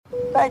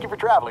Thank you for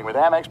traveling with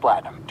Amex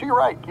Platinum. To your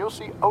right, you'll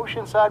see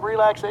oceanside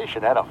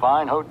relaxation at a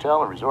fine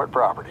hotel and resort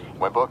property.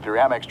 When booked through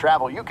Amex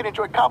Travel, you can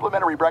enjoy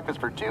complimentary breakfast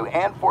for 2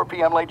 and 4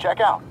 p.m. late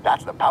checkout.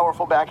 That's the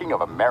powerful backing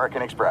of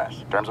American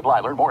Express. Terms apply.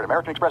 Learn more at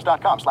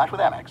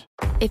americanexpress.com/withAmex.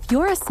 If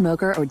you're a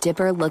smoker or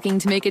dipper looking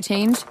to make a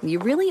change, you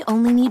really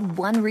only need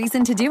one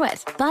reason to do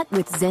it. But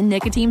with Zyn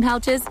nicotine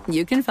pouches,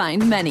 you can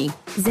find many.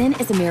 Zyn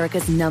is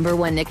America's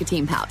 #1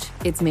 nicotine pouch.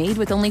 It's made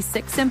with only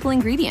 6 simple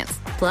ingredients.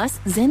 Plus,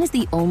 Zyn is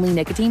the only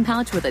nicotine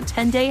pouch with a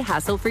 10-day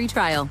hassle-free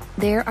trial.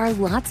 There are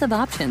lots of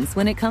options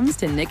when it comes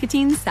to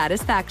nicotine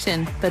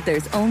satisfaction, but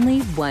there's only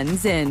one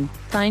Zyn.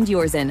 Find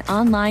your Zyn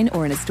online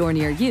or in a store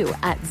near you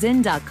at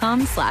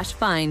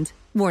zyn.com/find.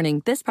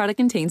 Warning, this product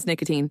contains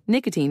nicotine.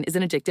 Nicotine is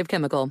an addictive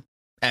chemical.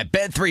 At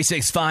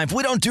Bet365,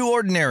 we don't do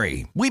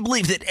ordinary. We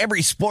believe that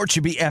every sport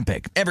should be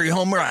epic. Every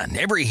home run,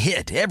 every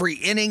hit, every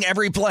inning,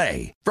 every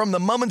play. From the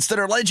moments that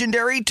are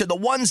legendary to the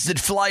ones that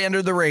fly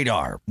under the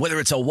radar. Whether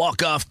it's a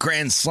walk-off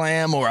grand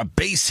slam or a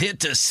base hit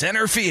to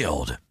center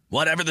field.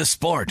 Whatever the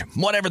sport,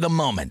 whatever the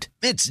moment.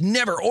 It's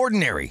never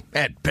ordinary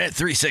at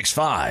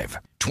Bet365.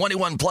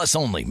 21 plus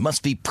only.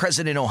 Must be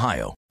present in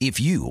Ohio. If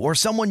you or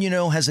someone you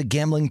know has a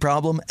gambling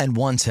problem and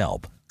wants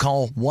help,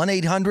 call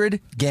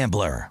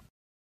 1-800-GAMBLER.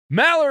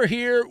 Maller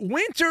here.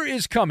 Winter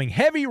is coming.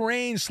 Heavy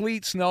rain,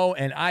 sleet, snow,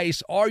 and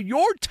ice. Are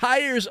your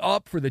tires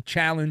up for the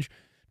challenge?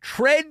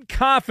 Tread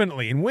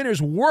confidently in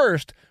winter's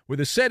worst with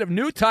a set of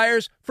new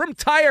tires from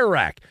Tire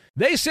Rack.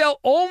 They sell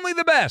only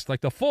the best,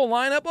 like the full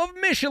lineup of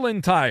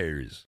Michelin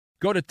tires.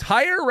 Go to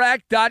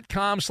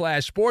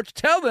TireRack.com/sports.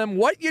 Tell them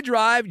what you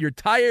drive. Your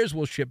tires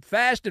will ship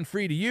fast and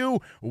free to you.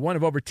 One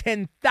of over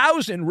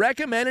 10,000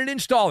 recommended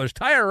installers.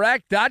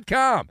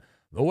 TireRack.com.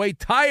 The way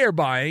tire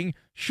buying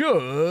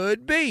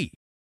should be.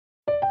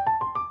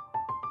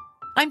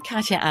 I'm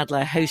Katya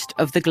Adler, host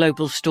of The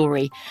Global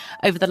Story.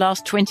 Over the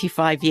last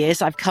 25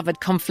 years, I've covered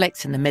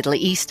conflicts in the Middle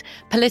East,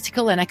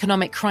 political and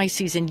economic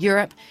crises in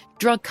Europe,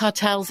 drug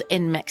cartels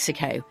in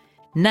Mexico.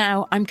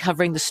 Now I'm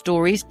covering the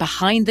stories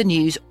behind the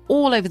news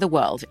all over the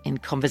world in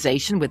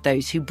conversation with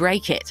those who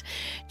break it.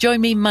 Join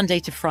me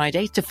Monday to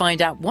Friday to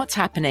find out what's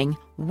happening,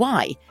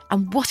 why,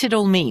 and what it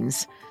all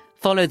means.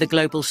 Follow The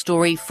Global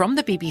Story from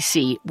the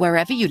BBC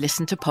wherever you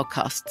listen to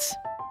podcasts.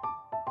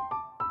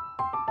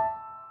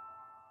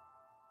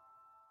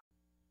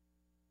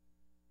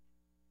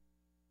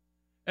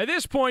 At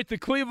this point, the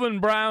Cleveland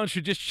Browns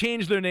should just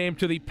change their name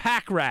to the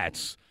Pack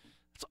Rats.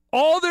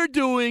 All they're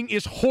doing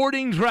is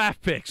hoarding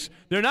draft picks.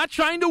 They're not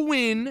trying to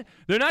win.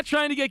 They're not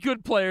trying to get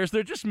good players.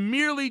 They're just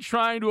merely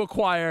trying to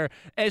acquire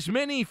as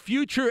many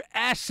future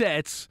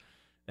assets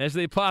as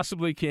they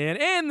possibly can.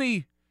 And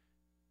the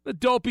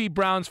dopey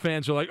Browns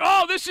fans are like,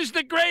 oh, this is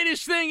the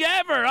greatest thing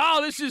ever.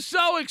 Oh, this is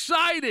so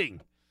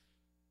exciting.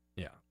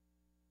 Yeah.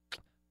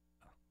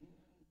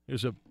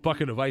 Here's a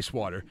bucket of ice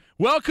water.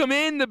 Welcome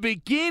in the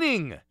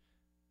beginning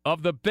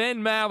of the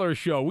Ben Maller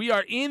Show. We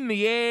are in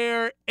the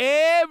air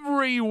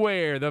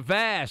everywhere. The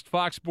vast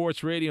Fox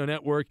Sports Radio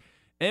Network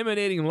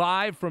emanating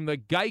live from the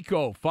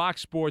Geico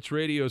Fox Sports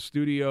Radio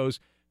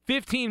studios.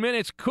 15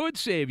 minutes could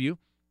save you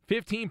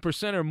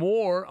 15% or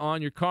more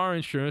on your car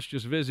insurance.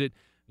 Just visit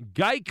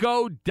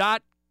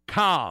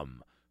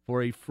geico.com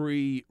for a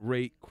free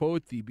rate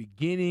quote. The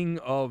beginning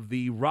of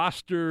the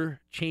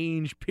roster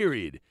change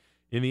period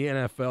in the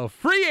NFL.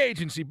 Free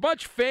agency,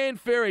 much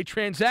fanfare, a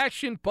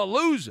transaction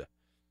palooza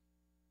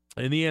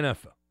in the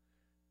NFL.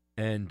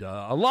 And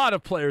a lot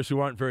of players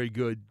who aren't very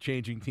good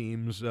changing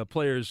teams,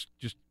 players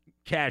just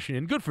cashing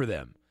in. Good for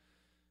them.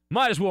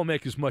 Might as well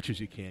make as much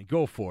as you can.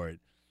 Go for it.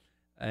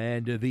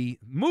 And the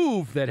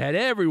move that had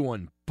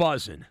everyone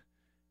buzzing,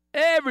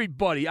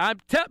 everybody,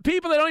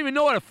 people that don't even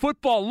know what a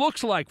football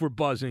looks like were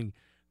buzzing.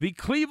 The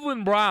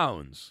Cleveland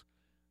Browns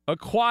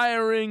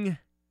acquiring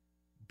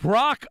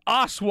Brock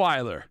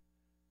Osweiler.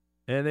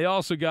 And they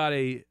also got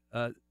a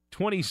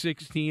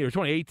 2016 or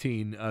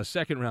 2018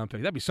 second-round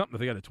pick. That'd be something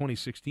if they got a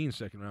 2016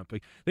 second-round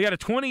pick. They got a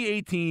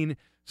 2018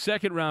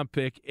 second-round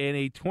pick and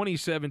a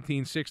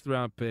 2017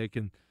 sixth-round pick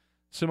and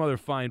some other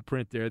fine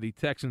print there. The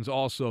Texans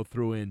also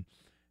threw in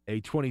a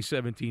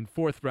 2017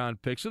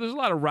 fourth-round pick. So there's a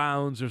lot of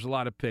rounds. There's a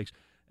lot of picks.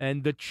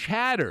 And the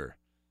chatter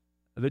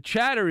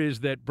is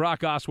that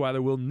Brock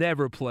Osweiler will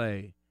never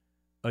play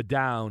a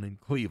down in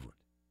Cleveland.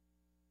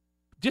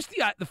 Just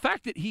the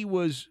fact that he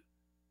was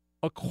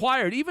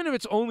acquired, even if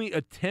it's only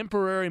a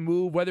temporary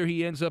move, whether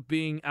he ends up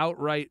being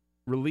outright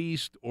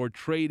released or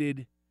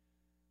traded,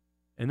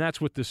 and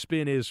that's what the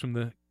spin is from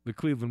the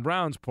Cleveland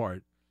Browns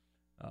part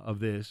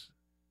of this,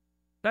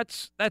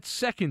 that's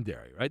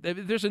secondary, right?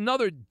 There's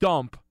another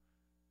dump.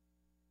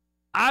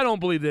 I don't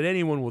believe that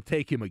anyone will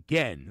take him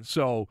again,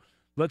 so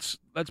let's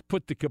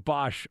put the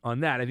kibosh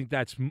on that. I think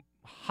that's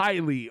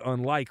highly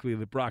unlikely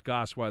that Brock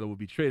Osweiler will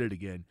be traded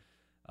again,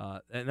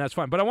 and that's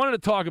fine. But I wanted to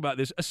talk about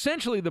this.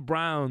 Essentially, the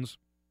Browns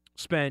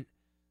spent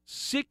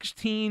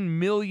 $16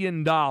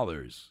 million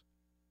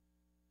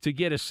to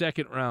get a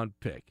second-round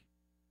pick.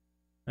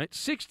 Right?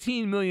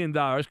 $16 million,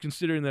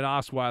 considering that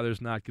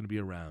Osweiler's not going to be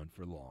around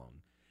for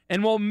long.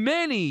 And while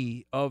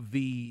many of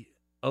the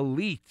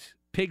elite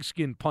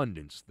pigskin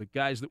pundits, the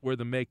guys that wear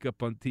the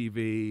makeup on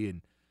TV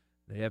and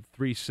they have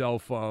 3 cell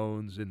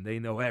phones and they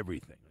know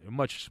everything. They're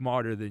much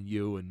smarter than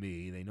you and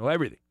me. They know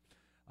everything.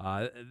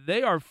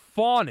 They are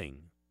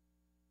fawning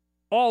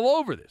all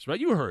over this, right?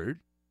 You heard.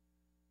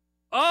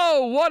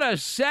 Oh, what a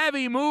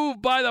savvy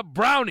move by the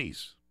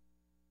Brownies.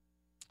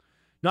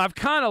 Now, I've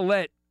kind of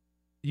let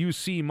you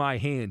see my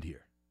hand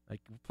here.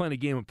 Like, we're playing a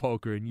game of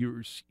poker, and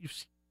you're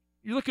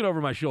looking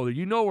over my shoulder.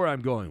 You know where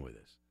I'm going with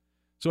this.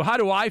 So how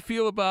do I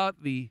feel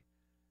about the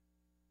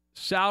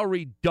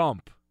salary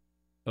dump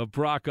of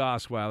Brock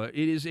Osweiler?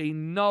 It is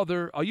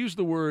another, I'll use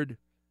the word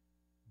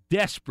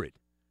desperate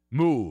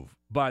move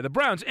by the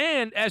Browns.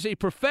 And as a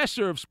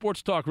professor of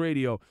sports talk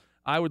radio,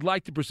 I would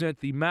like to present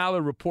the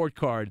Maller report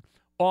card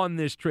on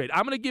this trade.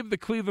 I'm going to give the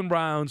Cleveland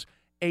Browns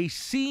a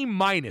C-.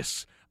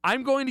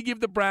 I'm going to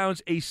give the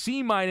Browns a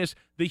C-. The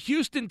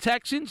Houston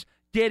Texans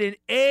get an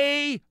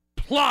A+.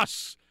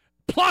 Plus.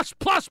 That's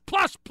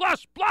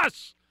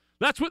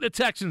what the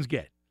Texans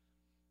get.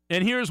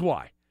 And here's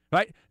why,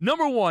 right?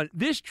 Number one,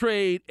 this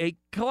trade, a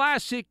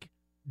classic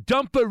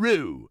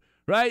dumperoo,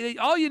 right?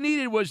 All you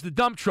needed was the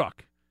dump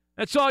truck.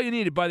 That's all you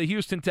needed by the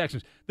Houston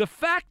Texans. The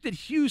fact that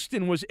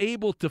Houston was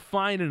able to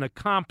find an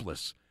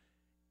accomplice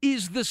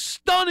is the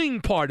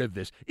stunning part of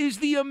this, is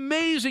the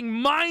amazing,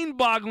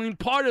 mind-boggling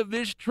part of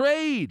this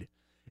trade.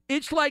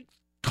 It's like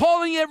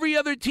calling every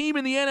other team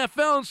in the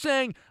NFL and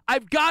saying,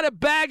 I've got a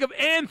bag of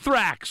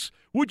anthrax.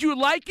 Would you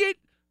like it?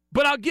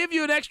 But I'll give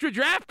you an extra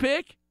draft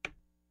pick.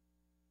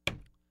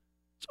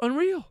 It's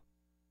unreal.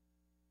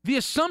 The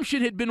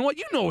assumption had been what?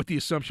 You know what the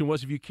assumption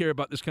was if you care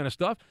about this kind of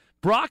stuff.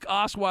 Brock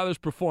Osweiler's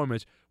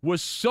performance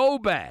was so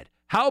bad.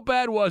 How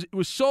bad was it? It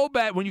was so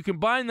bad when you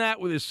combine that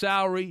with his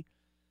salary.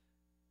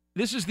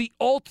 This is the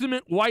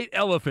ultimate white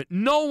elephant.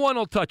 No one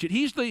will touch it.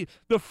 He's the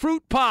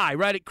fruit pie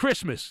right at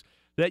Christmas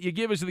that you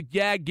give as the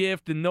gag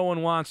gift and no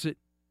one wants it.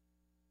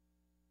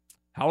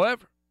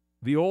 However,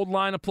 the old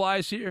line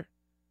applies here.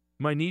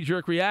 My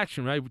knee-jerk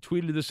reaction, right? We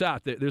tweeted this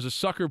out. There's a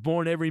sucker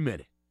born every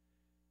minute.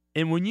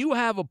 And when you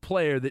have a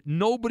player that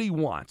nobody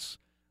wants,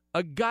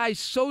 a guy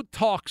so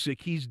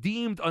toxic he's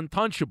deemed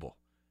untouchable,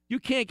 you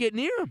can't get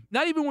near him.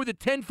 Not even with a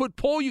 10-foot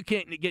pole you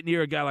can't get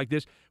near a guy like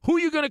this. Who are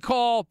you going to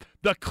call?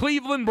 The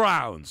Cleveland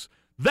Browns.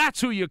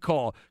 That's who you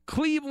call.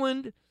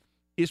 Cleveland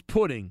is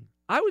putting,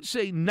 I would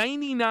say,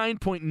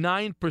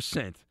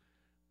 99.9%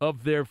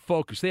 of their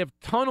focus. They have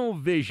tunnel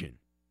vision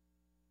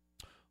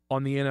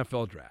on the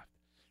NFL draft.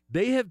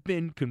 They have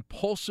been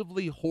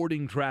compulsively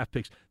hoarding draft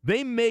picks.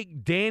 They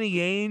make Danny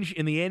Ainge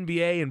in the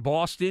NBA in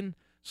Boston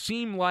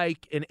seem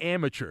like an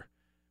amateur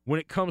when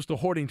it comes to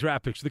hoarding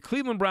draft picks. The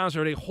Cleveland Browns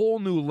are at a whole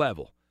new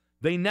level.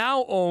 They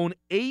now own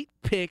 8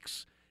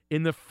 picks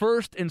in the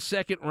first and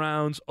second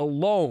rounds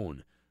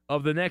alone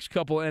of the next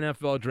couple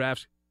NFL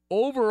drafts.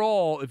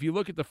 Overall, if you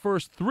look at the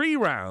first 3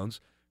 rounds,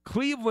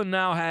 Cleveland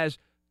now has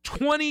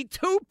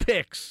 22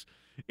 picks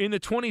in the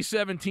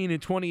 2017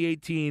 and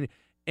 2018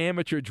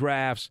 amateur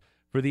drafts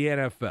for the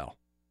NFL.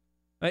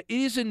 It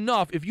is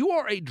enough. If you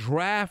are a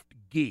draft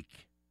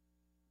geek,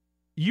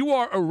 you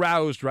are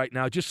aroused right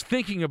now just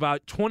thinking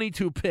about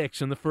 22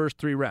 picks in the first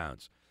 3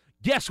 rounds.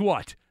 Guess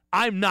what?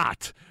 I'm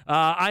not.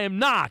 I am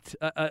not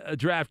a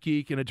draft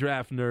geek and a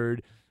draft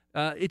nerd.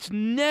 It's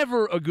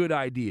never a good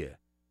idea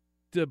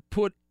to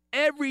put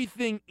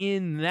everything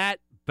in that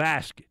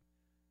basket.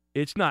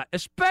 It's not,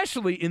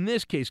 especially in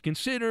this case,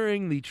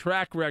 considering the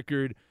track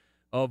record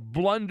of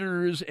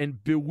blunders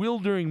and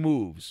bewildering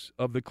moves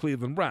of the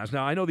Cleveland Browns.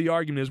 Now, I know the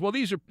argument is, well,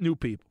 these are new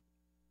people.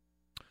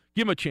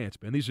 Give them a chance,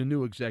 man. These are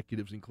new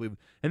executives in Cleveland.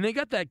 And they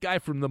got that guy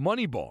from the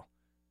Moneyball,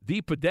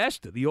 Dee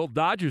Podesta, the old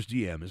Dodgers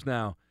GM, is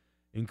now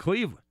in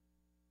Cleveland.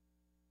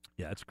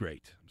 Yeah, that's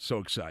great. I'm so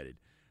excited.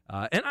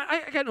 And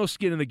I got no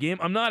skin in the game.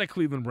 I'm not a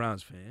Cleveland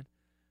Browns fan.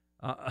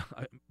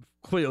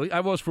 Clearly, I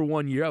was for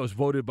 1 year. I was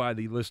voted by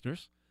the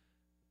listeners.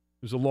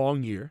 It was a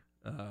long year,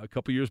 a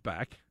couple years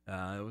back.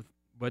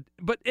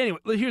 But anyway,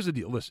 here's the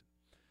deal. Listen,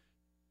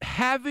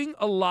 having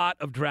a lot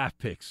of draft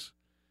picks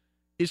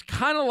is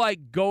kind of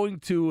like going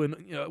to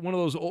one of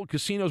those old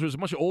casinos where there's a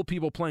bunch of old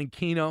people playing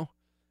Keno,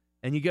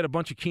 and you get a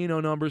bunch of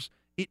Keno numbers.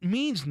 It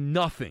means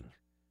nothing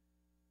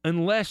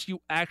unless you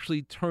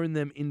actually turn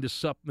them into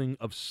something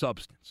of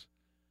substance.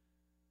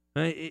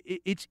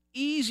 It's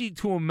easy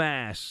to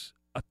amass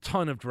a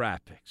ton of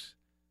draft picks.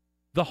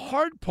 The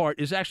hard part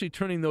is actually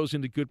turning those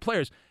into good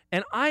players.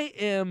 And I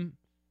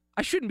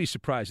shouldn't be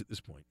surprised at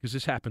this point because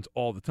this happens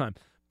all the time,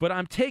 but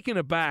I'm taken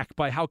aback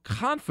by how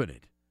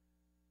confident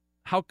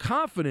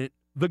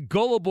the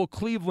gullible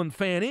Cleveland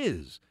fan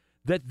is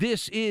that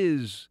this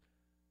is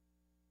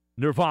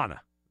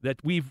nirvana,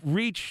 that we've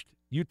reached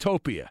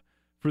utopia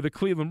for the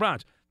Cleveland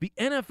Browns. The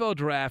NFL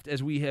draft,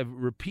 as we have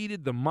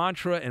repeated the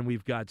mantra, and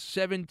we've got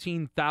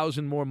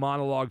 17,000 more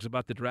monologues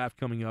about the draft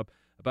coming up,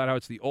 about how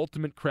it's the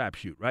ultimate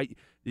crapshoot, right?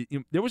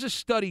 There was a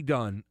study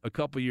done a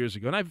couple years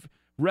ago, and I've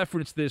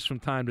referenced this from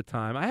time to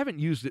time. I haven't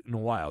used it in a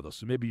while, though,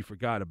 so maybe you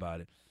forgot about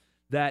it,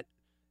 that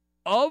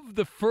of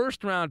the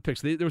first-round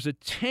picks, there was a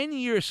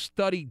 10-year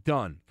study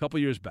done a couple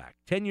years back,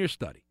 10-year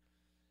study,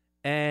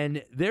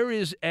 And there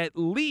is at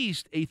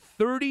least a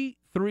 33%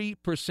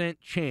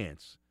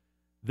 chance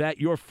that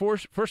your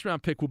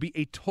first-round pick will be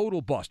a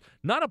total bust.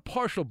 Not a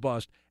partial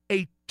bust,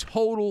 a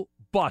total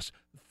bust.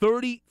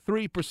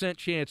 33%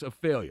 chance of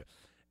failure.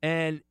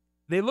 And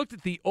they looked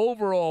at the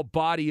overall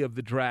body of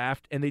the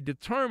draft, and they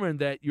determined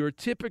that your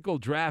typical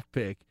draft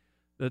pick,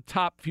 the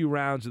top few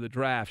rounds of the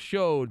draft,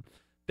 showed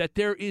that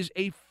there is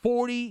a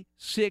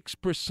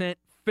 46%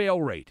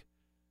 fail rate.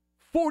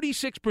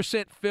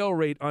 46% fail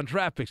rate on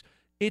draft picks.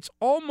 It's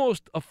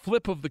almost a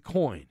flip of the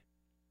coin.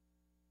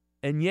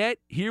 And yet,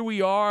 here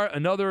we are,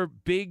 another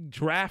big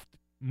draft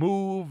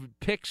move,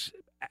 picks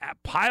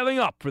piling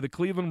up for the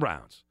Cleveland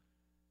Browns.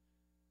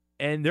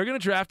 And they're going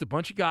to draft a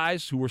bunch of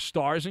guys who were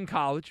stars in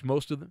college,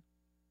 most of them.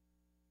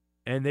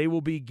 And they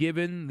will be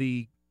given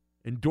the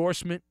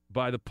endorsement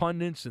by the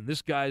pundits, and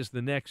this guy's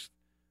the next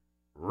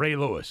Ray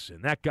Lewis,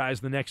 and that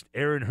guy's the next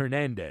Aaron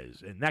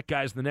Hernandez, and that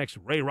guy's the next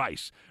Ray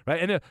Rice,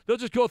 right? And they'll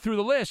just go through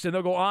the list, and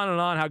they'll go on and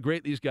on how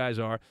great these guys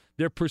are.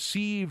 Their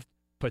perceived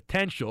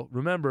potential,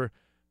 remember,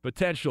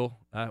 potential,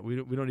 we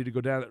don't need to go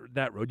down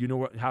that road. You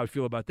know how I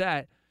feel about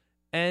that.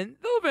 And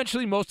they'll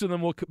eventually, most of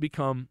them will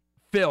become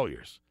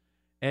failures,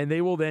 and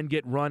they will then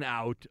get run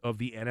out of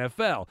the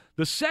NFL.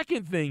 The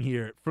second thing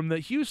here, from the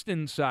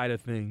Houston side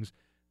of things,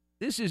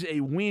 this is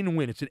a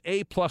win-win. It's an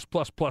A+++++,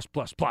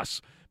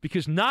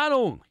 because not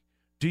only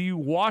do you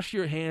wash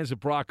your hands of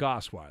Brock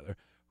Osweiler,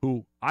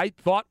 who I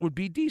thought would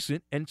be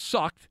decent and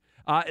sucked,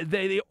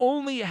 they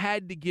only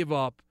had to give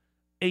up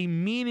a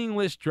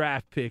meaningless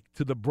draft pick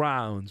to the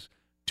Browns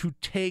to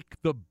take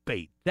the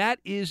bait. That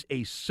is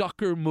a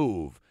sucker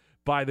move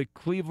by the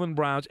Cleveland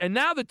Browns. And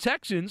now the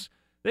Texans,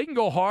 they can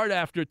go hard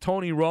after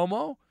Tony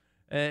Romo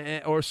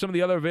or some of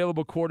the other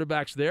available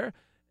quarterbacks there.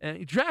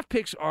 Draft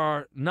picks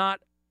are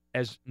not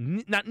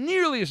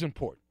nearly as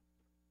important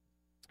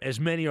as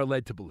many are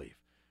led to believe.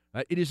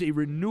 It is a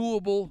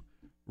renewable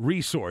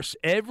resource.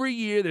 Every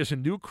year there's a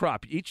new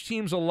crop. Each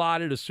team's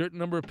allotted a certain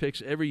number of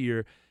picks every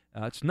year.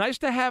 It's nice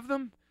to have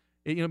them.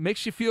 It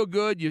makes you feel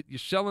good. You're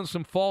selling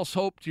some false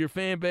hope to your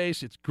fan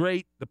base. It's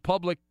great. The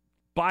public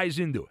buys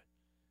into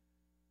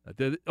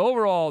it.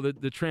 Overall,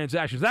 the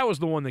transactions, that was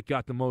the one that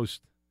got the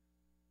most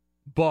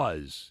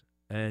buzz.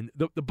 And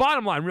the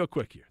bottom line, real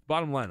quick here,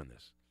 bottom line on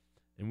this,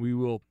 and we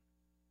will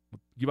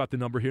give out the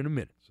number here in a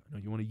minute. So I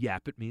know you want to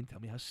yap at me and tell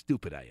me how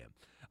stupid I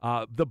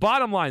am. The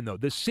bottom line, though,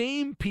 the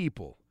same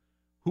people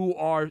who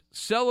are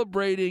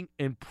celebrating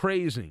and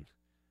praising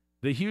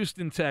the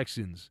Houston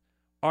Texans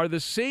are the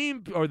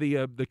same, or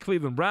the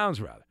Cleveland Browns,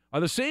 rather, are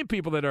the same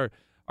people that are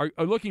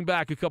looking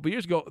back a couple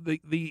years ago,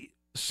 the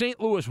St.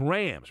 Louis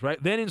Rams,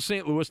 right? Then in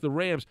St. Louis, the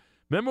Rams,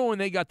 remember when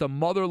they got the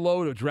mother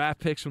load of draft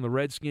picks from the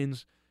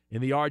Redskins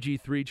in the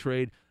RG3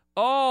 trade?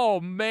 Oh,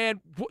 man,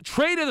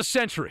 trade of the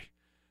century.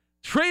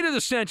 Trade of the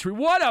century.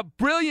 What a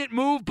brilliant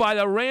move by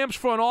the Rams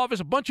front office.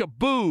 A bunch of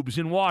boobs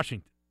in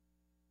Washington.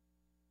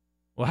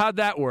 Well, how'd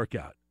that work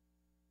out?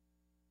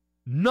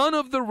 None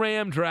of the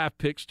Ram draft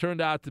picks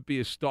turned out to be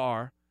a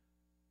star.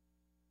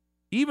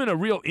 Even a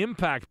real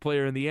impact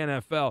player in the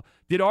NFL.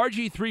 Did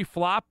RG3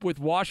 flop with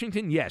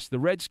Washington? Yes. The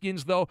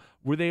Redskins, though,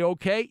 were they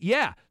okay?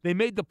 Yeah. They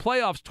made the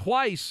playoffs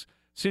twice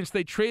since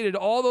they traded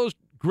all those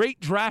great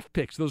draft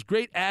picks, those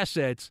great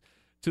assets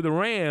to the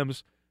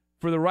Rams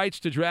for the rights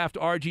to draft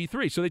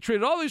RG3. So they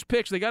traded all these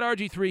picks. They got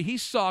RG3. He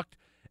sucked,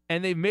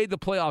 and they've made the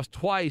playoffs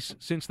twice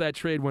since that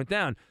trade went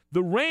down.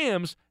 The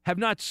Rams have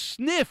not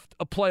sniffed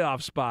a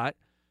playoff spot.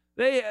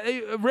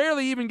 They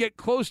rarely even get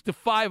close to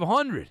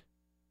 500.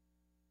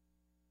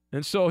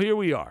 And so here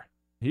we are.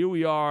 Here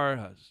we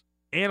are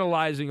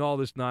analyzing all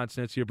this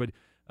nonsense here. But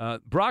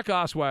Brock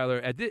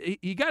Osweiler,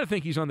 you got to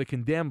think he's on the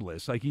condemned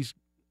list. Like, he's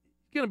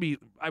going to be,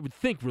 I would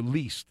think,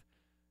 released.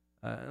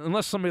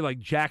 Unless somebody like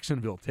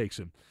Jacksonville takes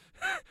him.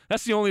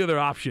 That's the only other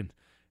option.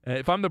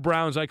 If I'm the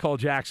Browns, I call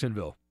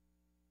Jacksonville.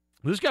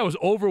 This guy was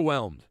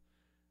overwhelmed.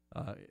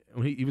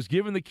 He was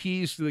given the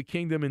keys to the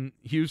kingdom in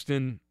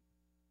Houston,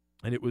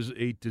 and it was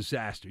a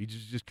disaster. He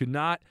just could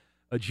not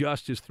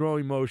adjust his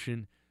throwing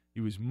motion.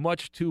 He was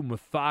much too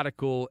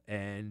methodical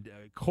and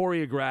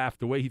choreographed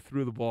the way he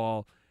threw the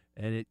ball,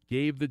 and it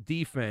gave the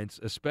defense,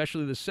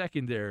 especially the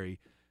secondary,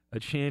 a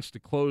chance to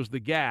close the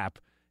gap.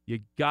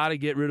 You got to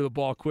get rid of the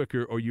ball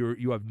quicker, or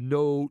you have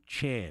no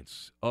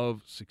chance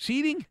of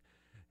succeeding.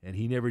 And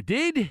he never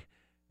did,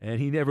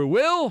 and he never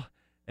will.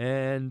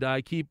 And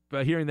I keep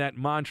hearing that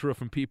mantra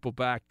from people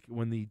back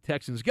when the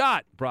Texans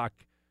got Brock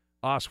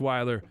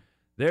Osweiler.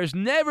 There's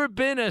never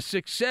been a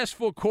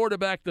successful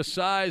quarterback the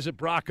size of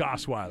Brock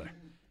Osweiler,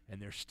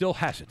 and there still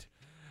hasn't.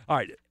 All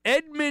right,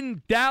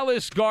 Edmund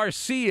Dallas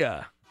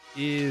Garcia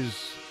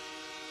is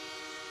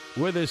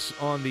with us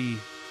on the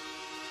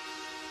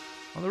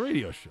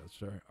radio show.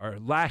 It's our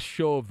last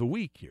show of the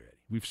week here, Eddie.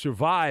 We've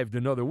survived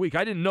another week.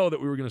 I didn't know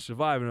that we were going to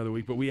survive another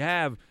week, but we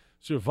have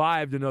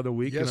survived another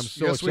week, and I'm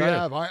so excited. Yes, we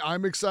have.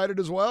 I'm excited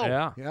as well.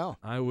 Yeah.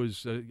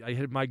 I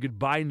had my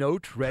goodbye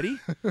note ready.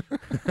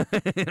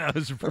 I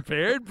was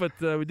prepared, but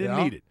we didn't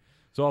need it.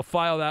 So I'll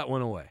file that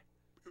one away.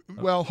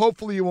 Well,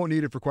 hopefully you won't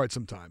need it for quite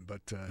some time.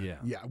 But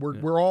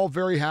we're all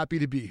very happy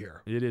to be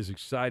here. It is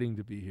exciting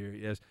to be here.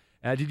 Yes.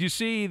 Did you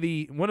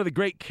see one of the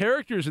great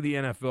characters of the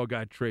NFL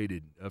got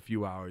traded a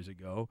few hours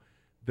ago?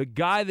 The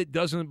guy that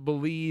doesn't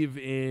believe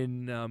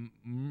in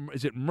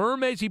is it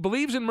mermaids? He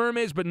believes in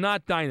mermaids, but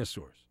not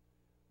dinosaurs.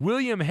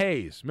 William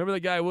Hayes. Remember the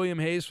guy William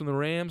Hayes from the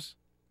Rams?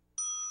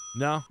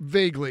 No?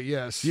 Vaguely,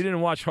 yes. You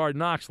didn't watch Hard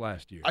Knocks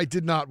last year. I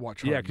did not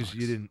watch Hard Knocks. Yeah, because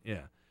you didn't.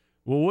 Yeah.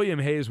 Well, William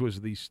Hayes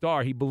was the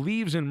star. He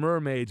believes in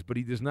mermaids, but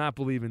he does not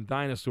believe in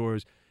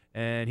dinosaurs,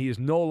 and he is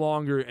no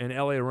longer an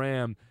L.A.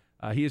 Ram.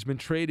 He has been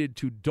traded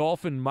to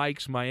Dolphin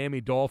Mike's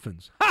Miami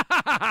Dolphins. One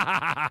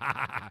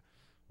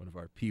of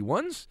our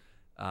P1s.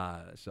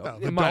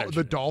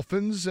 The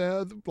Dolphins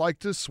like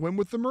to swim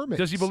with the mermaids.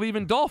 Does he believe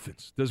in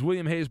dolphins? Does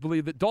William Hayes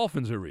believe that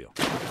dolphins are real?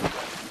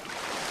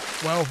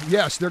 Well,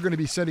 yes, they're going to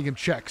be sending him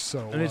checks.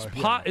 So, and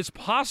it's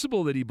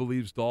possible that he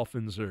believes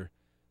dolphins are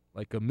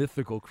like a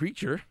mythical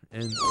creature,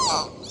 and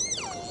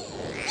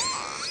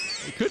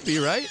it could be,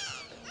 right?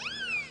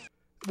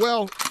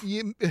 Well,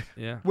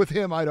 yeah. With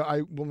him,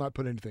 I will not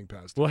put anything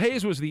past him. Well,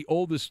 Hayes was the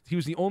oldest. He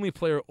was the only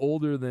player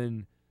older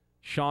than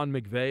Sean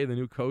McVay, the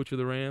new coach of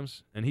the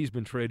Rams, and he's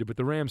been traded. But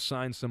the Rams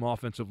signed some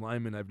offensive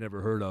lineman I've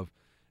never heard of,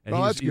 and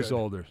he's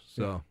older.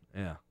 So,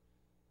 yeah.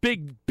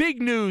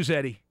 Big news,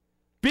 Eddie.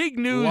 Big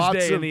news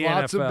day in the NFL.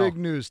 Lots of big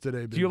news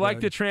today. Do you like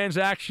the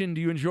transaction?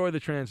 Do you enjoy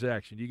the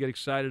transaction? Do you get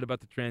excited about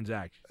the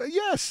transaction?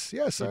 Yes,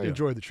 I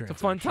enjoy the transaction.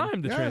 It's a fun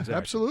time, the transaction.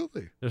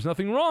 Absolutely. There's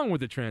nothing wrong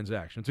with the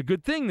transaction. It's a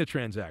good thing, the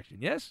transaction,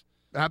 yes?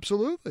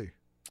 Absolutely.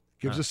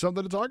 Gives us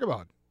something to talk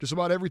about. Just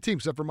about every team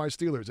except for my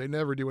Steelers. They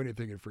never do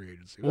anything in free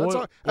agency.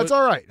 That's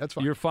all right. That's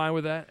fine. You're fine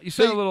with that? You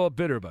sound a little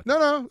bitter about that.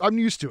 No, I'm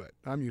used to it.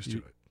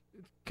 It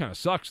kind of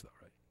sucks, though.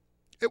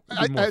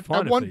 At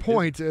one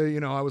point,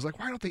 I was like,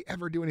 why don't they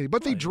ever do anything?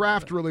 But they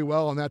draft really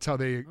well, and that's how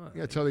they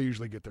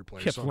usually get their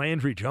players. Kept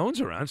Landry Jones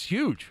around. It's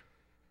huge.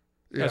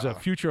 As a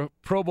future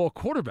Pro Bowl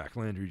quarterback,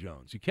 Landry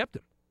Jones. You kept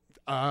him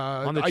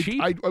on the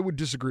cheap. I would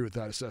disagree with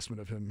that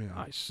assessment of him.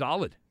 Yeah.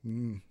 Solid.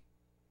 You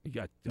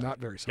got not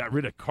very solid. Got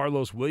rid of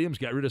Carlos Williams.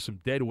 Got rid of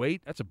some dead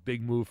weight. That's a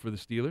big move for the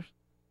Steelers.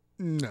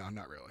 No,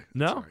 not really.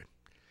 No?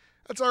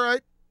 That's all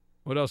right.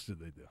 What else did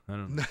they do? I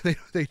don't know.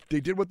 They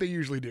did what they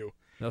usually do.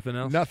 Nothing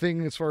else?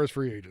 Nothing as far as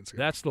free agents go.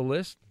 That's the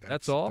list?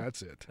 That's all?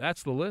 That's it.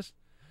 That's the list?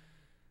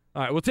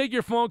 All right, we'll take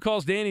your phone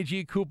calls. Danny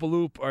G,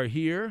 Koopaloop are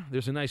here.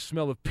 There's a nice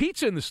smell of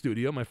pizza in the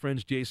studio. My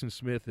friends Jason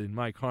Smith and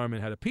Mike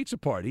Harmon had a pizza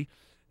party,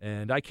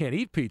 and I can't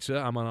eat pizza.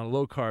 I'm on a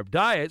low-carb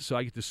diet, so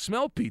I get to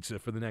smell pizza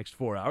for the next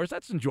 4 hours.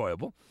 That's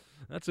enjoyable.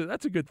 That's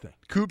a good thing.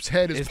 Coop's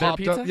head has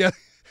popped up. Yeah,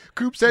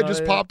 Coop's head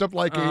just popped up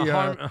like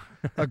a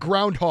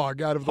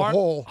groundhog out of the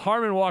hole.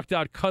 Harmon walked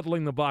out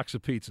cuddling the box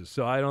of pizzas,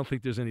 so I don't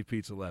think there's any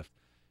pizza left.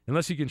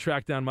 Unless you can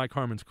track down Mike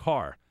Harmon's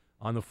car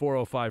on the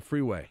 405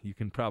 freeway, you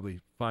can probably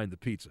find the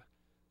pizza.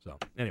 So,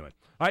 anyway.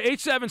 All right,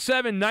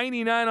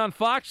 877-99 on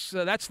Fox.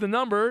 That's the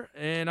number,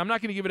 and I'm not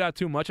going to give it out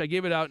too much. I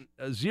gave it out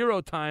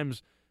 0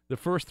 times the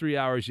first 3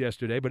 hours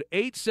yesterday, but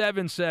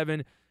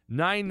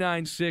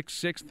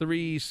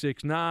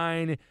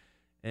 877-996-6369.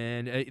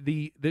 And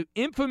the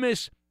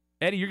infamous,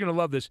 Eddie, you're going to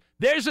love this.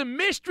 There's a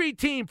mystery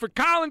team for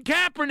Colin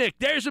Kaepernick.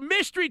 There's a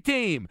mystery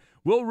team.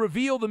 We'll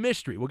reveal the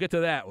mystery. We'll get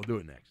to that. We'll do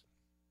it next.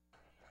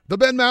 The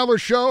Ben Maller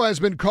Show has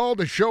been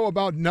called a show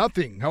about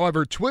nothing.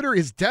 However, Twitter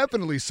is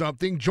definitely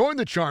something. Join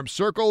the Charm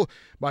Circle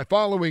by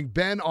following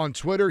Ben on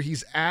Twitter.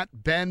 He's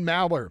at Ben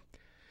Maller.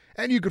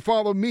 And you can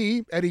follow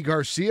me, Eddie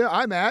Garcia.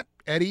 I'm at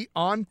Eddie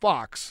on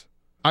Fox.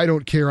 I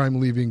don't care.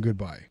 I'm leaving.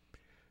 Goodbye.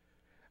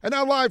 And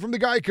now live from the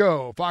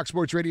Geico Fox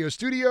Sports Radio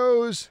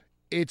studios,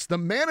 it's the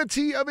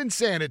manatee of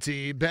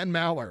insanity, Ben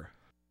Maller.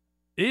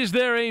 Is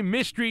there a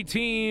mystery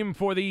team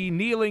for the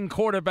kneeling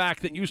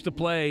quarterback that used to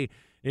play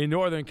in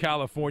Northern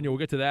California? We'll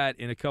get to that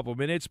in a couple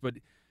minutes, but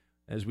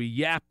as we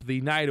yap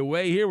the night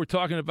away here, we're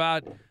talking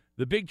about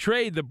the big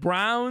trade, the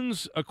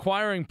Browns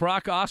acquiring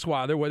Brock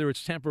Osweiler, whether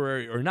it's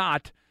temporary or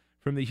not,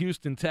 from the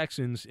Houston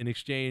Texans in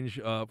exchange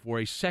for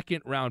a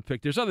second-round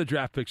pick. There's other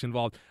draft picks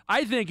involved.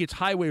 I think it's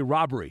highway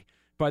robbery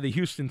by the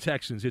Houston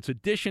Texans. It's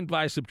addition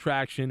by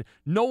subtraction.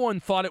 No one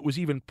thought it was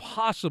even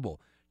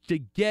possible to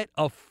get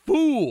a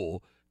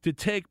fool to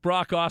take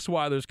Brock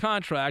Osweiler's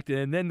contract,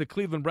 and then the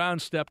Cleveland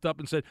Browns stepped up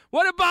and said,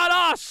 what about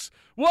us?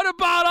 What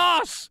about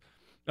us?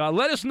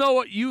 Let us know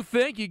what you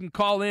think. You can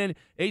call in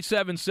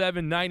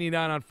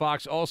 877-99 on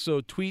Fox. Also,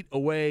 tweet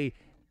away,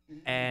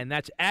 and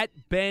that's at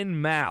Ben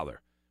Maller.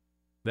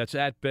 That's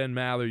at Ben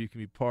Maller. You can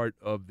be part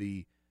of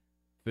the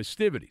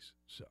festivities.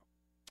 So,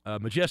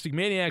 Majestic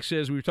Maniac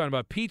says, we were talking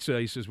about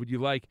pizza. He says, would you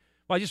like,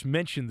 well, I just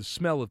mentioned the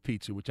smell of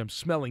pizza, which I'm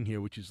smelling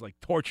here, which is like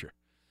torture.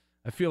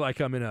 I feel like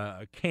I'm in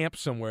a camp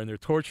somewhere and they're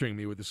torturing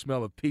me with the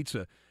smell of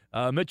pizza.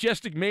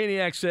 Majestic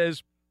Maniac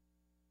says,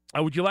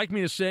 would you like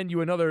me to send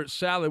you another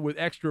salad with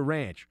extra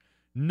ranch?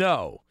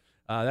 No.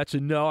 That's a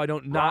no. I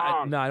don't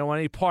want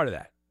any part of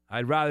that.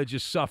 I'd rather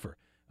just suffer.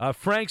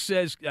 Frank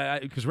says,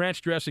 because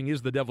ranch dressing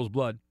is the devil's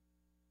blood.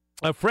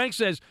 Frank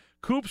says,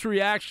 Coop's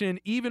reaction,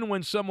 even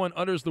when someone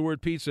utters the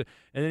word pizza,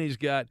 and then he's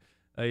got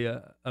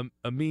a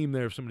meme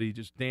there of somebody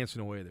just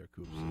dancing away there,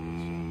 Coops.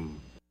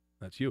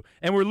 That's you.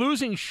 And we're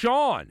losing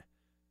Sean.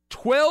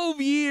 12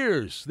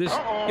 years this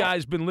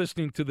guy's been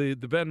listening to the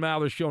Ben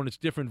Maller Show and its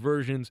different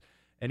versions,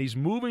 and he's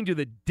moving to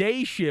the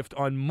day shift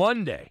on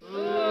Monday.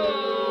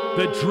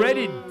 The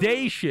dreaded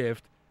day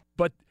shift,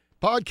 but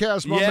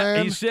podcast, my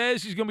man. He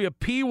says he's going to be a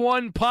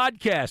P1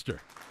 podcaster.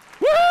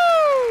 Woo!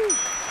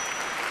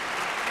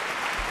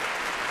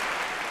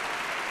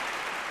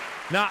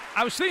 Now,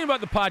 I was thinking about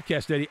the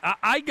podcast, Eddie.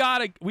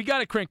 We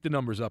gotta crank the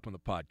numbers up on the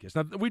podcast.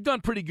 Now, we've done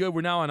pretty good.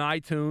 We're now on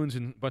iTunes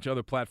and a bunch of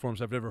other platforms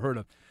I've never heard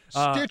of.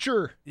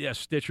 Stitcher. Yeah,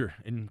 Stitcher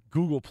and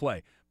Google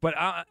Play. But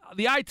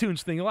the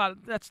iTunes thing,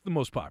 that's the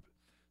most popular.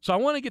 So I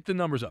want to get the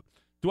numbers up.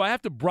 Do I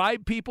have to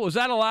bribe people? Is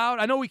that allowed?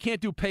 I know we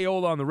can't do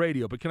payola on the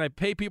radio, but can I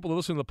pay people to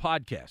listen to the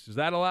podcast? Is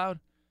that allowed?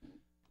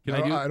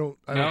 I don't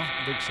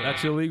think so.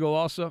 That's illegal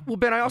also? Well,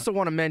 Ben, I also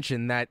want to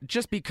mention that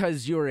just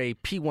because you're a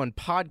P1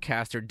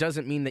 podcaster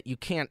doesn't mean that you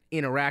can't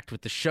interact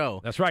with the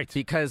show. That's right.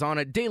 Because on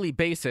a daily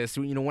basis,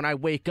 when I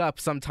wake up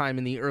sometime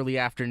in the early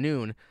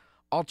afternoon,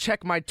 I'll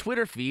check my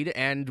Twitter feed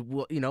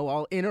and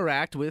I'll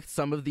interact with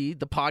some of the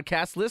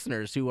podcast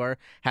listeners who are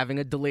having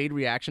a delayed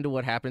reaction to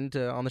what happened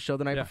on the show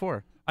the night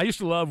before. I used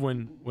to love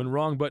when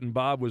Wrong Button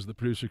Bob was the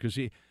producer because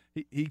he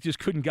just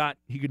could not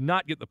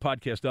get the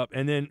podcast up,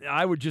 and then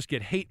I would just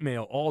get hate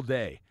mail all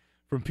day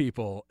from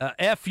people.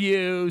 F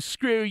you,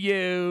 screw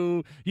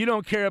you, you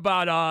don't care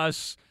about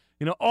us.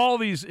 All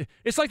these.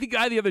 It's like the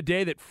guy the other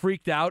day that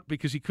freaked out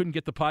because he couldn't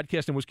get the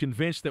podcast and was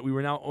convinced that we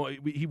were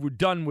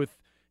done with.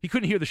 He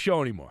couldn't hear the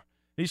show anymore.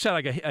 He just had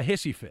like a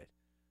hissy fit.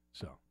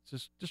 So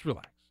just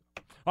relax.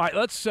 All right,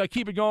 let's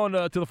keep it going.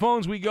 To the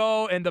phones we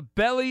go, and the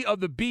belly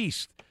of the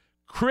beast,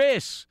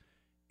 Chris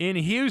in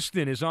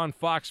Houston, is on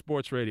Fox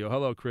Sports Radio.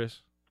 Hello,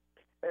 Chris.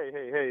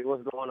 Hey,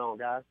 what's going on,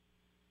 guys?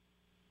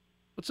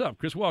 What's up,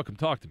 Chris? Welcome.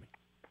 Talk to me.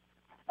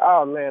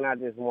 Oh, man, I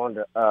just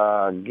wanted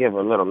to give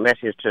a little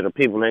message to the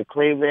people in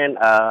Cleveland.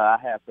 I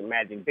have some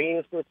magic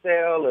beans for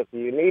sale. If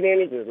you need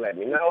any, just let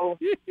me know.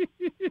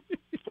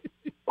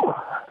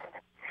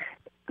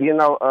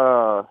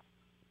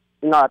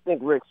 I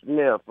think Rick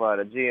Smith,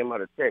 the GM of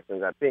the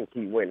Texans, I think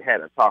he went and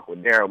had a talk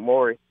with Daryl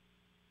Morey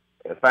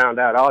and found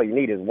out all you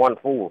need is one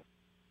fool.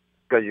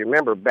 Because you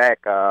remember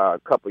back a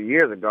couple of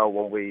years ago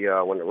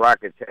when the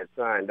Rockets had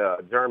signed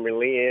Jeremy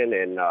Lin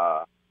and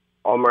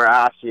Omer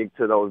Asik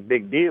to those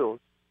big deals,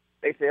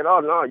 they said, oh,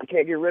 no, you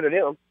can't get rid of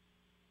them.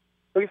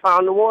 So we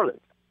found New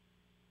Orleans.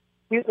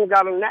 Houston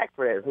got a knack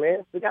for this,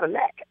 man. We got a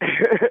knack.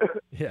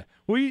 Yeah.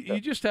 Well, you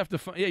just have to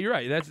 – yeah, you're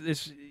right.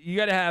 You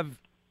got to have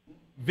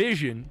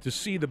vision to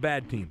see the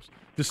bad teams,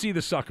 to see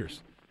the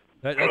suckers.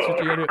 That's what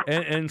you got to do.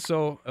 And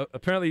so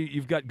apparently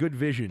you've got good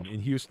vision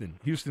in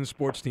Houston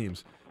sports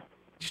teams.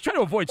 Just try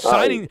to avoid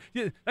signing.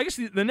 I guess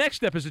the next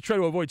step is to try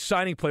to avoid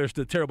signing players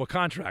to terrible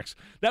contracts.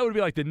 That would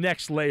be like the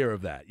next layer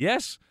of that.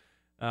 Yes?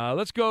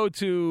 Let's go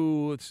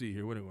to, let's see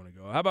here. Where do we want to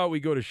go? How about we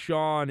go to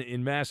Sean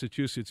in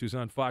Massachusetts, who's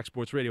on Fox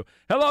Sports Radio.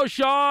 Hello,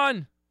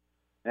 Sean.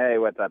 Hey,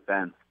 what's up,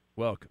 Ben?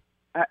 Welcome.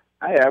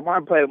 I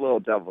want to play a little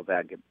devil's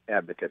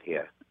advocate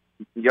here.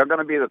 You're going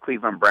to be the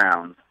Cleveland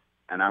Browns,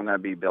 and I'm going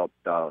to be Bill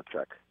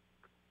Belichick.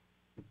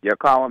 You're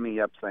calling me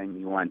up saying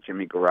you want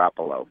Jimmy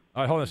Garoppolo. All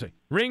right, hold on a second.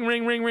 Ring,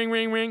 ring, ring, ring,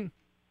 ring, ring.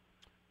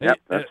 Yep,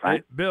 that's fine.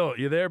 Hey, Bill,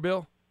 you there,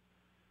 Bill?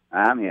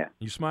 I'm here.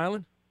 You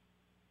smiling?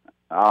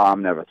 Oh,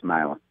 I'm never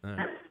smiling. All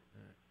right.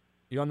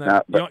 You on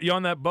that? You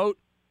on that boat?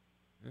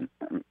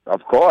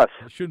 Of course.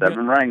 7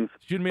 rings.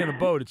 Shouldn't be on the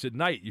boat. It's at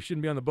night. You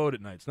shouldn't be on the boat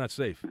at night. It's not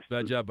safe.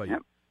 Bad job by you.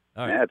 Yep.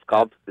 All right.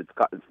 Yeah,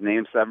 it's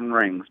named 7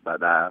 Rings,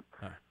 but All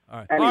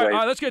right. Anyways. All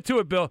right, let's get to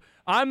it, Bill.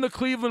 I'm the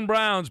Cleveland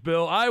Browns,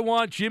 Bill. I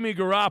want Jimmy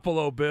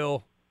Garoppolo,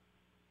 Bill.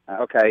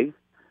 Okay.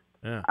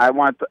 Yeah. I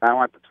want the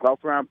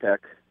 12th round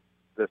pick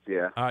this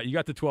year. All right, you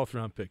got the 12th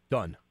round pick.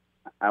 Done.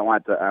 I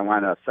want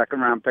a 2nd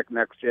round pick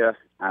next year.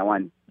 I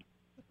want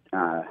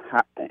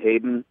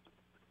Hayden.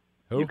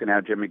 Who? You can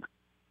have Jimmy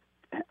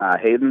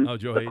Hayden. Oh,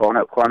 Joe the Hayden.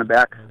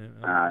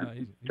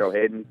 cornerback. Joe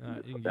Hayden.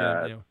 You can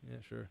get him, yeah,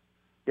 sure.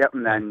 Yep,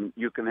 and then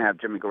you can have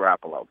Jimmy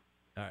Garoppolo. All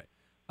right.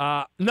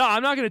 No,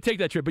 I'm not going to take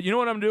that trade. But you know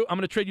what I'm going to do? I'm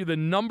going to trade you the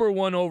number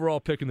 1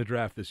 overall pick in the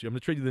draft this year. I'm going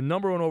to trade you the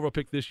number 1 overall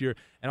pick this year,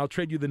 and I'll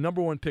trade you the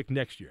number 1 pick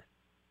next year.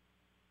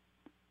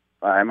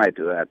 I might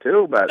do that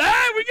too, but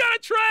hey, we got a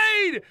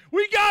trade!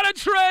 We got a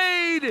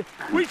trade!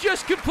 We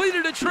just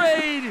completed a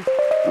trade.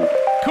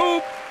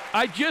 Coop,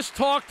 I just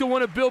talked to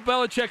one of Bill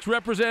Belichick's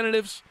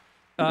representatives,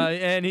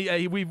 and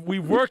we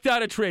worked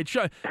out a trade.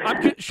 Sean,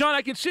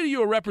 I consider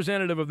you a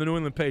representative of the New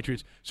England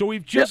Patriots. So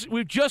we've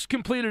just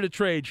completed a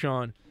trade,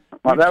 Sean.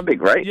 Well, that'd be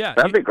great. Yeah,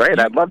 that'd be great.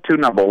 I'd love 2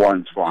 number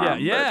 1s for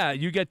him. Yeah.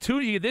 You get 2.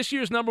 You get this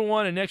year's number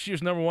 1 and next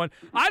year's number 1.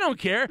 I don't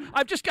care.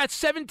 I've just got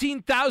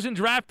 17,000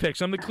 draft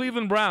picks. I'm the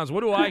Cleveland Browns. What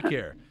do I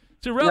care?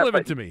 It's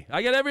irrelevant to me.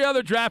 I got every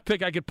other draft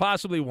pick I could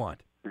possibly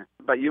want.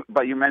 But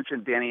you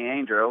mentioned Danny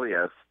Ainge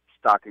earlier,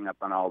 stocking up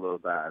on all those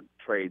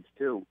trades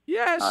too.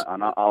 Yes.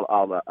 On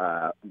all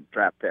the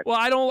draft picks. Well,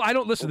 I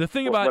don't listen. The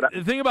thing about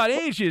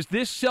Ainge is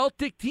this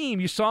Celtic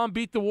team. You saw him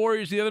beat the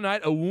Warriors the other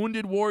night, a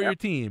wounded Warrior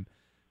team.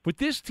 But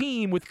this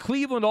team, with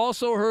Cleveland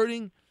also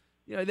hurting,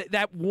 you know,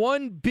 that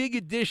one big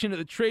addition at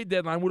the trade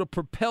deadline would have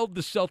propelled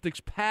the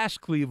Celtics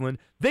past Cleveland.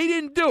 They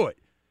didn't do it.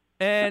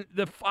 And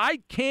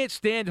I can't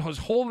stand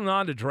holding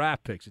on to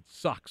draft picks. It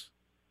sucks.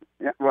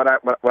 Yeah, what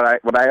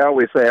I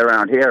always say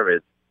around here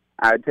is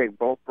I'd take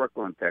both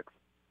Brooklyn picks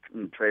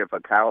and trade for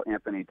Karl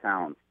Anthony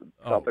Towns. The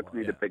Celtics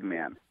need a big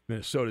man.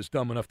 Minnesota's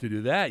dumb enough to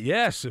do that.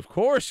 Yes, of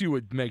course you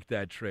would make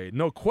that trade.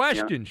 No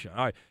question, Sean.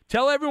 All right.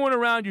 Tell everyone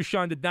around you,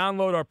 Sean, to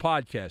download our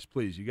podcast,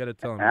 please. You got to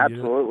tell them.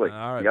 Absolutely.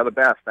 All right. You're the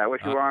best. I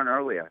wish you were on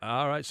earlier.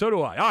 All right. So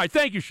do I. All right.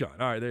 Thank you, Sean.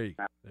 All right. There you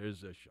go. There's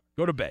Sean.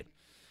 Go to bed.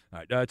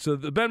 All right. So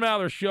the Ben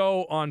Maller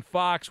Show on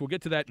Fox. We'll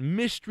get to that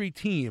mystery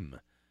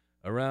team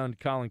around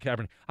Colin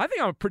Kaepernick. I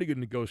think I'm a pretty good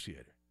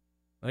negotiator.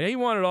 Like, he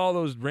wanted all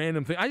those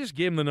random things. I just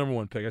gave him the number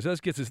one pick. I said,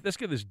 let's get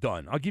this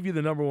done. I'll give you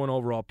the number one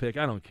overall pick.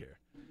 I don't care.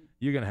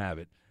 You're going to have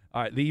it.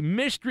 All right, the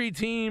mystery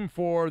team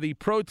for the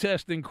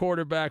protesting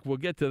quarterback, we'll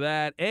get to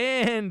that.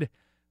 And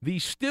the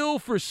still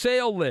for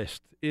sale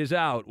list is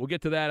out. We'll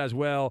get to that as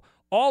well.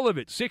 All of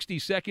it, 60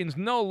 seconds,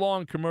 no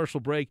long commercial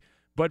break.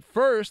 But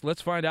first,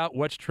 let's find out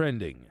what's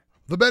trending.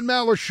 The Ben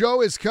Maller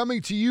Show is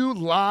coming to you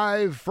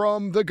live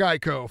from the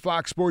Geico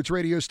Fox Sports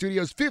Radio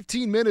studios.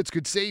 15 minutes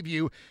could save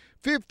you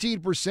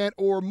 15%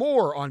 or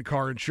more on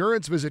car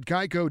insurance. Visit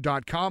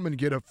geico.com and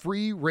get a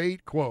free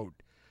rate quote.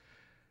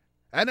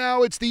 And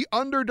now it's the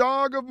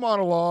underdog of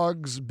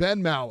monologues,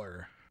 Ben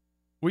Maller.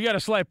 We got a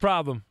slight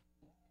problem.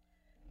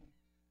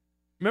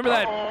 Remember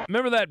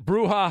that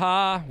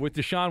brouhaha with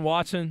Deshaun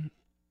Watson,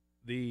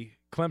 the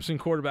Clemson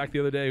quarterback the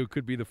other day, who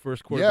could be the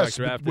first quarterback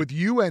drafted? Yes, with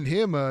you and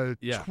him,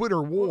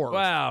 Twitter war.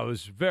 Wow,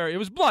 it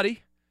was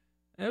bloody.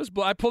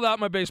 I pulled out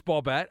my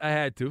baseball bat. I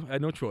had to. I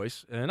had no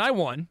choice, and I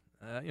won.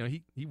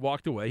 He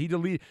walked away. He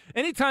deleted.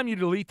 Anytime you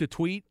delete the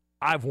tweet,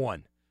 I've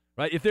won.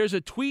 Right? If there's a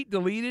tweet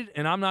deleted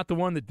and I'm not the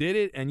one that did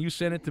it, and you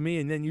sent it to me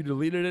and then you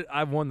deleted it,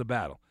 I've won the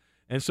battle.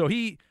 And so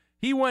he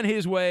went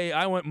his way,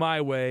 I went my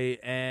way,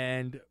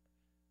 and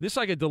this is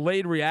like a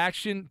delayed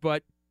reaction.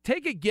 But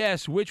take a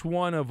guess which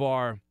one of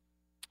our,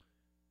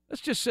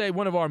 let's just say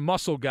one of our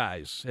muscle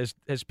guys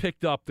has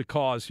picked up the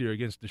cause here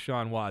against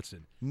Deshaun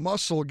Watson.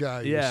 Muscle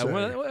guy, yeah.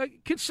 Well,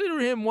 consider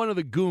him one of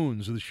the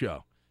goons of the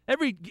show.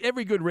 Every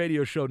good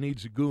radio show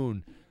needs a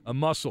goon, a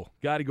muscle.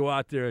 Got to go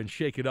out there and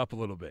shake it up a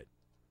little bit.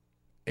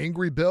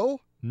 Angry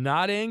Bill?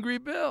 Not Angry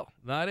Bill.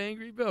 Not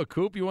Angry Bill.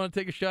 Coop, you want to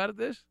take a shot at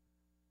this?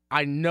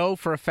 I know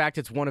for a fact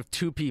it's one of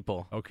two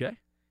people. Okay.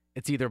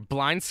 It's either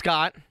Blind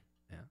Scott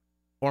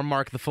or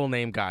Mark the Full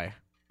Name Guy.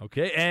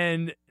 Okay,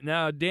 and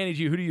now, Danny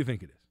G, who do you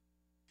think it is?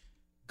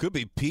 Could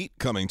be Pete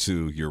coming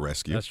to your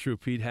rescue. That's true.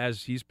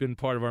 He's been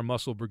part of our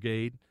muscle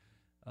brigade.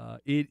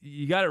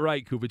 You got it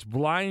right, Coop. It's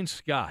Blind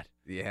Scott.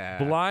 Yeah.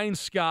 Blind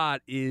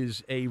Scott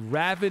is a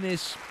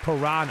ravenous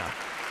piranha.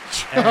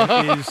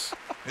 And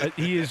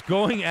he is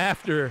going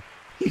after.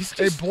 He's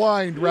just, a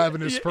blind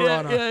ravenous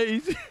piranha.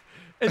 Yeah.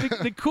 And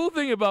the cool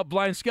thing about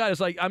Blind Scott is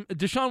like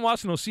Deshaun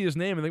Watson will see his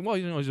name and think, well,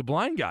 he's a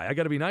blind guy. I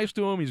got to be nice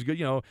to him. He's good.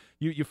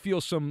 You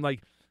feel some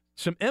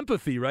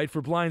empathy, right,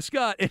 for Blind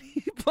Scott. And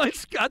Blind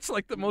Scott's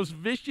like the most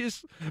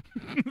vicious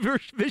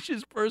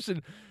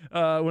person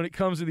when it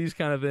comes to these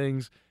kind of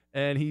things.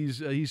 And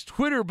he's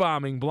Twitter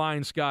bombing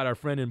Blind Scott, our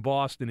friend in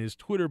Boston, is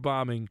Twitter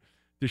bombing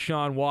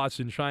Deshaun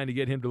Watson, trying to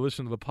get him to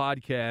listen to the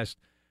podcast.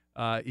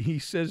 He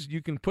says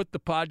you can put the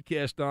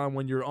podcast on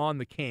when you're on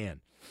the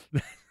can.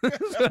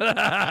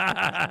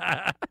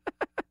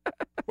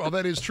 Well,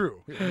 that is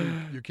true.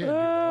 You can't do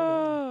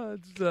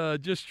that.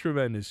 It's just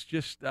tremendous,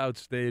 just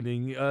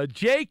outstanding.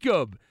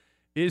 Jacob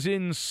is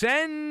in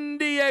San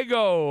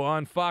Diego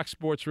on Fox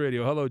Sports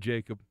Radio. Hello,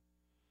 Jacob.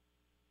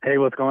 Hey,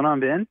 what's going on,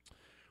 Ben?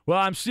 Well,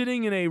 I'm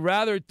sitting in a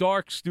rather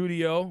dark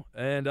studio,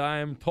 and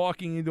I'm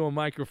talking into a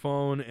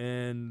microphone,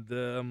 and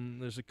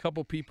there's a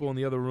couple people in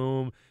the other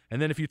room.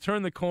 And then if you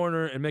turn the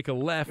corner and make a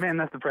left... Man,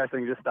 that's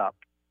depressing. Just stop.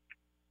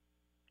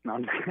 No,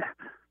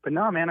 but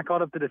no, man, I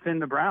called up to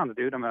defend the Browns,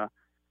 dude. I'm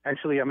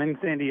in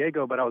San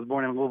Diego, but I was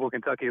born in Louisville,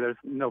 Kentucky. There's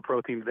no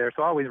pro teams there,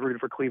 so I always rooted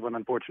for Cleveland,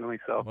 unfortunately.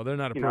 So, well, they're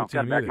not a pro team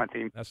got either. Back my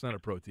team. That's not a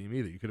pro team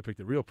either. You could have picked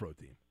a real pro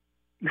team.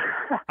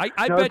 I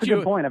bet that's a you.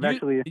 Good point.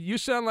 You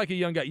sound like a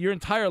young guy. Your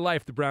entire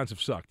life, the Browns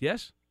have sucked.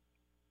 Yes.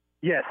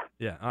 Yes.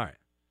 Yeah. All right.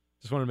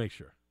 Just want to make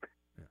sure.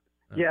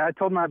 Yeah, I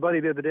told my buddy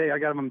the other day I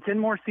got them 10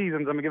 more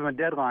seasons. I'm going to give them a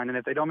deadline, and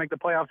if they don't make the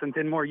playoffs in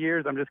 10 more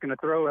years, I'm just going to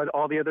throw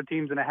all the other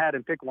teams in a hat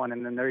and pick one,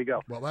 and then there you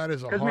go. Well, that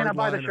is a hard Because, man, I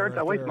buy the shirts,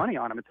 right I waste there. money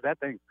on them. It's that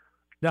thing.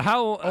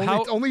 Now,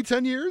 only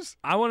 10 years?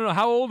 I want to know,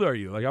 how old are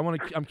you? Like,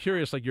 I'm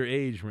curious, like your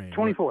age range.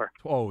 24.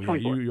 Oh, yeah,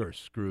 24. you're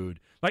screwed.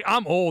 Like,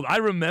 I'm old. I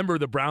remember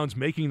the Browns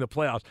making the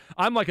playoffs.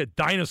 I'm like a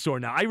dinosaur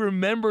now. I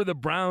remember the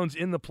Browns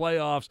in the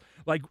playoffs,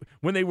 like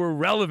when they were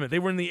relevant. They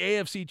were in the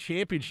AFC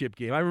Championship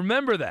game. I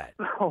remember that.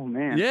 Oh,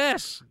 man.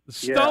 Yes.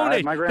 Stone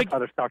Age. My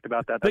grandfather's talked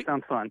about that. That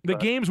sounds fun. The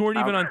games weren't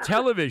even on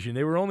television.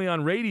 They were only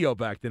on radio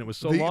back then. It was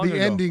so long ago.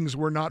 The endings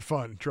were not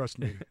fun, trust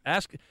me.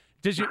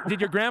 Did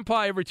your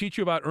grandpa ever teach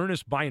you about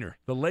Ernest Biner,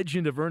 the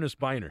legend of Ernest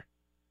Biner?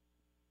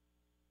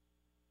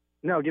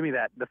 No, give me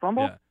that. The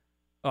fumble? Yeah.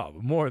 Oh,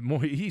 more.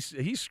 He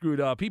screwed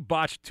up. He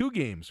botched 2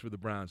 games for the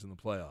Browns in the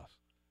playoffs.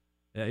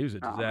 Yeah, he was a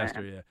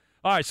disaster. Yeah.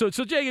 All right, so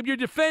Jacob, you're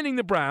defending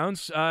the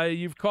Browns.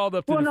 You've called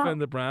up to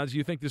defend the Browns.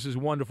 You think this is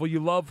wonderful. You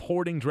love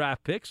hoarding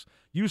draft picks.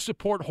 You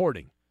support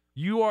hoarding.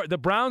 The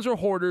Browns are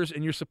hoarders,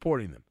 and you're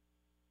supporting them.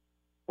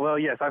 Well,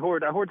 yes, I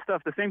hoard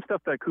stuff, the same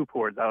stuff that Coop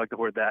hoards. I like to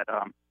hoard that.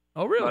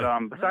 Oh, really?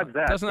 But besides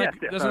that,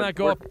 doesn't that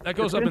go up? That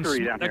goes up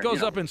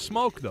up in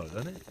smoke, though,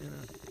 doesn't it?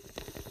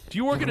 Do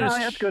you work in a? No,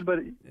 that's good, but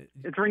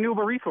it's a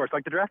renewable resource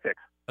like the draft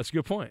picks. That's a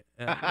good point.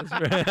 Yeah,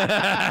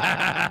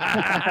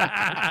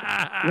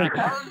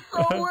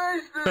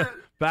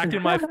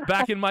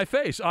 back in my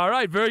face. All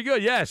right, very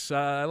good. Yes,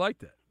 I like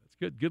that. That's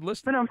good. Good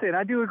listening. But I'm saying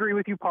I do agree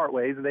with you part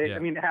ways. I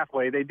mean,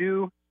 halfway. They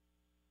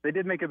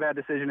did make a bad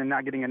decision in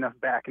not getting enough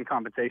back in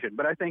compensation.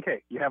 But I think,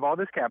 hey, you have all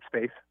this cap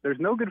space. There's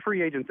no good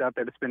free agents out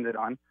there to spend it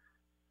on.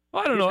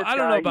 Well, I don't know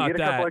about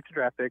that. A couple extra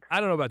draft picks. I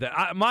don't know about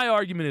that. My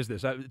argument is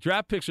this.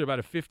 Draft picks are about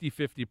a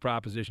 50-50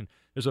 proposition.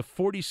 There's a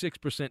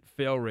 46%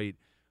 fail rate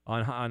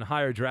on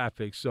higher draft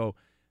picks. So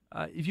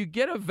if you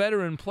get a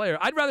veteran player,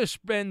 I'd rather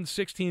spend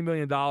 $16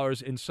 million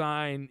and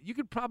sign – you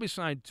could probably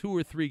sign 2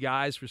 or 3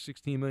 guys for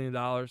 $16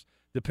 million,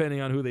 depending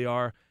on who they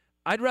are.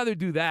 I'd rather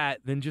do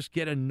that than just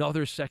get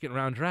another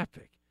second-round draft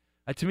pick.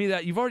 To me,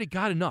 that you've already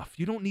got enough.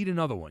 You don't need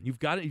another one. You've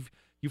got it.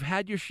 You've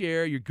had your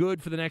share. You're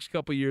good for the next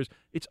couple of years.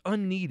 It's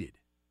unneeded.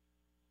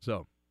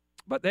 So,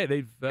 but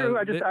they've true.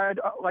 I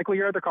like what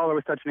your other caller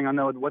was touching on.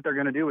 Though, what they're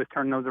going to do is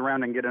turn those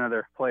around and get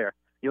another player.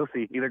 You'll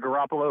see, either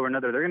Garoppolo or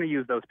another. They're going to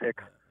use those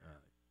picks.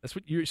 That's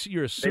what you're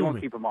assuming. They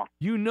won't keep them all.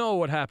 You know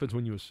what happens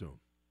when you assume.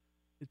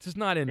 It does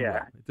not end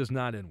well. It does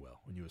not end well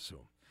when you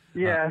assume.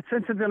 Yeah,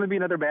 since it's going to be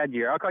another bad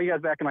year. I'll call you guys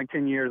back in like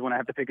 10 years when I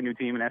have to pick a new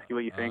team and ask you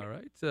what you think. All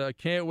right.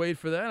 Can't wait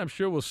for that. I'm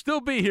sure we'll still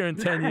be here in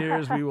 10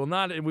 years. We will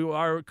not.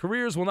 Our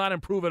careers will not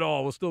improve at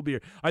all. We'll still be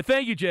here. I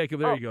thank you, Jacob.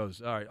 There he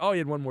goes. All right. Oh, he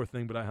had one more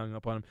thing, but I hung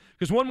up on him.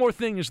 Because one more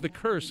thing is the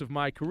curse of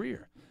my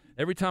career.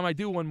 Every time I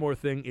do one more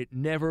thing, it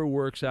never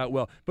works out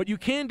well. But you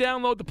can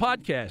download the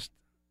podcast.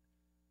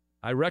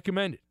 I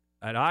recommend it.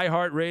 At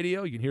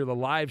iHeartRadio, you can hear the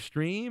live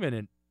stream, and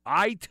in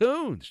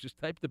iTunes, just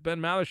type the Ben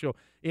Maller Show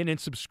in and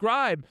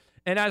subscribe.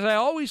 And as I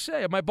always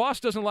say, my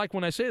boss doesn't like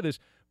when I say this,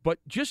 but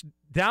just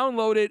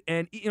download it.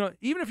 And,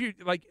 even if you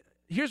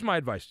here's my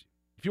advice.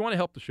 If you want to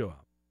help the show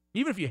out,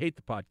 even if you hate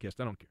the podcast,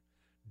 I don't care.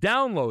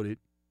 Download it.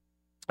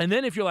 And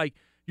then if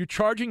you're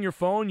charging your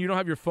phone, you don't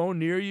have your phone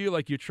near you,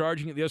 like you're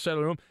charging at the other side of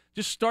the room,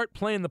 just start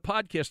playing the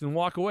podcast and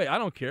walk away. I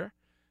don't care.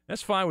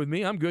 That's fine with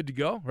me. I'm good to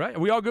go, right? Are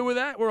we all good with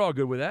that? We're all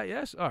good with that,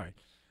 yes? All right.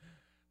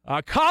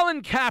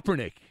 Colin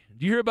Kaepernick.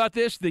 Do you hear about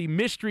this? The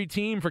mystery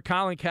team for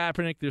Colin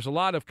Kaepernick. There's a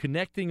lot of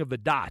connecting of the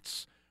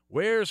dots.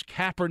 Where's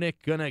Kaepernick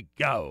going to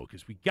go?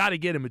 Because we got to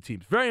get him a team.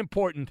 It's very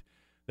important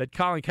that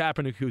Colin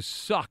Kaepernick, who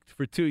sucked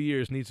for 2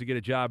 years, needs to get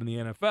a job in the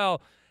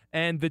NFL.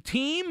 And the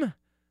team,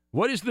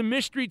 what is the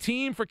mystery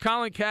team for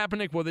Colin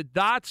Kaepernick? Well, the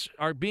dots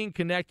are being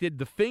connected.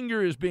 The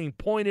finger is being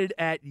pointed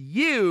at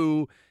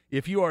you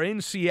if you are in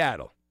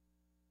Seattle.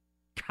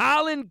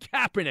 Colin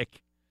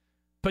Kaepernick,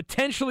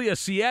 potentially a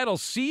Seattle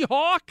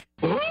Seahawk?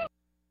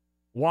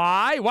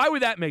 Why? Why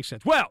would that make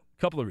sense? Well,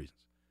 a couple of reasons.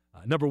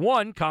 Number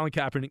one, Colin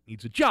Kaepernick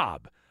needs a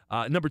job.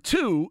 Number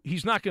two,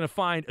 he's not going to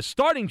find a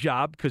starting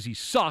job because he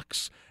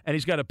sucks and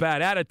he's got a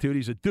bad attitude.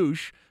 He's a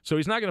douche, so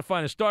he's not going to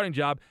find a starting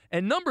job.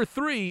 And number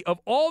three,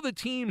 of all the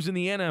teams in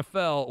the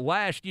NFL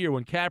last year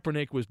when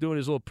Kaepernick was doing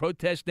his little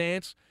protest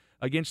dance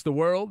against the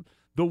world,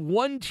 the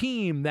one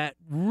team that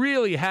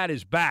really had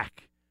his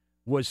back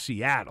was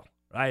Seattle.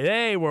 Right?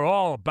 They were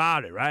all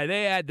about it, right?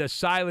 They had the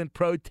silent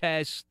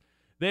protest.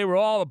 They were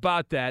all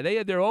about that. They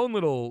had their own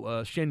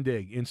little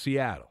shindig in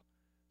Seattle.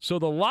 So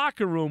the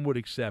locker room would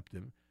accept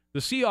him. The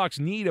Seahawks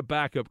need a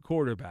backup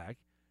quarterback.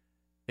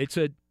 It's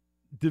a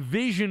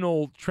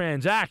divisional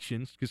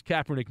transaction because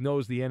Kaepernick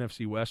knows the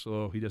NFC West,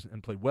 although he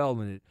hasn't played well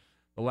in it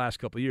the last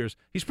couple of years.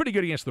 He's pretty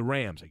good against the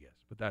Rams, I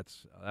guess, but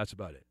that's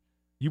about it.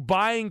 You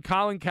buying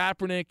Colin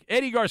Kaepernick?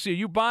 Eddie Garcia,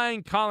 you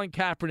buying Colin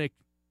Kaepernick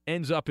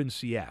ends up in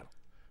Seattle?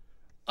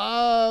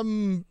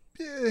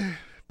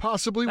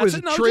 Possibly. Was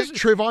it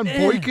Trayvon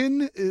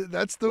Boykin?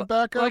 That's the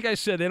backup? Like I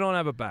said, they don't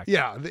have a backup.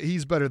 Yeah,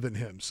 he's better than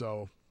him,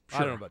 so sure. I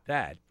don't know about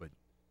that, but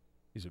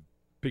he's a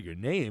bigger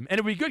name. And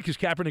it'd be good because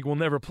Kaepernick will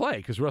never play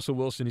because Russell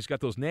Wilson, he's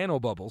got those nano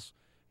bubbles.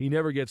 He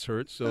never gets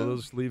hurt, so they'll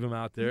just leave him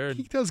out there.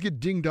 He does get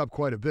dinged up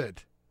quite a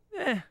bit.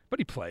 But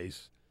he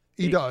plays.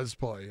 He does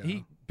play. Yeah.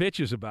 He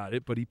bitches about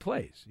it, but he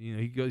plays.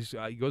 He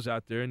goes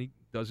out there and he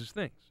does his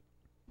things.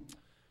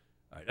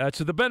 All right,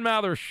 so the Ben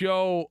Maller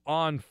Show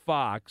on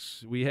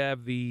Fox. We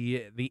have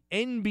the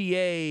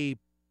NBA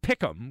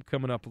Pick'em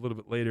coming up a little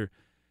bit later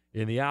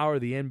in the hour.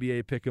 The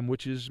NBA Pick'em,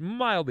 which is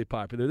mildly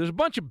popular. There's a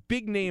bunch of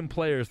big-name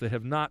players that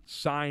have not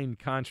signed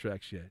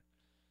contracts yet.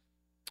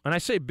 And I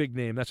say big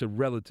name, that's a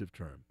relative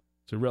term.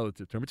 It's a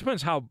relative term. It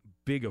depends how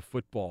big a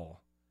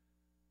football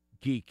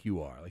geek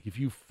you are. Like if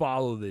you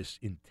follow this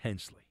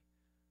intensely.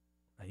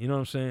 You know what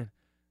I'm saying?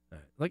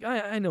 Like,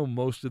 I know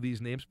most of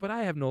these names, but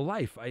I have no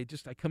life. I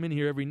come in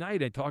here every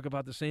night. I talk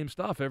about the same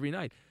stuff every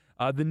night.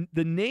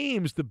 The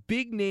names, the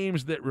big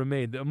names that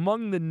remain,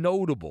 among the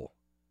notable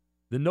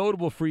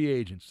free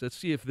agents. Let's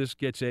see if this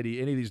gets any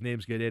of these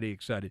names get Eddie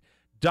excited.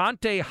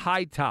 Dante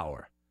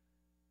Hightower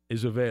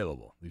is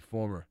available. The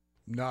former.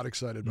 Not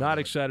excited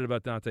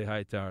about Dante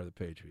Hightower of the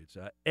Patriots.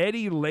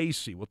 Eddie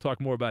Lacy. We'll talk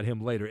more about him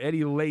later.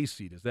 Eddie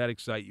Lacy. Does that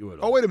excite you at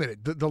all? Oh, wait a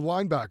minute. The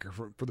linebacker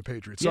for the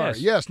Patriots. Sorry.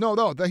 Yes.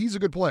 No. He's a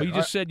good player. Well, you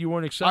just said you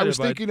weren't excited. I was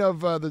thinking of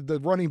the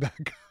running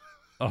back.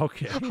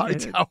 Okay.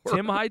 Hightower.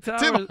 Tim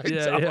Hightower?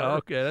 Yeah.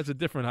 Okay. That's a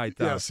different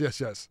Hightower.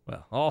 Yes.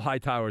 Well, all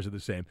Hightowers are the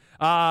same.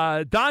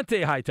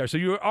 Dante Hightower. So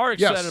you are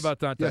excited about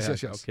Dante Hightower.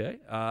 Yes. Okay.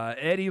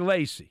 Eddie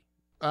Lacy.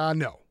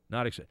 No.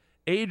 Not excited.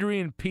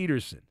 Adrian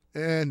Peterson.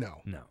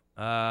 No.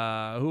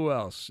 Who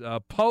else?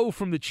 Poe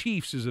from the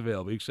Chiefs is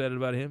available. You excited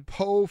about him?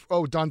 Poe.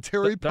 Oh,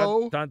 Dontari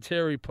Poe?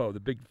 Dontari Poe, the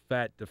big,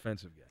 fat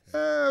defensive guy.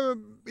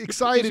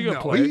 Excited,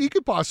 no. He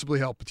could possibly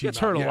help a team. Gets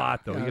hurt a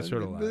lot, though. He gets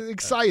hurt a lot.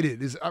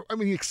 Excited is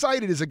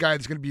a guy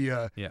that's going to be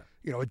a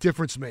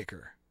difference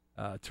maker.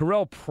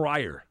 Terrell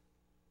Pryor.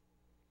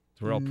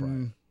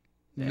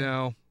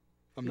 No.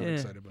 I'm not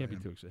excited about him.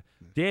 Can't be too excited.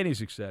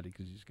 Danny's excited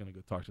because he's going to go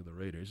talk to the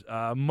Raiders.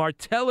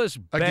 Martellus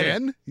Bennett.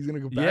 Again? He's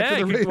going to go back to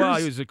the Raiders? Well,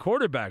 he was a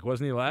quarterback,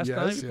 wasn't he, last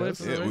time he played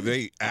for the Raiders? Well,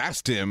 they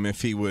asked him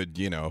if he would,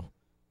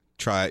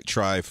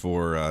 try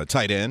for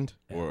tight end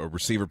or a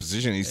receiver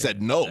position. He said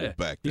no back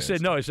then. He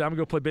said no. He said, I'm going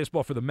to go play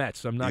baseball for the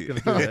Mets. I'm not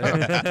going to do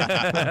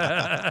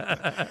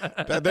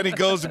that. Then he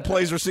goes and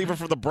plays receiver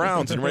for the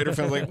Browns, and Raider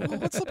fans are like, well,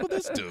 what's up with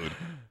this dude?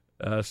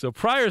 So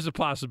Pryor's a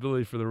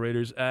possibility for the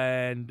Raiders.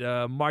 And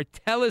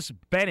Martellus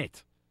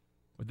Bennett.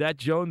 Would that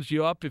Jones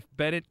you up if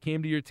Bennett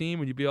came to your team?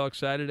 Would you be all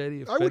excited,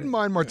 Eddie? I wouldn't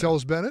mind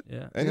Martellus Bennett.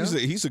 Yeah. And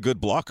he's a good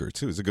blocker,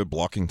 too. He's a good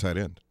blocking tight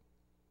end.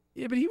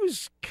 Yeah, but he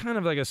was kind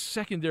of like a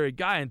secondary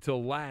guy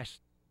until last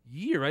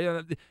year,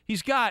 right?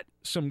 He's got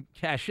some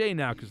cachet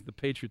now because the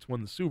Patriots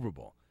won the Super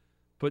Bowl.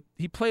 But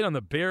he played on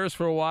the Bears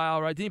for a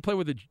while, right? Didn't he play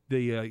with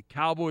the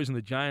Cowboys and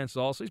the Giants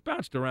also? He's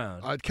bounced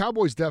around.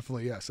 Cowboys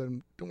definitely, yes. I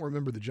don't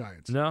remember the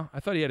Giants. No? I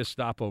thought he had a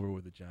stopover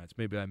with the Giants.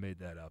 Maybe I made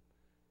that up.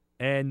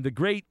 And the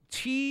great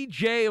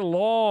T.J.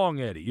 Long,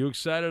 Eddie. You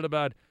excited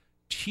about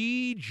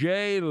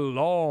T.J.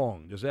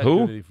 Long? Does that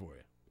do anything for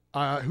you?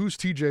 Who's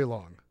T.J.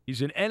 Long?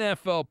 He's an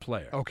NFL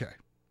player. Okay.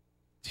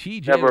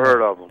 T.J. Never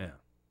heard of him. Yeah.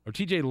 Or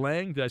T.J.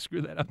 Lang? Did I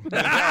screw that up? No,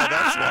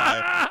 that's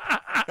why.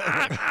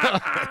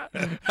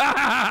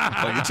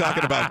 Are you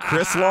talking about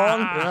Chris Long?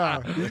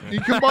 Yeah. You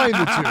combined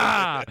the two.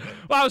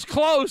 Well, I was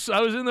close.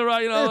 I was in the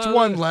right. It's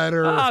one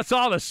letter. It's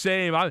all the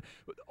same.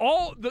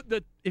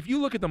 If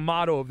you look at the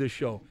motto of this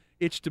show,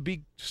 it's to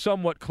be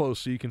somewhat close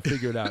so you can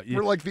figure it out.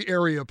 We're like the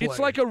area play. It's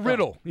like a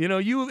riddle.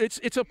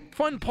 It's a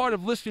fun part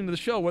of listening to the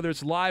show, whether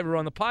it's live or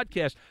on the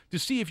podcast, to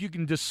see if you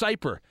can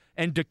decipher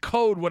and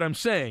decode what I'm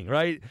saying,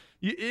 right?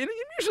 You're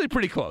usually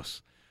pretty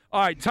close.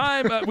 All right,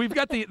 time. We've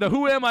got the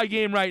Who Am I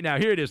game right now.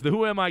 Here it is, the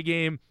Who Am I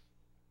game.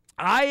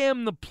 I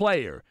am the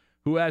player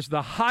who has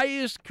the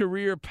highest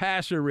career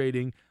passer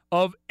rating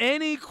of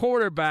any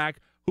quarterback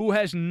who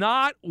has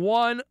not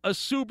won a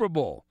Super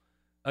Bowl.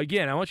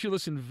 Again, I want you to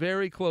listen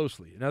very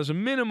closely. Now, there's a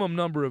minimum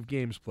number of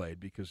games played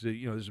because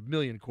there's a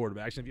million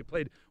quarterbacks. And if you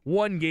played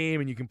one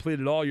game and you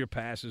completed all your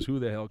passes, who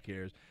the hell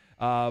cares?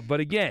 But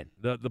again,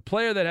 the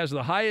player that has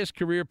the highest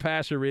career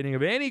passer rating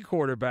of any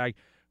quarterback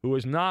who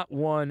has not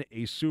won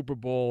a Super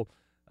Bowl,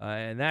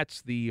 and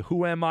that's the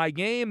Who Am I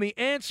game. The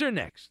answer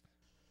next.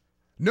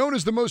 Known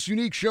as the most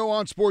unique show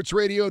on sports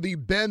radio, the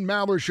Ben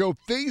Maller Show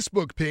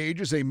Facebook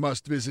page is a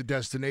must-visit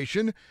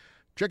destination.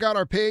 Check out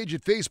our page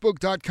at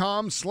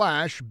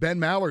facebook.com/Ben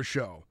Maller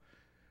Show.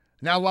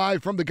 Now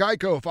live from the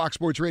Geico Fox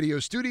Sports Radio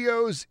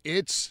studios,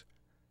 it's...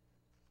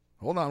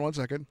 Hold on one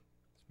second.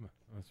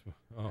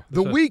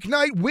 The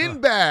weeknight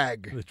win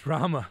bag. The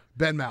drama.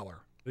 Ben Maller.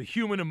 The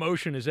human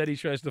emotion as Eddie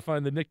tries to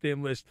find the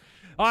nickname list.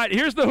 All right,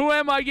 here's the Who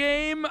Am I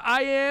game.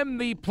 I am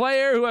the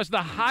player who has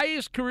the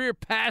highest career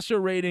passer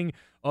rating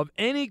of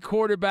any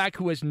quarterback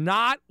who has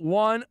not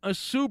won a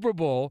Super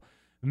Bowl.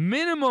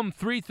 Minimum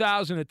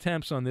 3,000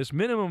 attempts on this.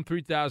 Minimum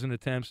 3,000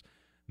 attempts.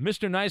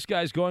 Mr. Nice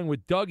Guy's going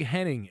with Doug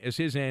Henning as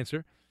his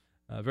answer.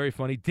 Very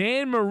funny.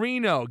 Dan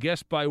Marino,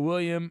 guessed by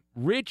William.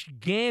 Rich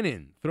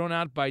Gannon, thrown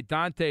out by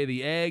Dante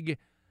the Egg.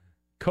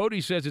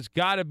 Cody says it's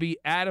got to be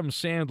Adam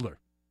Sandler.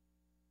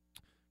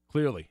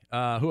 Clearly.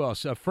 Who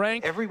else?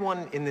 Frank?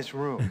 Everyone in this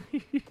room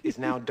is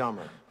now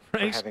dumber for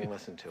having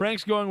listened to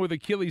Frank's going with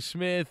Achilles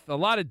Smith. A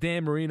lot of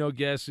Dan Marino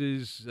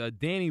guesses.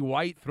 Danny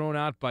White thrown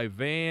out by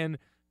Van.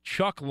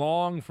 Chuck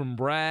Long from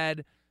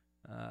Brad.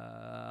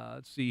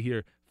 Let's see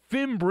here.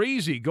 Finn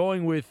Breezy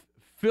going with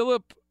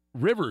Phillip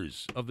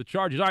Rivers of the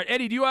Chargers. All right,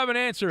 Eddie, do you have an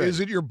answer? Is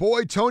it your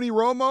boy Tony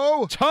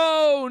Romo?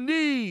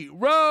 Tony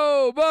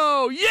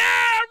Romo!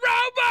 Yeah,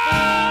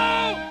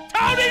 Romo!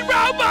 Tony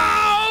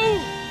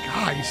Romo!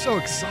 God, he's so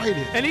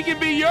excited. And he can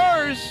be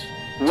yours.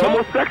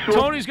 Homosexual.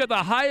 Tony's got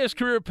the highest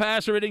career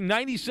passer rating,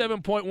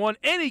 97.1.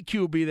 Any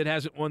QB that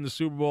hasn't won the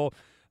Super Bowl.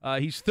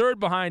 He's third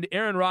behind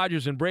Aaron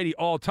Rodgers and Brady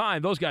all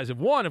time. Those guys have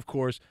won, of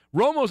course.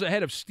 Romo's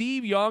ahead of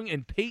Steve Young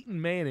and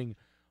Peyton Manning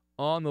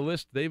on the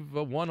list. They've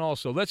won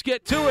also. Let's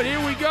get to it. Here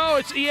we go.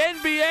 It's the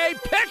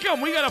NBA. Pick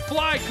 'em. We got to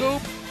fly,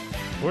 Coop.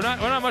 We're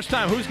not much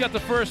time. Who's got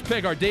the first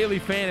pick? Our daily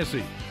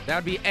fantasy. That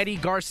would be Eddie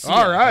Garcia.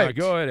 All right.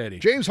 Go ahead, Eddie.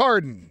 James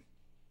Harden.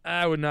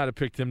 I would not have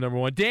picked him number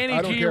one.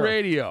 Danny G care.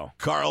 Radio.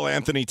 Carl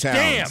Anthony Towns.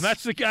 Damn,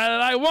 that's the guy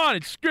that I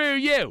wanted. Screw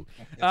you.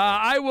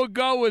 I will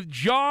go with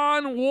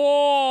John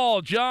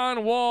Wall.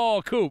 John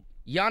Wall. Coop.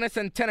 Giannis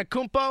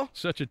Antetokounmpo.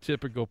 Such a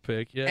typical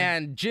pick. Yeah.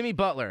 And Jimmy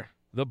Butler.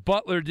 The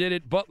Butler did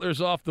it. Butler's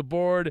off the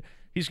board.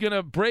 He's going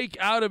to break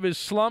out of his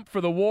slump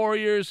for the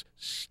Warriors.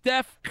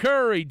 Steph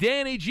Curry.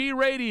 Danny G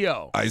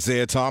Radio.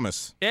 Isaiah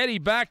Thomas. Eddie,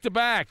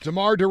 back-to-back.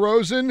 DeMar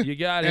DeRozan. You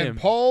got and him.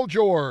 Paul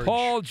George.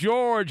 Paul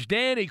George.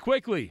 Danny,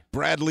 quickly.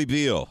 Bradley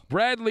Beal.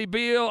 Bradley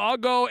Beal. I'll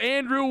go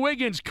Andrew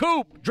Wiggins.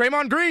 Coop.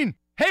 Draymond Green.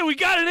 Hey, we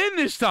got it in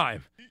this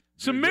time.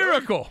 It's a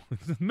miracle.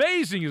 It's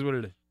amazing is what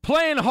it is.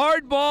 Playing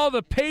hardball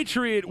the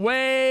Patriot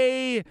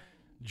way.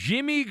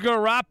 Jimmy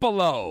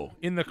Garoppolo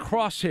in the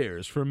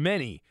crosshairs for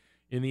many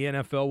in the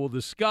NFL. We'll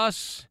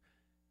discuss,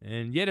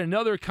 and yet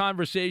another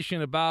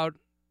conversation about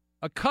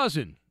a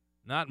cousin.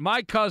 Not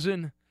my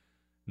cousin,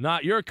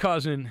 not your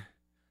cousin,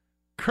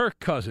 Kirk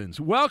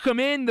Cousins. Welcome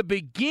in the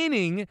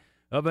beginning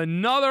of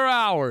another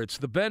hour. It's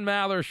the Ben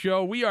Maller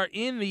Show. We are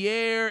in the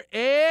air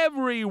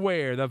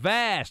everywhere. The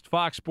vast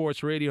Fox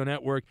Sports Radio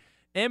Network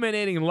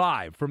emanating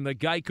live from the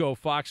Geico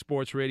Fox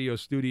Sports Radio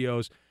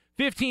studios.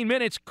 15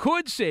 minutes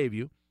could save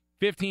you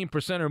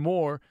 15% or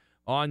more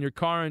on your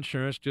car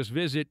insurance. Just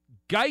visit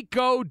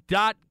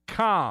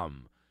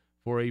geico.com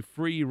for a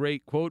free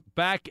rate quote.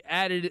 Back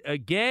at it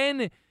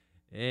again,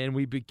 and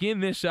we begin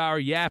this hour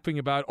yapping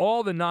about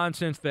all the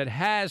nonsense that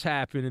has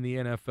happened in the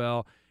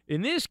NFL.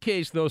 In this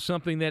case, though,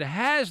 something that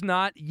has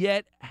not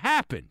yet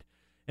happened.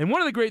 And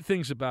one of the great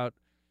things about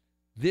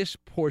this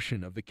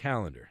portion of the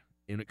calendar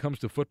when it comes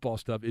to football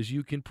stuff is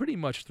you can pretty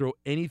much throw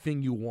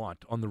anything you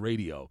want on the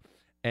radio,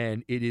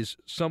 and it is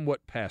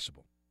somewhat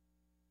passable.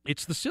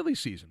 It's the silly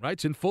season, right?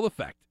 It's in full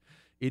effect.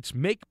 It's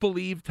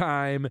make-believe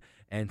time,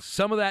 and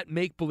some of that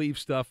make-believe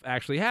stuff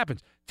actually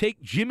happens.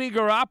 Take Jimmy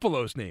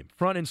Garoppolo's name,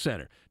 front and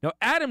center. Now,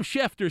 Adam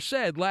Schefter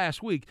said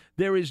last week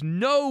there is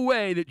no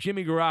way that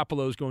Jimmy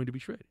Garoppolo is going to be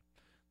traded.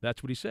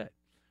 That's what he said.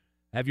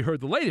 Have you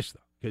heard the latest, though?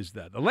 Because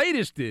the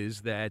latest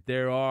is that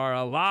there are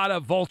a lot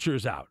of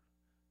vultures out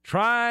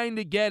trying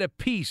to get a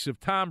piece of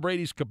Tom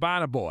Brady's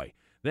cabana boy.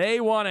 They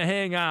want to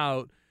hang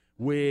out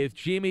with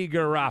Jimmy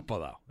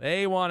Garoppolo.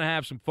 They want to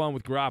have some fun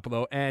with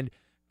Garoppolo, and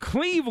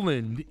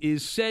Cleveland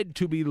is said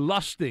to be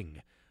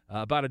lusting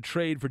about a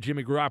trade for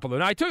Jimmy Garoppolo.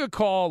 Now, I took a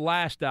call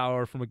last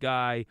hour from a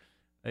guy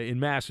in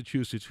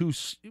Massachusetts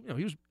who's,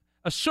 he was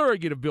a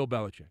surrogate of Bill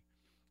Belichick,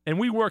 and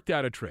we worked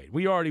out a trade.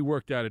 We already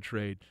worked out a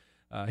trade.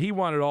 He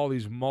wanted all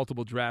these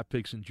multiple draft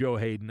picks and Joe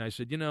Hayden. I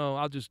said,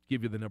 I'll just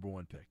give you the number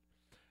one pick.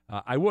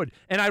 I would.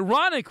 And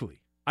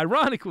ironically,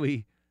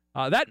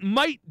 that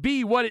might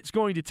be what it's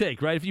going to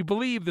take, right? If you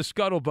believe the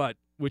scuttlebutt,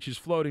 which is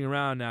floating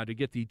around now, to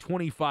get the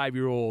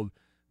 25-year-old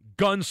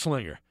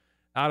gunslinger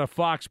out of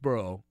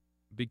Foxborough,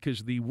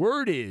 because the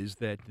word is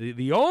that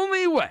the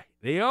only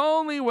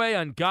way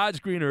on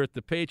God's green earth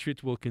the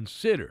Patriots will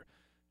consider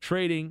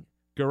trading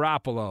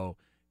Garoppolo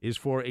is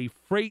for a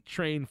freight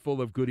train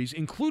full of goodies,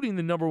 including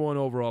the number one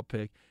overall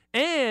pick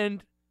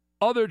and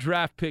other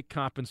draft pick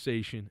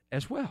compensation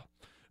as well.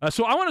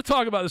 So I want to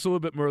talk about this a little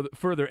bit more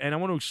further, and I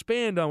want to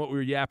expand on what we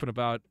were yapping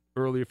about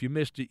earlier. If you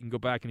missed it, you can go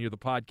back and hear the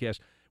podcast,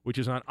 which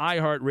is on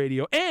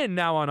iHeartRadio and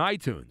now on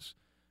iTunes.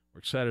 We're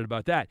excited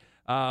about that.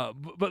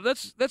 But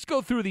let's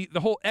go through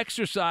the whole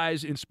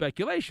exercise in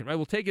speculation, right?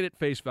 We'll take it at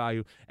face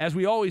value. As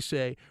we always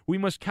say, we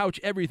must couch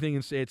everything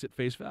and say it's at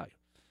face value.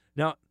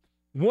 Now,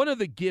 one of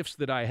the gifts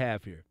that I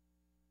have here,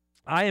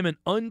 I am an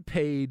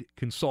unpaid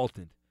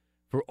consultant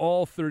for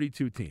all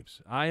 32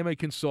 teams. I am a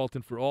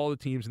consultant for all the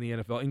teams in the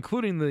NFL,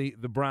 including the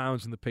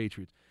Browns and the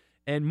Patriots.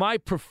 And my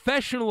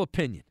professional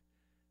opinion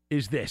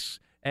is this.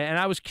 And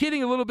I was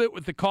kidding a little bit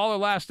with the caller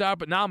last hour,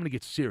 but now I'm going to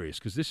get serious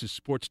because this is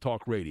sports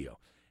talk radio.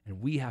 And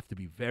we have to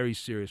be very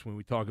serious when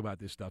we talk about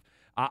this stuff.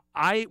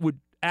 I would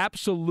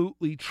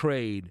absolutely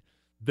trade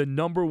the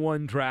number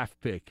one draft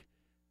pick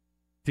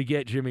to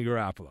get Jimmy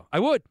Garoppolo. I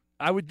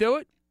would do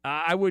it.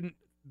 I wouldn't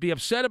be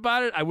upset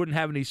about it. I wouldn't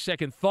have any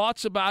second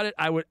thoughts about it.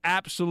 I would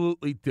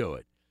absolutely do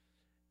it.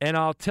 And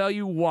I'll tell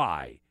you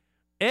why.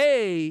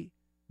 A,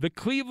 the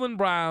Cleveland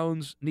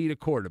Browns need a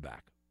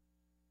quarterback.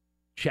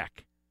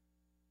 Check.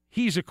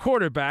 He's a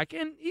quarterback,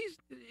 and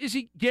is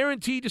he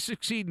guaranteed to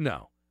succeed?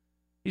 No.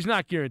 He's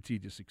not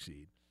guaranteed to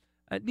succeed.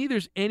 Neither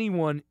is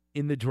anyone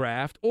in the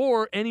draft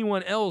or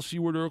anyone else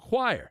you were to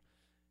acquire.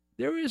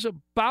 There is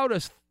about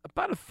a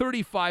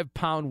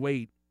 35-pound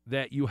weight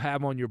that you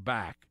have on your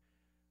back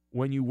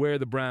when you wear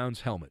the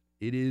Browns helmet.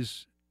 It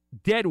is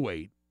dead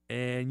weight,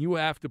 and you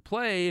have to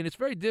play, and it's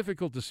very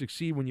difficult to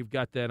succeed when you've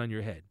got that on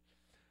your head.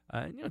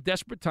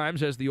 Desperate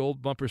times, as the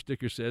old bumper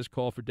sticker says,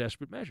 call for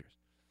desperate measures.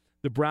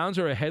 The Browns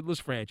are a headless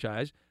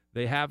franchise.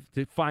 They have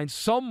to find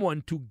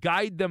someone to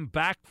guide them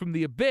back from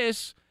the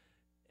abyss,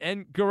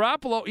 and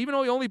Garoppolo, even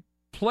though he only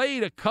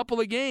played a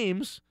couple of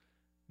games,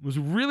 Was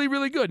really,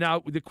 really good.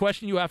 Now, the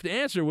question you have to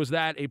answer, was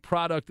that a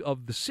product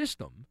of the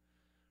system,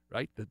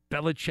 right, the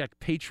Belichick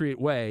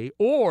Patriot way,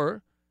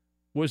 or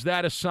was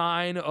that a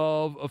sign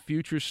of a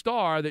future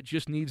star that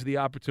just needs the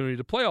opportunity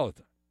to play all the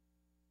time?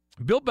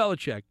 Bill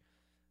Belichick,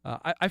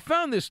 I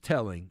found this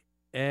telling,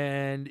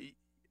 and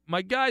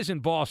my guys in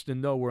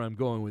Boston know where I'm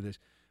going with this,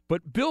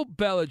 but Bill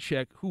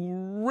Belichick,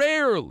 who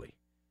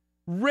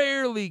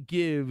rarely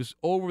gives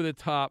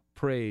over-the-top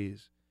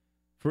praise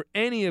for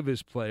any of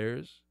his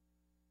players,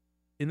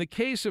 in the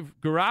case of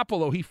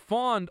Garoppolo, he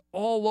fawned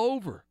all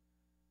over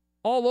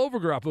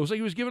Garoppolo. It was like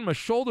he was giving him a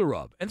shoulder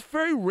rub. And it's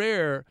very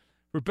rare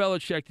for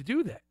Belichick to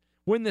do that.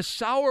 When the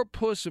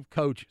sourpuss of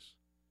coaches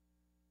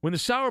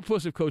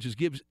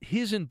gives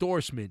his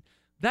endorsement,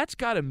 that's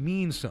got to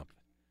mean something.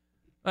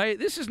 Right?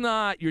 This is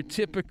not your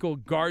typical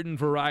garden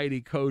variety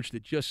coach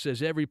that just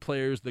says every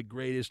player is the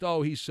greatest.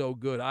 Oh, he's so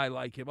good. I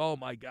like him. Oh,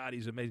 my God,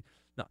 he's amazing.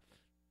 No,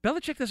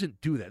 Belichick doesn't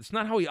do that. It's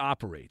not how he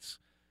operates.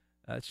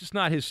 It's just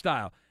not his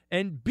style.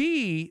 And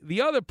B,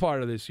 the other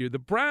part of this year, the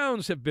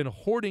Browns have been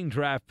hoarding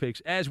draft picks,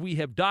 as we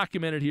have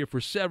documented here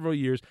for several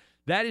years.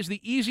 That is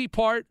the easy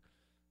part.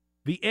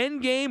 The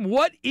end game,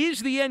 what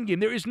is the end game?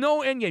 There is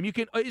no end game.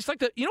 It's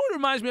like what it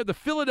reminds me of? The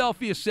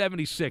Philadelphia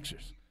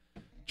 76ers.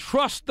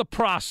 Trust the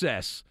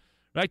process.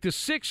 Right? The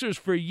Sixers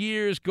for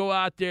years go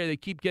out there, they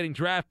keep getting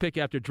draft pick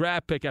after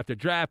draft pick after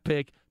draft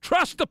pick.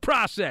 Trust the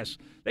process.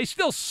 They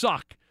still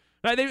suck.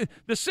 Right?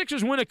 The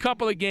Sixers win a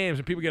couple of games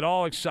and people get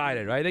all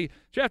excited, right? They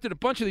drafted a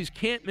bunch of these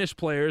can't-miss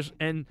players,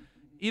 and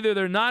either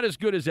they're not as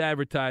good as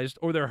advertised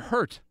or they're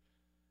hurt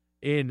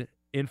in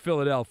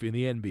Philadelphia in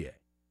the NBA.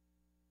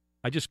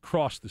 I just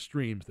crossed the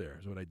streams there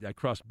is what I did. I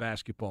crossed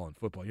basketball and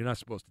football. You're not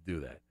supposed to do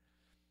that.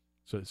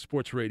 So it's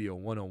Sports Radio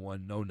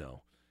 101,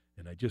 no.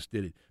 And I just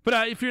did it.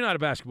 But if you're not a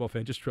basketball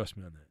fan, just trust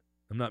me on that.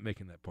 I'm not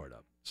making that part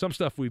up. Some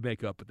stuff we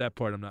make up, but that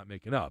part I'm not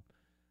making up.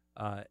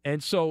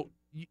 And so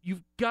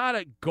you've got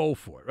to go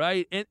for it,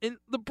 right? And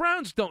the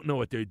Browns don't know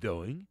what they're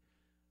doing,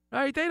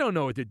 right? They don't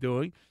know what they're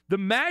doing. The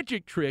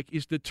magic trick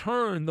is to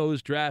turn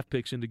those draft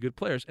picks into good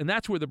players, and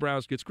that's where the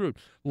Browns get screwed.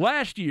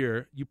 Last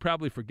year, you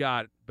probably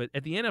forgot, but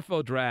at the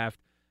NFL draft,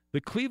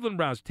 the Cleveland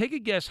Browns, take a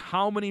guess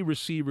how many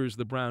receivers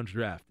the Browns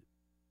drafted.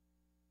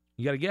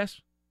 You got a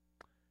guess?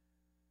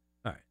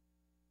 All right.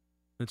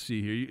 Let's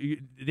see here.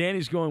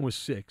 Danny's going with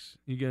 6.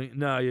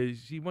 No,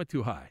 you went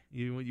too high.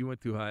 You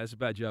went too high. That's a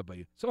bad job by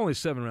you. It's only a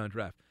 7-round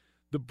draft.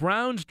 The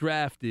Browns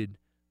drafted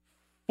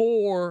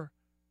 4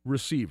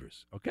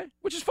 receivers, okay?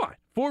 Which is fine.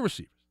 4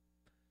 receivers.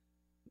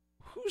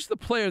 Who's the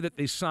player that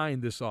they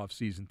signed this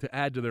offseason to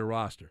add to their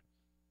roster?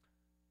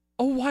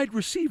 A wide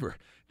receiver.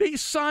 They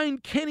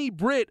signed Kenny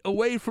Britt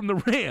away from the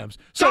Rams.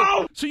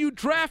 So you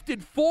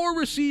drafted 4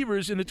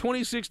 receivers in the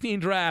 2016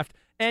 draft,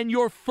 and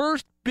your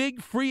first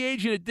big free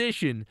agent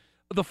addition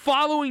the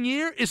following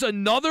year is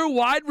another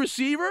wide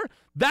receiver?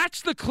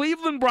 That's the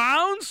Cleveland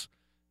Browns?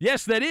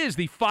 Yes, that is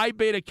the Phi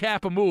Beta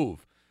Kappa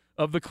move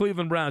of the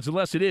Cleveland Browns,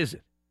 unless it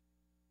isn't.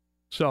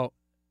 So,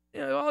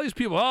 all these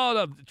people,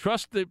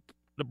 trust the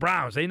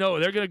Browns. They know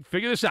they're going to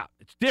figure this out.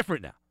 It's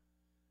different now,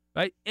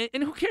 right?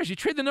 And who cares? You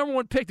trade the number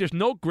 1 pick. There's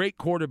no great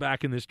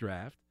quarterback in this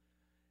draft.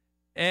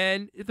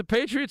 And if the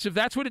Patriots, if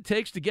that's what it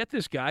takes to get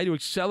this guy to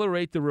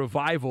accelerate the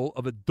revival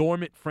of a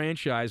dormant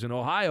franchise in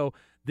Ohio,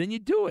 then you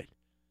do it.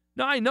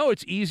 Now, I know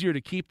it's easier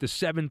to keep the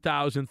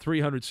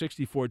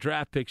 7,364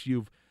 draft picks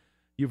you've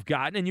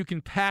gotten, and you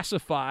can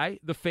pacify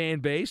the fan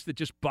base that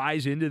just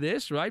buys into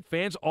this, right?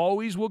 Fans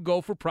always will go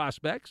for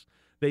prospects.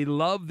 They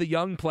love the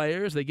young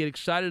players. They get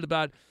excited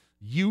about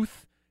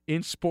youth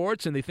in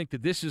sports, and they think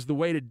that this is the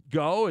way to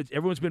go.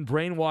 Everyone's been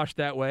brainwashed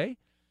that way.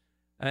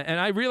 And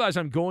I realize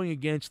I'm going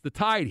against the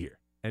tide here,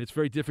 and it's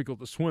very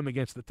difficult to swim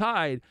against the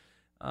tide.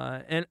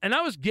 And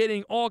I was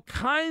getting all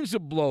kinds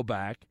of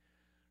blowback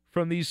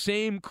from these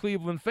same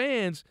Cleveland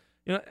fans.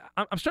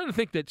 I'm starting to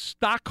think that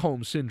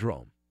Stockholm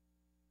Syndrome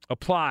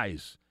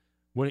applies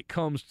when it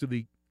comes to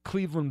the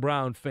Cleveland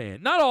Brown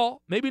fan. Not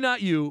all, maybe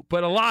not you,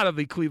 but a lot of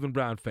the Cleveland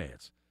Brown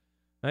fans.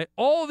 Right?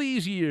 All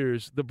these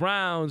years, the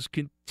Browns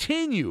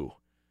continue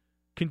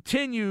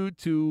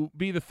to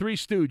be the Three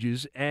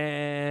Stooges,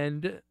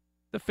 and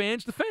the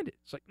fans defend it.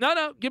 It's like,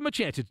 no, give them a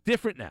chance. It's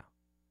different now.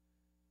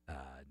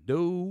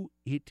 No,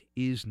 it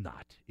is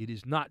not. It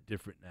is not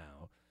different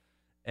now.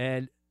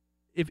 And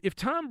if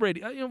Tom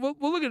Brady, we'll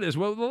look at this.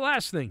 Well, the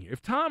last thing here,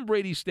 if Tom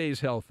Brady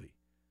stays healthy,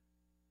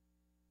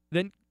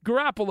 then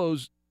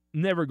Garoppolo's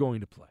never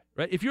going to play,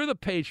 right? If you're the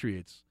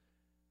Patriots,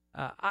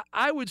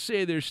 I would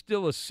say there's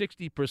still a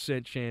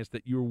 60% chance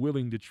that you're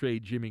willing to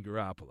trade Jimmy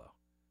Garoppolo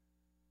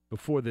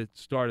before the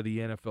start of the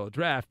NFL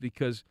draft,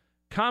 because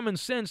common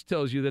sense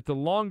tells you that the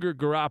longer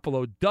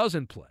Garoppolo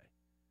doesn't play,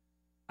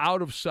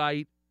 out of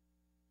sight,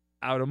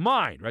 out of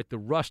mind, right? The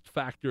rust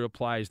factor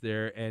applies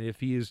there, and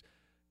if he is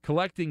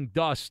collecting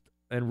dust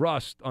and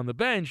rust on the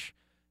bench,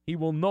 he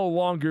will no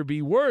longer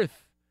be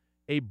worth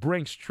a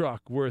Brinks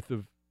truck worth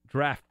of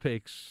draft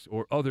picks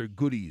or other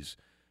goodies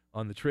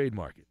on the trade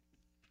market.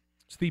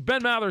 It's the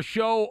Ben Maller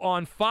Show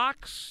on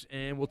Fox,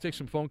 and we'll take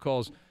some phone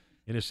calls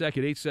in a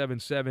second.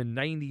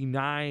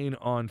 877-99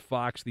 on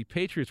Fox. The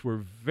Patriots were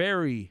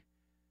very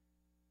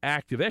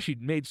active. They actually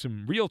made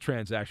some real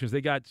transactions.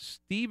 They got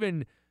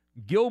Stephen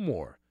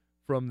Gilmore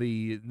from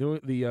the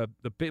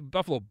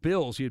Buffalo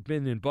Bills. He had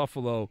been in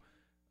Buffalo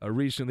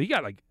recently. He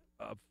got like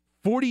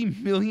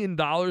 $40 million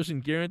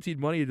in guaranteed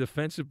money, a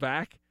defensive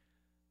back.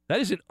 That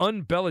is an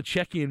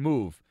un-Belichickian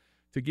move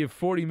to give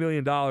 $40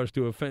 million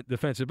to a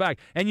defensive back.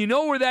 And you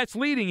know where that's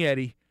leading,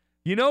 Eddie.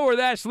 You know where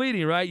that's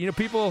leading, right? You know,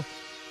 people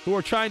who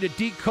are trying to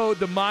decode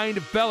the mind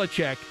of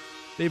Belichick,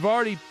 they've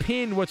already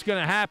pinned what's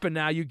going to happen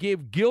now. You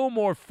gave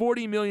Gilmore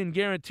 $40 million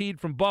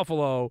guaranteed from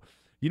Buffalo.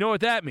 You know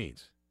what that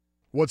means?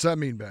 What's that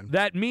mean, Ben?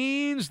 That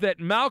means that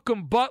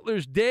Malcolm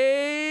Butler's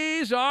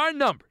days are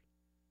numbered.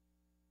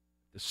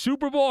 The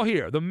Super Bowl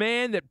here, the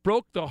man that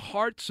broke the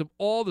hearts of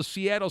all the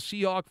Seattle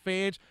Seahawks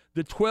fans,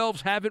 the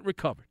 12s haven't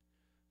recovered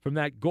from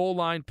that goal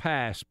line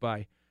pass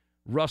by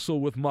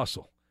Russell with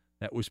muscle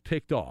that was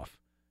picked off.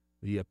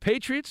 The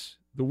Patriots,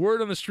 the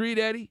word on the street,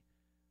 Eddie,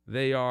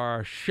 they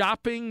are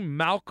shopping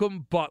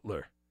Malcolm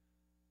Butler.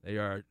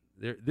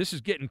 This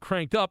is getting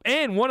cranked up.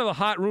 And one of the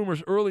hot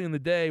rumors early in the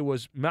day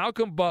was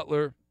Malcolm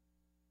Butler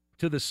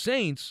to the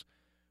Saints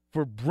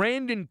for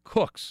Brandon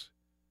Cooks.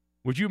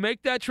 Would you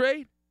make that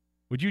trade?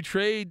 Would you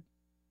trade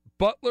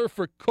Butler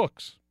for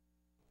Cooks?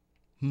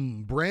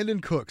 Brandon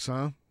Cooks,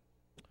 huh?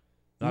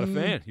 Not a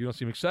fan. You don't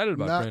seem excited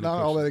about Brandon Cooks.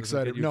 Not all that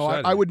excited. No,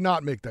 excited. I would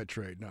not make that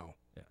trade, no.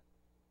 Yeah.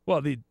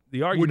 Well, the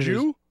argument is... Would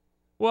you?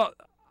 Well,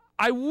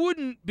 I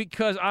wouldn't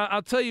because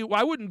I'll tell you,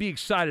 I wouldn't be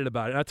excited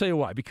about it. I'll tell you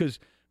why. Because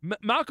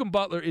Malcolm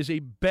Butler is a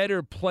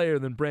better player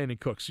than Brandon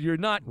Cooks. So you're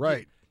not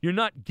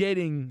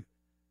getting...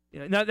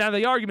 Now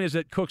the argument is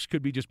that Cooks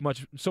could be just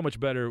so much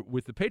better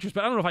with the Patriots,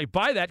 but I don't know if I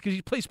buy that because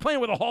he's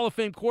playing with a Hall of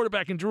Fame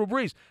quarterback in Drew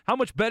Brees. How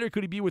much better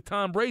could he be with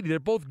Tom Brady? They're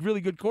both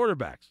really good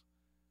quarterbacks.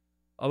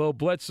 Although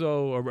Brees a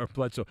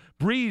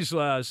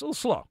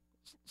little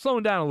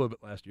slowing down a little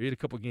bit last year. He had a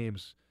couple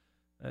games,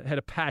 had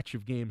a patch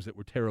of games that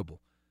were terrible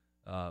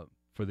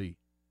for the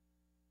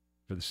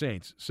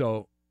Saints.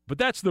 So, but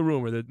that's the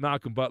rumor that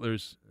Malcolm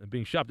Butler's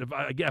being shopped.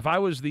 If I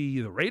was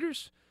the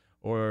Raiders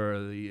or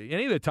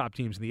any of the top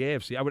teams in the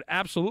AFC, I would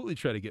absolutely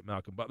try to get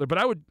Malcolm Butler. But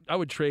I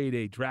would trade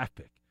a draft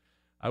pick.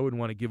 I wouldn't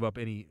want to give up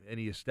any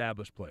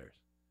established players.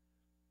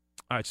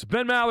 All right, so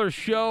Ben Maller's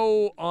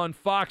show on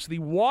Fox. The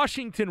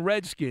Washington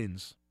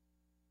Redskins.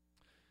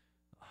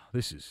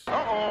 This is.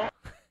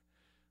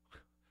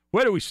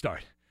 Where do we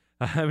start?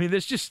 I mean,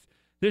 there's just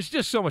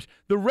so much.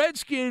 The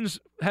Redskins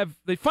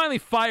they finally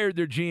fired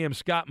their GM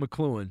Scott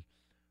McCloughan,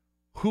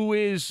 who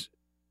is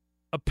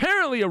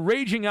apparently a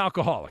raging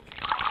alcoholic.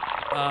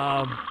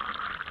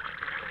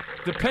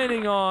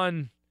 Depending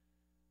on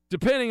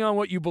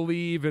what you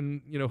believe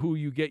and who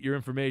you get your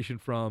information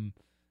from.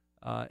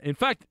 In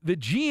fact, the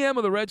GM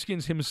of the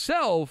Redskins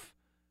himself,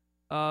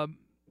 the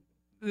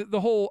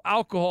whole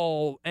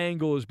alcohol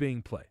angle is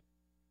being played.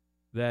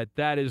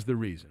 That is the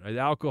reason. Right?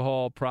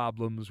 Alcohol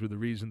problems were the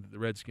reason that the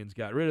Redskins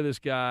got rid of this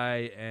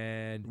guy.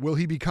 And will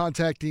he be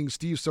contacting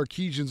Steve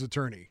Sarkisian's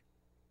attorney?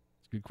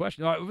 That's a good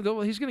question.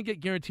 Well, he's going to get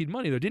guaranteed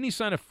money though. Didn't he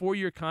sign a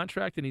 4-year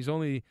contract and he's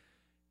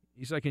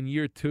like in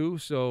year 2?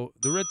 So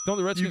don't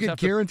the Redskins you get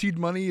guaranteed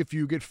money if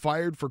you get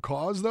fired for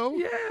cause though?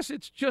 Yes,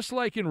 it's just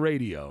like in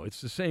radio. It's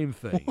the same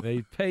thing.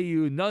 They pay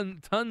you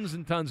tons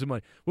and tons of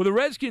money. Well, the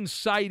Redskins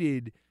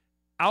cited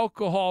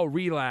alcohol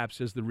relapse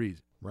as the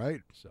reason.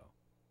 Right. So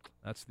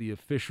that's the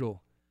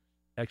official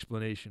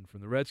explanation from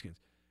the Redskins.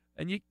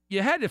 And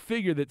you had to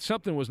figure that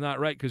something was not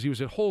right because he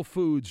was at Whole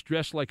Foods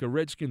dressed like a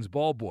Redskins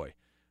ball boy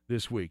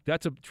this week.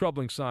 That's a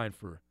troubling sign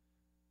for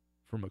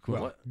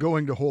McCloughan. Well,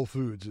 going to Whole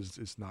Foods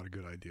is not a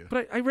good idea.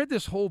 But I read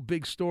this whole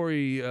big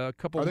story a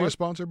couple Are months. they a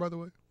sponsor, by the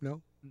way?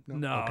 No?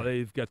 Okay.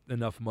 They've got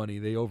enough money.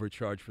 They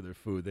overcharge for their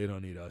food. They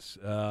don't need us.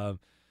 But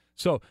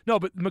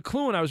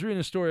McCloughan, I was reading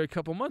a story a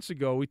couple months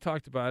ago. We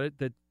talked about it,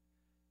 that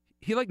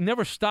he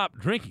never stopped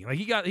drinking.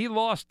 He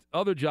lost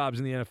other jobs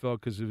in the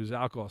NFL because of his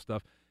alcohol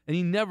stuff, and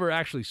he never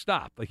actually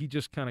stopped. He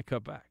just kind of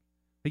cut back.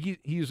 He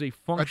is a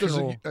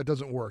functional. That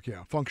doesn't work.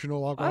 Yeah,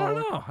 functional alcoholic.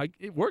 I don't know.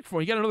 It worked for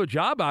him. He got another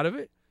job out of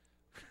it.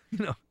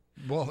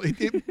 Well,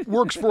 it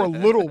works for a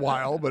little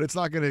while, but it's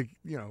not going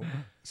to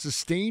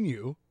sustain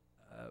you.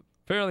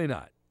 Apparently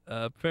not.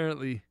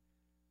 Apparently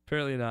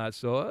not.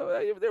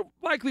 So there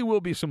likely will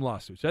be some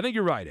lawsuits. I think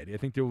you're right, Eddie. I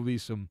think there will be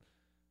some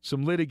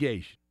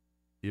litigation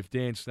if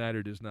Dan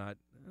Snyder does not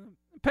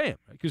pay him,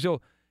 because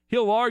he'll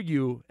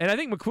argue, and I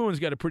think McCloughan's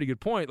got a pretty good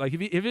point.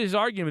 If his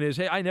argument is,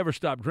 hey, I never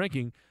stopped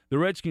drinking, the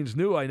Redskins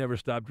knew I never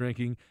stopped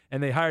drinking,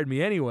 and they hired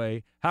me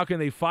anyway, how can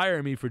they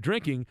fire me for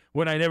drinking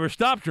when I never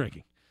stopped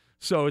drinking?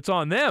 So it's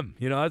on them.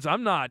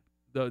 I'm not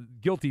the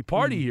guilty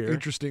party here.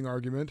 Interesting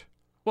argument.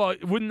 Well,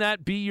 wouldn't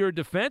that be your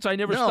defense? I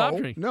never stopped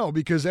drinking. No,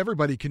 because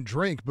everybody can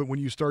drink, but when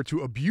you start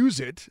to abuse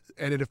it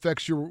and it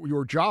affects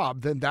your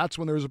job, then that's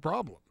when there's a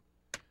problem.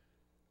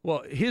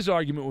 Well, his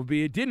argument would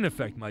be it didn't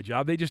affect my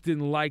job. They just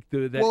didn't like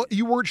that. Well,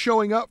 you weren't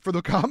showing up for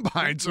the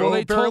combine, so Well,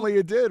 apparently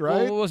it did,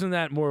 right? Well, wasn't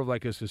that more of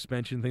like a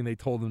suspension thing? They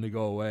told him to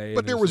go away.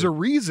 But there was a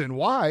reason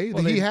why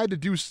Well, he had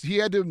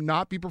to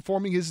not be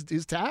performing his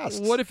tasks.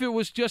 What if it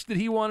was just that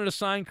he wanted to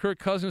sign Kirk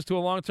Cousins to a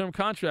long-term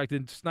contract,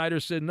 and Snyder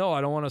said, no,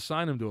 I don't want to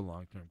sign him to a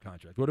long-term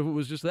contract? What if it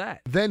was just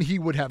that? Then he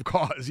would have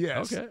cause,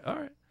 yes. Okay, all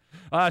right.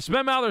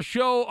 Ben Maller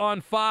show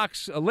on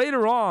Fox.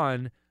 Later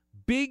on,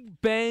 Big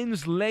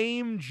Ben's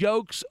lame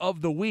jokes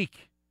of the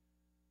week.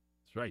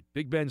 That's right.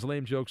 Big Ben's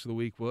lame jokes of the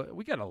week. Well,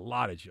 we got a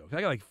lot of jokes. I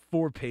got like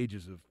 4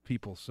 pages of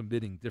people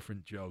submitting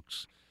different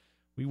jokes.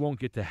 We won't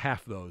get to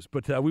half those,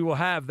 but we will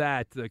have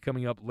that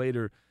coming up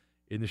later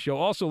in the show.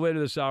 Also later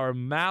this hour,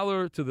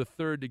 Maller to the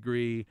Third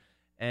Degree.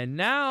 And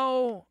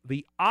now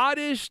the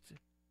oddest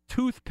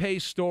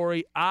toothpaste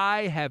story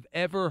I have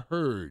ever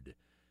heard.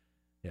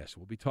 Yes,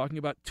 we'll be talking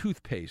about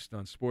toothpaste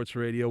on Sports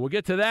Radio. We'll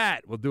get to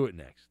that. We'll do it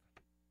next.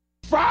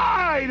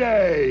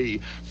 Friday!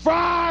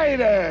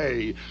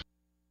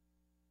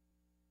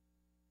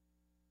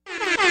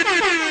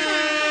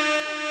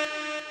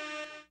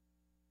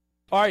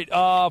 All right,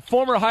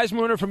 former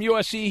Heisman winner from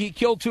USC. He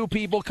killed 2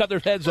 people, cut their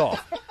heads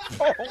off.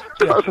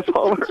 Carson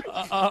Palmer.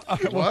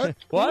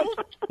 What?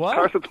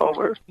 Carson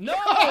Palmer. No,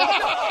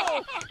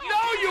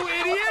 you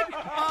idiot!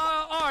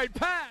 All right,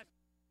 Pat.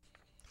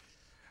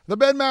 The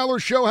Ben Maller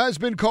Show has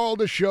been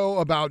called a show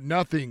about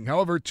nothing.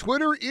 However,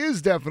 Twitter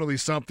is definitely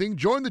something.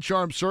 Join the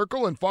Charm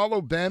Circle and follow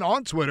Ben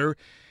on Twitter.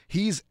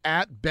 He's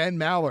at Ben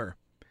Maller.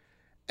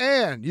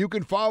 And you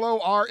can follow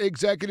our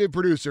executive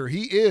producer.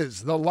 He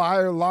is the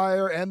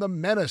liar, and the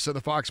menace of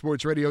the Fox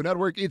Sports Radio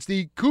Network. It's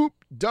the Coop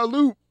de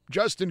Loop,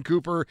 Justin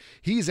Cooper.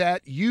 He's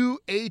at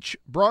UH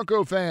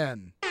Bronco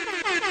Fan. I'm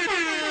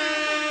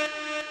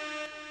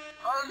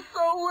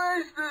so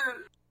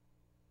wasted.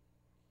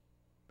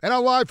 And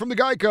I'm live from the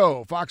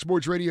Geico Fox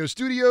Sports Radio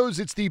studios.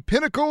 It's the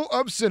pinnacle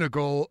of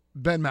cynical,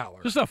 Ben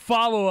Maller. Just a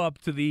follow-up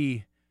to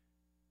the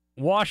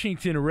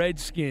Washington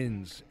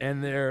Redskins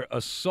and their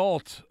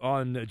assault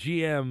on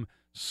GM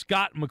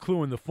Scott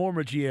McCloughan, the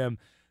former GM.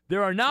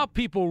 There are now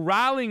people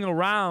rallying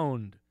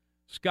around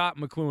Scott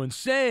McCloughan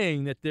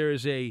saying that there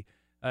is a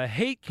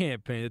hate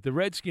campaign, that the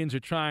Redskins are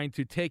trying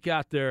to take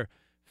out their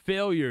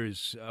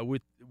failures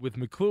with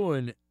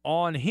McCloughan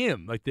on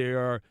him. Like they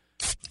are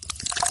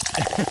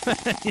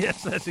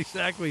yes, that's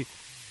exactly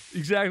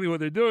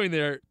what they're doing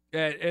there.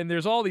 And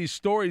there's all these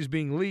stories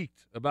being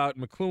leaked about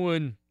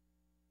McCloughan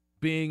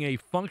being a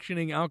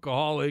functioning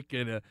alcoholic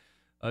and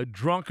a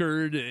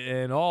drunkard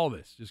and all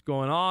this, just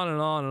going on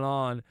and on and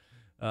on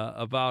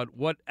about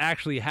what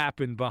actually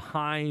happened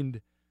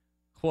behind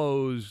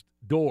closed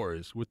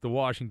doors with the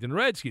Washington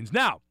Redskins.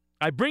 Now,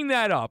 I bring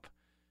that up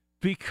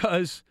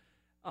because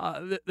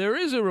there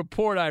is a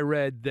report I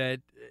read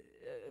that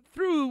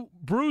through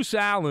Bruce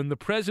Allen, the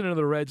president of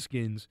the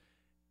Redskins,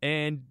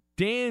 and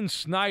Dan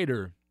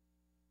Snyder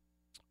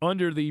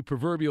under the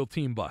proverbial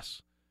team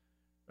bus,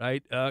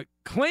 right,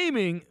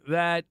 claiming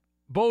that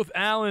both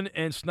Allen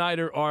and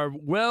Snyder are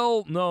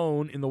well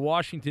known in the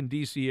Washington,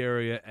 D.C.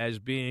 area as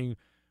being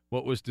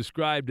what was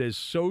described as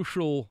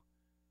social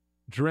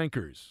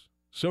drinkers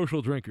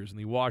in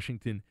the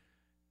Washington,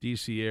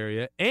 D.C.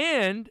 area,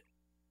 and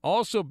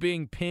also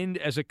being pinned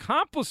as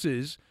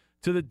accomplices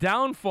to the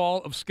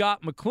downfall of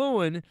Scott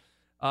McCloughan,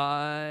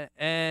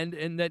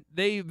 and that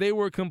they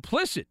were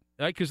complicit,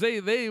 right? Because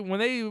they when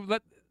they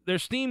let their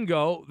steam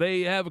go,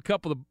 they have a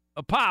couple of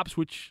pops,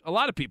 which a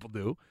lot of people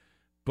do,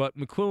 but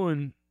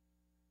McCloughan,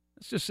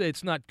 let's just say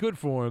it's not good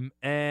for him,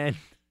 and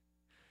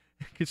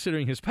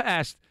considering his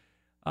past.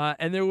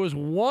 And there was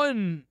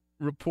one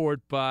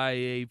report by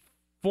a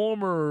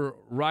former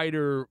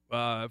writer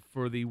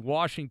for the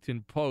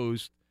Washington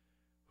Post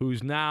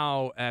who's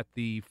now at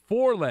the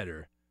Four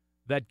Letter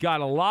that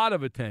got a lot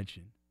of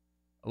attention.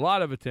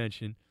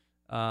 And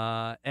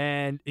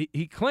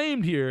he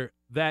claimed here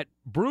that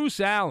Bruce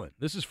Allen,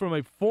 this is from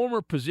a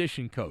former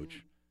position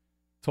coach,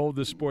 told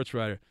this sports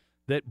writer,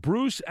 that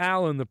Bruce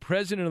Allen, the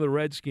president of the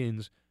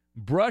Redskins,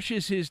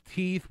 brushes his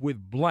teeth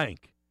with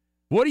blank.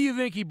 What do you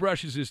think he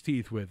brushes his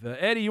teeth with?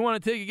 Eddie, you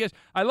want to take a guess?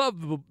 I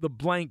love the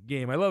blank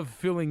game. I love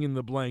filling in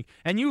the blank.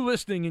 And you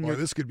listening in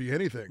this could be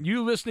anything.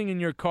 You listening in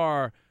your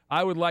car,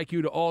 I would like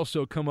you to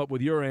also come up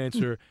with your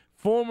answer.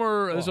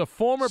 There's a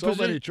former so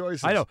many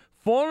choices. I know.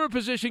 Former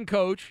position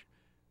coach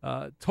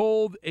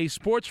told a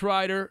sports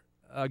writer,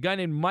 a guy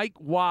named Mike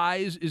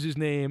Wise is his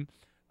name,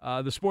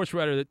 the sports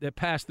writer that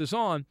passed this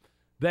on,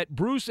 that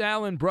Bruce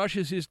Allen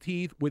brushes his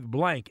teeth with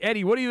blank.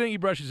 Eddie, what do you think he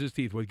brushes his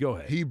teeth with? Go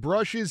ahead. He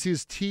brushes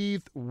his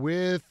teeth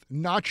with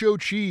nacho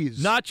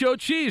cheese. Nacho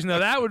cheese. Now,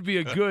 that would be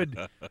a good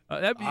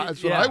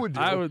that's what I would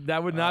do.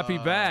 That would not be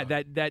bad.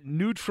 That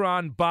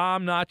neutron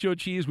bomb nacho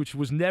cheese, which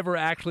was never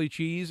actually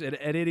cheese at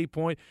any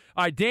point.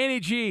 All right,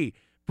 Danny G.,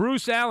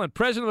 Bruce Allen,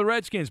 president of the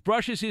Redskins,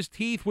 brushes his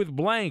teeth with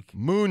blank.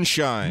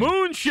 Moonshine.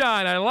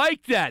 I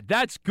like that.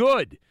 That's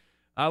good.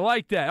 I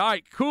like that. All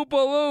right, Koopa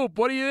Loop,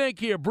 what do you think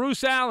here?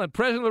 Bruce Allen,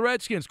 president of the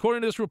Redskins,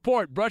 according to this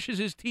report, brushes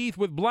his teeth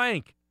with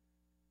blank.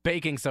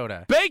 Baking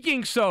soda.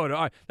 Baking soda.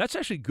 All right. That's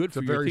actually good for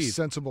It's a your very teeth.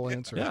 sensible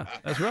answer. Yeah,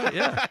 that's right.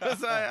 Yeah.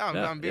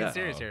 I'm being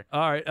serious here.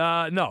 All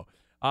right. No.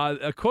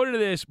 According to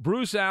this,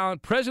 Bruce Allen,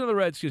 president of the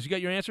Redskins, you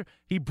got your answer?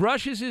 He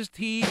brushes his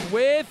teeth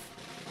with,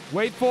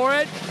 wait for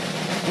it,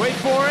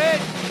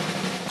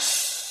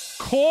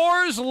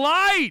 Coors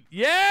Light.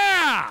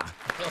 Yeah.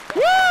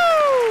 Woo!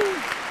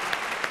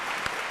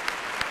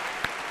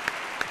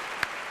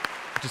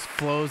 Just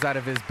flows out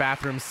of his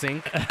bathroom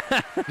sink.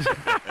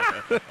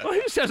 Well,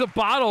 he just has a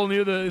bottle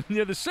near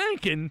the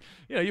sink, and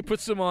you put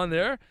some on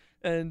there,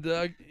 and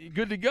you're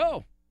good to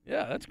go.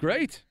 Yeah, that's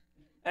great.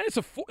 And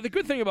the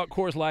good thing about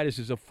Coors Light is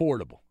it's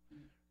affordable,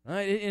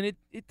 right? And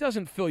it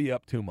doesn't fill you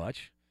up too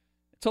much.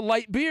 It's a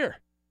light beer.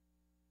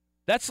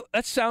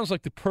 That sounds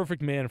like the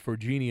perfect man for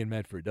Jeannie in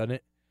Medford, doesn't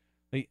it?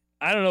 Like,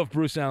 I don't know if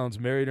Bruce Allen's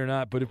married or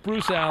not, but if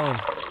Bruce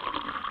Allen's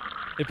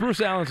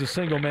a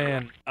single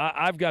man,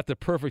 I've got the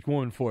perfect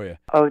woman for you.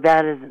 Oh,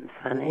 that isn't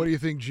funny. What do you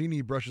think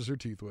Jeannie brushes her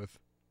teeth with?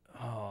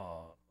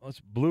 Oh, it's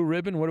Blue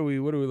Ribbon. What are we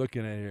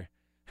looking at here?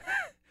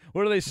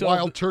 What do they sell?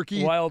 Wild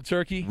Turkey. Wild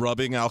Turkey.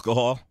 Rubbing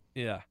alcohol.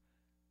 Yeah.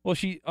 Well,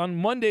 on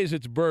Mondays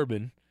it's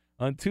bourbon.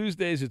 On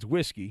Tuesdays it's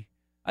whiskey.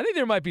 I think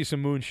there might be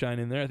some moonshine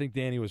in there. I think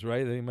Danny was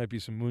right. I think there might be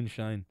some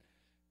moonshine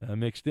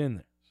mixed in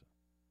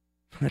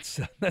there.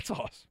 So that's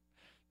awesome.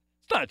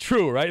 It's not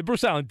true, right?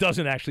 Bruce Allen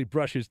doesn't actually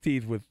brush his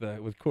teeth with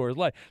Coors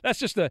Light. That's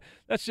just a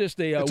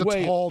It's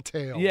way. a tall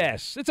tale.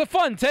 Yes, it's a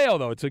fun tale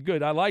though. It's a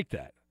good. I like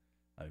that.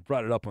 I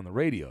brought it up on the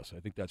radio, so I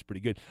think that's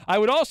pretty good. I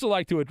would also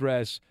like to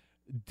address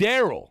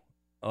Daryl,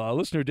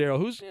 listener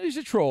Daryl, he's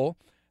a troll.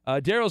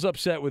 Daryl's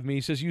upset with me.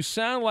 He says, "You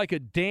sound like a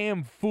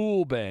damn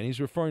fool, Ben." He's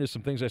referring to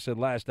some things I said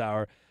last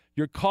hour.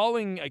 You're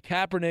calling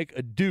Kaepernick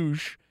a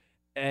douche,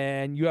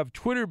 and you have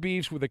Twitter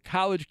beefs with a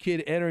college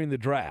kid entering the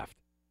draft.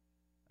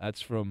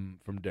 That's from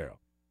Daryl.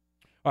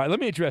 All right,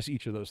 let me address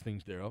each of those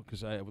things, Daryl,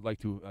 because I would like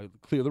to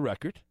clear the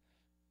record.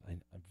 I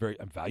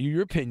value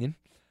your opinion.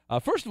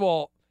 First of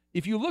all,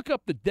 if you look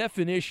up the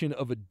definition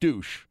of a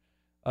douche,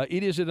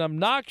 it is an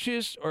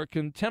obnoxious or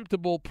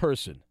contemptible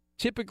person,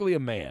 typically a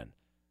man.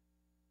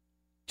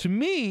 To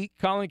me,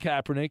 Colin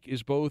Kaepernick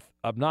is both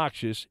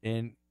obnoxious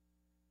and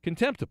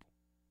contemptible.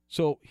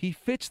 So he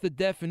fits the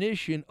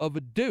definition of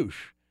a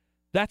douche.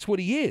 That's what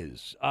he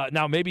is.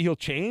 Now, maybe he'll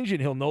change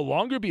and he'll no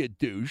longer be a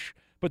douche,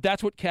 but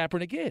that's what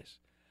Kaepernick is.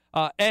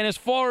 And as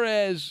far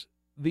as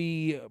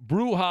the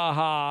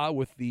brouhaha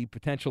with the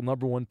potential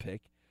number one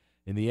pick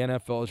in the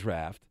NFL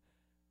draft,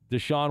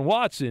 Deshaun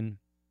Watson,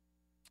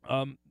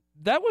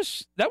 that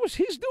was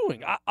his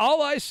doing.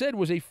 All I said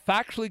was a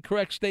factually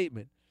correct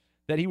statement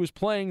that he was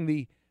playing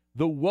the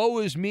woe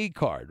is me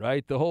card,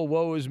 right? The whole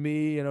woe is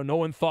me, no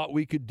one thought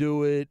we could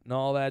do it and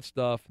all that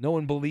stuff. No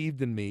one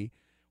believed in me,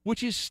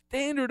 which is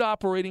standard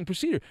operating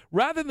procedure.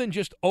 Rather than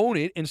just own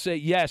it and say,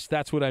 yes,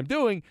 that's what I'm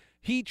doing,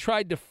 he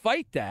tried to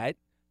fight that,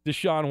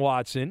 Deshaun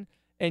Watson,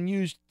 and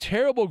used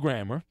terrible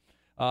grammar,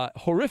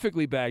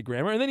 horrifically bad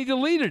grammar, and then he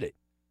deleted it.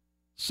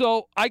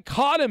 So I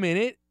caught him in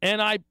it,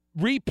 and I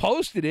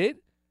reposted it.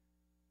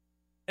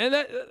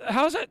 And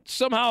how's that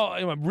somehow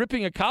I'm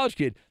ripping a college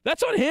kid?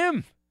 That's on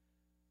him.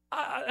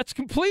 That's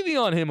completely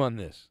on him on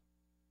this.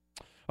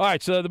 All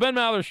right, so the Ben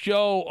Maller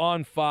Show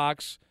on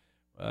Fox,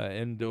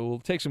 and we'll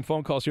take some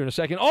phone calls here in a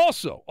second.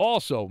 Also,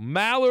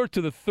 Maller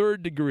to the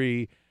third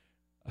degree.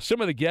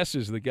 Some of the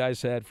guesses the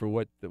guys had for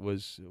what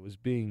was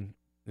being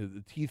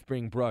the teeth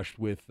being brushed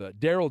with.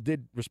 Daryl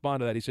did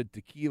respond to that. He said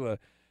tequila,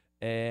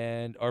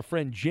 and our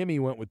friend Jimmy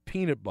went with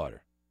peanut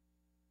butter.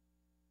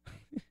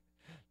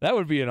 That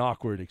would be an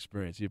awkward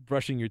experience. You're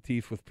brushing your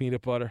teeth with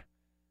peanut butter.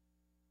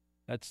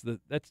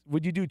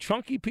 Would you do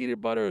chunky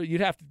peanut butter?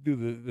 You'd have to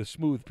do the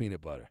smooth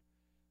peanut butter.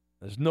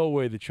 There's no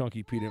way the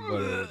chunky peanut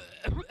butter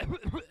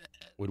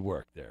would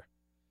work there.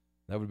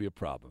 That would be a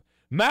problem.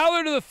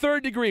 Maller to the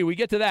third degree. We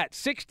get to that.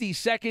 60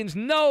 seconds,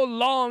 no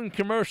long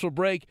commercial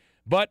break.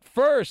 But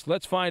first,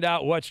 let's find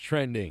out what's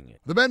trending.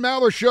 The Ben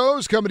Maller Show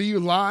is coming to you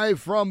live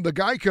from the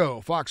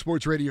Geico Fox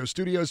Sports Radio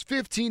studios.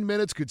 15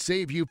 minutes could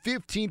save you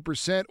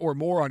 15% or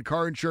more on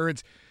car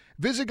insurance.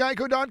 Visit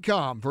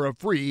geico.com for a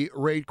free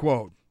rate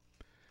quote.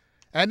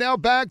 And now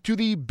back to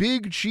the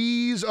big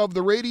cheese of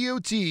the radio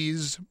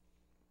tease.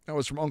 That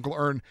was from Uncle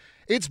Ern.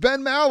 It's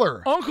Ben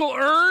Maller. Uncle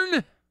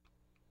Ern?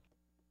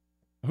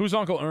 Who's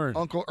Uncle Ern?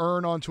 Uncle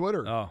Ern on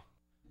Twitter. Oh.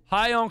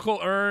 Hi, Uncle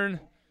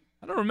Ern.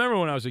 I don't remember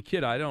when I was a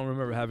kid. I don't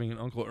remember having an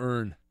Uncle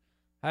Ern.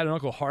 I had an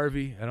Uncle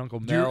Harvey and Uncle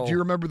Mel. Do you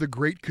remember the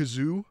Great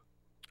Kazoo?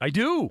 I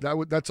do.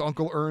 That's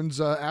Uncle Ern's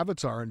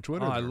avatar on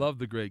Twitter. Oh, I love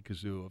the Great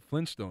Kazoo of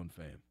Flintstone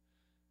fame.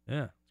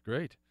 Yeah, it's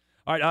great.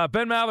 All right,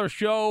 Ben Maller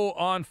Show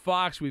on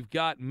Fox. We've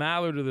got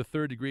Maller to the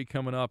third degree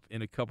coming up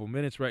in a couple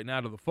minutes. Right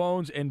now to the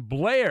phones. And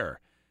Blair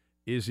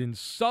is in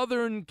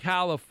Southern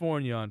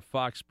California on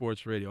Fox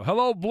Sports Radio.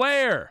 Hello,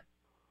 Blair.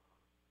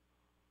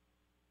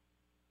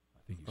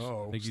 I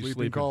think he's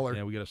sleeping. Caller.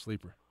 Yeah, we got a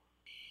sleeper.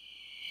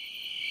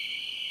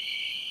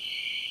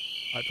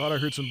 I thought I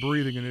heard some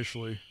breathing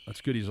initially. That's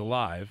good. He's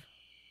alive.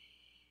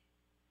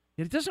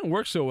 It doesn't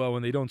work so well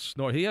when they don't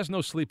snore. He has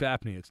no sleep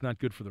apnea. It's not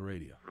good for the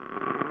radio.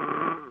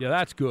 Yeah,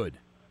 that's good.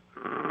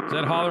 Is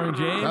that Hollering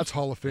James? That's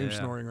Hall of Fame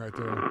snoring right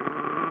there.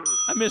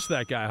 I miss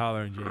that guy,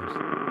 Hollering James.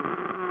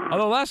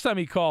 Although last time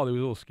he called, it was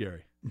a little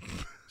scary.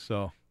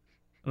 So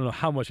I don't know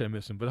how much I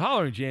miss him. But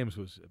Hollering James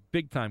was a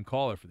big-time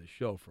caller for this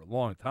show for a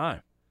long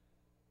time.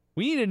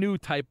 We need a new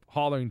type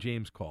Hollering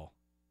James call.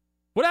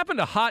 What happened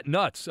to Hot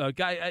Nuts?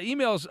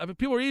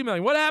 People are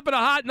emailing. What happened to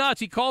Hot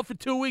Nuts? He called for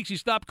 2 weeks. He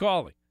stopped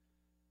calling.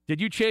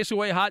 Did you chase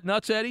away Hot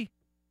Nuts, Eddie?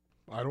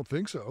 I don't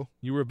think so.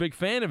 You were a big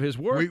fan of his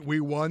work. We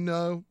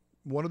won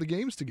one of the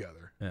games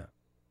together. Yeah.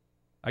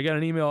 I got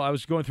an email. I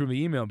was going through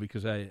the email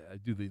because I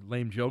do the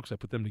lame jokes. I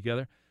put them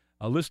together.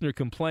 A listener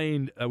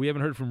complained we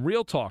haven't heard from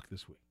Real Talk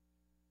this week.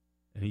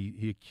 And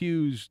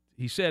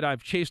he said,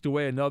 I've chased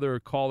away another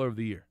caller of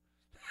the year.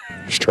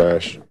 It's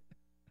trash.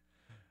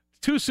 It's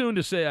too soon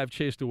to say I've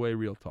chased away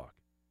Real Talk.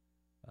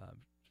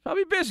 He's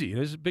probably busy.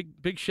 There's a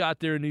big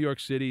shot there in New York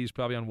City. He's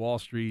probably on Wall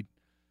Street,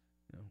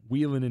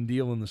 wheeling and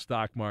dealing the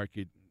stock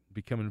market,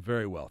 becoming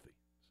very wealthy.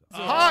 So.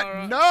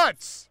 Hot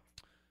Nuts!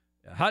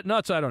 Yeah, Hot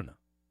Nuts, I don't know.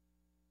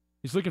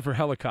 He's looking for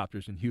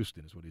helicopters in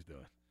Houston is what he's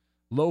doing.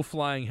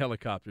 Low-flying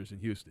helicopters in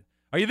Houston.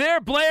 Are you there,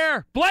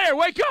 Blair? Blair,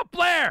 wake up,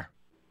 Blair!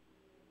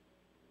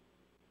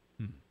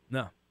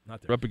 No,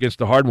 not there. We're up against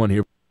the hard one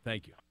here.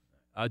 Thank you.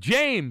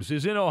 James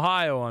is in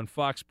Ohio on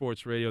Fox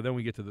Sports Radio. Then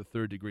we get to the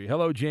Third Degree.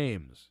 Hello,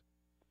 James.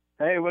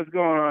 Hey, what's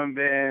going on,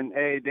 Ben?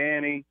 Hey,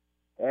 Danny,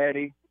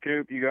 Eddie,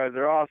 Coop, you guys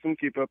are awesome.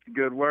 Keep up the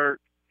good work.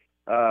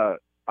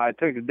 I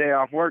took a day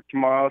off work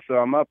tomorrow, so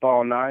I'm up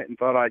all night and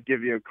thought I'd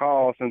give you a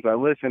call since I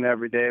listen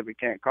every day but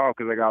can't call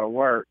because I got to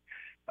work.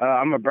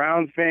 I'm a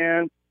Browns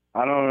fan.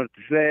 I don't know what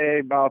to say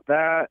about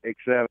that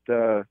except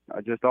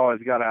I just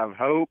always got to have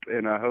hope,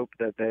 and I hope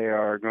that they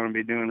are going to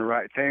be doing the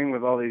right thing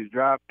with all these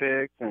draft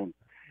picks, and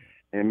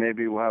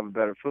maybe we'll have a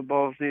better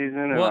football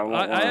season. Well,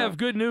 I have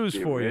good news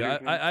for you.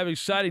 I have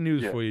exciting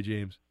news for you,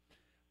 James.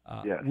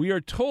 We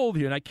are told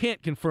here, and I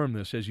can't confirm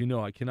this, as you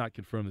know, I cannot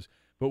confirm this,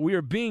 but we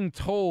are being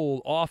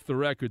told off the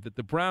record that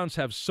the Browns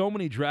have so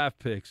many draft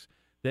picks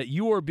that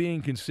you are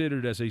being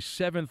considered as a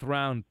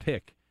 7th-round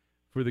pick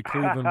for the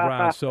Cleveland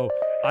Browns. So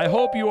I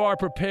hope you are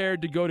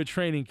prepared to go to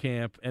training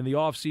camp and the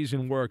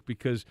off-season work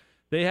because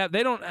they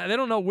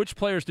don't know which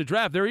players to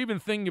draft. They're even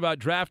thinking about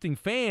drafting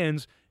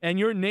fans, and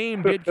your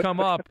name did come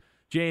up,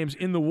 James,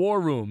 in the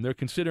war room. They're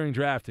considering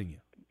drafting you.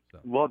 So.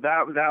 Well,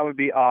 that would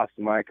be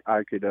awesome. I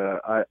could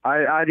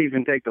I'd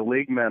even take the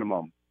league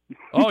minimum.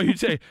 Oh, you'd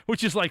say,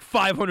 which is like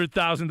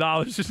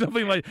 $500,000 or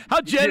something like.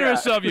 How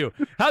generous of you!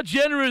 How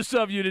generous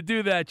of you to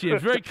do that,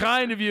 James. Very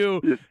kind of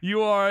you.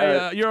 You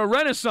are you're a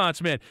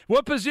Renaissance man.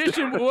 What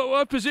position?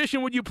 what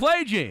position would you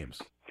play,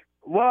 James?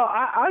 Well,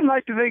 I'd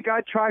like to think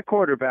I'd try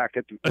quarterback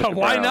at the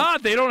Why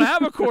not? They don't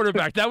have a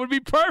quarterback. That would be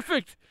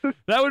perfect.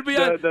 That would be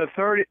the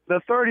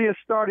 30th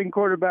starting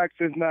quarterback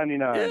since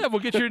 '99. Yeah,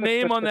 we'll get your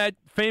name on that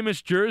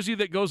famous jersey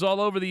that goes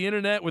all over the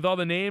internet with all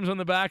the names on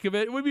the back of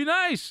it. It would be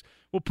nice.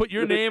 We'll put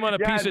your name on a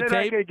piece of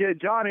tape. I could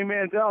get Johnny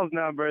Manziel's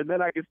number, and then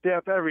I could stay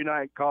up every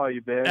night and call you,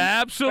 Ben.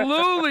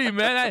 Absolutely,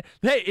 man.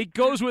 Hey, it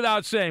goes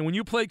without saying, when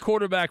you play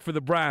quarterback for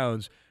the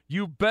Browns,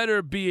 you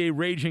better be a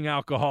raging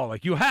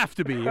alcoholic. You have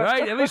to be,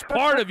 right? At least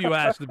part of you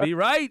has to be,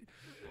 right?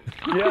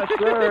 Yes,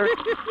 sir.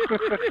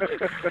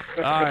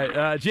 All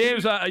right,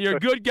 James, you're a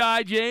good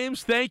guy,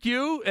 James. Thank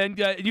you. And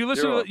you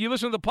listen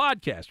to the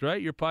podcast, right?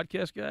 You're a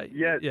podcast guy.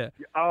 Yes. Yeah.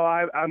 Oh,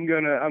 I'm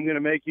gonna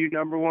make you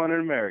number one in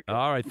America.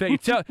 All right.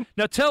 Thank you.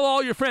 Tell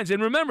all your friends,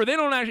 and remember, they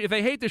don't actually. If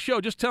they hate the show,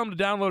 just tell them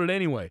to download it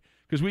anyway.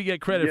 Because we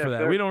get credit for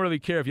that. Sir. We don't really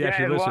care if you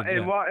actually listen.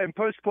 And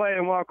push play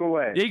and walk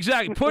away.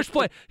 Exactly. Push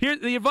play. Here,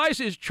 the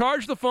advice is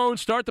charge the phone,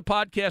 start the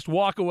podcast,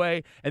 walk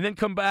away, and then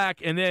come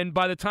back. And then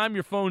by the time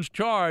your phone's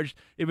charged,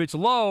 if it's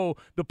low,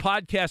 the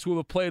podcast will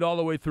have played all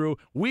the way through.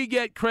 We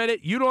get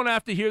credit. You don't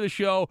have to hear the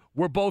show.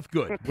 We're both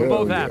good. We're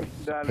both happy.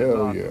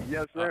 Hell yeah.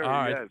 Yes, sir. All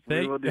right.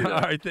 Yes, all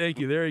right. Thank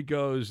you. There he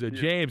goes.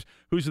 James,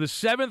 who's the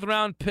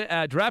 7th-round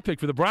draft pick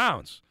for the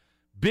Browns.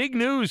 Big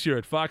news here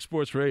at Fox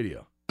Sports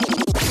Radio.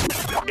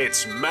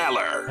 It's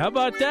Maller. How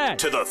about that?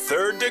 To the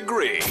Third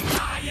Degree.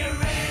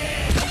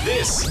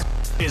 This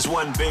is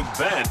when Big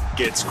Ben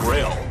gets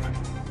grilled.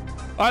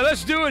 All right,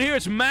 let's do it here.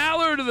 It's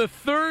Maller to the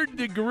Third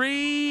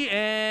Degree.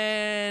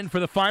 And for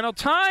the final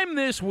time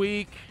this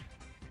week,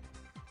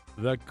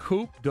 the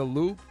Coop de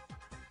Loop.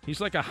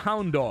 He's like a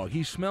hound dog.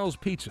 He smells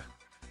pizza.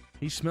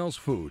 He smells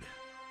food.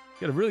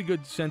 Got a really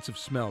good sense of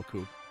smell,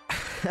 Coop.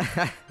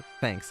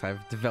 Thanks.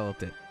 I've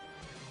developed it.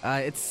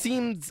 It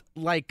seemed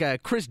like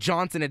Chris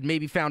Johnson had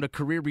maybe found a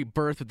career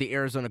rebirth with the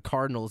Arizona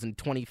Cardinals in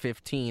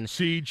 2015.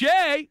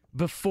 CJ!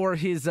 Before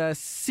his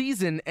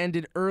season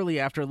ended early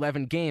after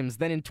 11 games.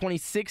 Then in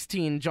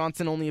 2016,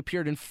 Johnson only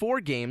appeared in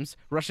 4 games,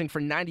 rushing for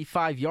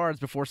 95 yards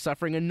before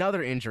suffering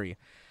another injury.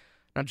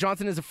 Now,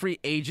 Johnson is a free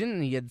agent,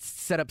 and he had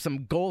set up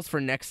some goals for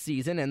next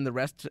season and the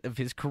rest of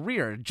his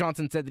career.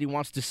 Johnson said that he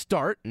wants to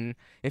start, and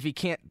if he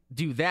can't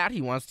do that,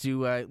 he wants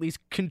to at least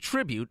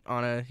contribute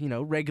on a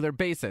regular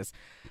basis.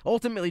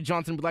 Ultimately,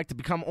 Johnson would like to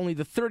become only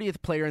the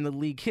 30th player in the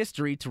league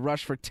history to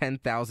rush for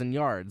 10,000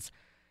 yards.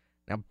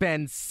 Now,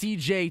 Ben,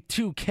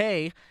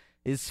 CJ2K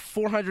is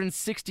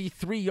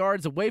 463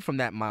 yards away from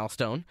that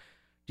milestone.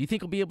 Do you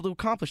think he'll be able to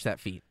accomplish that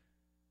feat?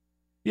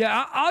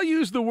 Yeah, I'll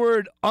use the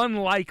word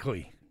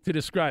unlikely to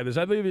describe this.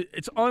 I believe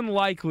it's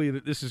unlikely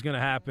that this is going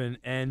to happen,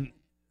 and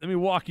let me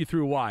walk you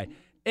through why.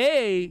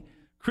 A,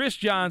 Chris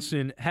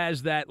Johnson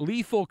has that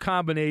lethal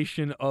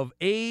combination of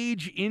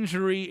age,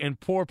 injury, and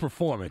poor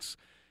performance.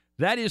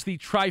 That is the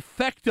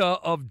trifecta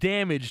of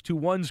damage to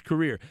one's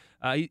career.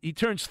 He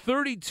turns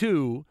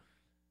 32,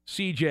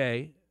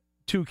 CJ,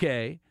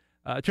 2K,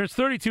 turns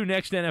 32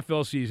 next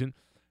NFL season.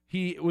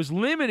 He was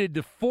limited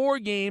to 4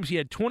 games. He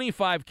had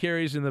 25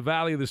 carries in the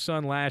Valley of the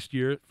Sun last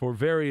year for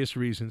various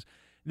reasons.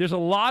 There's a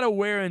lot of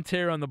wear and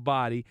tear on the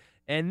body.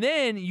 And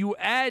then you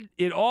add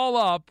it all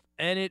up,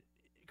 and it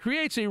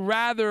creates a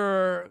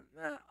rather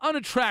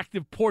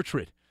unattractive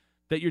portrait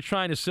that you're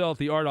trying to sell at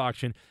the art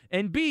auction.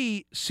 And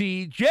B,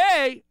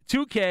 CJ,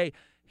 2K,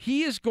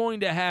 he is going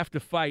to have to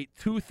fight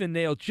tooth and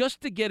nail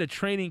just to get a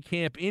training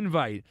camp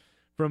invite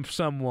from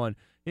someone.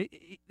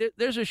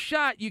 There's a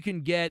shot you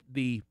can get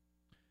the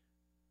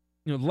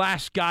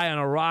last guy on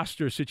a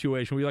roster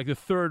situation where you're like the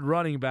third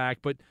running back,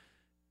 but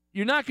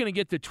you're not going to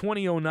get the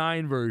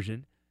 2009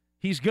 version.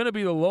 He's going to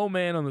be the low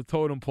man on the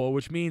totem pole,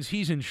 which means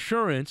he's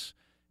insurance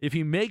if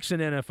he makes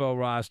an NFL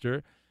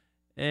roster.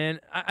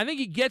 And I think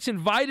he gets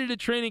invited to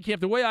training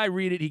camp. The way I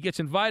read it, he gets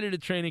invited to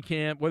training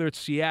camp, whether it's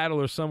Seattle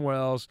or somewhere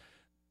else.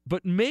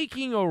 But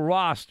making a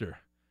roster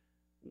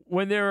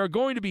when there are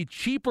going to be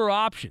cheaper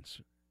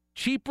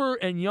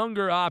and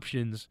younger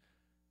options,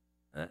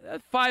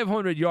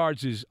 500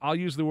 yards is, I'll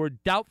use the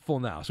word doubtful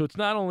now. So it's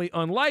not only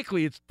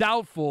unlikely, it's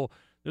doubtful.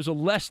 There's a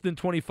less than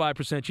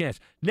 25% chance.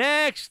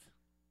 Next.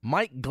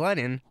 Mike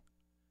Glennon.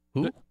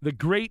 Who? The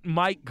great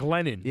Mike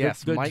Glennon.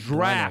 Yes, the Mike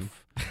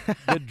draft.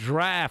 The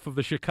draft of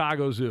the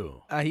Chicago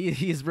Zoo.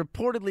 He is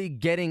reportedly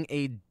getting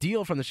a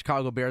deal from the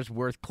Chicago Bears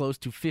worth close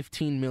to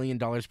 $15 million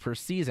per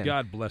season.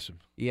 God bless him.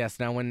 Yes.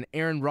 Now, when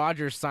Aaron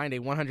Rodgers signed a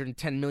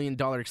 $110 million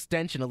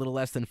extension a little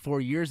less than 4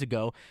 years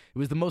ago, it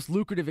was the most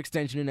lucrative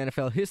extension in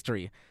NFL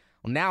history.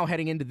 Well, now,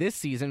 heading into this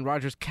season,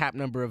 Rodgers' cap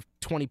number of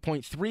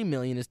 $20.3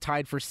 million is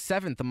tied for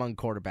 7th among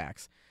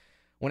quarterbacks.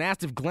 When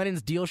asked if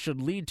Glennon's deal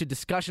should lead to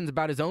discussions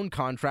about his own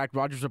contract,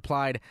 Rodgers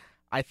replied,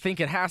 "I think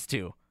it has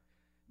to."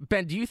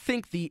 Ben, do you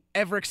think the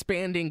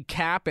ever-expanding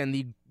cap and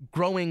the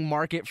growing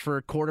market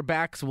for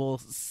quarterbacks will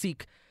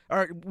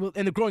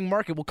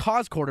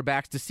cause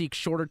quarterbacks to seek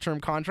shorter-term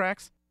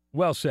contracts?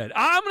 Well said.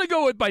 I'm going to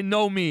go with by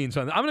no means.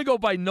 I'm going to go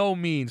by no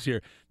means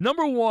here.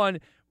 Number one,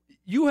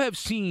 you have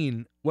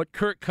seen what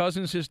Kirk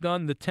Cousins has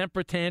done, the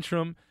temper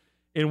tantrum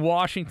in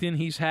Washington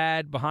he's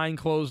had behind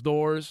closed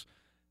doors,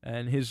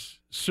 and his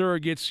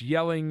surrogates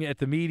yelling at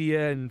the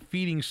media and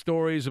feeding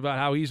stories about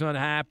how he's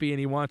unhappy and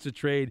he wants to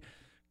trade.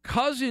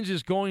 Cousins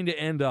is going to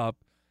end up,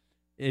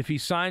 if he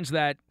signs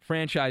that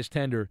franchise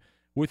tender,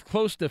 with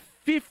close to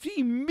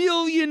 $50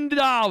 million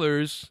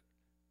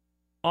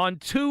on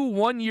 2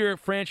 one-year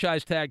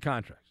franchise tag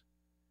contracts.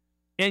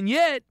 And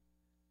yet,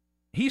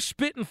 he's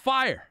spitting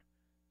fire.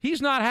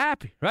 He's not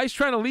happy, right? He's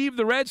trying to leave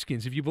the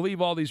Redskins, if you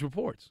believe all these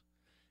reports.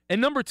 And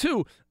number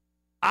two,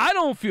 I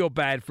don't feel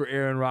bad for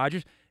Aaron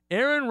Rodgers.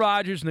 Aaron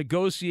Rodgers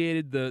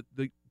negotiated the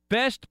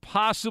best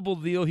possible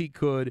deal he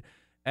could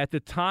at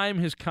the time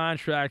his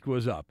contract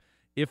was up.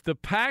 If the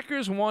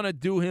Packers want to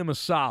do him a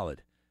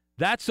solid,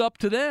 that's up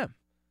to them.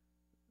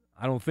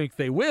 I don't think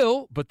they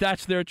will, but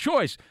that's their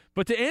choice.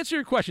 But to answer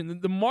your question,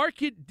 the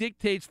market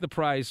dictates the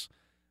price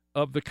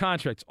of the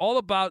contract. It's all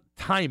about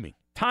timing.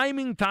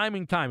 Timing.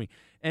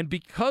 And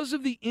because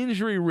of the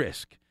injury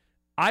risk,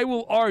 I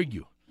will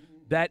argue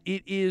that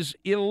it is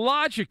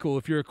illogical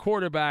if you're a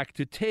quarterback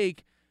to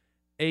take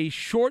a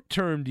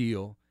short-term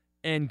deal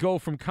and go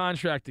from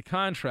contract to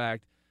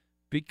contract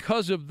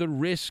because of the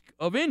risk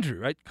of injury,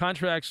 right?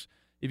 Contracts,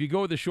 if you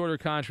go with a shorter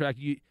contract,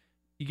 you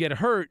get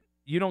hurt,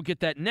 you don't get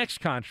that next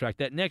contract,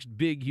 that next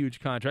big, huge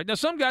contract. Now,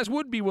 some guys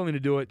would be willing to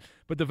do it,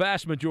 but the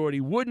vast majority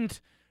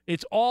wouldn't.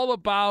 It's all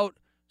about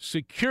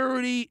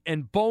security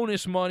and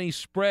bonus money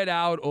spread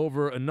out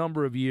over a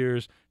number of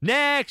years.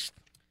 Next!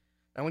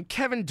 Now, when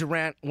Kevin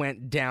Durant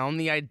went down,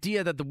 the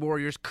idea that the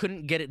Warriors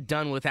couldn't get it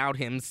done without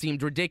him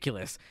seemed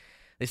ridiculous.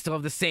 They still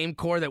have the same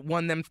core that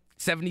won them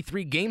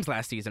 73 games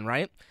last season,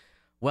 right?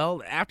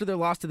 Well, after their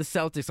loss to the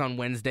Celtics on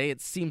Wednesday,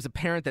 it seems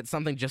apparent that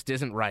something just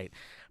isn't right.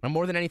 Now,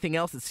 more than anything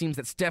else, it seems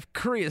that Steph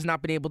Curry has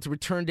not been able to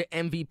return to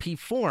MVP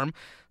form,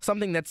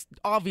 something that's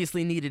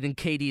obviously needed in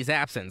KD's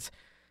absence.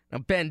 Now,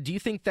 Ben, do you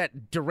think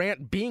that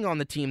Durant being on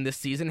the team this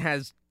season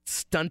has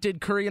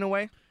stunted Curry in a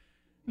way?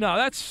 No,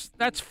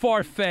 that's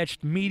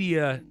far-fetched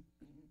media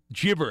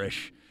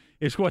gibberish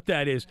is what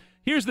that is.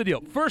 Here's the deal.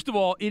 First of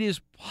all, it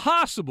is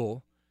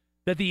possible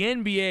that the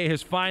NBA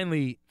has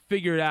finally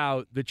figured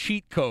out the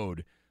cheat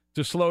code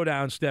to slow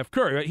down Steph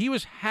Curry. Right? He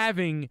was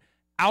having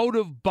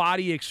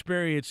out-of-body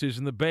experiences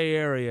in the Bay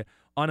Area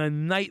on a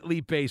nightly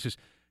basis.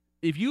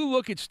 If you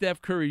look at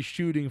Steph Curry's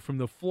shooting from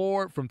the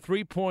floor, from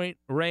three-point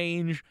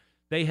range,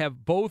 they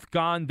have both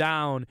gone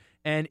down,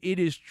 and it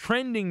is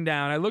trending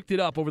down. I looked it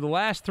up over the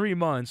last 3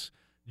 months,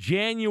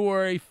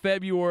 January,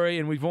 February,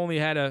 and we've only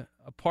had a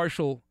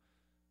partial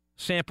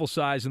sample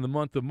size in the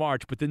month of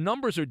March, but the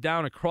numbers are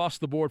down across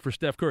the board for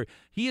Steph Curry.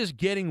 He is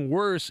getting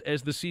worse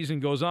as the season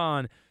goes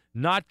on,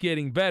 not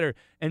getting better.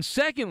 And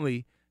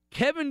secondly,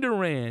 Kevin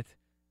Durant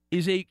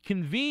is a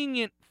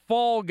convenient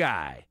fall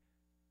guy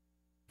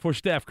for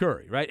Steph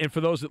Curry, right? And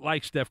for those that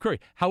like Steph Curry.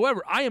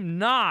 However, I am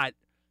not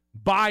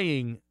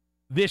buying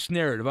this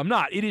narrative. I'm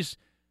not. It is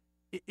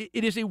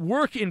a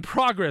work in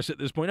progress at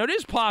this point. Now, it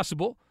is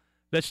possible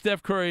that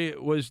Steph Curry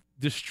was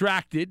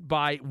distracted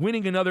by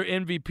winning another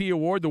MVP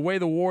award the way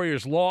the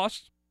Warriors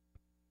lost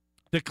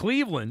to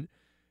Cleveland.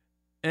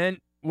 And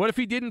what if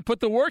he didn't put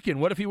the work in?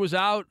 What if he was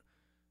out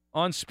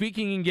on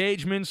speaking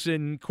engagements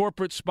and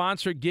corporate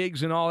sponsor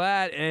gigs and all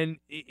that, and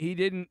he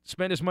didn't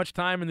spend as much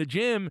time in the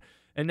gym,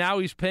 and now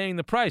he's paying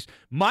the price?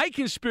 My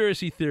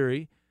conspiracy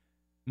theory,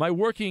 my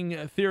working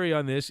theory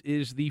on this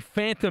is the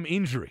phantom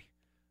injury.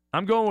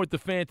 I'm going with the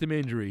phantom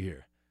injury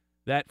here.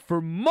 That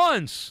for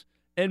months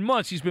and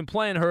months he's been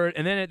playing hurt,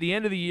 and then at the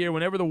end of the year,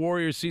 whenever the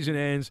Warriors season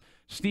ends,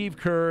 Steve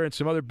Kerr and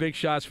some other big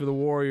shots for the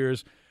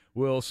Warriors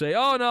will say,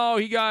 oh, no,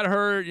 he got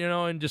hurt,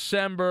 in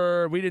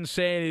December. We didn't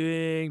say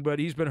anything, but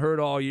he's been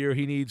hurt all year.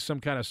 He needs some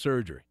kind of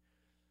surgery.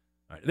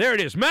 All right, there it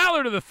is.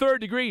 Maller to the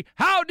third degree.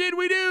 How did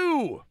we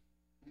do?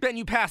 Ben,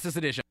 you passed this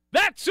edition.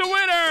 That's a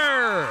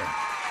winner!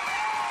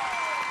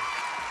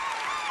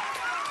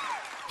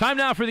 Time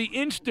now for the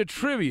Insta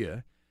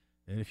Trivia.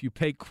 And if you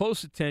pay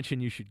close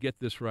attention, you should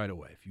get this right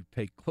away. If you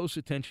pay close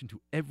attention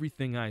to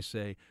everything I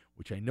say,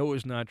 which I know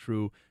is not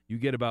true, you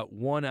get about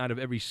 1 out of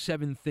every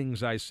 7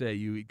 things I say.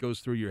 It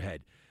goes through your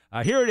head.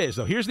 Here it is,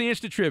 though. Here's the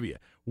Insta Trivia.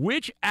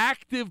 Which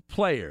active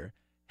player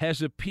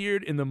has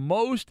appeared in the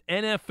most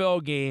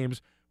NFL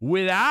games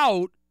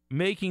without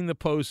making the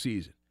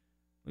postseason?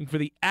 Looking for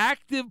the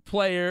active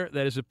player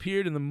that has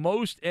appeared in the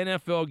most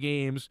NFL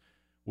games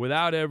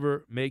without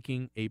ever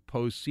making a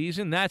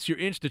postseason. That's your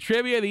Insta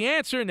Trivia. The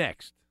answer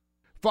next.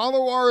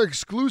 Follow our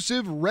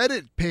exclusive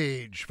Reddit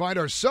page. Find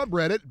our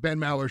subreddit, Ben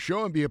Maller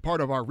Show, and be a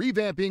part of our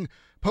revamping,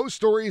 post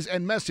stories,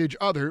 and message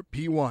other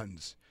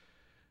P1s.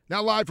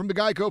 Now live from the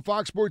Geico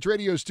Fox Sports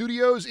Radio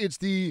studios, it's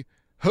the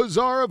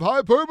Huzzah of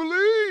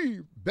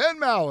Hyperbole, Ben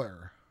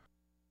Maller.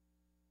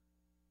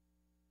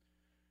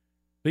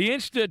 The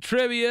Insta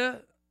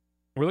Trivia,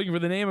 we're looking for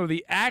the name of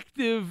the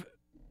active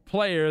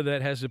player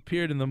that has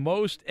appeared in the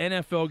most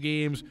NFL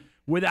games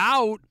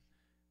without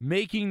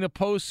making the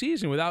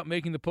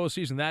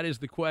postseason. That is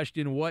the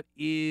question. What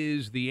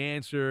is the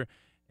answer?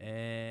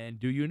 And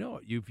do you know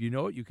it? If you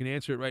know it, you can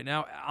answer it right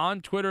now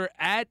on Twitter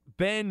at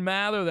Ben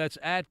Maller. That's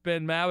at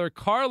Ben Maller.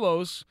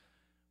 Carlos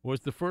was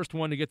the first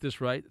one to get this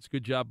right. It's a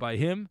good job by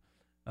him.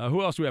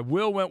 Who else do we have?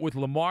 Will went with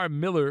Lamar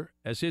Miller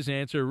as his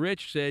answer.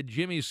 Rich said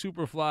Jimmy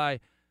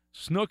Superfly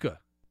Snuka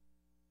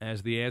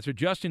as the answer.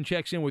 Justin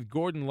checks in with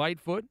Gordon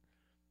Lightfoot.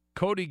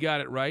 Cody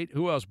got it right.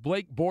 Who else?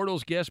 Blake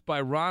Bortles, guessed by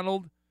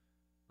Ronald.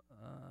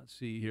 Let's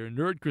see here.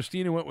 Nerd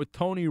Christina went with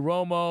Tony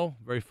Romo.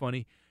 Very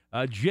funny.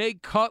 Jay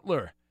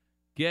Cutler,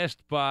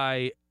 guessed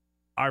by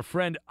our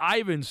friend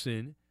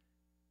Ivinson.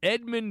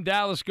 Edmund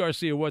Dallas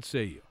Garcia, what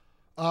say you?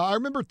 I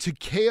remember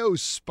Takeo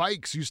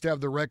Spikes used to have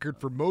the record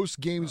for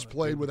most games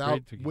played without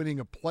winning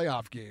a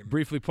playoff game.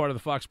 Briefly part of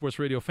the Fox Sports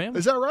Radio family.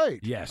 Is that right?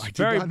 Yes, I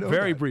very, did not know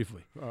very that.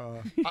 briefly.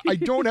 I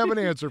don't have an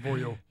answer for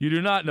you. You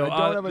do not know.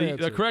 I don't have an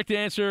answer. The correct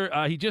answer,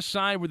 he just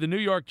signed with the New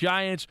York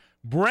Giants,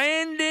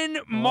 Brandon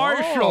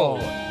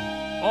Marshall.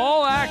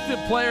 All active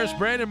players,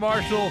 Brandon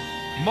Marshall,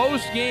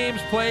 most games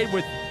played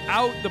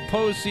without the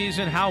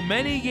postseason. How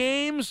many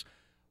games?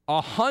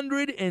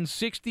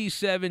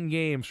 167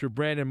 games for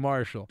Brandon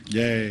Marshall.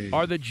 Yay.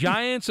 Are the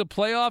Giants a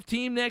playoff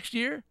team next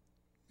year?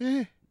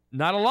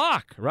 Not a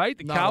lock, right?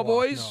 The Not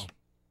Cowboys? a lock, no.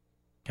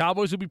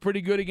 Cowboys will be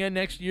pretty good again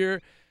next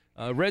year.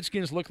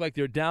 Redskins look like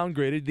they're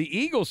downgraded. The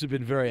Eagles have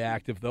been very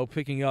active, though,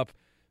 picking up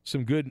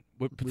some good,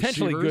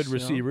 potentially good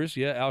receivers.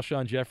 Yeah,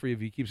 Alshon Jeffrey, if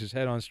he keeps his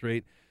head on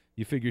straight,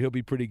 you figure he'll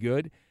be pretty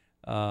good.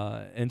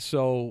 And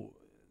so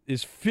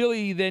does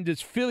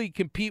Philly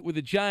compete with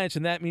the Giants,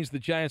 and that means the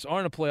Giants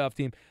aren't a playoff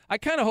team? I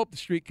kind of hope the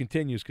streak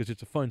continues because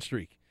it's a fun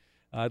streak.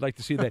 I'd like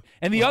to see that.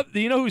 And the other,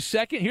 you know who's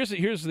second?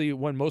 Here's the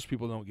one most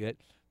people don't get.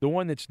 The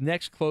one that's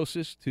next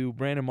closest to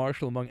Brandon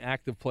Marshall among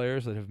active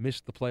players that have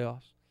missed the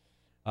playoffs.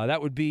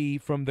 That would be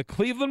from the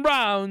Cleveland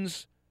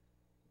Browns,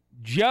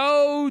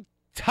 Joe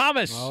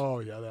Thomas. Oh,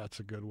 yeah, that's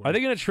a good one. Are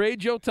they going to trade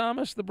Joe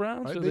Thomas, the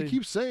Browns? They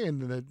keep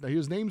saying that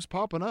his name's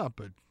popping up.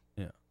 But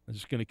yeah, they're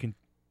just going to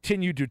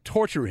continue to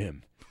torture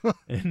him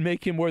and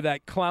make him wear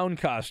that clown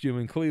costume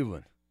in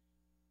Cleveland.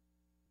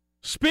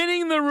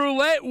 Spinning the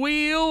roulette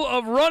wheel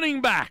of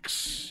running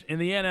backs in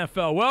the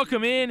NFL.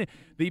 Welcome in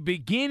the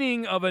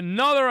beginning of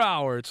another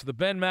hour. It's the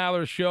Ben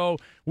Maller Show.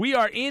 We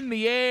are in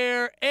the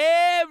air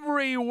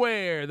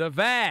everywhere. The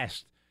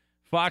vast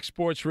Fox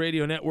Sports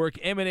Radio Network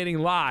emanating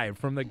live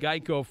from the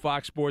Geico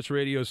Fox Sports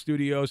Radio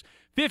studios.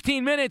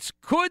 15 minutes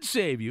could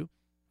save you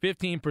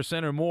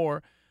 15% or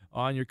more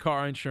on your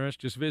car insurance.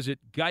 Just visit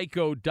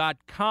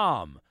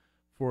geico.com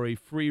for a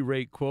free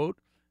rate quote.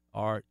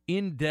 Our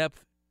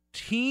in-depth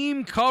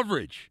team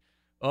coverage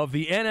of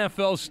the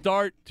NFL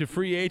start to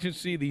free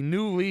agency, the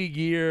new league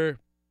year.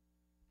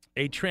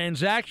 A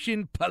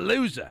transaction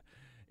palooza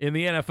in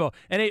the NFL.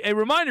 And a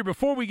reminder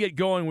before we get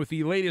going with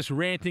the latest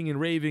ranting and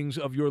ravings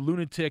of your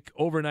lunatic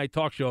overnight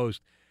talk show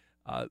host,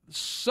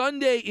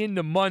 Sunday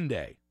into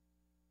Monday,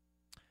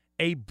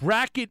 a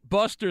bracket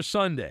buster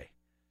Sunday.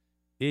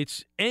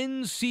 It's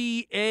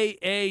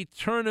NCAA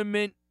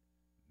tournament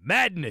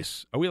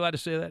madness. Are we allowed to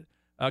say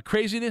that?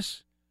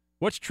 Craziness?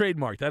 What's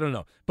trademarked? I don't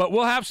know. But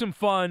we'll have some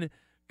fun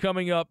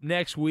coming up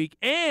next week.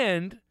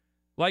 And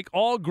like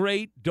all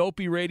great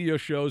dopey radio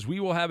shows, we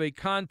will have a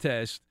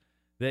contest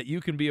that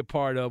you can be a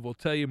part of. We'll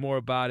tell you more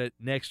about it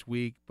next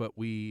week, but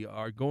we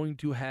are going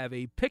to have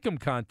a pick'em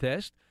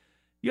contest.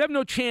 You have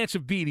no chance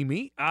of beating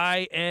me.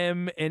 I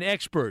am an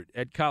expert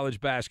at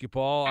college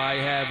basketball. I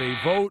have a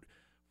vote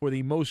for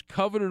the most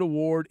coveted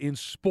award in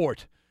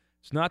sport.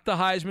 It's not the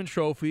Heisman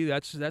Trophy.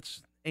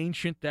 That's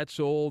ancient. That's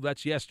old.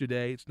 That's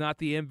yesterday. It's not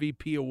the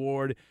MVP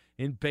award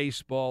in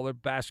baseball or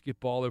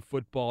basketball or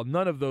football.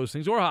 None of those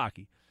things, or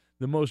hockey.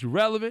 The most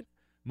relevant,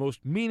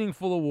 most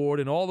meaningful award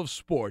in all of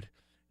sport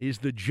is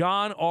the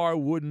John R.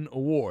 Wooden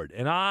Award,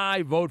 and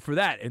I vote for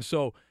that. And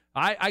so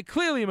I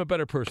clearly am a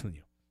better person than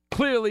you.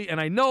 Clearly, and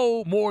I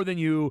know more than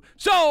you,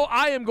 so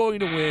I am going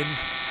to win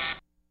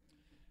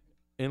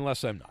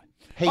unless I'm not.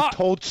 Hey,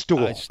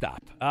 Toadstool.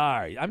 Stop. All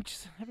right, I'm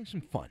just having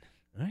some fun.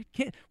 All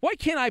right? Why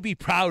can't I be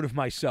proud of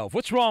myself?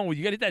 What's wrong with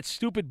you? You got to hit that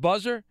stupid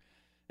buzzer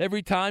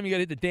every time. You got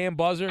to hit the damn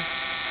buzzer.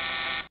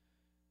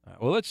 All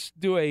right, well, let's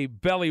do a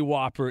belly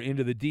whopper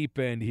into the deep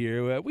end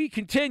here. We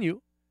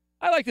continue.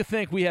 I like to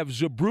think we have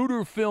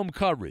Zapruder film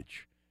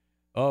coverage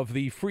of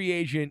the free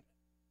agent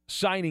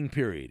signing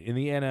period in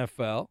the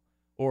NFL,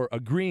 or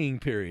agreeing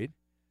period.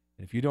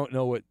 And if you don't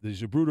know what the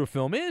Zapruder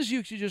film is,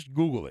 you should just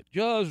Google it.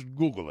 Just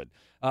Google it.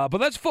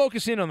 But let's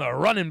focus in on the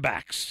running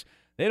backs.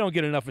 They don't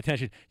get enough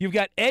attention. You've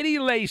got Eddie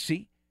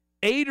Lacy,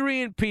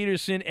 Adrian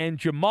Peterson, and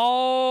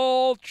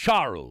Jamal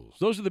Charles.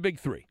 Those are the big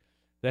three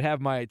that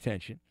have my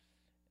attention.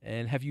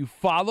 And have you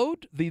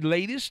followed the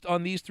latest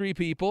on these three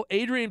people?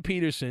 Adrian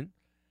Peterson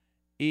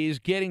is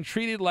getting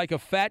treated like a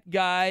fat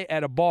guy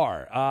at a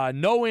bar.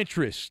 No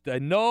interest.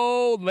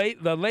 The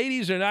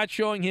ladies are not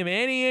showing him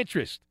any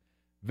interest.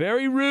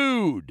 Very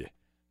rude.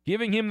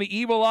 Giving him the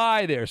evil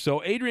eye there.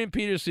 So Adrian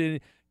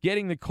Peterson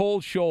getting the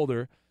cold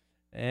shoulder.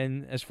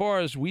 And as far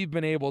as we've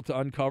been able to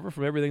uncover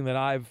from everything that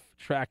I've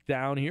tracked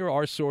down here,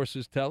 our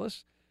sources tell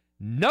us,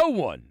 no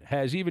one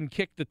has even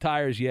kicked the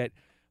tires yet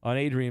on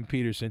Adrian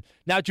Peterson.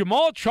 Now,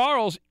 Jamal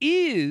Charles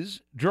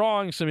is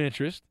drawing some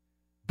interest,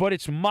 but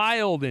it's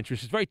mild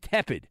interest. It's very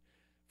tepid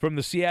from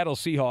the Seattle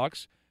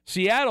Seahawks.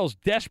 Seattle's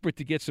desperate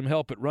to get some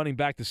help at running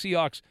back. The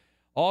Seahawks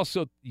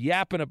also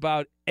yapping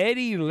about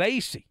Eddie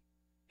Lacy.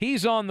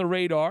 He's on the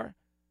radar,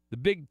 the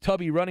big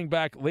tubby running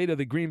back late of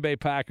the Green Bay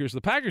Packers.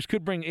 The Packers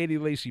could bring Eddie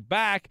Lacy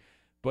back,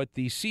 but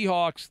the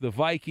Seahawks, the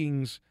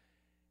Vikings,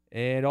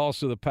 and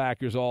also the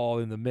Packers all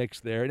in the mix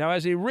there. Now,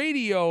 as a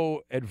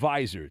radio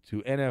advisor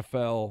to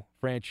NFL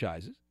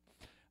franchises,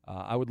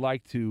 I would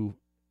like to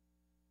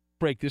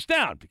break this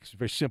down because it's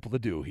very simple to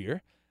do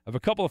here. I have a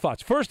couple of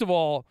thoughts. First of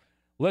all,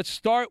 let's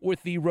start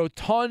with the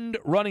rotund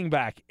running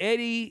back,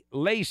 Eddie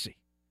Lacy.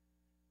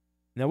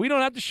 Now, we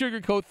don't have to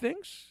sugarcoat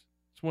things.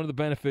 It's one of the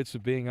benefits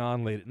of being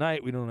on late at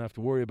night. We don't have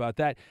to worry about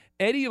that.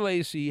 Eddie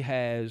Lacy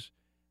has,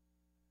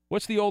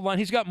 what's the old line?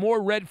 He's got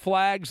more red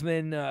flags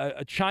than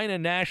a China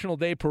National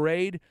Day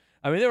parade.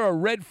 I mean, there are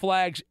red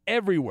flags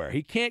everywhere.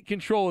 He can't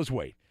control his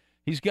weight.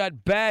 He's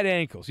got bad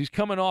ankles. He's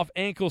coming off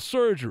ankle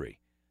surgery.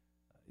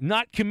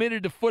 Not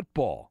committed to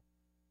football.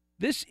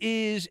 This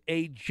is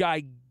a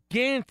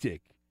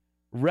gigantic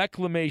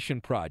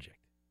reclamation project.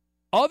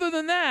 Other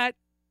than that,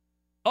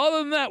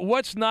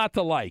 what's not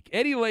to like?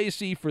 Eddie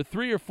Lacy for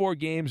 3 or 4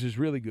 games is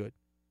really good.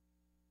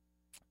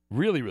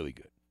 Really, really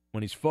good.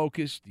 When he's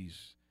focused,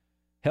 he's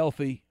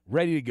healthy,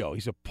 ready to go.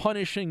 He's a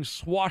punishing,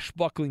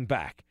 swashbuckling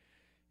back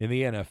in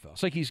the NFL.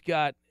 It's like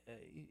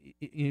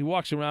he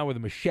walks around with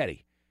a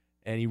machete,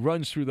 and he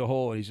runs through the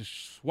hole, and he's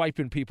just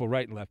swiping people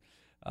right and left.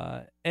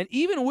 And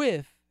even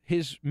with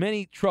his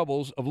many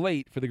troubles of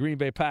late for the Green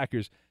Bay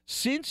Packers,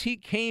 since he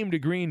came to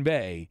Green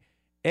Bay,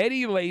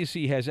 Eddie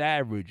Lacy has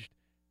averaged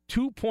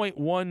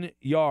 2.1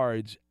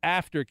 yards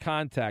after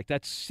contact.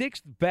 That's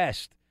 6th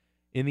best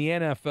in the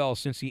NFL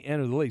since he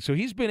entered the league. So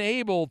he's been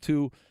able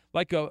to,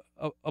 like a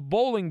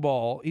bowling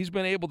ball, he's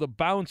been able to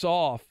bounce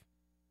off.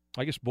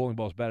 I guess bowling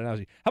ball is a bad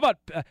analogy. How about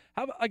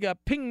like a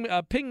ping?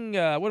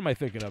 What am I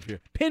thinking of here?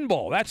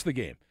 Pinball. That's the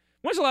game.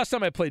 When's the last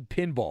time I played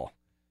pinball?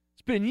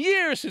 It's been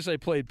years since I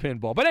played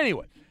pinball. But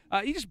anyway,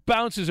 he just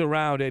bounces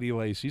around, Eddie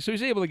Lacy, so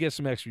he's able to get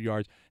some extra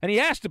yards. And he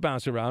has to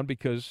bounce around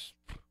because,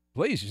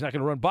 please, he's not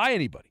going to run by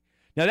anybody.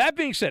 Now, that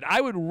being said, I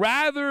would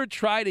rather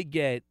try to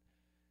get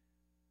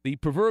the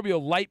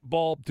proverbial light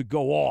bulb to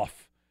go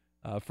off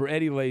for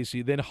Eddie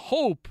Lacy than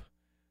hope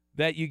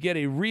that you get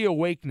a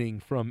reawakening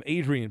from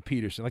Adrian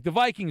Peterson. Like, the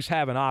Vikings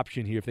have an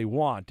option here if they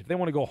want. If they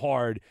want to go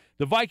hard,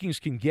 the Vikings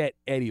can get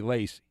Eddie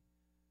Lacy.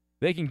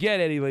 They can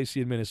get Eddie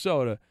Lacy in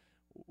Minnesota,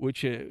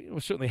 which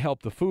will certainly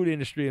help the food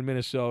industry in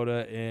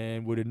Minnesota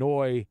and would it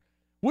annoy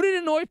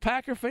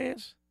Packer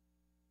fans?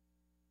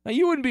 Now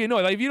you wouldn't be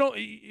annoyed if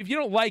you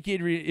don't like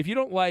Adrian, if you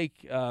don't like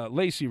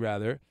Lacy,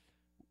 rather,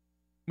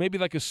 maybe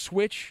like a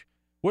switch.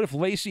 What if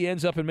Lacy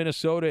ends up in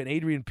Minnesota and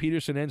Adrian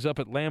Peterson ends up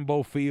at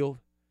Lambeau Field?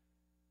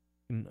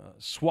 And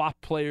swap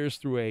players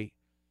through a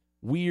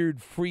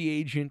weird free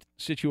agent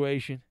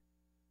situation.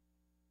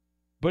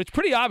 But it's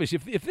pretty obvious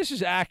if this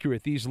is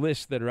accurate, these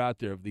lists that are out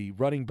there of the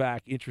running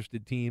back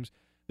interested teams,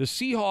 the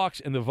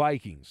Seahawks and the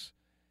Vikings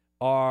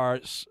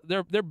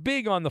they're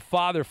big on the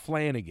Father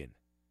Flanagan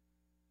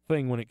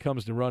thing when it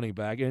comes to running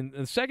back. And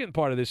the second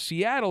part of this,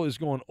 Seattle is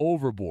going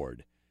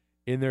overboard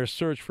in their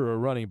search for a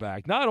running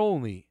back. Not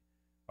only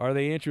are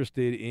they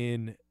interested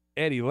in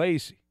Eddie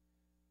Lacy,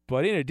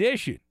 but in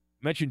addition,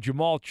 mentioned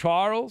Jamal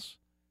Charles,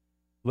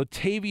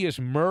 Latavius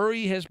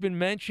Murray has been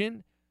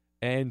mentioned,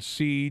 and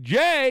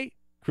CJ,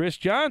 Chris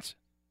Johnson.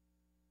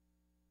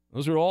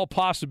 Those are all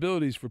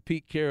possibilities for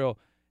Pete Carroll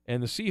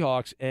and the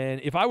Seahawks.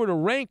 And if I were to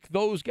rank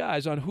those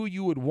guys on who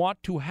you would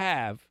want to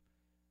have,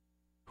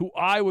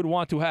 I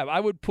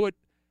would put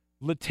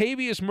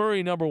Latavius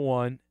Murray number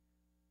 1,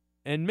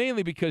 and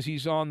mainly because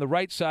he's on the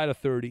right side of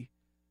 30.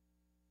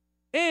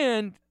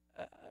 And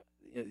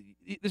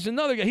there's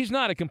another guy. He's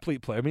not a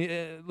complete player. I mean,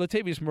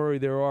 Latavius Murray,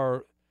 there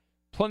are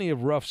plenty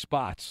of rough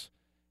spots.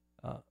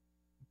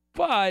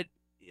 But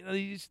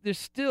there's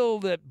still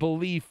that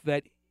belief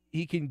that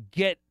he can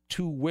get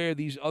to where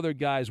these other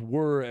guys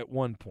were at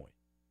one point.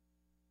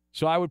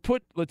 So I would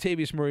put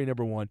Latavius Murray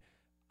number 1.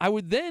 I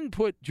would then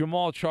put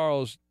Jamal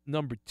Charles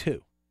number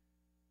 2.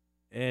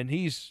 And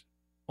he's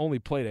only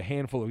played a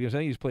handful of games. I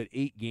think he's played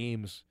 8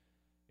 games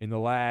in the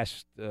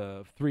last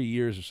 3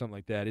 years or something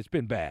like that. It's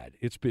been bad.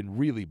 It's been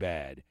really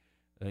bad.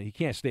 He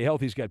can't stay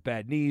healthy. He's got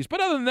bad knees.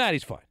 But other than that,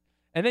 he's fine.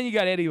 And then you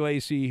got Eddie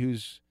Lacy,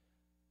 who's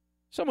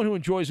someone who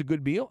enjoys a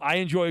good meal. I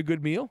enjoy a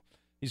good meal.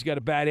 He's got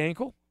a bad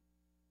ankle,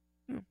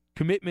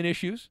 commitment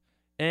issues.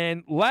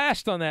 And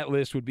last on that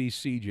list would be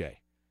CJ.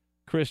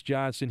 Chris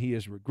Johnson, he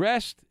has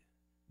regressed,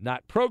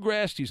 not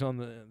progressed. He's on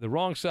the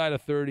wrong side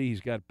of 30. He's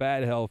got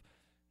bad health.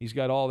 He's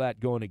got all that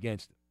going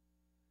against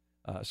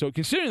him. So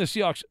considering the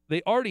Seahawks,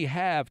 they already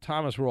have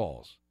Thomas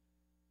Rawls,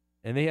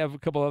 and they have a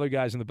couple other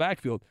guys in the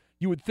backfield,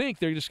 you would think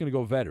they're just going to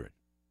go veteran.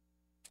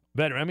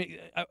 I mean,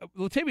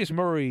 Latavius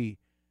Murray,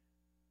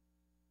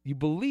 you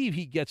believe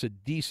he gets a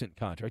decent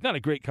contract. Not a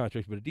great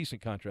contract, but a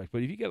decent contract.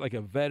 But if you get like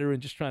a veteran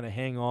just trying to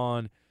hang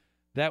on,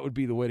 that would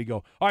be the way to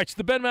go. All right, it's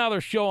the Ben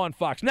Maller Show on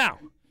Fox. Now,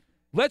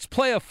 let's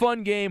play a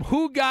fun game.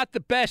 Who got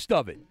the best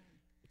of it?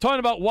 Talking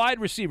about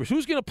wide receivers.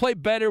 Who's going to play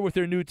better with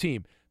their new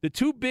team? The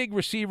 2 big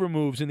receiver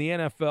moves in the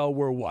NFL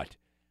were what?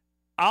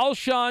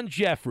 Alshon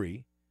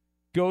Jeffrey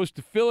goes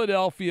to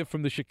Philadelphia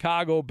from the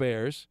Chicago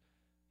Bears.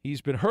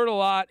 He's been hurt a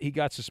lot. He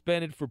got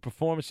suspended for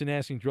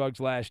performance-enhancing drugs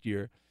last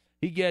year.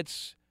 He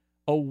gets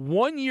a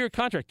 1-year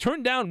contract,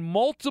 turned down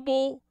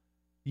multiple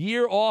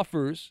year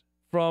offers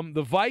from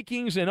the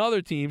Vikings and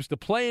other teams to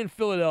play in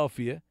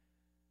Philadelphia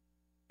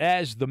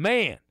as the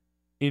man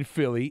in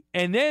Philly.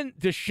 And then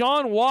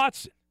Deshaun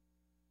Watson,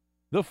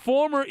 the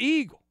former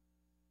Eagle,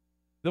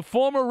 the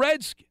former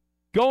Redskin,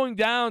 going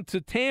down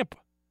to Tampa.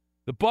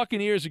 The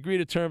Buccaneers agree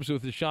to terms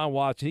with Deshaun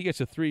Watson. He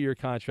gets a 3-year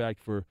contract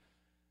for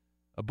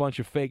a bunch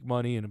of fake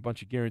money and a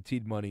bunch of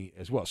guaranteed money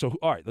as well. So,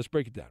 all right, let's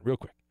break it down real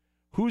quick.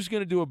 Who's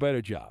going to do a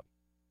better job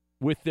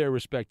with their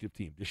respective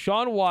team?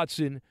 Deshaun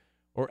Watson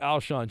or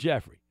Alshon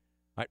Jeffrey?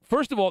 All right,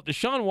 first of all,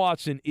 Deshaun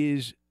Watson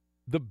is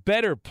the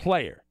better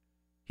player.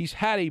 He's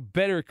had a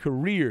better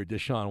career,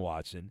 Deshaun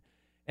Watson,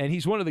 and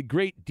he's one of the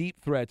great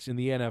deep threats in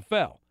the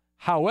NFL.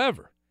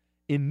 However,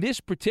 in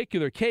this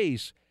particular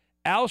case,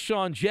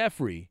 Alshon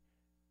Jeffrey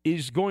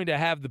is going to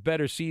have the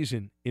better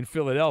season in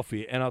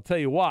Philadelphia, and I'll tell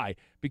you why.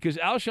 Because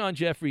Alshon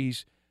Jeffrey,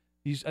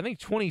 he's I think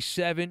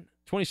 27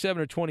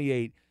 or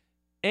 28,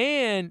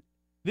 and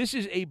this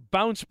is a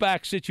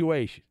bounce-back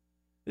situation.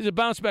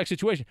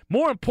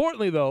 More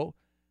importantly, though,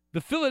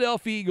 the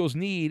Philadelphia Eagles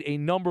need a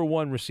number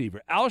 1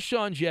 receiver.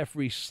 Alshon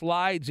Jeffrey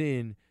slides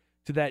in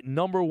to that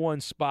number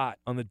 1 spot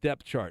on the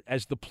depth chart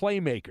as the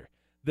playmaker.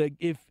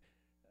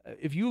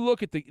 If you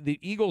look at the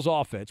Eagles'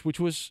 offense, which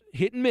was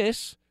hit and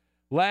miss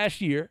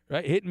last year,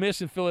 right? Hit and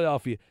miss in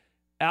Philadelphia,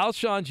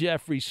 Alshon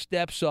Jeffrey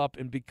steps up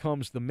and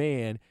becomes the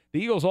man.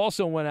 The Eagles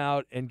also went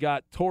out and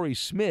got Torrey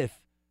Smith,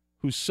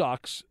 who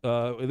sucks.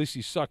 At least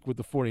he sucked with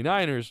the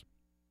 49ers.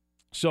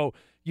 So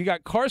you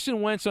got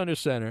Carson Wentz under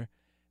center,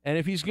 and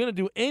if he's going to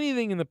do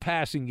anything in the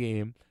passing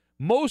game,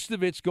 most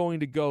of it's going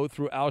to go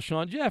through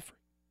Alshon Jeffrey.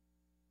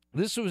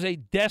 This was a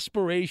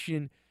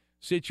desperation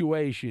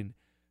situation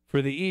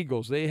for the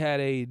Eagles. They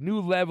had a new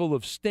level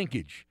of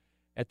stinkage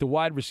at the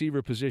wide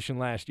receiver position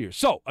last year.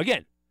 So,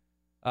 again,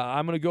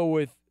 I'm going to go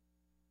with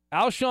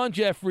Alshon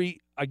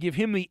Jeffrey. I give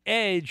him the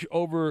edge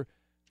over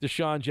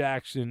Deshaun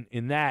Jackson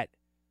in that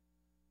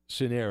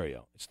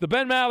scenario. It's the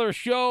Ben Maller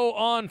Show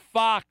on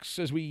Fox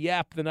as we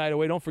yap the night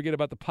away. Don't forget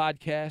about the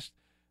podcast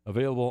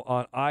available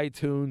on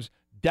iTunes.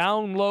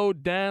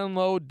 Download.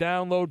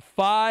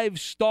 5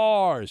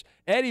 stars.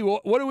 Eddie,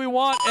 what do we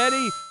want,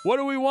 Eddie? What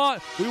do we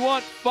want? We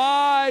want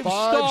 5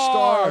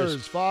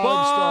 stars.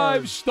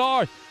 5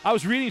 stars. I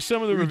was reading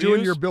some of the reviews. You're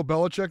doing your Bill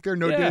Belichick there?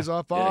 No days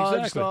off?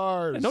 5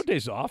 stars. Yeah, no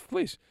days off,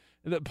 please.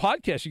 The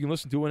podcast you can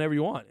listen to whenever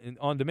you want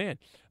on demand.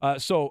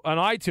 So on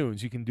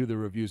iTunes, you can do the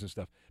reviews and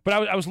stuff. But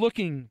I was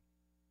looking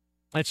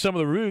at some of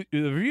the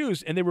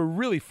reviews, and they were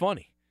really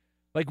funny.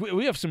 Like,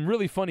 we have some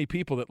really funny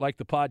people that like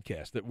the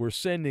podcast that were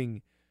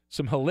sending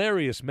some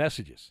hilarious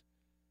messages.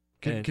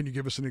 Can you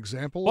give us an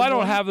example? Well, I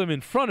don't have them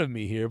in front of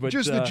me here, but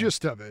just the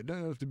gist of it.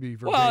 Doesn't have to be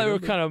verbatim. Well, they were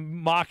kind of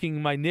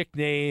mocking my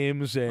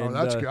nicknames, and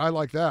that's good. I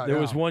like that. There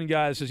was one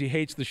guy that says he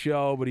hates the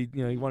show, but he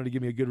wanted to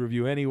give me a good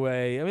review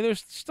anyway. I mean,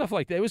 there's stuff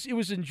like that. It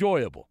was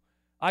enjoyable.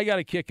 I got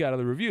a kick out of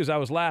the reviews. I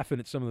was laughing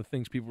at some of the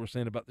things people were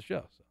saying about the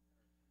show. So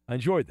I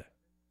enjoyed that.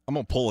 I'm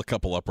gonna pull a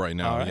couple up right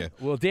now. All right. Yeah.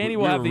 Well, Danny we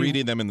will were have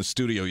reading them in the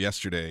studio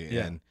yesterday,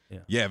 and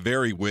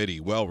very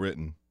witty, well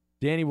written.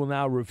 Danny will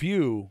now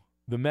review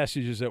the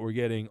messages that we're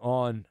getting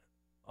on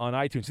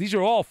iTunes. These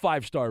are all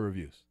 5-star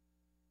reviews.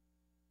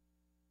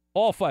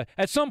 All 5.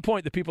 At some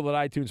point, the people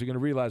at iTunes are going to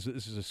realize that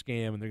this is a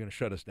scam and they're going to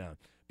shut us down.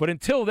 But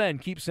until then,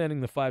 keep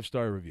sending the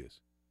 5-star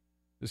reviews.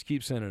 Just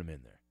keep sending them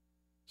in there.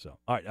 So,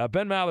 all right,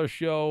 Ben Maller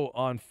Show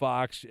on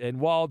Fox. And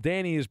while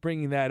Danny is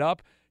bringing that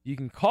up, you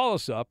can call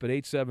us up at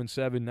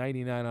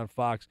 877-99 on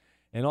Fox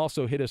and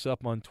also hit us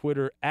up on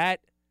Twitter at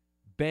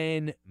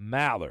Ben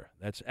Maller.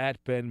 That's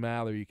at Ben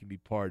Maller. You can be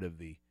part of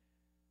the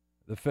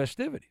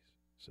festivities.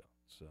 So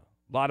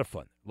a lot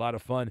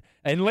of fun.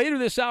 And later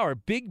this hour,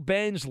 Big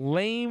Ben's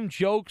lame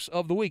jokes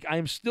of the week. I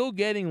am still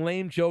getting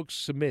lame jokes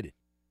submitted.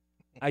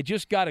 I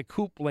just got a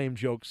Coop lame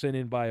joke sent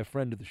in by a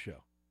friend of the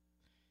show.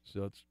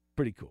 So it's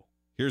pretty cool.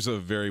 Here's a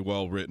very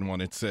well-written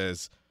one. It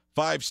says,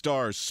 5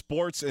 stars,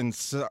 sports and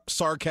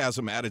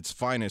sarcasm at its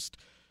finest.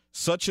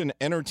 Such an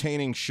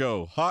entertaining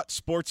show. Hot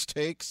sports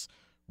takes?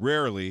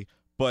 Rarely,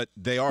 but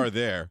they are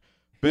there.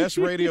 Best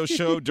radio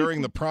show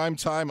during the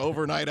primetime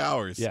overnight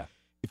hours. Yeah.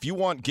 If you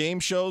want game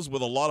shows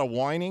with a lot of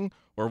whining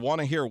or want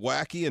to hear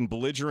wacky and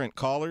belligerent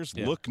callers,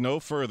 look no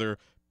further.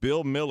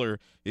 Bill Miller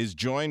is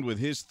joined with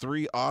his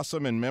 3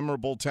 awesome and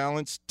memorable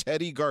talents,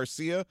 Teddy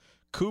Garcia,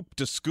 Coop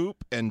to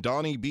Scoop, and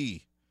Donnie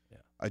B. Yeah.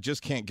 I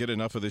just can't get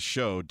enough of this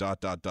show, ...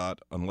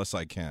 unless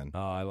I can. Oh,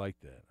 I like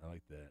that.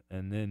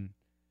 And then,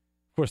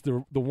 of course,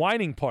 the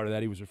whining part of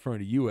that, he was referring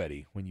to you,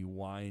 Eddie, when you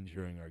whine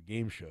during our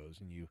game shows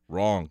and you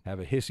have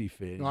a hissy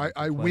fit. No,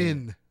 I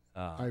win.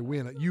 I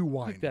win. You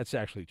whine. I think that's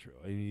actually true.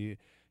 I mean,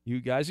 you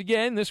guys,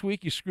 again, this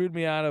week you screwed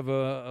me out of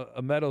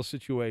a medal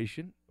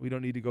situation. We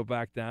don't need to go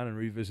back down and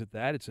revisit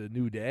that. It's a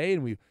new day,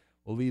 and we'll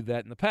leave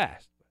that in the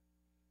past.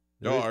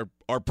 No,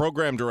 our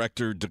program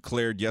director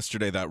declared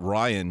yesterday that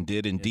Ryan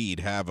did indeed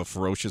have a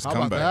ferocious How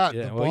comeback. about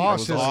that? The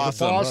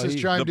boss has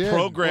chimed in. The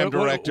program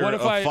director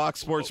of Fox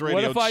Sports Radio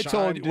What if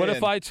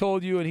I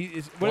told you, and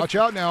he watch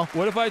out now?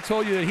 What if I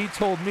told you that he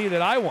told me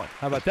that I won?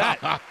 How about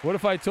that? What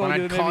if I told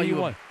you that maybe he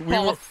won?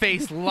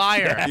 Bald-faced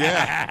liar.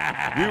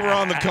 Yeah, we were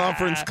on the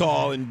conference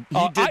call, and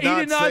he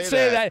did not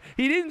say that.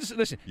 He didn't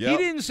listen. Yep. He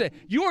didn't say.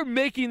 You are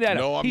making that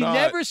no, up. I'm He not.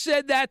 never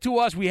said that to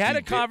us. We had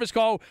a conference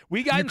call.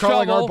 We got in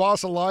calling trouble. our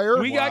boss a liar?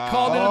 We got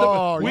called into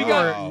the. You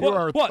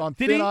are on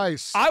thin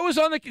ice. I was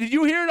on the. Did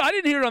you hear it? I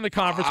didn't hear it on the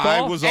conference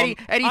call. I was on.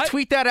 Eddie,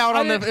 tweet that out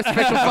on the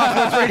special Fox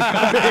Sports Radio.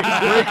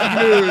 Breaking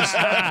news.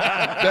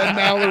 Ben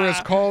Maller has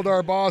called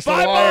our boss a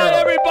liar. Bye-bye,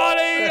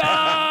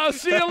 everybody.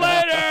 See you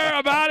later.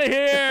 I'm out of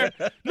here.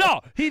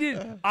 No, he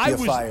didn't. You're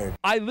fired.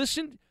 I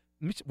listened.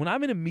 When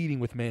I'm in a meeting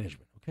with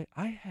management, okay,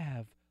 I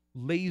have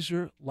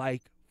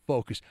laser-like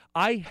focus.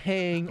 I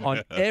hang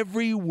on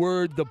every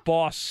word the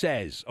boss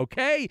says,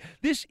 okay?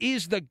 This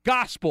is the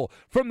gospel.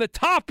 From the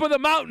top of the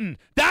mountain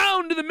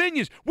down to the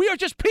minions. We are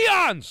just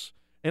peons.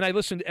 And I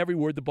listen to every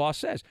word the boss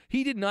says.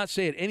 He did not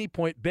say at any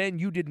point, Ben,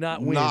 you did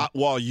not win. Not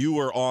while you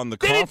were on the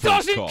then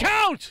conference it doesn't call.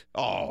 count.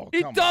 Oh,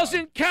 it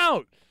doesn't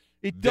count.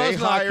 It does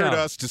they not hired count.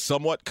 us to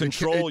somewhat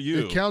control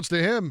you. It counts to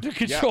him. To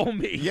control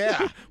me.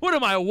 Yeah. What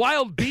am I, a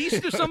wild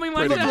beast or something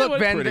like that? Look,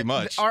 Ben, Pretty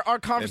much. Our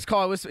conference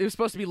call, it was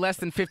supposed to be less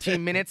than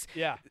 15 minutes.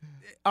 Yeah.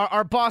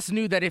 Our boss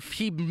knew that if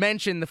he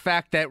mentioned the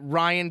fact that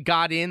Ryan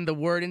got in the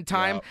word in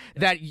time,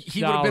 that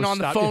he would have been on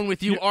the phone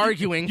with you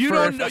arguing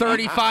for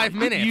 35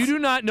 minutes. You do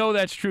not know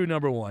that's true,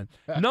 number one.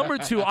 Number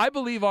two, I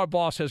believe our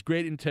boss has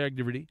great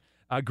integrity,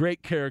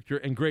 great character,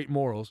 and great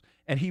morals.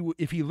 And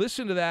if he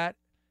listened to that,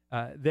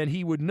 then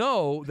he would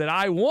know that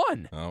I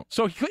won. Oh.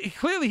 So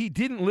clearly he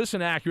didn't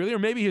listen accurately, or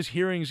maybe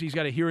he's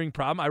got a hearing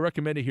problem. I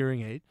recommend a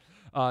hearing aid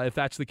if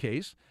that's the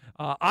case.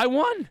 I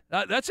won.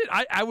 That's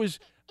it.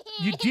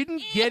 You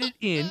didn't get it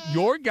in.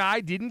 Your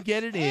guy didn't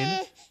get it in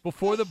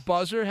before the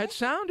buzzer had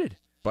sounded.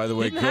 By the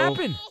way, Didn't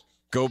happen.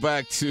 Go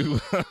back to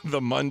the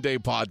Monday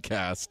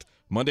podcast,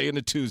 Monday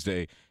into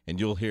Tuesday, and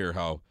you'll hear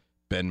how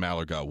Ben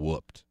Maller got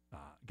whooped.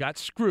 Got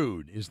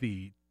screwed is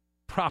the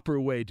proper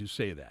way to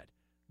say that.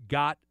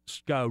 Got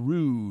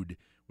screwed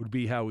would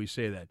be how we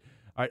say that.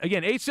 All right,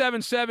 again,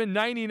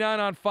 877-99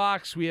 on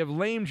Fox. We have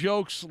lame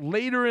jokes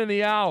later in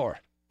the hour.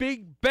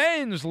 Big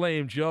Ben's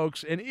lame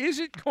jokes? And is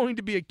it going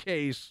to be a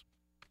case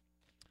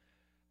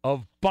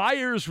of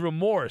buyer's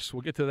remorse?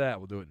 We'll get to that.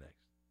 We'll do it next.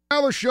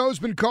 Maller Show's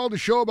been called a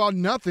show about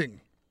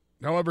nothing.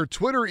 However,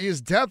 Twitter is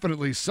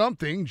definitely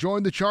something.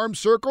 Join the Charm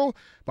Circle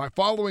by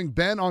following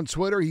Ben on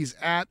Twitter. He's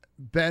at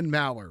Ben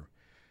Maller.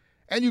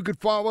 And you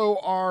could follow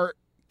our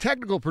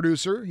technical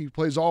producer. He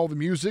plays all the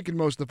music and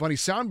most of the funny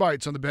sound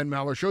bites on the Ben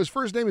Maller Show. His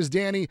first name is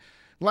Danny.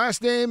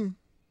 Last name,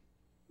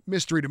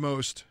 mystery to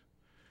most.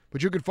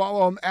 But you can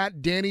follow him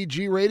at Danny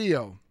G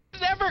Radio.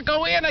 Never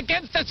go in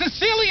against a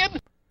Sicilian.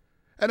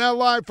 And now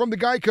live from the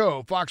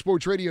Geico Fox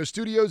Sports Radio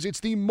studios, it's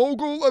the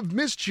mogul of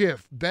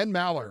mischief, Ben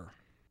Maller.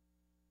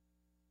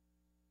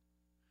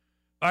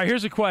 All right,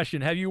 here's a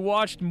question. Have you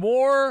watched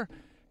more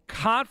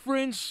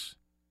conference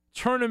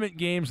tournament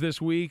games this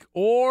week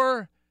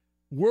or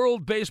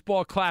World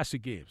Baseball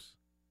Classic games?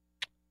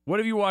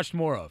 What have you watched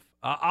more of?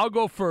 I'll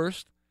go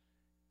first,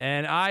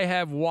 and I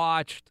have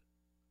watched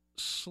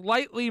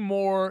slightly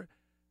more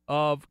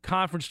of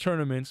conference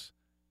tournaments.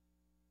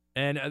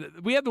 And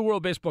we had the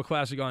World Baseball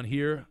Classic on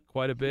here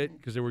quite a bit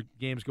because there were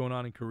games going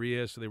on in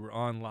Korea, so they were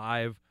on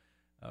live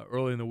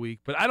early in the week.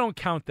 But I don't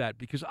count that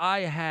because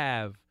I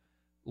have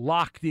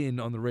locked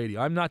in on the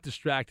radio. I'm not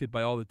distracted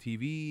by all the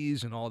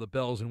TVs and all the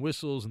bells and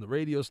whistles and the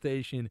radio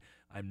station.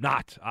 I'm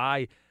not.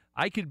 I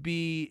could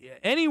be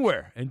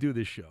anywhere and do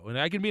this show. And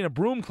I could be in a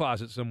broom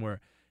closet somewhere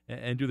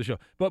and do the show.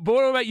 But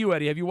what about you,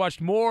 Eddie? Have you watched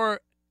more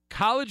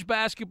college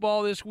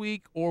basketball this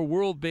week or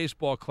World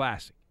Baseball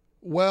Classic?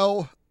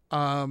 Well,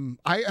 I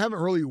haven't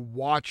really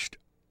watched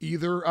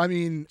either. I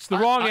mean, it's the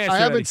wrong answer. I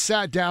haven't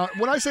sat down.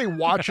 When I say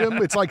watch them,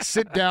 it's like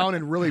sit down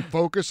and really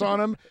focus on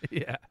them.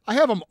 Yeah. I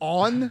have them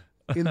on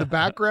in the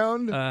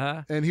background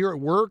and here at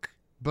work,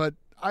 but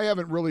I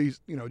haven't really,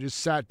 just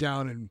sat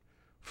down and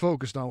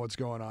focused on what's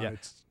going on. Yeah.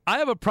 I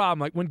have a problem.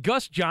 Like when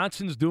Gus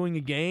Johnson's doing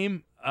a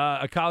game,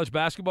 a college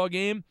basketball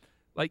game,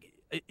 like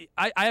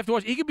I have to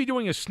watch. He could be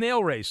doing a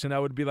snail race, and I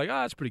would be like,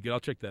 that's pretty good. I'll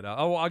check that out.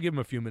 I'll give him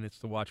a few minutes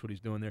to watch what he's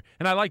doing there.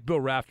 And I like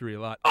Bill Raftery a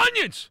lot.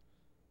 Onions!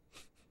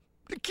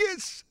 The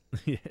kiss!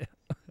 Yeah.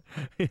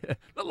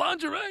 The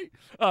lingerie!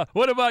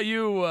 What about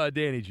you,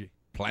 Danny G?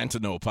 Plan to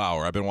know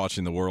power. I've been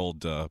watching the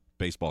World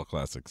Baseball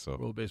Classic.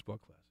 World Baseball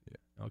Classic.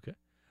 Yeah.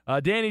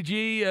 Okay. Danny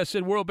G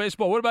said World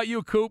Baseball. What about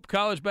you, Coop?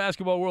 College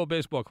basketball, World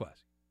Baseball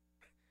Classic.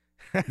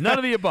 None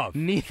of the above.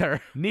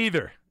 Neither.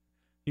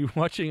 You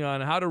watching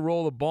on how to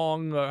roll a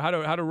bong, how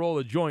to roll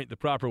a joint the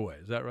proper way.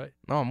 Is that right?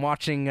 No, I'm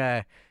watching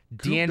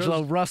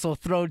D'Angelo Russell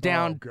throw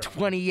down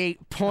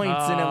 28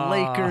 points in a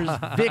Lakers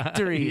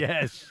victory.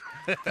 Yes.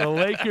 The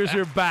Lakers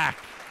are back.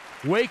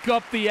 Wake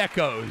up the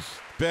echoes.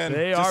 Ben,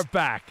 they are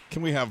back.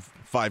 Can we have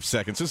 5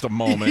 seconds? Just a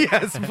moment.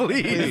 Yes,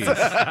 please.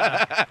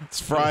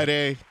 It's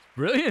Friday.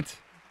 Brilliant.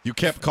 You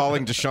kept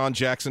calling Deshaun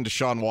Jackson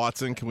Deshaun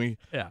Watson. Can we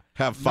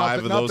have five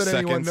of not those that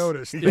seconds? Anyone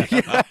noticed.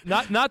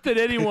 Not that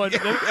anyone,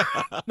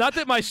 not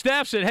that my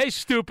staff said, "Hey,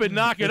 stupid,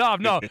 knock it off."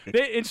 No,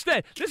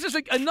 instead, this is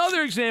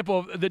another example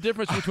of the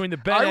difference between the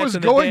Ben and the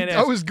Dan S.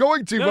 I was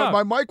going to, but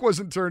my mic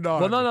wasn't turned on.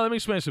 Well, no, let me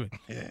explain something.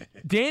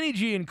 Danny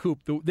G and Coop,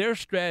 their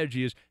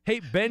strategy is, hey,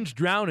 Ben's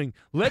drowning.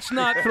 Let's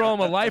not throw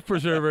him a life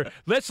preserver.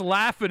 Let's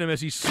laugh at him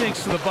as he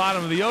sinks to the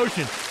bottom of the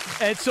ocean.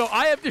 And so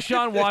I have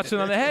Deshaun Watson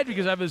on the head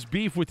because I have this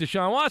beef with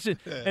Deshaun Watson.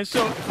 And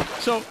so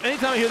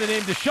anytime I hear the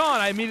name Deshaun,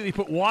 I immediately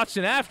put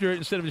Watson after it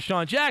instead of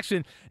Deshaun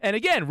Jackson. And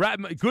again,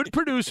 good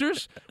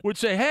producers would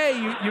say, hey,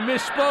 you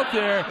misspoke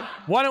there.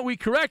 Why don't we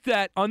correct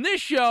that? On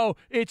this show,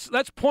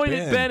 let's point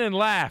at Ben and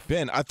laugh.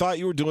 Ben, I thought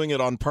you were doing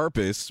it on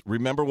purpose.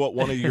 Remember what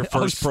one of your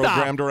first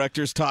program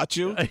directors taught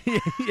you?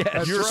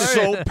 Yes. You're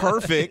so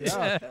perfect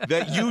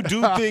that you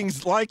do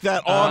things like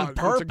that on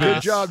purpose. It's a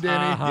good job,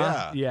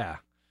 Danny. Yeah.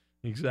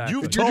 Exactly.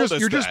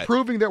 You're just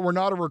proving that we're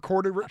not a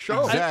recorded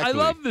show. Exactly. I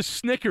love the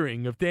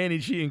snickering of Danny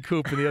G and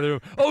Coop in the other room.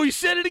 Oh, he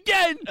said it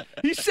again.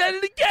 He said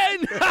it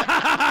again.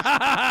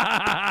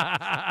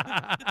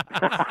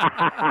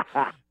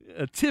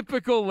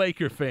 Typical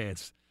Laker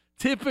fans.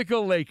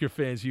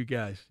 You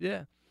guys.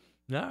 Yeah.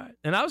 All right.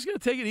 And I was going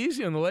to take it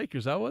easy on the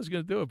Lakers. I was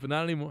going to do it, but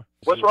not anymore.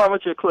 What's wrong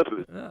with your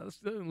Clippers?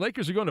 The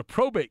Lakers are going to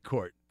probate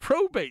court.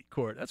 Probate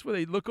court. That's where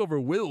they look over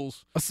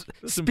wills.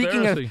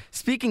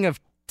 Speaking of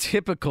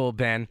typical,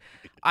 Ben,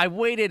 I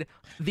waited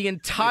the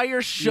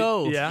entire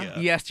show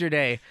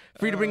yesterday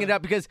for you to bring it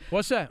up because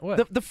what's that?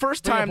 What? The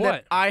first time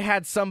that I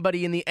had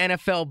somebody in the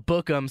NFL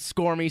Book'em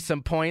score me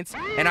some points,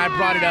 and I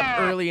brought it up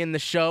early in the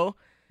show.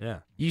 Yeah.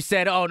 You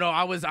said, "Oh no,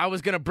 I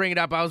was gonna bring it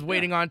up. I was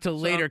waiting on till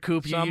later,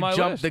 Coop. You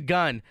jumped the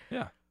gun."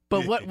 Yeah.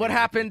 But what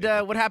happened?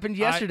 What happened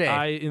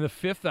yesterday? In the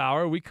fifth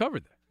hour, we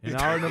covered that. In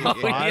hour number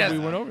 5, we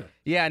went over that.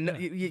 Yeah, no,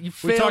 you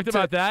failed. We talked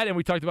about that, and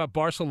we talked about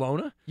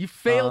Barcelona. You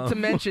failed to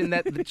mention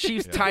that the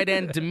Chiefs tight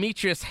end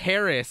Demetrius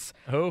Harris,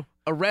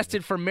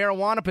 arrested for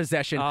marijuana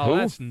possession.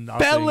 That's nothing.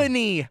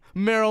 Felony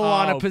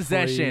marijuana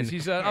possession. Please.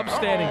 He's an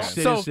upstanding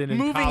So citizen in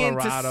moving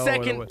Colorado into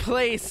second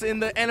place in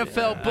the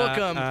NFL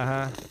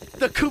Book'em,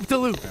 the Coop de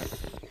Loop.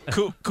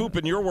 Coop,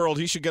 in your world,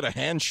 he should get a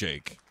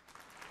handshake.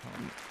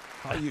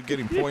 How are you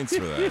getting points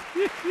for that?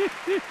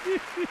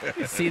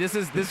 See,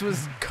 this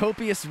was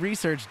copious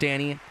research,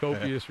 Danny.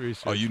 Copious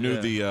research. Oh, you knew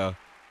the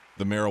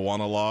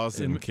marijuana laws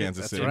in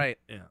Kansas City? That's right.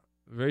 Yeah,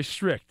 very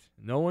strict.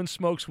 No one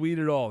smokes weed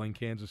at all in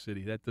Kansas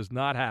City. That does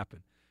not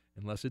happen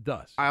unless it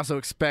does. I also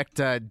expect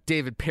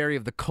David Perry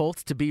of the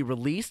Colts to be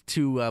released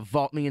to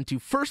vault me into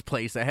first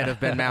place ahead of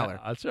Ben Maller.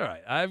 That's all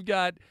right. I've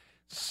got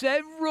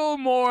several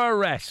more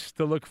arrests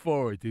to look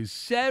forward to.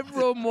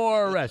 Several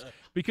more arrests.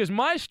 Because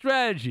my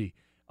strategy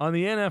on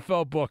the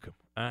NFL Book'em,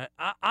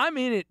 I'm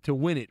in it to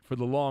win it for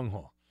the long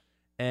haul.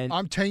 And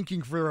I'm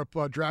tanking for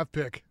a draft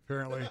pick,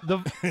 apparently.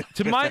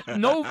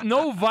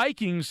 No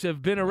Vikings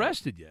have been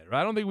arrested yet.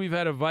 I don't think we've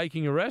had a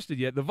Viking arrested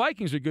yet. The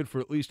Vikings are good for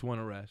at least one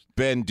arrest.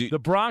 Ben, the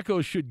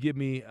Broncos should give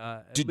me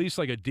at least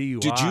like a DUI.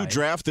 Did you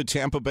draft the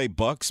Tampa Bay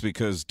Bucks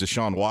because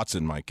Deshaun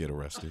Watson might get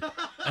arrested? All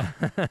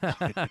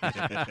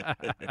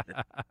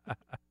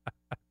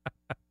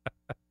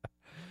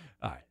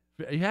right.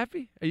 Are you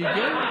happy? Are you good?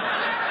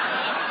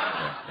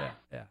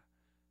 Yeah.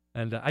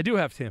 And I do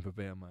have Tampa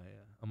Bay on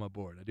my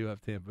board. I do have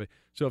Tampa Bay.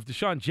 So if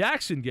Deshaun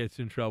Jackson gets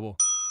in trouble,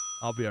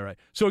 I'll be all right.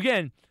 So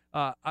again,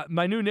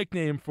 my new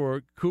nickname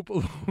for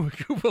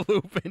Koopa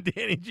Loop and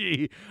Danny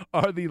G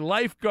are the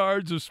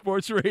lifeguards of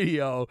sports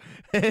radio.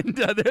 And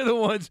they're the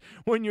ones,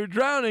 when you're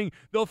drowning,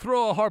 they'll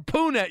throw a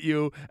harpoon at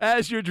you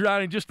as you're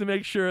drowning just to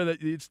make sure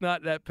that it's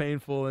not that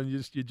painful and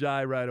you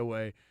die right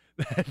away.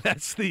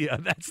 That's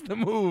the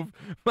move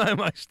by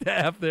my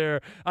staff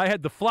there. I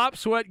had the flop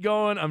sweat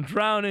going. I'm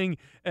drowning,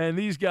 and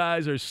these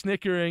guys are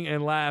snickering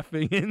and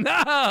laughing. And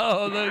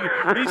no,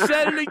 look, he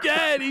said it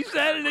again. He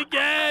said it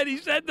again. He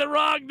said the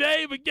wrong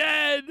name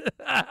again.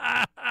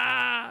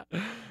 All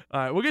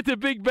right, we'll get to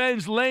Big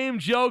Ben's lame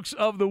jokes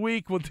of the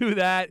week. We'll do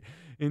that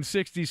in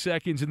 60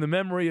 seconds in the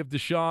memory of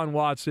Deshaun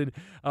Watson.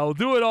 I'll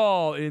do it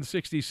all in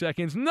 60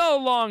 seconds. No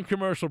long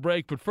commercial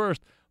break, but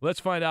first, let's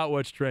find out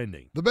what's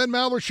trending. The Ben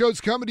Maller Show's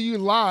coming to you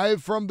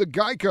live from the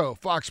Geico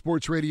Fox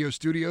Sports Radio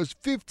studios.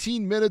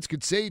 15 minutes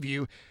could save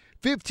you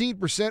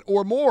 15%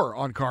 or more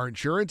on car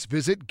insurance.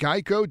 Visit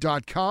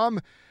geico.com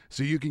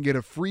so you can get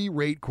a free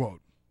rate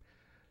quote.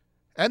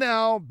 And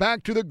now,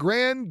 back to the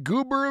grand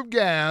goober of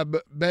gab,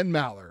 Ben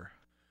Maller.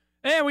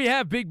 And we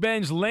have Big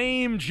Ben's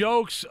lame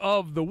jokes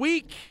of the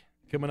week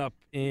coming up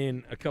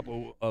in a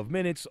couple of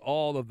minutes.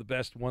 All of the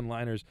best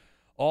one-liners,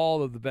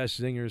 all of the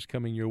best zingers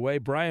coming your way.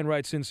 Brian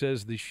writes in,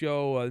 says the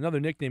show,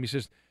 another nickname. He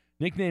says,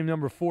 nickname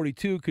number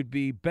 42 could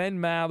be Ben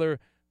Maller,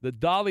 the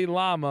Dalai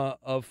Lama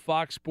of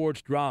Fox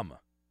Sports drama.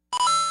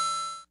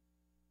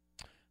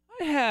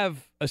 I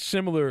have a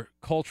similar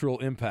cultural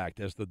impact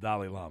as the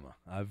Dalai Lama.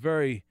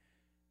 Very,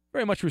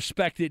 very much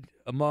respected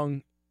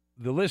among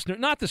the listener,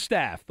 not the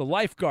staff, the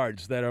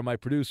lifeguards that are my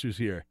producers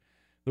here,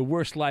 the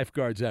worst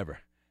lifeguards ever.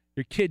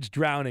 Your kid's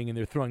drowning and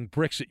they're throwing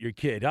bricks at your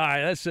kid. All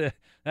right, that's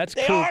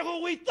they cool. They are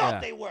who we thought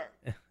they were.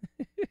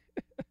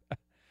 Of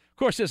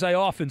course, as I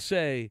often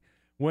say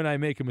when I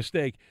make a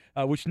mistake,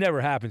 which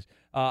never happens,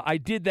 I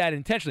did that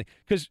intentionally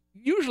because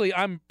usually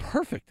I'm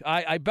perfect.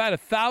 I bat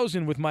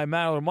 1,000 with my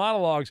Maller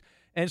monologues,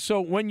 and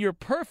so when you're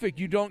perfect,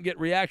 you don't get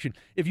reaction.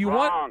 If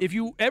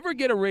you ever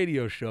get a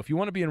radio show, if you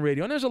want to be in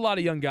radio, and there's a lot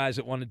of young guys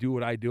that want to do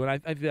what I do, and I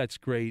think that's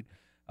great.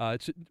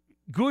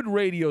 Good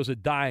radio is a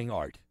dying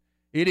art.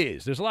 It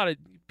is. There's a lot of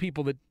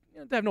people that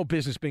have no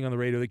business being on the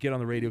radio. They get on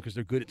the radio because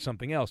they're good at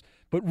something else.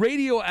 But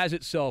radio as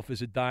itself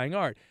is a dying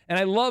art. And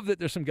I love that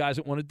there's some guys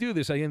that want to do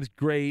this. I think it's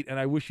great, and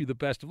I wish you the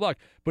best of luck.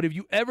 But if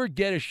you ever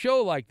get a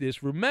show like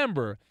this,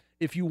 remember,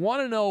 if you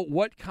want to know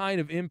what kind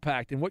of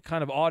impact and what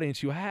kind of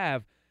audience you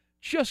have,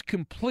 just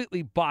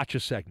completely botch a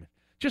segment.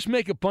 Just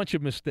make a bunch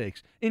of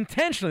mistakes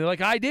intentionally,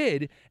 like I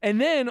did, and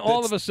then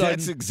all of a sudden...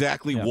 That's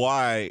exactly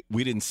why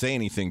we didn't say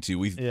anything to you.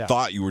 We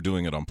thought you were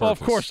doing it on purpose. Well, of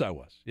course I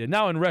was. Yeah.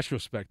 Now in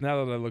retrospect,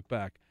 now that I look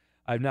back,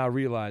 I've now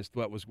realized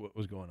what was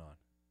going on.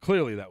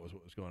 Clearly that was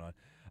what was going on.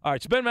 All right,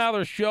 it's Ben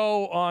Maller's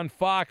show on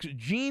Fox.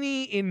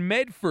 Jeannie in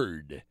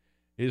Medford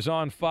is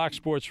on Fox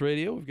Sports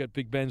Radio. We've got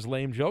Big Ben's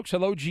lame jokes.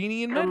 Hello,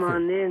 Jeannie in Medford. Come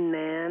on in,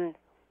 man.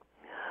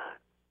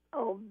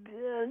 Oh,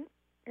 Ben.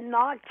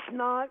 Knox.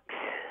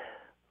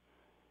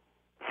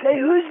 Say,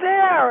 who's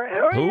there?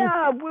 Hurry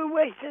up. We're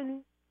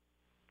waiting.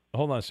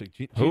 Hold on a sec.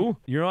 Who?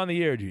 You're on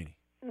the air, Jeannie.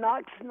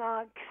 Knox.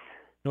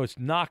 No, it's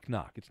knock.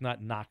 It's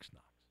not Knox.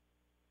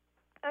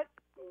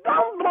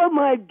 Don't blow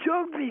my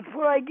joke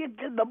before I get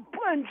to the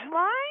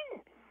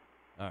punchline.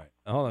 All right.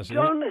 Hold on a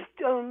second.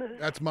 Jonas.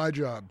 That's my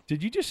job.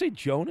 Did you just say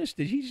Jonas?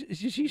 Did he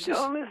just...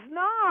 Jonas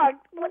Knox.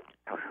 What?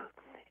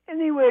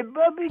 Anyway,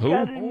 Bubby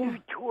got a new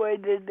toy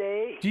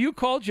today. Do you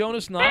call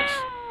Jonas Knox?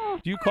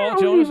 Do you call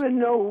Jonas? I don't Jonas? even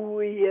know who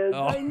he is.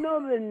 Oh. I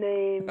know the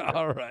name.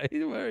 All right.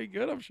 Very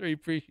good. I'm sure he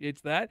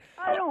appreciates that.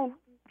 I don't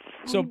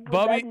So, sleep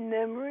Bubby, with that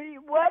memory.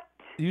 What?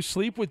 You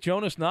sleep with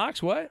Jonas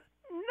Knox? What?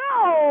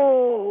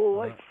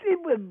 No. I sleep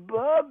with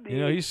Bubby. You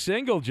know, he's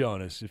single,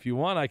 Jonas. If you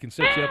want, I can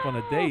set you up on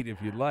a date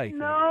if you'd like.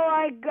 No,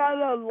 I got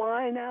a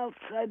line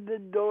outside the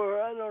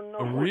door. I don't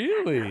know.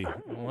 Really?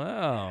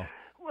 Wow.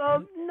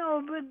 Well,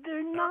 no, but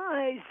they're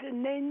nice,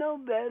 and they know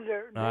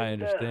better. I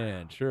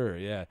understand. Sure,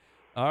 yeah.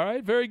 All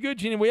right, very good,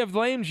 Jeannie. We have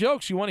lame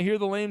jokes. You want to hear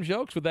the lame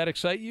jokes? Would that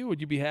excite you?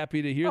 Would you be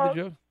happy to hear the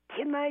joke?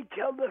 Can I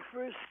tell the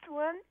first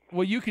one?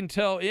 Well, you can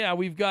tell. Yeah,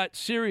 we've got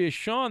Serious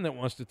Sean that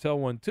wants to tell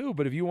one too.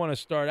 But if you want to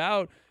start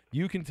out,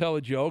 you can tell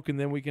a joke, and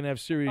then we can have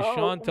Serious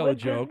Sean tell a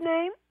joke. What's his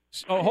name?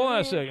 Oh, hold on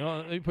a second.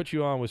 Let me put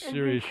you on with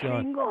Serious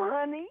Sean. Single,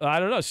 honey? I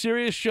don't know.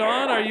 Serious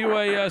Sean, are you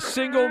a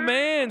single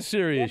man,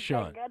 Serious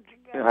Sean?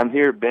 I'm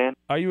here, Ben.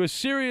 Are you a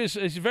serious?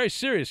 He's very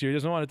serious here. He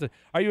doesn't want it to.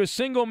 Are you a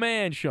single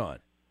man, Sean?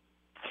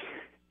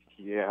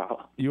 Yeah.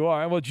 You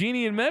are. Well,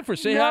 Jeannie and Medford,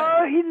 say no,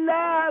 hi. he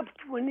laughed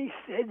when he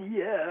said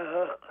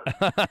yeah.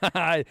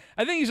 I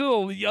think he's a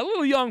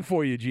little young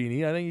for you,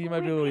 Jeannie. I think you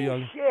might be a little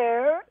young.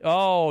 Share.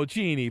 Oh,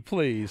 Jeannie,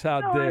 please.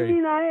 How dare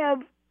you? I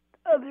have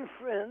other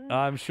friends.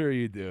 I'm sure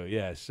you do,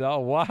 yes. Oh,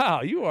 wow.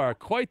 You are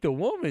quite the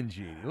woman,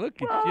 Jeannie.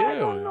 Look at you. I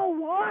don't know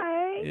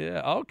why.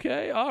 Yeah,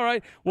 okay. All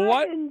right. Well,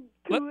 I didn't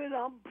do it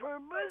on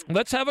purpose.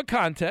 Let's have a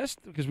contest,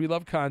 because we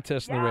love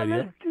contests on the radio.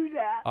 Let's do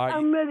that. All right.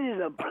 I'm ready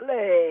to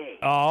play.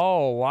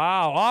 Oh,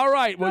 wow. All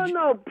right. Well,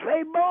 No,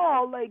 play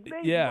ball like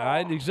baseball. yeah,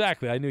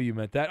 exactly. I knew you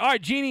meant that. All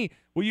right, Jeannie,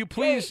 will you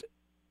please...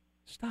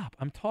 Stop.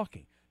 I'm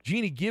talking.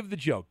 Jeannie, give the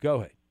joke. Go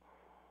ahead.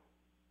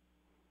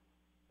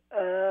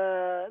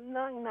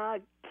 Knock,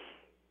 knock.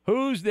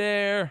 Who's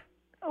there?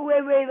 Oh,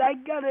 wait, I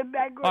got it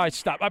back. All right,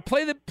 stop. I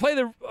play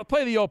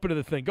the open of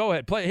the thing. Go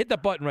ahead. Hit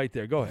that button right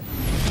there. Go ahead.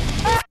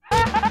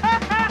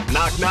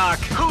 Knock, knock.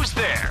 Who's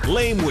there?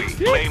 Lame Week.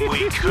 Lame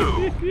Week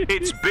who?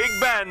 It's Big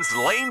Ben's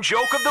Lame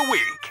Joke of the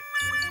Week.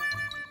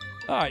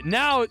 All right,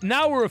 now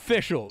we're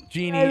official,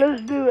 Jeannie. Hey,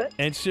 let's do it.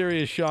 And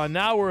Serious Sean.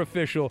 Now we're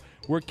official.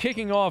 We're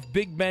kicking off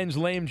Big Ben's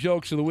Lame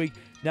Jokes of the Week.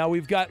 Now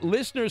we've got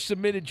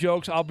listener-submitted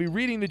jokes. I'll be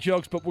reading the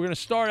jokes, but we're going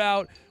to start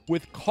out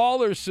with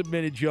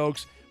caller-submitted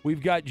jokes.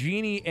 We've got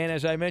Jeannie and,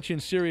 as I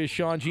mentioned, Serious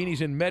Sean.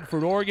 Jeannie's in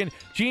Medford, Oregon.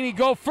 Jeannie,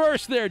 go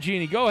first there,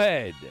 Jeannie. Go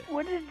ahead.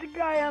 What did the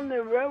guy on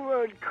the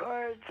railroad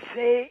car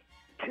say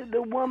to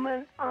the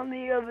woman on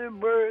the other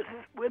berth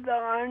with the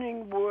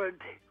ironing board?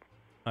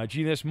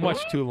 Jeannie, that's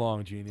much too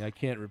long, Jeannie. I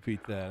can't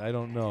repeat that. I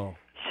don't know.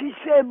 She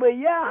said, but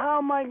yeah, how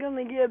am I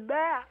going to get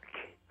back?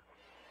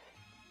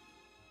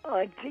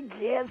 I think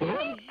he had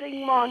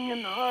something long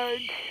and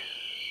hard.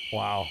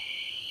 Wow.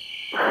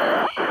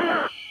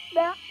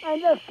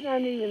 That's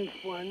not even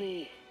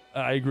funny.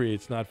 I agree.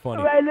 It's not funny.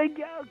 All right,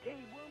 okay.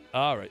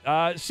 All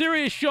right.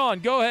 Serious Sean,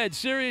 go ahead.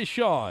 Serious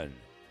Sean.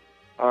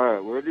 All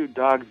right, where do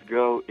dogs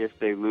go if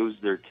they lose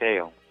their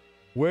tail?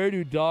 Where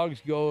do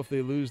dogs go if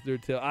they lose their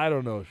tail? I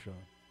don't know, Sean.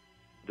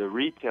 The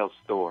retail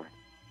store.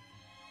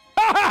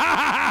 All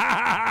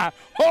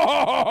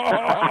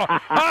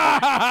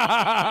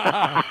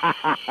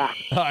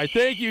right,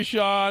 thank you,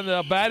 Sean.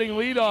 Batting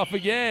leadoff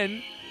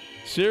again.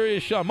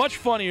 Serious Sean. Much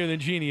funnier than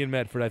Jeannie and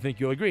Medford, I think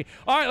you'll agree.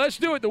 All right, let's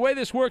do it. The way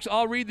this works,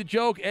 I'll read the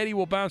joke. Eddie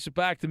will bounce it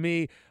back to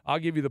me. I'll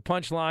give you the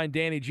punchline.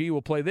 Danny G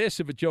will play this.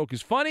 If a joke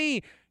is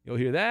funny, you'll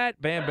hear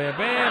that. Bam, bam,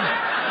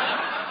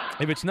 bam.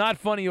 If it's not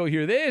funny, you'll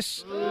hear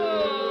this.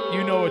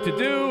 You know what to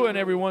do, and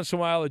every once in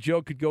a while a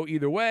joke could go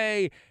either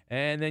way,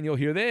 and then you'll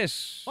hear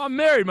this. I'm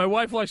married. My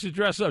wife likes to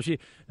dress up. What?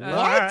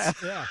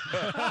 Yeah.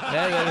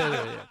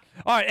 Yeah.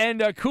 All right,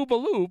 and Cuba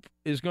Loop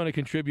is going to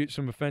contribute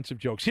some offensive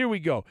jokes. Here we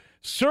go.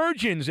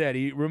 Surgeons,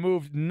 Eddie,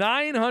 removed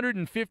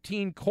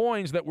 915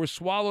 coins that were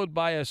swallowed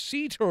by a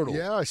sea turtle.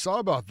 Yeah, I saw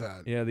about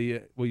that. Yeah,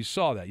 well, you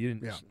saw that. You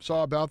didn't. Yeah,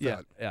 saw about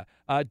that. Yeah.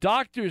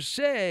 Doctors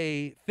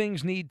say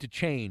things need to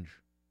change.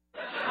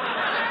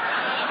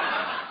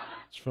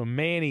 It's from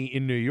Manny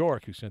in New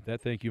York who sent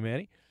that. Thank you,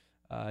 Manny.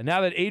 Now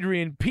that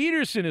Adrian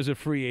Peterson is a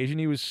free agent,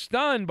 he was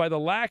stunned by the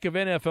lack of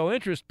NFL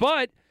interest,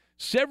 but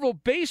several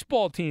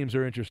baseball teams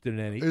are interested in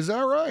Eddie. Is that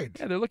right?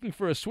 Yeah, they're looking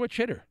for a switch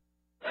hitter.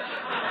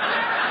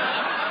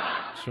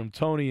 It's from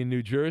Tony in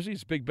New Jersey.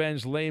 It's Big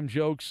Ben's Lame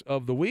Jokes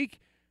of the Week.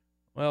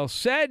 Well,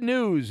 sad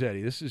news,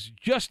 Eddie. This is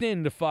just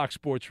into Fox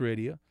Sports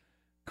Radio.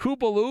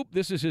 Cuba Loop,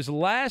 this is his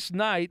last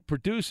night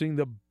producing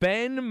the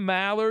Ben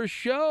Maller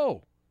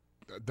Show.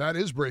 That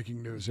is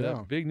breaking news,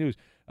 yeah. Big news.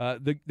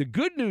 The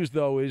good news,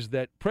 though, is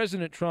that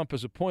President Trump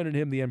has appointed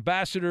him the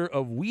ambassador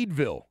of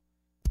Weedville.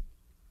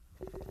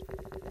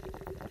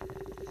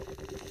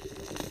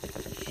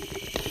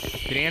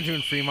 Did Andrew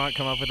in Fremont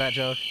come up with that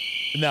joke?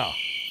 No.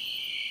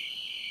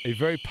 A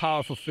very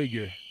powerful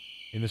figure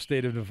in the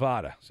state of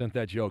Nevada sent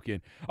that joke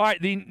in. All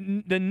right, the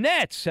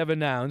Nets have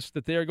announced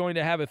that they are going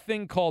to have a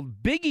thing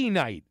called Biggie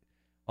Night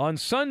on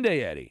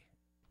Sunday, Eddie.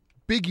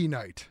 Biggie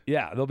Night.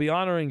 Yeah, they'll be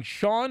honoring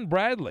Sean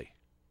Bradley.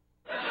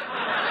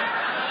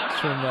 It's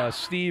from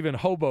Steve in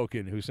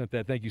Hoboken who sent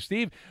that. Thank you,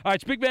 Steve. All right,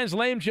 it's Big Ben's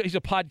Lame Jokes. He's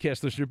a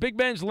podcast listener. Big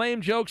Ben's Lame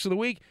Jokes of the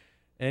Week.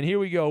 And here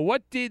we go.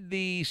 What did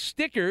the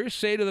sticker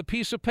say to the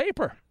piece of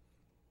paper?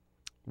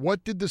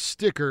 What did the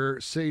sticker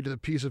say to the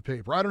piece of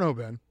paper? I don't know,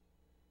 Ben.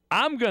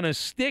 I'm going to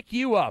stick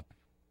you up.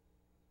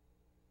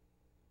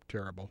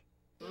 Terrible.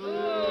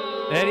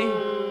 Eddie,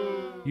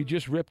 you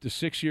just ripped a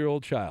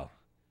 6-year-old child.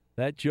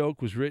 That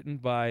joke was written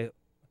by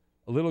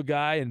a little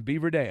guy in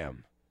Beaver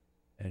Dam.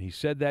 And he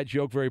said that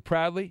joke very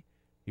proudly.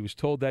 He was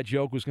told that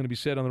joke was going to be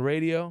said on the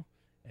radio.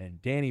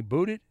 And Danny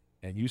booted,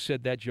 and you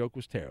said that joke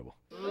was terrible.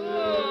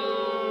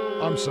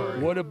 I'm sorry.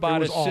 What about a It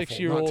was awful,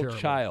 6-year-old not terrible.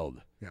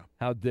 child? Yeah.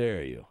 How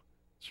dare you?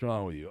 What's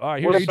wrong with you? All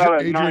right, What here's,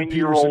 about a Adrian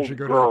Peterson should 9-year-old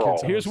go to our girl?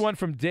 kids' here's house. one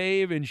from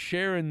Dave in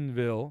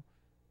Sharonville,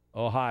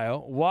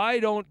 Ohio. Why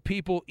don't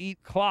people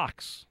eat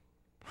clocks?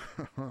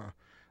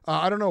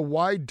 I don't know.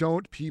 Why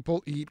don't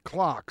people eat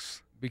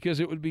clocks? Because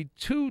it would be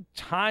too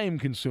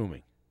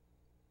time-consuming.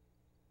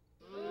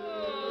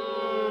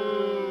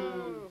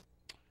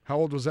 How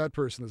old was that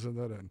person that sent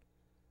that in?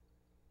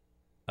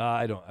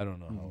 I don't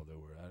know how old they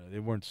were. They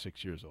weren't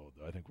 6 years old,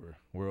 though. I think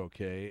we're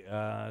okay.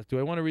 Do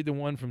I want to read the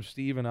one from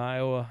Steve in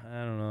Iowa? I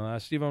don't know.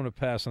 Steve, I'm going to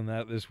pass on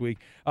that this week.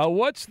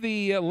 What's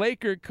the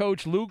Laker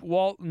coach Luke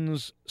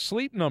Walton's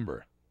sleep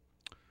number?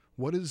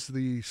 What is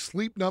the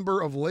sleep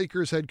number of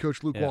Lakers head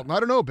coach Luke Yeah. Walton?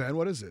 I don't know, Ben.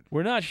 What is it?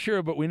 We're not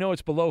sure, but we know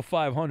it's below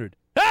 500.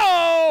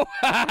 Oh!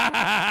 Go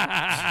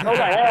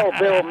to hell,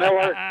 Bill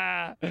Miller.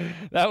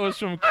 That was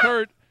from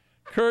Kurt.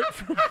 Kurt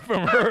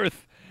from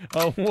Earth.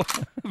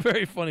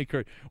 Very funny,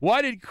 Kurt.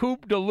 Why did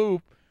Coop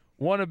DeLoop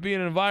want to be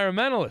an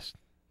environmentalist?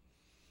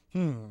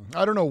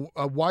 I don't know.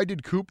 Why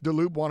did Coop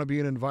DeLoop want to be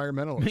an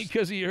environmentalist?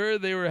 Because he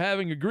heard they were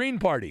having a green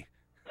party.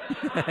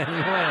 He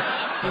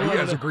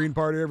has a green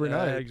party every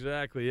night.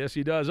 Exactly. Yes,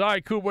 he does. All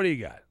right, Coop, what do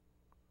you got?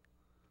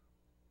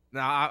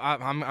 No,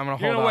 I'm going to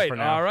hold You're going to off wait. for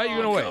now. All right,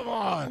 you're going to wait. Come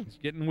on. It's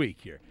getting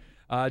weak here.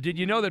 Did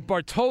you know that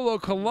Bartolo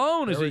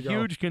Colon is There a we go.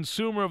 huge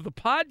consumer of the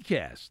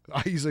podcast?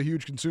 He's a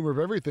huge consumer of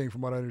everything,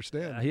 from what I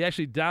understand. He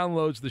actually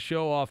downloads the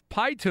show off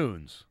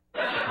PyTunes.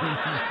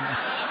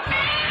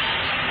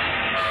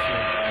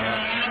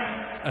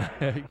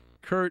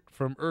 Kurt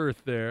from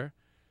Earth there.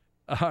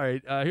 All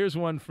right, here's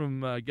one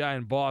from a guy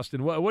in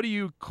Boston. What do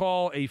you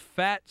call a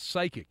fat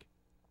psychic?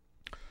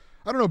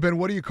 I don't know, Ben.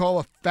 What do you call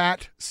a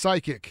fat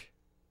psychic?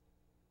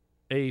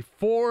 A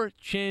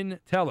fortune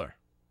teller.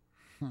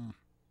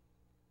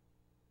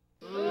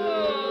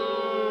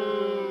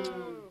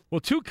 Well,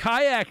 two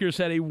kayakers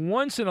had a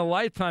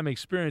once-in-a-lifetime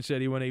experience,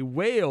 Eddie, when a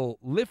whale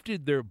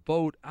lifted their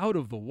boat out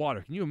of the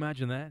water. Can you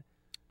imagine that?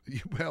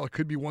 Well, it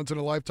could be once in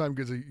a lifetime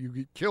because you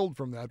get killed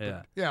from that.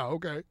 But yeah,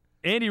 okay.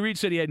 Andy Reid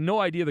said he had no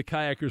idea the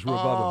kayakers were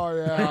above him. Oh,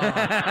 yeah.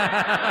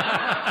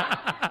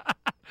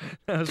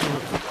 That was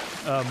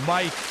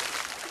Mike.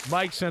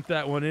 Mike sent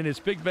that one in. It's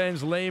Big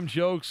Ben's lame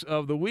jokes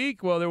of the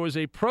week. Well, there was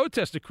a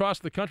protest across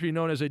the country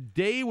known as a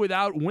Day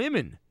Without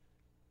Women.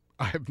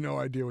 I have no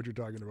idea what you're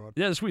talking about.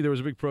 Yeah, this week there was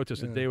a big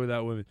protest, a Day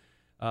Without Women.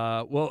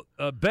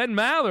 Ben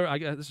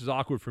Maller, this is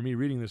awkward for me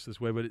reading this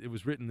way, but it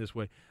was written this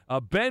way.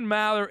 Ben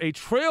Maller, a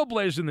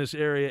trailblazer in this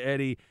area,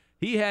 Eddie,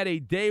 he had a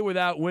day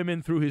without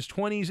women through his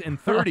 20s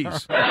and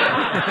 30s.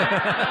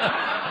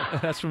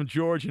 That's from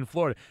George in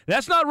Florida.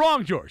 That's not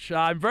wrong, George.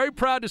 I'm very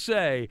proud to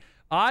say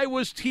I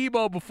was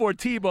Tebow before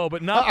Tebow,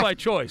 but not by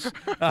choice.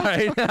 All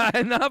right,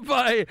 not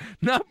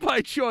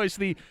by choice.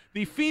 The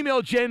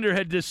female gender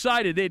had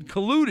decided, they had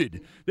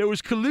colluded. There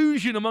was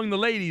collusion among the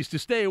ladies to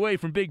stay away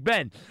from Big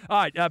Ben.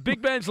 All right,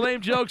 Big Ben's lame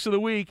jokes of the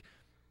week.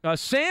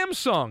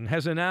 Samsung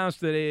has announced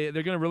that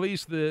they're going to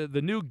release the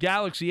new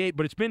Galaxy 8,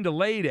 but it's been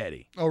delayed,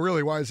 Eddie. Oh,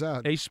 really? Why is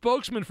that? A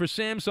spokesman for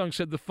Samsung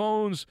said the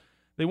phones,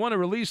 they want to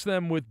release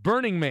them with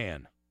Burning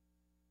Man.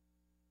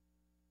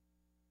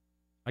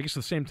 I guess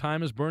the same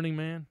time as Burning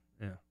Man?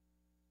 Yeah.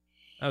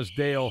 That was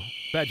Dale.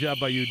 Bad job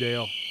by you,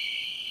 Dale.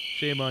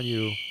 Shame on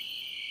you.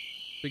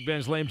 Big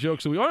Ben's lame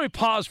jokes. So we only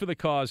pause for the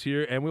cause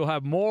here, and we'll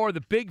have more.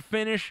 The big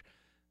finish.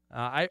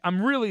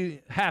 I'm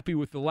really happy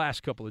with the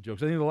last couple of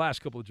jokes. I think the last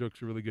couple of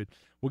jokes are really good.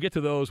 We'll get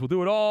to those. We'll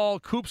do it all.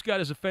 Coop's got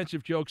his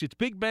offensive jokes. It's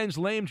Big Ben's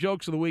lame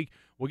jokes of the week.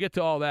 We'll get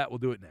to all that. We'll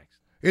do it next.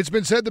 It's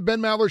been said the Ben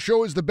Maller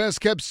Show is the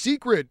best-kept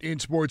secret in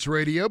sports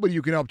radio, but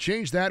you can help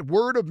change that.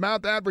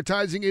 Word-of-mouth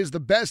advertising is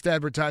the best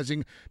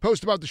advertising.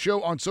 Post about the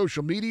show on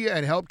social media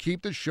and help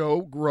keep the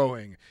show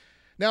growing.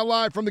 Now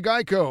live from the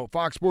Geico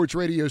Fox Sports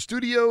Radio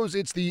studios,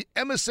 it's the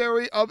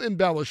emissary of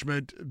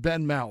embellishment,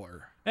 Ben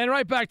Maller. And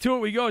right back to it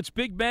we go. It's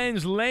Big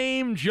Ben's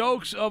lame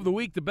jokes of the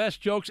week, the best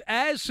jokes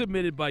as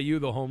submitted by you,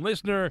 the home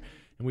listener.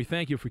 And we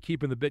thank you for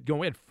keeping the bit going.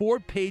 We had 4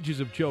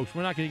 pages of jokes.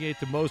 We're not going to get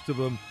to most of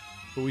them,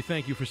 but we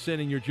thank you for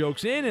sending your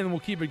jokes in, and we'll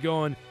keep it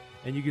going.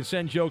 And you can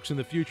send jokes in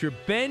the future.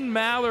 Ben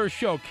Maller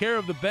Show, care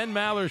of the Ben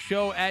Maller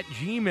Show at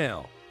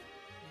Gmail.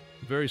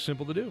 Very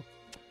simple to do.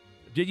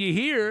 Did you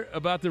hear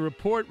about the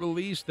report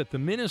released that the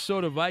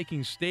Minnesota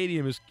Vikings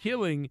stadium is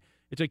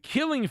it's a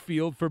killing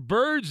field for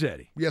birds,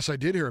 Eddie? Yes, I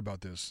did hear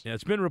about this. Yeah,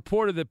 it's been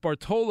reported that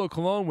Bartolo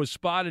Colon was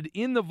spotted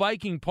in the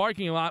Viking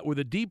parking lot with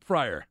a deep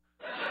fryer.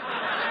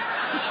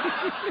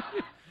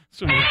 It's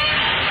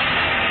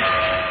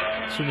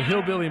from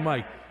Hillbilly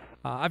Mike.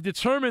 I've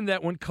determined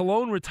that when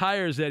Colon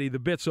retires, Eddie, the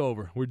bit's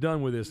over. We're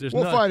done with this.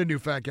 We'll find a new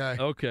fat guy.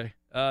 Okay.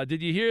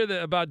 Did you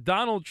hear about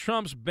Donald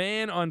Trump's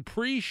ban on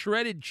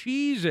pre-shredded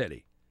cheese,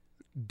 Eddie?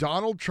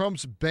 Donald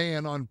Trump's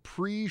ban on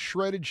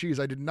pre-shredded cheese.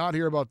 I did not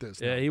hear about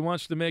this. Yeah, he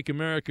wants to make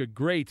America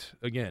great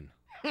again.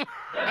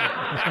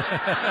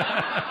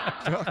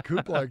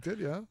 Coop liked it,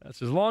 yeah.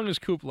 That's as long as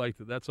Coop liked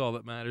it. That's all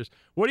that matters.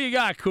 What do you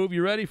got, Coop?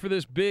 You ready for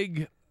this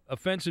big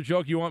offensive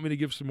joke? You want me to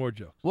give some more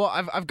jokes? Well,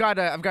 I've got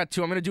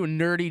two. I'm going to do a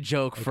nerdy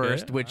joke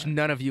first, which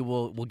none of you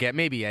will get.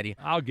 Maybe Eddie.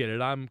 I'll get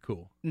it. I'm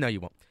cool. No, you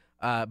won't.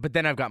 But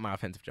then I've got my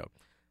offensive joke.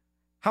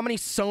 How many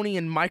Sony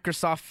and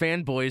Microsoft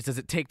fanboys does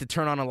it take to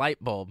turn on a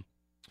light bulb?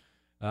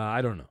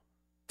 I don't know.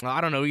 I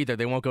don't know either.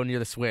 They won't go near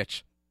the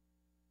switch.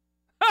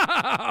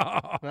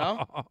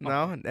 No?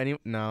 No?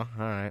 No? All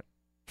right.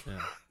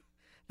 Yeah.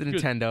 The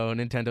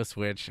Nintendo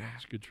Switch.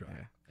 It's a good try.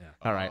 Yeah.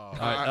 All right.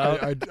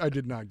 I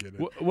did not get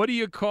it. What do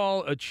you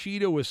call a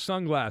cheetah with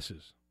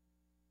sunglasses?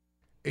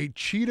 A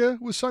cheetah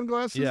with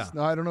sunglasses? Yeah.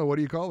 No, I don't know. What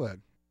do you call that?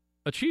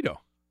 A Cheeto.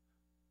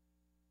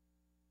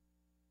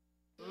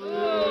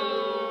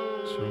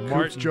 So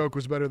Coop's joke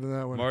was better than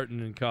that one. Martin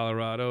in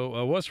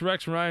Colorado. What's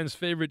Rex Ryan's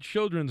favorite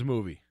children's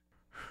movie?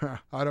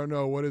 I don't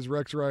know. What is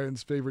Rex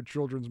Ryan's favorite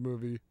children's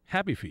movie?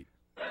 Happy Feet.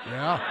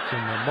 Yeah.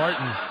 From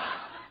Martin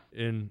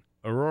in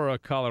Aurora,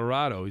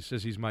 Colorado. He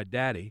says he's my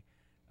daddy.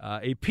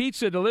 A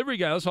pizza delivery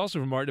guy, that's also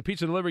from Martin, a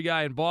pizza delivery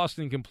guy in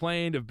Boston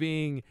complained of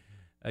being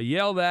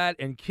yelled at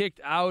and kicked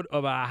out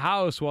of a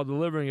house while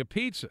delivering a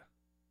pizza.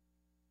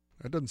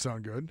 That doesn't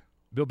sound good.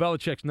 Bill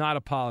Belichick's not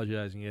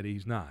apologizing, Eddie.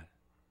 He's not.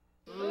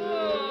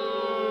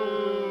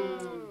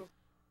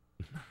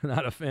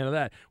 Not a fan of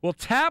that. Well,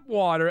 tap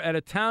water at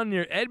a town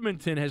near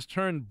Edmonton has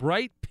turned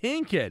bright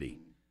pink, Eddie.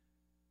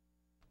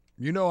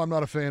 You know I'm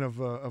not a fan of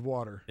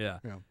water. Yeah.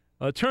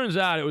 It turns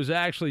out it was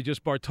actually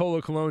just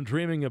Bartolo Colon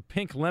dreaming of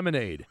pink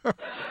lemonade. That's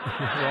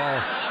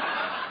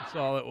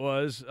all it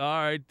was.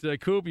 All right,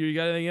 Coop, you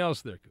got anything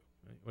else there, Coop?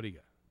 What do you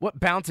got? What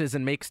bounces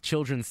and makes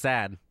children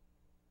sad?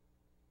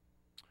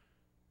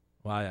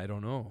 Why, I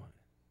don't know.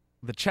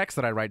 The checks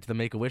that I write to the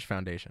Make-A-Wish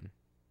Foundation.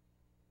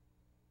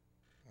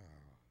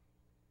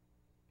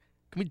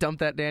 Can we dump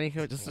that, Danny?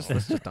 Let's just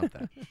dump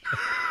that.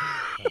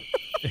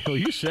 Well,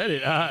 you said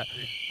it.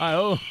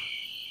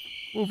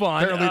 Move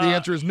on. Apparently the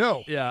answer is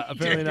no. Yeah,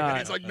 apparently not.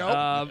 He's like,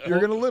 no, you're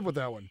going to live with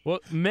that one. Well,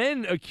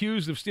 men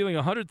accused of stealing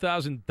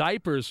 100,000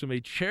 diapers from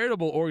a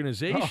charitable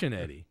organization,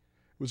 Eddie.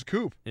 It was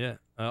Coop. Yeah.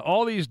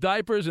 All these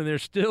diapers, and they're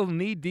still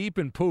knee-deep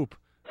in poop.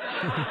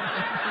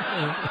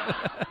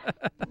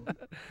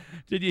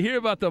 Did you hear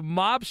about the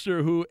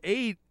mobster who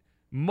ate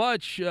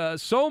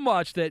so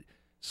much that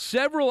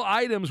several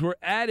items were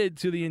added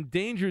to the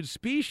endangered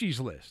species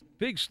list?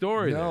 Big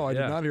story. No, I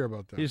did not hear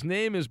about that. His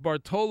name is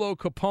Bartolo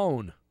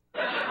Capone.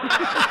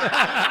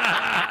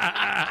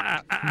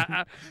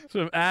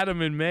 From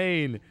Adam in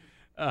Maine.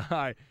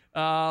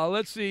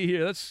 Let's see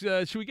here.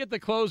 Should we get the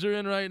closer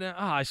in right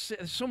now?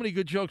 So many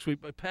good jokes we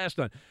passed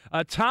on.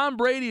 Tom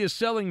Brady is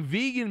selling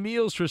vegan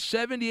meals for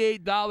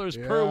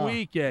 $78 per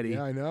week, Eddie.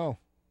 Yeah, I know.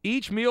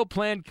 Each meal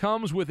plan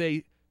comes with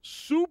a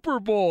Super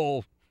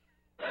Bowl.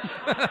 It's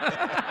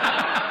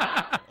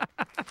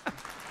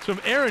from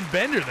Aaron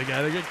Bender,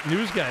 the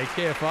news guy at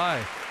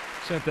KFI.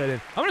 Sent that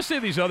in. I'm going to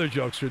save these other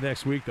jokes for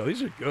next week, though.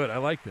 These are good. I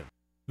like them.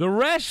 The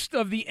rest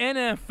of the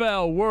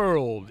NFL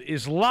world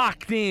is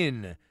locked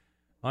in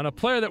on a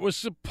player that was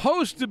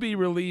supposed to be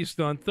released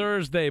on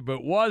Thursday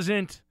but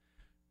wasn't.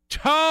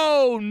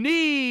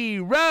 Tony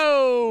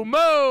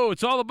Romo.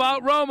 It's all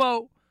about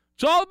Romo.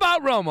 It's all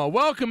about Romo.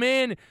 Welcome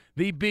in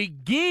the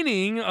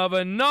beginning of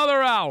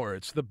another hour.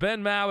 It's the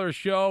Ben Maller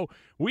Show.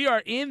 We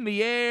are in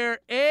the air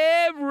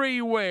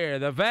everywhere.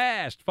 The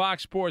vast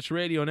Fox Sports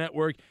Radio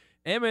Network,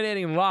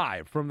 emanating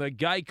live from the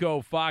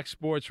Geico Fox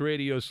Sports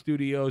Radio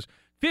studios.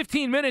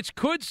 15 minutes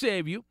could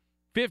save you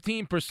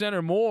 15%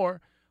 or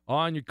more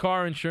on your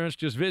car insurance.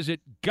 Just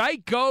visit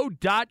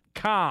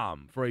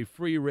geico.com for a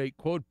free rate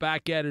quote.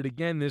 Back at it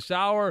again this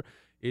hour.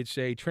 It's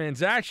a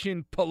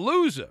transaction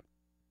palooza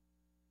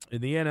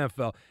in the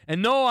NFL.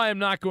 And no, I am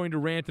not going to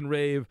rant and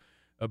rave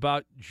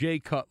about Jay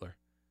Cutler.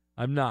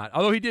 I'm not.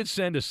 Although he did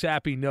send a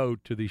sappy note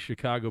to the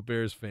Chicago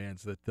Bears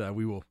fans that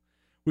we will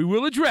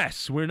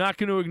address. We're not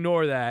going to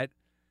ignore that.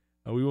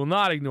 We will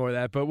not ignore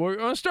that. But we're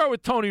going to start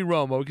with Tony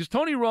Romo, because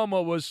Tony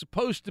Romo was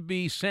supposed to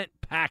be sent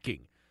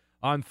packing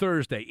on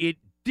Thursday. It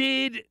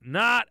did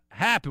not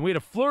happen. We had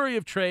a flurry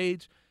of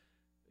trades.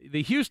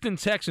 The Houston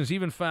Texans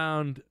even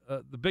found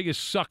the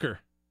biggest sucker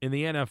in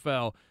the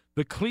NFL,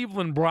 the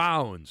Cleveland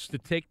Browns, to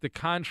take the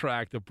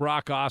contract of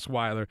Brock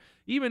Osweiler.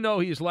 Even though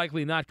he is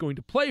likely not going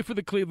to play for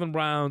the Cleveland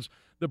Browns,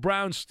 the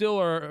Browns still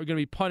are going to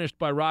be punished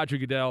by Roger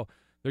Goodell.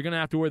 They're going to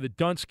have to wear the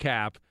dunce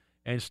cap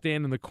and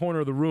stand in the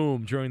corner of the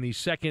room during the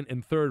second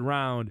and third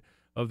round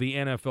of the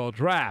NFL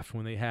draft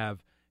when they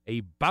have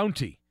a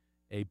bounty,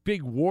 a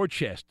big war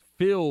chest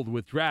filled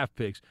with draft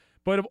picks.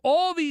 But of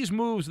all these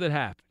moves that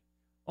happened,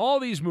 all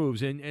these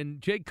moves,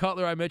 and Jay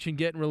Cutler I mentioned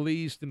getting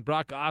released, and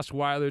Brock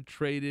Osweiler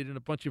traded, and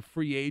a bunch of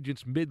free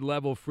agents,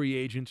 mid-level free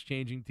agents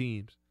changing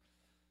teams.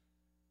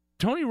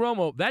 Tony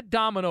Romo, that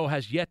domino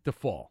has yet to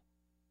fall.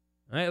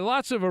 Right?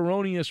 Lots of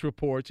erroneous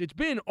reports. It's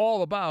been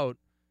all about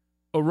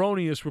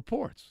erroneous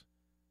reports.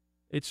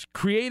 It's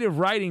creative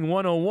writing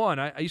 101.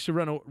 I used to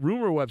run a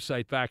rumor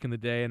website back in the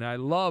day, and I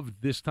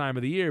loved this time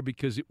of the year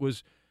because it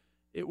was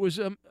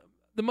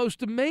the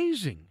most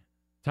amazing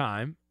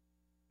time,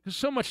 because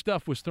so much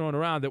stuff was thrown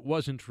around that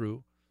wasn't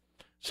true.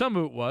 Some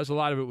of it was. A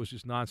lot of it was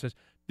just nonsense.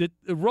 The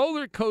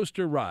roller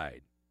coaster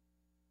ride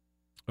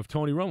of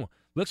Tony Romo.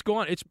 Let's go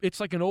on. It's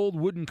like an old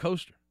wooden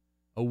coaster,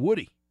 a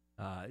Woody.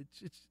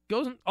 It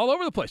goes all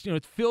over the place.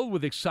 It's filled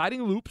with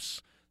exciting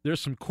loops.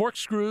 There's some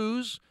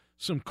corkscrews,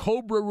 some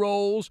cobra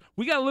rolls.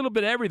 We got a little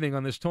bit of everything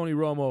on this Tony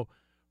Romo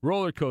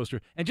roller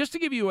coaster. And just to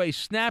give you a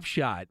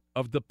snapshot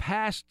of the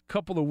past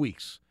couple of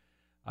weeks,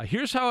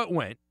 here's how it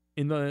went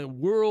in the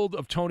world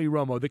of Tony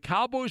Romo. The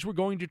Cowboys were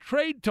going to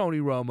trade Tony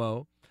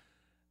Romo.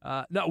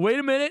 No, wait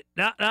a minute.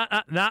 They're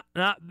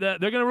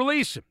going to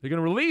release him. They're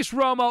going to release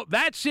Romo.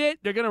 That's it.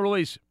 They're going to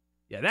release him.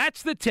 Yeah,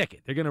 that's the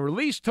ticket. They're going to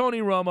release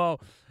Tony Romo.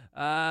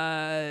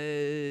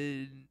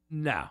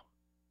 No.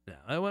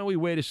 Why don't we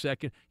wait a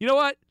second? You know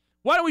what?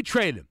 Why don't we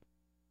trade him?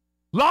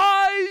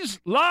 Lies,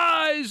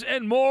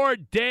 and more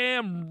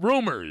damn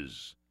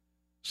rumors.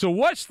 So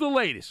what's the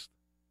latest?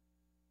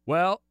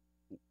 Well,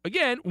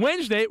 again,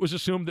 Wednesday it was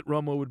assumed that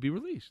Romo would be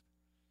released.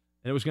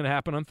 And it was going to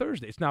happen on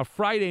Thursday. It's now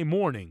Friday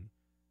morning,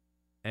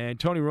 and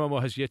Tony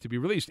Romo has yet to be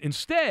released.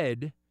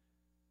 Instead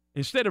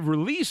of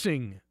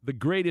releasing the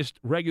greatest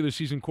regular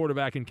season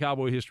quarterback in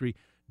Cowboy history,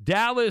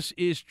 Dallas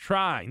is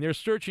trying. They're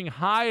searching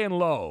high and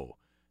low,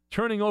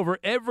 turning over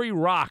every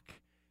rock,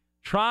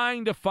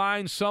 trying to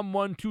find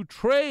someone to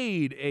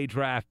trade a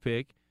draft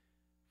pick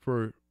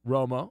for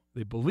Romo.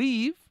 They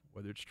believe,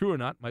 whether it's true or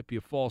not, might be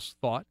a false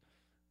thought,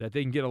 that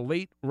they can get a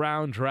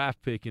late-round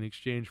draft pick in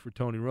exchange for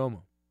Tony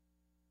Romo.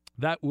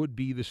 That would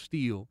be the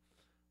steal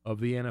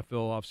of the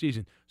NFL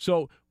offseason.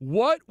 So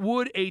what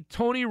would a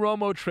Tony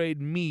Romo trade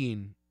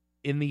mean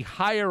in the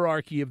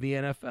hierarchy of the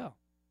NFL?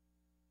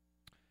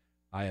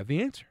 I have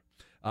the answer.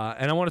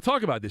 And I want to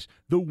talk about this.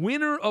 The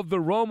winner of the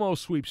Romo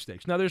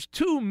sweepstakes. Now, there's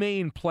two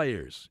main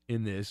players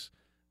in this,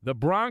 the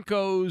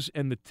Broncos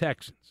and the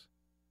Texans.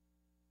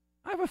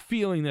 I have a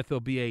feeling that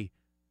there'll be a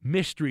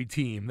mystery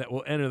team that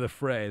will enter the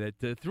fray,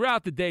 that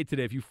throughout the day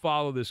today, if you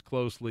follow this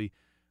closely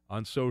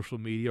on social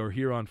media or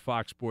here on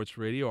Fox Sports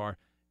Radio, our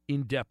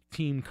in-depth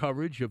team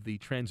coverage of the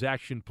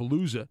transaction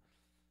palooza,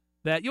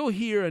 that you'll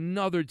hear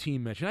another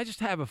team mentioned. I just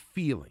have a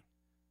feeling.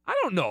 I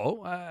don't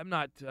know.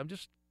 I'm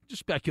just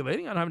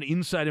speculating. I don't have any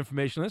inside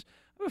information on this.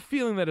 I have a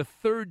feeling that a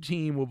third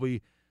team will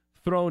be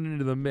thrown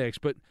into the mix.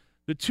 But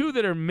the two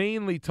that are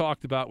mainly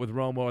talked about with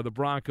Romo are the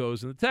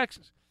Broncos and the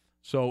Texans.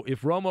 So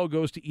if Romo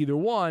goes to either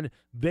one,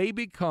 they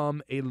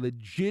become a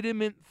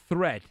legitimate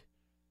threat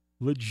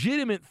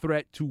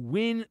to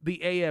win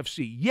the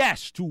AFC.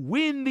 Yes, to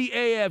win the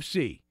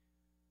AFC.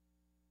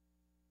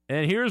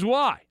 And here's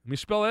why. Let me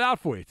spell it out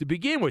for you. To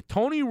begin with,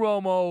 Tony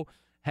Romo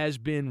has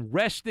been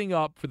resting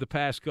up for the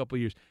past couple of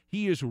years.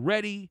 He is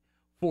ready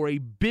for a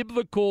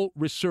biblical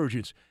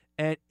resurgence.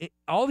 And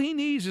all he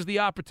needs is the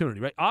opportunity,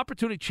 right?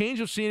 Opportunity, change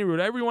of scenery,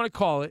 whatever you want to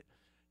call it.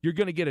 You're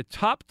going to get a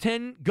top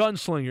 10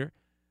 gunslinger.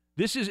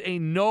 This is a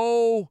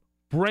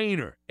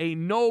no-brainer,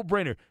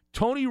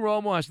 Tony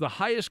Romo has the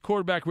highest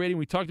quarterback rating.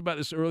 We talked about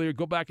this earlier.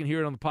 Go back and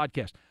hear it on the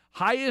podcast.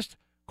 Highest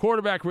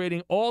quarterback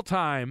rating all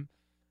time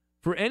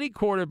for any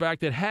quarterback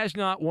that has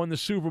not won the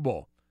Super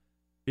Bowl.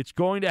 It's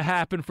going to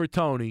happen for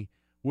Tony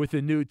with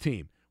a new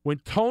team. When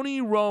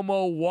Tony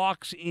Romo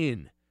walks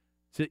in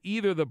to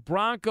either the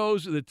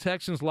Broncos or the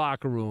Texans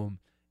locker room,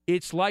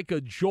 it's like a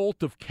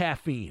jolt of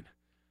caffeine.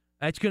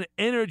 That's going to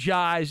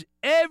energize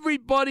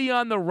everybody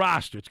on the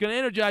roster. Tony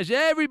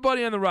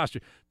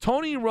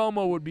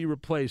Romo would be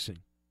replacing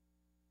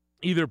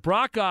either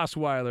Brock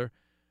Osweiler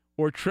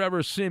or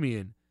Trevor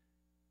Siemian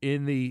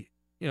in the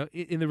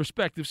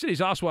respective cities.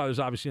 Osweiler's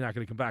obviously not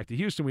going to come back to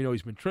Houston. We know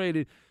he's been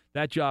traded.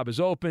 That job is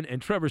open.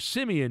 And Trevor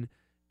Siemian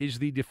is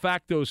the de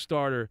facto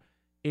starter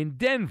in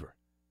Denver.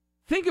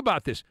 Think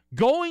about this.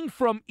 Going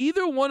from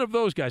either one of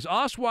those guys,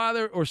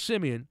 Osweiler or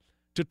Siemian,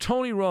 to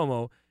Tony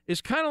Romo is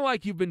kind of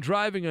like you've been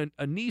driving a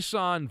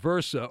Nissan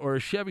Versa or a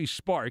Chevy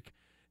Spark,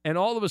 and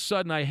all of a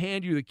sudden I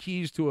hand you the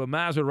keys to a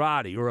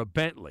Maserati or a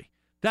Bentley.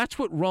 That's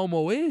what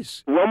Romo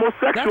is.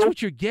 Romosexual. That's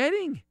what you're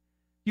getting.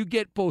 You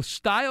get both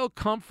style,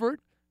 comfort,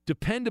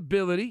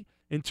 dependability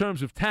in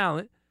terms of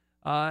talent,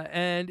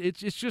 and it's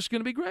just going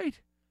to be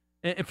great.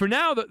 And for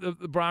now,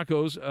 the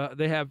Broncos,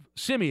 they have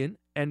Siemian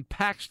and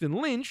Paxton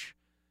Lynch,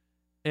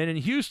 and in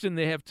Houston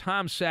they have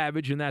Tom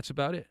Savage, and that's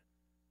about it,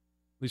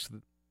 at least as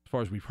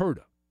far as we've heard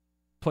of.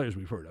 Players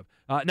we've heard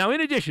of. Now, in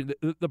addition,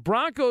 the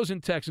Broncos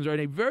and Texans are in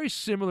a very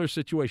similar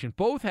situation.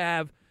 Both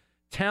have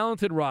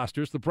talented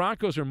rosters. The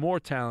Broncos are more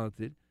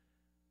talented,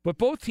 but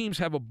both teams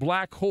have a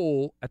black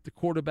hole at the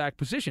quarterback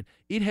position.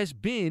 It has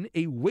been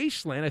a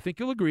wasteland. I think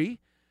you'll agree.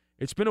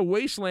 It's been a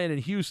wasteland in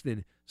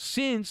Houston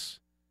since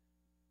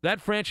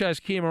that franchise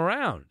came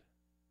around.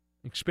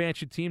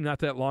 Expansion team not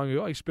that long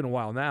ago. It's been a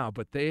while now,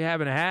 but they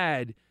haven't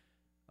had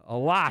a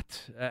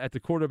lot at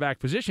the quarterback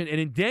position. And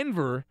in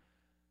Denver,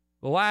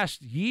 the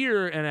last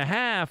year and a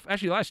half,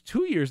 actually the last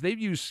 2 years, they've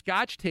used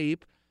Scotch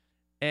tape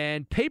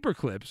and paper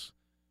clips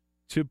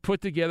to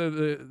put together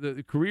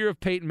the career of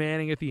Peyton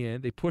Manning at the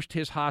end. They pushed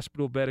his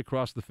hospital bed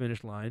across the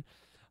finish line.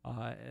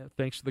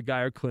 Thanks to the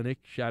Geyer Clinic.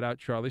 Shout out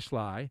Charlie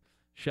Sly.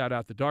 Shout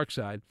out the dark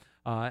side.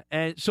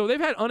 And so they've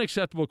had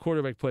unacceptable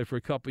quarterback play for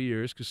a couple of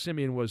years because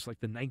Simeon was like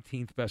the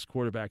 19th best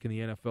quarterback in the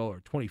NFL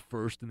or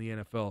 21st in the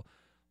NFL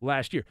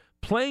last year.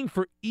 Playing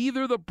for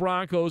either the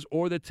Broncos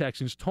or the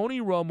Texans, Tony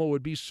Romo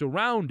would be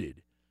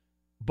surrounded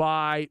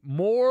by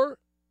more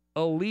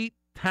elite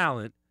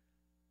talent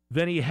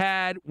than he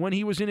had when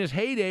he was in his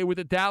heyday with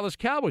the Dallas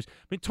Cowboys. I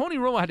mean, Tony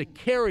Romo had to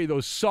carry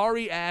those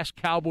sorry-ass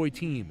Cowboy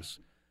teams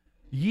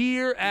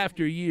year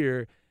after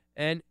year.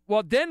 And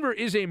while Denver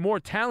is a more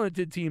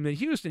talented team than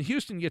Houston,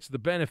 Houston gets the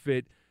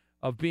benefit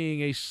of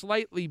being a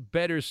slightly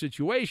better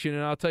situation.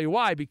 And I'll tell you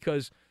why,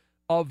 because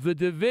of the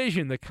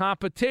division, the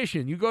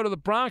competition. You go to the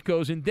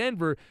Broncos in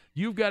Denver,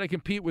 you've got to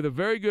compete with a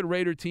very good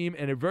Raider team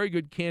and a very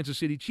good Kansas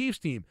City Chiefs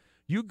team.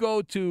 You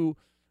go to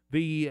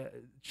the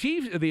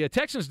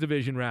Texans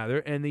division,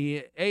 and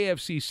the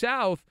AFC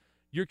South,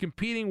 you're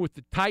competing with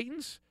the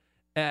Titans.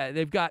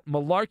 They've got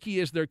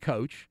Malarkey as their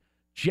coach.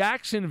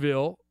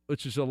 Jacksonville,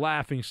 which is a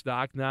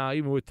laughingstock now,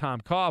 even with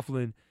Tom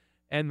Coughlin,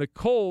 and the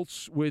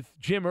Colts with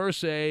Jim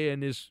Irsay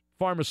and his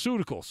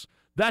pharmaceuticals.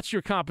 That's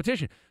your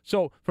competition.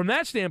 So from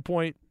that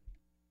standpoint,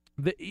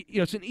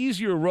 it's an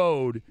easier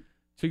road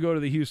to go to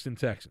the Houston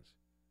Texans.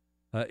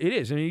 It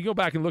is. I mean, you go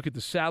back and look at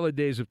the salad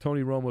days of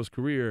Tony Romo's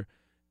career,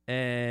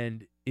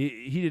 and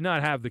he did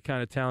not have the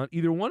kind of talent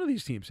either one of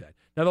these teams had.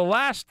 Now, the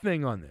last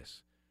thing on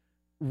this,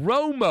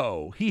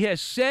 Romo, he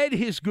has said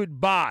his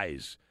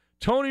goodbyes.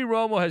 Tony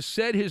Romo has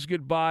said his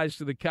goodbyes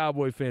to the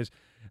Cowboy fans.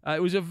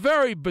 It was a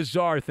very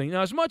bizarre thing.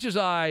 Now, as much as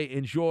I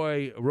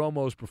enjoy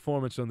Romo's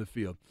performance on the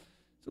field,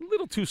 it's a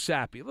little too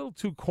sappy, a little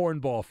too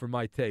cornball for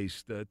my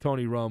taste,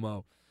 Tony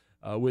Romo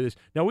with us.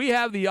 Now, we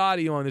have the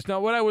audio on this. Now,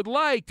 what I would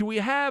like, do we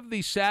have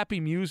the sappy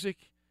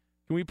music?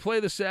 Can we play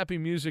the sappy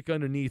music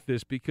underneath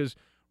this? Because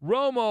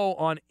Romo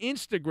on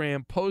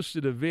Instagram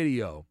posted a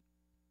video,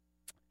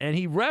 and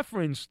he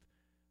referenced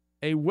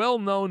a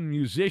well-known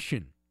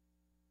musician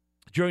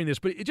during this.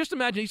 But just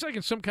imagine he's like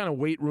in some kind of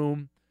weight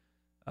room.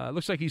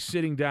 Looks like he's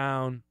sitting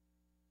down.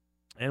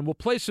 And we'll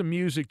play some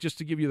music just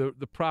to give you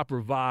the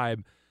proper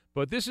vibe.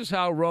 But this is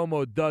how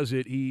Romo does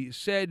it. He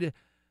said,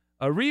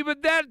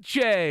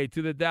 "Arrivederci"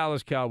 to the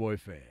Dallas Cowboy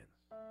fans.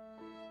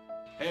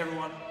 Hey,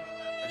 everyone.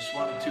 I just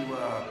wanted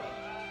to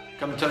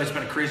come and tell you it's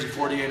been a crazy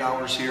 48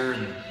 hours here.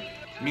 And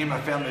me and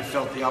my family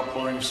felt the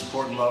outpouring of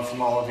support and love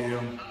from all of you.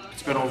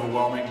 It's been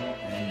overwhelming.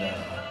 And,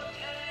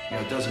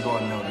 it doesn't go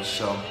unnoticed.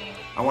 So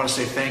I want to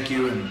say thank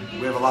you, and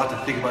we have a lot to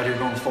think about here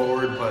going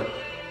forward, but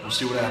we'll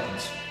see what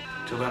happens.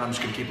 Till then, I'm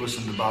just going to keep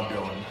listening to Bob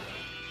Dylan.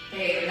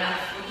 Hey, enough.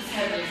 What the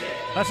hell is it?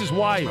 That's his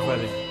wife, I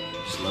think.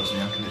 He just loves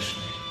me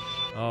unconditionally.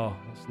 Oh,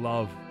 that's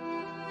love.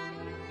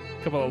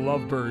 A couple of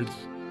lovebirds.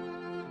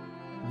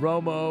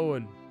 Romo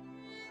and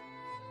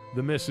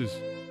the missus.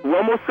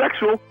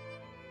 Romosexual.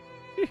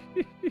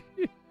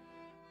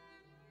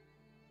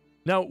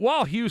 Now,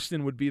 while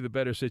Houston would be the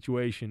better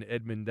situation,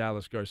 Edmund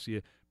Dallas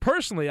Garcia,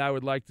 personally, I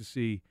would like to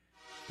see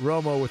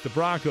Romo with the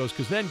Broncos,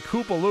 because then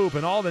Koopa Loop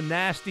and all the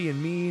nasty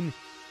and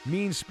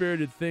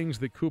mean-spirited things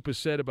that Koopa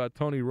said about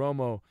Tony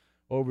Romo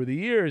over the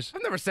years.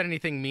 I've never said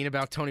anything mean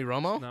about Tony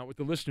Romo. Not what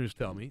the listeners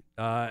tell me.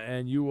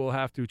 And you will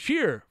have to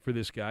cheer for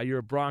this guy. You're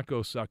a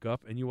Bronco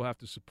suck-up, and you will have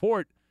to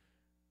support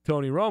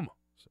Tony Romo.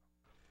 So.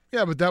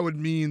 Yeah, but that would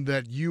mean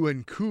that you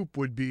and Coop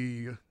would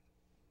be...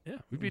 Yeah,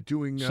 we'd be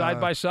doing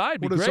side by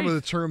side. What are some of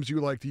the terms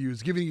you like to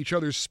use? Giving each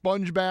other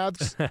sponge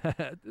baths,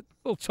 a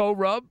little toe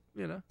rub,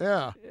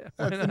 Yeah,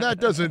 and that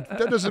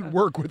doesn't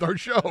work with our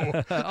show.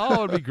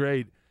 Oh, it'd be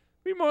great.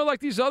 It'd be more like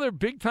these other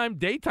big time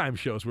daytime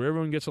shows where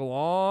everyone gets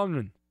along,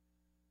 and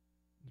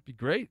it'd be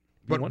great.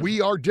 But we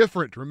are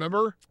different.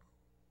 Remember?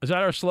 Is that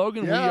our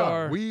slogan?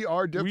 Yeah, we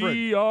are different.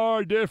 We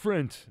are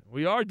different.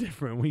 We are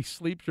different. We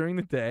sleep during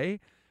the day.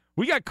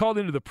 We got called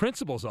into the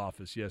principal's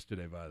office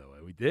yesterday, by the way.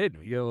 We did.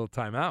 We got a little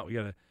time out. We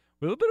got a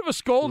little bit of a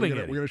scolding.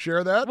 We're going to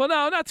share that? Well,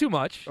 no, not too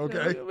much.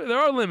 Okay. There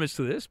are limits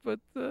to this,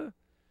 but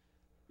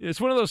it's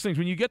one of those things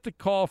when you get the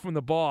call from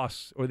the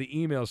boss or the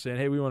email saying,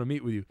 hey, we want to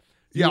meet with you.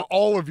 Yeah,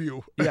 all of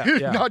you.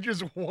 Yeah. Not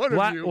just one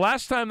of you.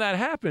 Last time that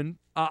happened,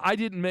 I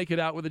didn't make it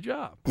out with a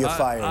job. You're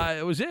fired.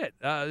 It was it.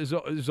 It was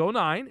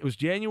 2009. It was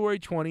January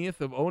 20th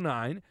of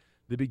 2009,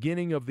 the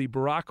beginning of the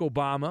Barack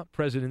Obama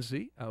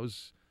presidency. I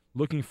was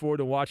looking forward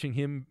to watching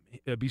him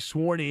be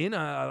sworn in.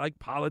 I like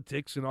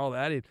politics and all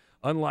that. And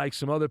unlike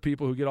some other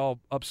people who get all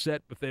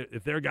upset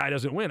if their guy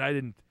doesn't win. I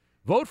didn't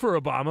vote for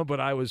Obama, but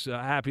I was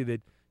happy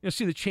that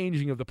see the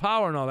changing of the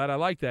power and all that. I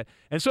like that.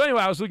 And so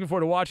anyway, I was looking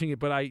forward to watching it,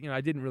 but I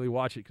didn't really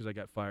watch it because I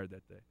got fired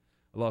that day.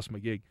 I lost my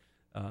gig.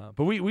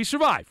 But we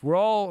survived. We're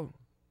all.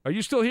 Are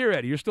you still here,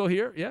 Eddie? You're still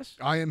here? Yes.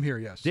 I am here.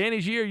 Yes.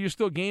 Danny G, are you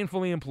still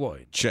gainfully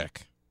employed?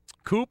 Check.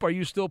 Coop, are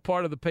you still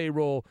part of the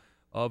payroll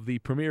of the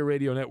Premier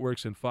Radio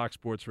Networks and Fox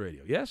Sports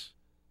Radio? Yes?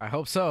 I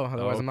hope so.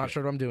 Otherwise, I'm not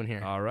sure what I'm doing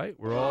here. All right.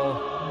 We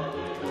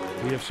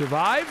have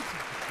survived.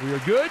 We are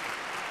good.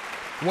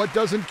 What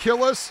doesn't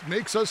kill us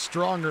makes us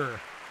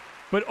stronger.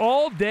 But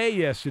all day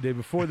yesterday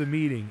before the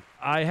meeting,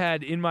 I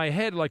had in my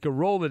head like a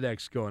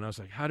Rolodex going. I was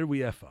like, how did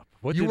we F up?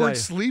 You weren't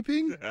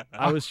sleeping?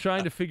 I was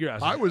trying to figure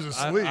out. I was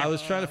asleep. I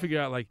was trying to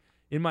figure out, like,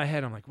 in my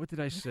head, I'm like, what did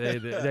I say?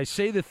 Did I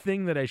say the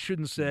thing that I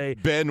shouldn't say?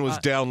 Ben was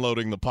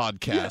downloading the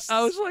podcast. Yeah,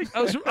 I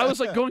was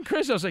like going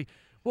crazy. I was like,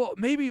 well,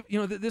 maybe,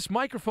 this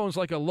microphone's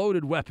like a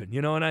loaded weapon,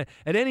 and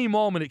at any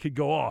moment it could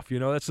go off.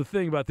 That's the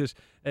thing about this.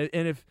 And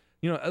if,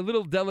 a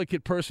little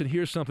delicate person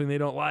hears something they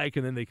don't like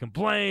and then they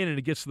complain and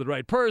it gets to the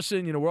right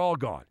person, we're all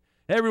gone.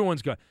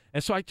 Everyone's gone.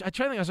 And so I tried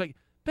to think, I was like,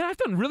 man, I've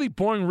done really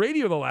boring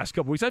radio the last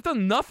couple weeks. I've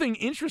done nothing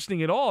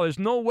interesting at all. There's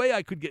no way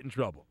I could get in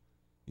trouble.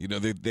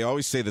 They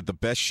always say that the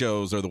best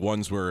shows are the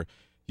ones where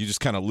you just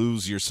kind of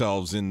lose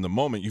yourselves in the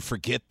moment. You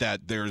forget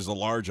that there's a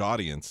large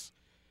audience.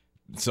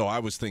 So I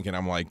was thinking,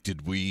 I'm like,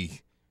 did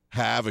we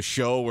have a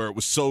show where it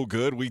was so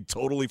good we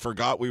totally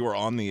forgot we were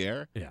on the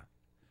air? Yeah.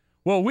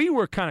 Well, we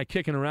were kind of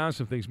kicking around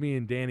some things, me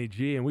and Danny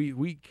G, and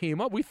we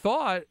came up. We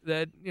thought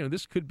that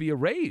this could be a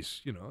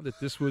raise. That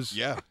this was.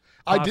 Yeah,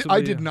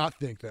 I did not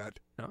think that.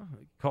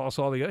 Call us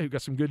all together. You've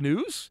got some good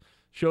news.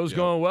 Show's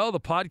going well. The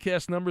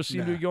podcast numbers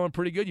seem to be going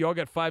pretty good. You all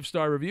got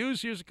 5-star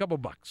reviews. Here's a couple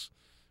bucks,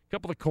 a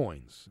couple of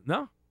coins.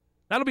 No,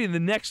 that'll be in the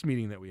next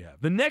meeting that we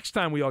have. The next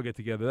time we all get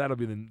together, that'll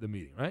be the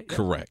meeting, right? Yeah.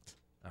 Correct.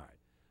 All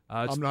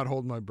right. I'm not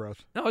holding my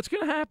breath. No, it's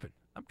going to happen.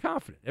 I'm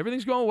confident.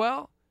 Everything's going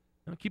well.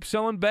 Keep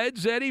selling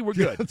beds, Eddie. We're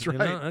good. That's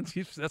right.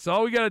 That's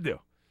all we got to do.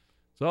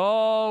 That's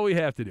all we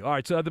have to do. All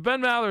right, so the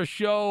Ben Maller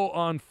Show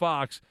on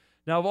Fox.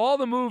 Now, of all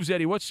the moves,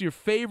 Eddie, what's your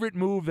favorite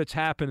move that's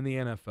happened in the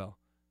NFL?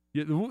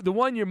 The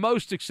one you're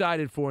most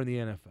excited for in the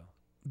NFL?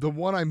 The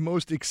one I'm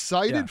most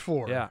excited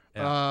for? Yeah.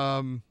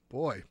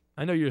 Boy.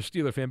 I know you're a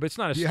Steeler fan, but it's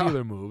not a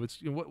Steeler move.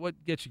 It's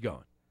what gets you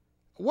going?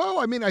 Well,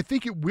 I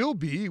think it will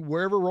be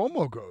wherever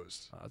Romo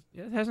goes.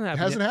 It hasn't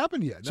happened. It hasn't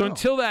happened yet. So no.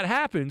 until that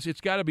happens,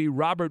 it's got to be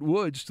Robert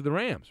Woods to the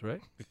Rams,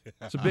 right?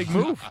 It's a big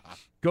move.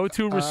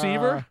 Go-to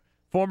receiver,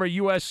 former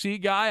USC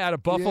guy out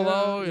of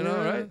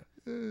Buffalo.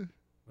 Right?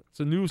 It's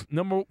a new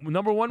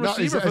number one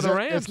receiver for the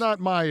Rams. It's not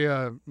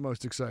my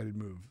most excited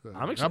move.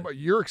 I'm excited. How about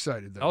you're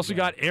excited though? Also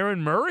got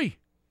Aaron Murray,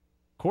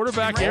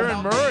 quarterback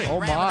Aaron Murray.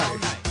 Oh my.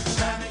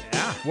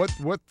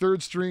 What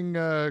third string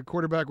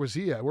quarterback was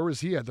he at? Where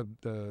was he at?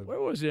 Where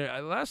was he?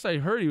 Last I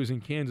heard, he was in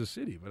Kansas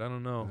City, but I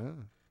don't know. Yeah.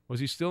 Was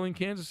he still in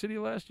Kansas City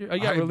last year? He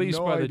got released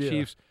by the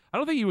Chiefs. I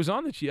don't think he was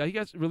on the Chiefs. He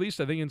got released,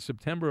 I think, in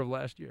September of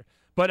last year.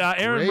 But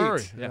Aaron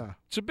Murray,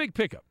 it's a big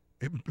pickup.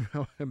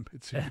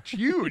 It's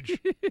huge.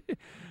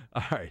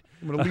 All right,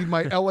 I'm going to lead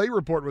my LA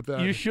report with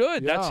that. You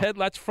should. Yeah.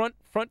 That's front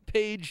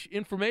page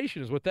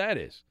information is what that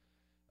is.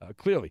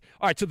 Clearly.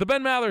 All right, so the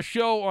Ben Maller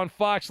Show on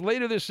Fox.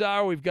 Later this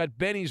hour, we've got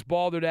Benny's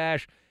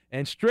Balderdash.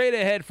 And straight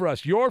ahead for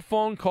us, your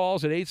phone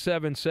calls at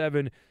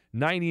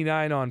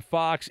 877-99 on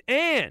Fox.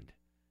 And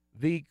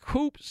the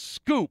Coop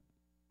Scoop.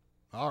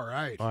 All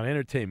right. On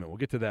entertainment. We'll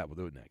get to that. We'll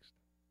do it next.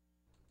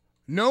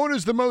 Known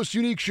as the most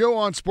unique show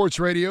on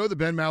sports radio, the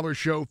Ben Maller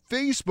Show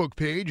Facebook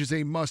page is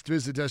a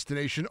must-visit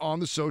destination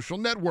on the social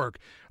network.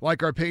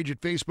 Like our page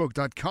at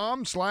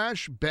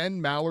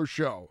facebook.com/Ben Maller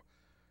Show.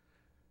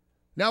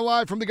 Now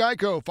live from the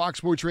Geico Fox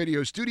Sports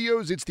Radio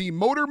studios, it's the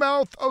Motor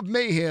Mouth of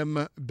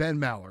Mayhem, Ben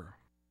Maller.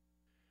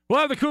 We'll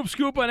have the Coop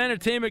Scoop on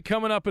entertainment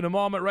coming up in a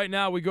moment. Right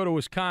now we go to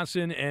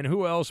Wisconsin, and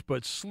who else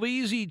but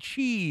Sleazy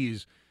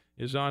Cheese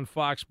is on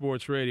Fox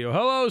Sports Radio.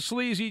 Hello,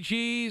 Sleazy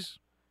Cheese.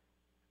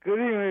 Good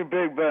evening,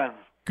 Big Ben.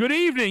 Good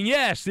evening.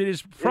 Yes, it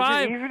is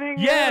prime. Is it evening?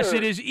 Yes,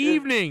 it is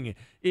evening.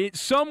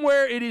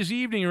 Somewhere it is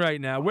evening right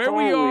now. Where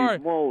we are.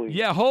 Moly.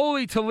 Yeah,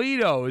 holy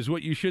Toledo is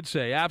what you should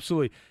say.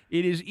 Absolutely.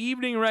 It is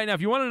evening right now. If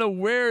you want to know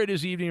where it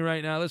is evening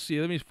right now, let's see.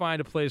 Let me find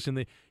a place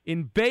in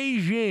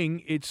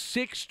Beijing. It's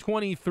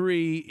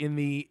 6:23 in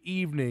the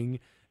evening,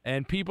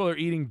 and people are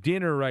eating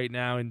dinner right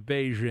now in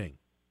Beijing.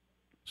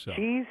 So.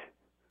 Cheese?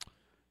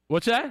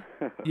 What's that?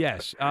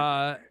 Yes.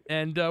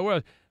 And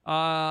where?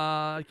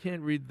 I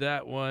can't read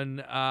that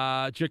one.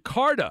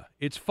 Jakarta.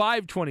 It's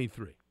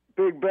 5:23.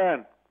 Big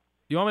Ben.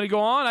 You want me to go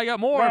on? I got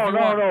more.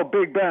 No,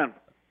 Big Ben.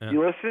 Yeah.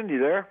 You listened? You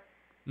there?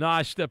 No,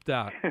 I stepped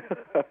out.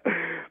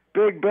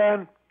 Big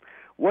Ben,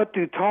 what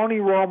do Tony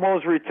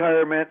Romo's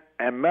retirement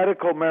and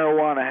medical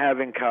marijuana have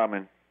in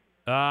common?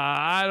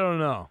 I don't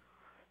know.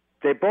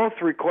 They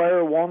both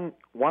require one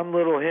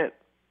little hit.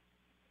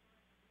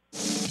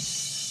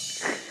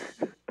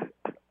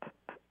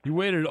 You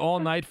waited all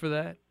night for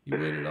that? You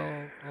waited all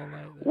night?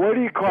 What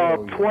do you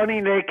call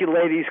 20 naked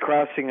ladies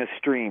crossing a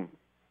stream?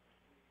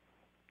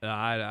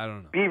 I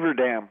don't know. Beaver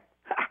Dam.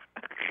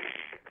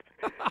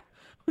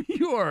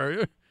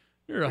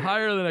 You're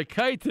higher than a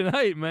kite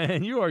tonight,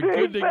 man. You are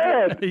good to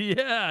go.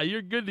 Yeah,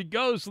 you're good to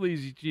go,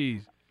 Sleazy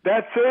Cheese.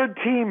 That third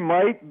team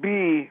might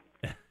be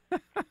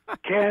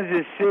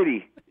Kansas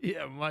City.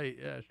 Yeah, might.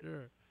 Yeah,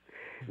 sure.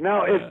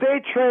 Now, if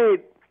they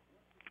trade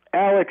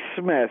Alex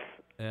Smith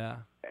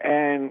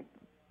and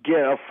get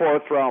a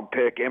fourth-round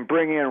pick and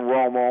bring in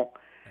Romo,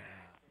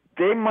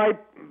 they might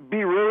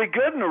be really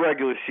good in the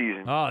regular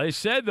season. Oh, they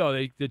said, though,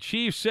 the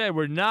Chiefs said,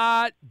 we're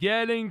not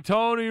getting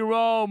Tony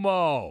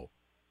Romo.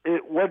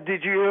 What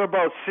did you hear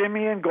about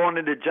Simeon going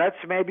to the Jets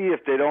maybe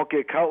if they don't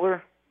get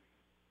Cutler?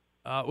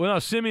 Well, no,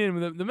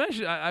 Simeon, the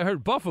mention, I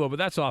heard Buffalo, but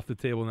that's off the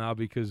table now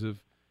because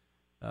of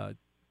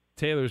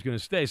Taylor's going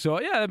to stay. So,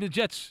 yeah, I mean, the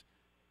Jets,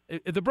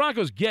 if the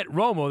Broncos get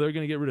Romo, they're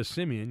going to get rid of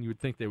Simeon. You would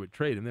think they would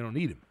trade him. They don't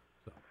need him.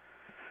 So.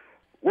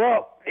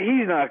 Well,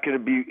 he's not going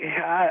to be.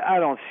 I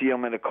don't see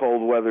him in a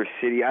cold weather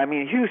city. I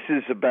mean,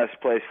 Houston's the best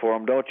place for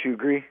him. Don't you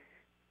agree?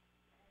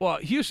 Well,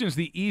 Houston's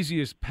the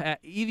easiest path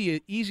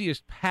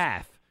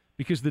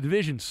because the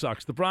division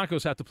sucks. The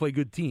Broncos have to play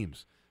good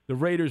teams. The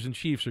Raiders and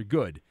Chiefs are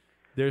good.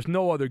 There's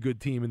no other good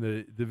team in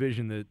the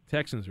division the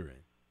Texans are in.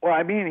 Well,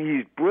 I mean,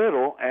 he's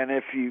brittle, and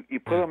if you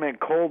put him in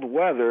cold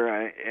weather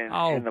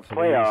in the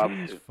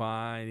playoffs. He's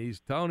fine.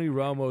 Tony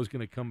Romo's going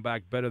to come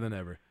back better than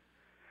ever.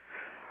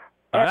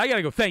 All right, I got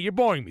to go. You're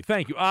boring me.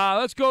 Thank you.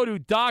 Let's go to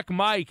Doc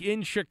Mike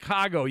in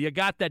Chicago. You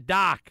got the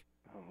Doc.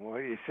 What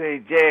do you say,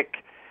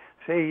 Jack?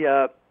 Say,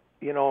 this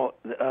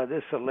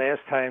is the last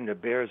time the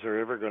Bears are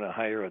ever going to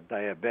hire a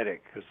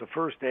diabetic because the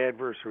first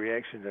adverse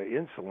reaction to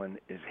insulin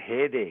is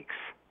headaches.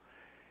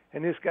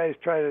 And this guy's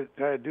trying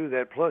to do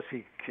that. Plus,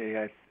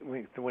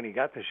 when he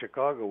got to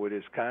Chicago with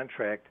his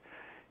contract,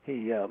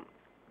 he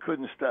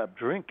couldn't stop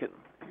drinking.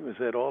 He was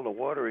at all the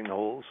watering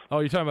holes. Oh,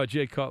 you're talking about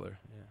Jay Cutler.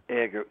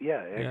 Agger.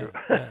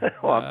 I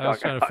was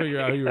trying to figure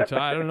out who you were talking.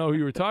 I don't know who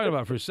you were talking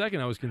about for a second.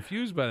 I was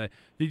confused by that.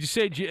 Did you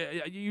say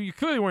you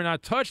clearly were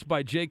not touched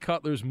by Jay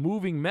Cutler's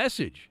moving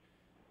message?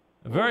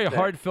 A very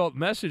heartfelt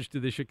message to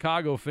the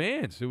Chicago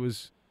fans. It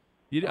was.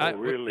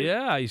 Really?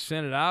 Yeah, he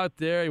sent it out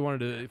there. He wanted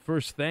to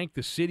first thank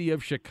the city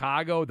of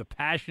Chicago, the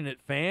passionate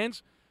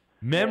fans.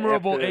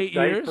 Memorable 8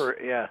 years.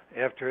 Yeah,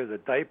 after the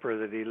diaper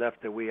that he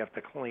left that we have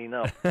to clean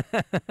up.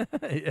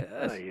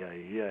 Yes.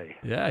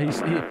 Yeah,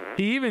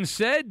 he even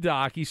said,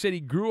 Doc, he said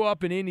he grew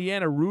up in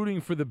Indiana rooting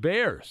for the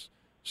Bears.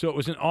 So it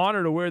was an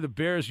honor to wear the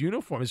Bears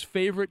uniform, his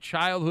favorite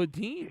childhood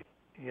team.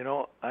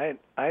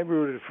 I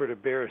rooted for the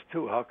Bears,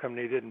 too. How come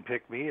they didn't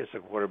pick me as a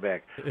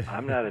quarterback?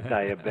 I'm not a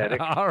diabetic.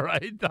 All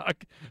right,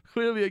 Doc.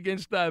 Clearly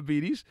against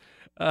diabetes.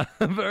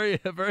 Very,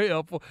 very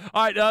helpful.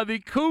 All right, the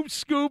Coop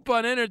Scoop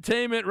on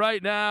entertainment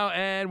right now,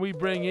 and we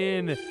bring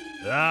in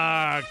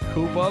the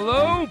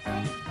Coop-a-Loop.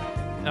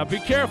 Now, be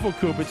careful,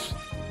 Coop.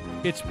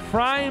 It's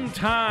prime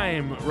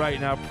time right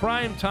now.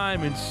 Prime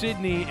time in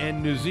Sydney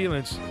and New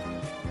Zealand. It's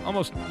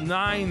almost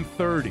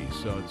 9:30,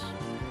 so it's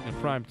in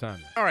prime time.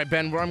 All right,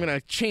 Ben, I'm going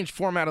to change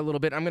format a little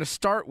bit. I'm going to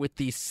start with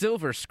the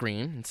silver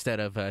screen instead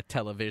of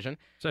television.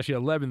 It's actually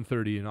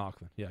 11:30 in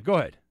Auckland. Yeah, go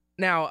ahead.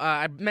 Now,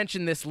 I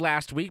mentioned this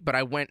last week, but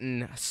I went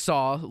and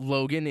saw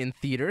Logan in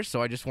theaters,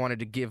 so I just wanted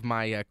to give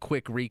my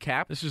quick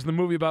recap. This is the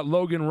movie about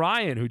Logan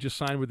Ryan, who just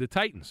signed with the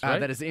Titans, right?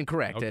 That is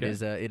incorrect. Okay.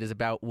 It is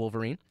about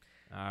Wolverine.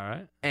 All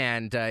right.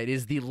 And it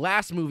is the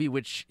last movie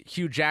which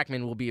Hugh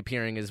Jackman will be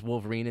appearing as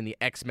Wolverine in the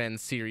X-Men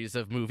series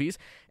of movies.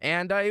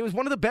 And it was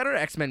one of the better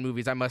X-Men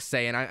movies, I must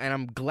say. And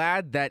I'm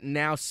glad that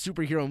now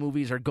superhero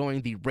movies are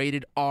going the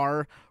rated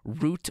R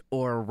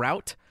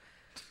route.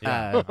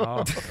 Yeah.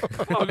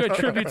 Good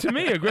tribute to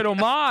me, a great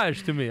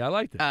homage to me. I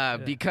liked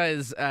it.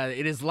 Because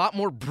it is a lot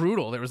more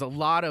brutal. There was a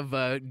lot of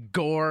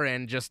gore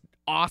and just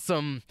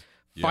awesome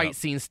fight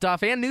scene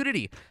stuff and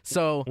nudity.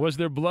 So was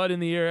there blood in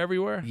the air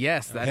everywhere?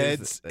 Yes,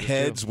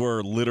 heads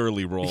were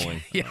literally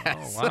rolling.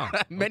 Yes, oh,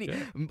 wow.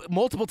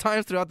 Multiple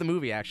times throughout the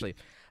movie, actually.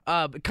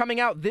 Coming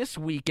out this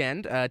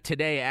weekend,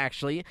 today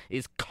actually,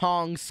 is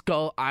Kong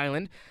Skull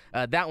Island.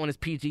 That one is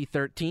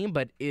PG-13,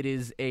 but it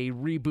is a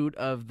reboot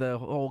of the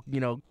whole,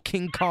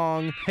 King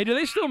Kong. Hey, do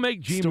they still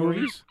make G story.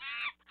 movies?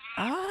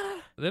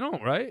 They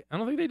don't, right? I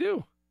don't think they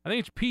do. I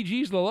think it's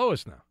PG's the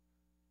lowest now.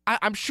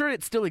 I'm sure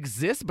it still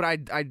exists, but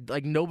I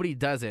like nobody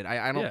does it.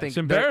 I don't think it's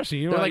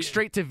embarrassing. They're like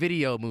straight to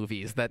video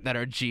movies that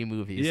are G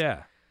movies.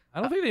 Yeah,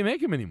 I don't think they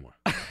make them anymore.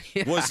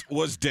 Yeah.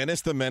 Was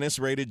Dennis the Menace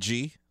rated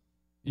G?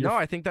 No,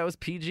 I think that was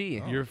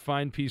PG. Your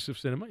fine piece of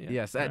cinema. Yeah.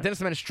 Yes, Dennis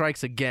the Menace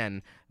strikes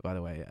again. By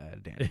the way,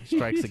 Danny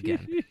strikes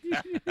again.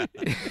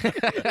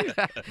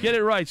 Get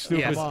it right,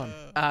 stupid.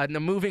 Yes. Now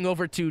moving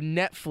over to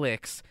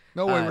Netflix.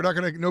 No way, we're not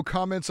going to. No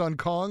comments on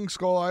Kong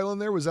Skull Island.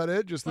 There was that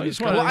it? Just the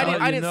well,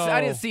 I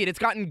didn't see it. It's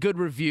gotten good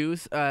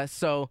reviews,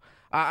 so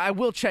I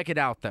will check it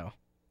out though.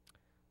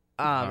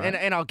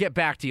 And I'll get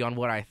back to you on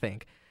what I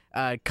think.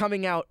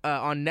 Coming out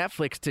on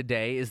Netflix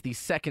today is the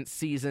second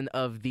season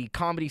of the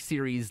comedy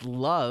series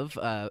Love.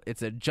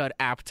 It's a Judd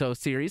Apatow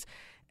series,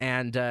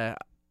 and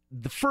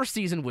the first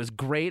season was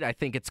great. I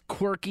think it's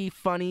quirky,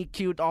 funny,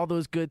 cute, all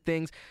those good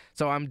things.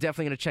 So I'm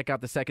definitely going to check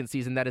out the second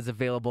season. That is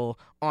available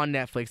on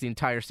Netflix, the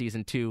entire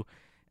season 2.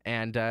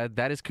 And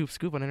that is Coop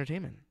Scoop on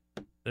entertainment.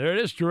 There it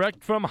is,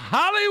 direct from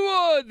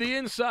Hollywood, the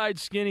Inside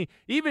Skinny.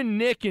 Even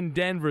Nick in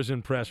Denver's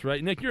impressed,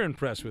 right? Nick, you're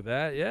impressed with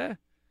that, yeah?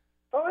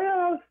 Oh,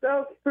 yeah, that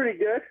was pretty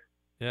good.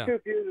 Yeah.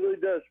 Coop usually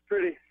does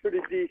pretty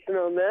decent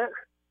on that.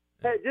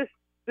 Hey,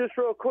 just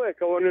real quick,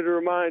 I wanted to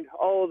remind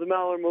all of the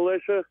Maller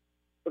militia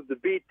of the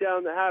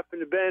beatdown that happened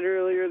to Ben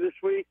earlier this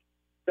week.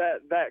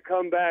 That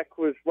comeback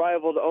was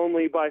rivaled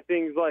only by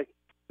things like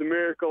the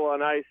Miracle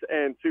on Ice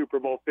and Super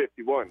Bowl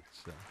 51.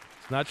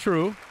 It's not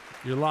true.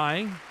 You're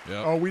lying.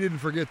 Yep. Oh, we didn't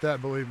forget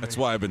that, believe me. That's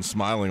why I've been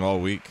smiling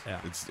all week.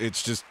 Yeah.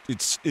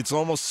 It's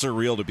almost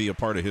surreal to be a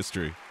part of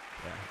history.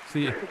 Yeah.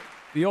 See,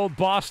 the old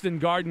Boston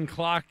Garden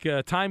Clock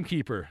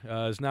timekeeper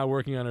is now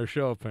working on our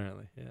show,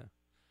 apparently. Yeah.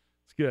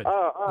 It's good.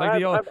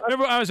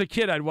 Remember, I was a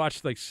kid, I'd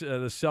watch the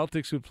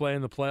Celtics would play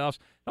in the playoffs.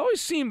 It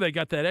always seemed they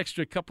got that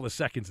extra couple of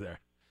seconds there.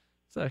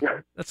 So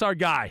that's our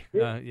guy.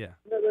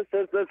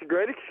 That's a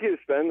great excuse,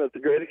 Ben. That's a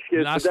great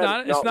excuse. No,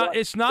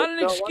 it's not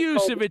an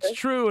excuse if it's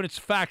true and it's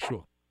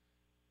factual.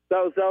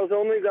 That was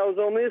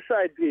only a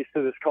side piece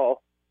to this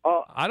call.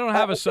 I don't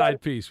have a side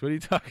piece. What are you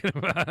talking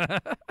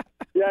about?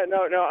 Yeah,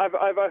 no.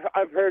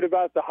 I've heard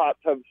about the hot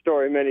tub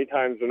story many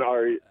times when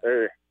Ari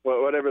or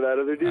whatever that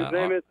other dude's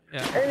name is.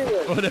 Yeah.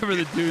 Anyway, whatever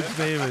the dude's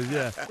name is.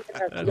 Yeah.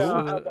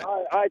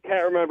 I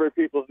can't remember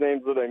people's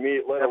names that I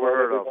meet. Let alone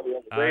everybody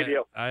on the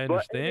radio. I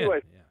understand. But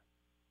anyway,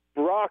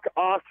 Brock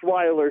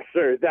Osweiler,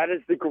 sir, that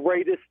is the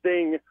greatest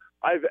thing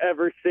I've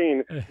ever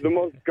seen. The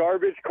most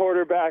garbage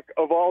quarterback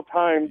of all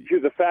time to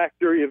the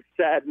factory of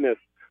sadness.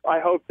 I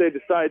hope they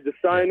decide to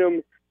sign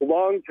him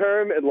long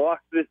term and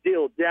lock this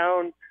deal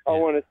down. I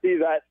want to see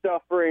that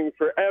suffering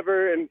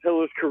forever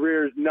until his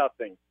career is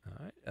nothing.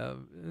 All right.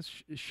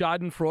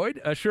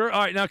 Schadenfreude. Sure.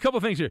 All right. Now, a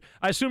couple things here.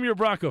 I assume you're a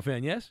Bronco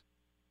fan, yes?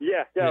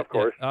 Yeah, of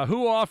course.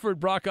 Who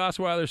offered Brock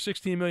Osweiler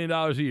 $16 million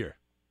a year?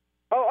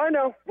 Oh, I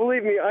know.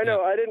 Believe me, I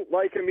know. I didn't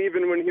like him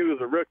even when he was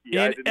a rookie.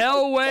 In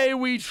Elway,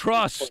 we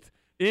trust.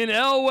 In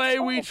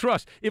Elway, we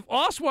trust. If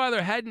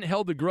Osweiler hadn't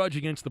held a grudge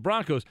against the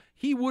Broncos,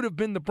 he would have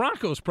been the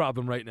Broncos'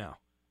 problem right now.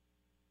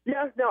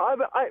 Yeah, no, I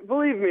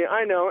believe me,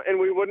 I know, and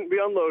we wouldn't be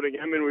unloading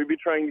him, and we'd be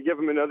trying to give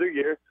him another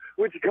year,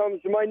 which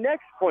comes to my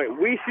next point.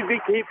 We should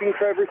be keeping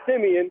Trevor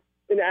Siemian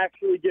and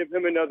actually give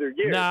him another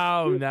year.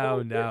 No.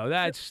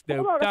 That's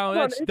stupid.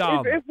 That's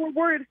dumb. If we're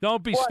worried,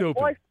 don't be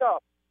stupid.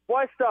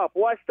 Why stop?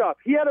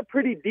 He had a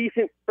pretty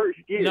decent first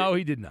year. No,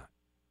 he did not.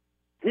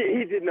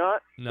 He did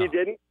not? No. He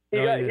didn't? He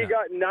did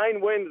got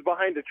 9 wins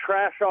behind a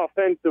trash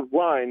offensive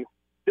line,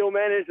 still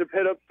managed to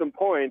put up some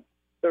points.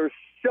 There were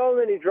so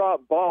many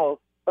dropped balls.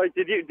 Like,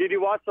 did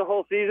you watch the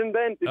whole season,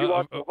 Ben? Did you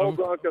watch the whole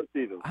Broncos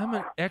season? I'm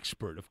an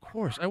expert, of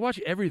course. I watch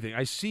everything.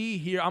 I see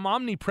here. I'm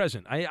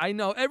omnipresent. I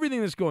know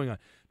everything that's going on.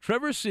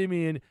 Trevor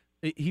Siemian,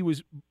 he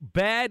was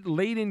bad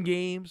late in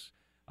games,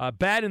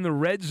 bad in the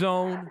red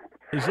zone.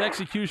 His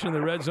execution in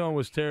the red zone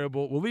was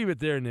terrible. We'll leave it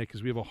there, Nick,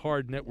 because we have a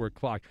hard network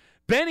clock.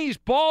 Benny's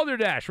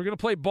Balderdash. We're going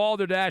to play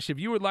Balderdash. If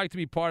you would like to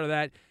be part of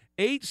that,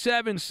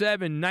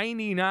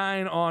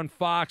 877-99 on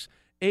Fox,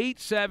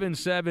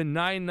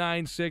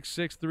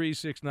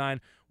 877-996-6369.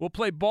 We'll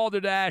play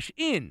Balderdash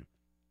in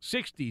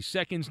 60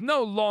 seconds.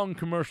 No long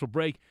commercial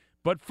break.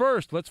 But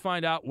first, let's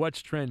find out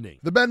what's trending.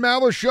 The Ben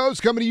Maller Show is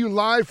coming to you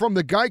live from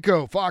the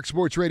Geico Fox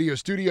Sports Radio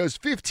studios.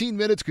 15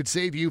 minutes could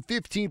save you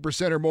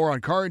 15% or more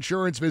on car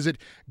insurance. Visit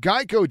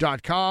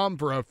geico.com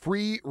for a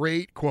free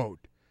rate quote.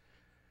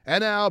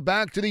 And now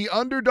back to the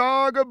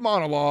underdog of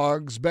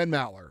monologues, Ben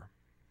Maller.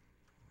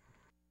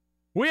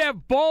 We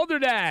have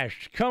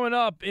Balderdash coming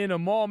up in a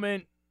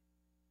moment.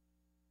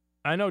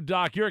 I know,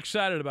 Doc, you're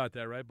excited about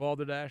that, right?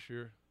 Balderdash?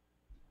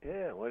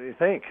 Yeah, what do you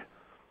think?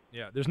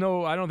 Yeah, I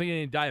don't think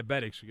any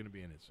diabetics are going to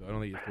be in it, so I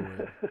don't think you have to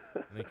worry.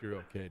 I think you're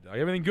okay, Doc.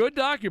 Everything good,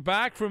 Doc? You're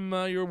back from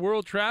your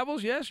world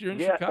travels? Yes, you're in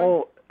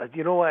Chicago?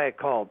 You know why I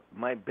called?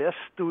 My best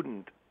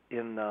student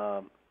in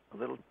a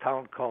little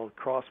town called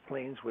Cross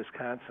Plains,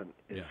 Wisconsin,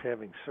 is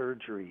having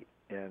surgery,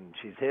 and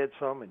she's had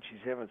some, and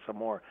she's having some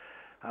more.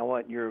 I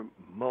want your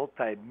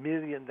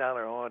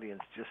multi-million-dollar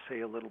audience just say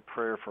a little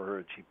prayer for her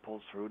as she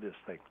pulls through this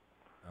thing.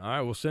 All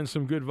right, we'll send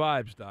some good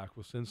vibes, Doc.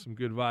 We'll send some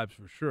good vibes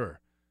for sure.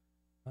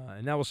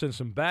 And now we'll send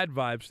some bad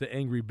vibes to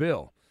Angry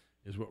Bill,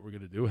 is what we're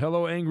going to do.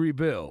 Hello, Angry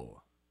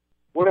Bill.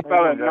 What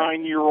about a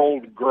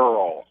 9-year-old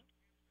girl?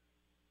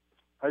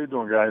 How you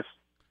doing, guys?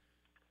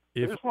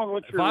 If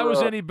I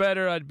was any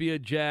better, I'd be a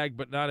Jag,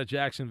 but not a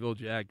Jacksonville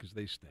Jag because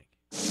they stink.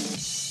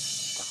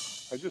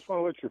 I just want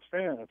to let your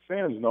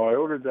fans know I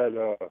ordered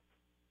that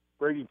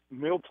Brady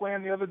meal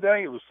plan the other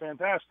day. It was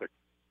fantastic.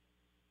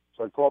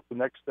 So I called up the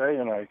next day,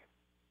 and I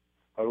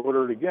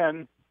ordered it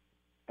again,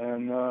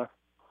 and I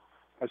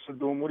said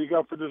to them, what do you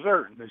got for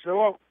dessert? And they said,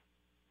 well,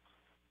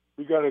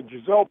 we got a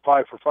Giselle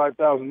pie for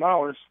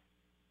 $5,000.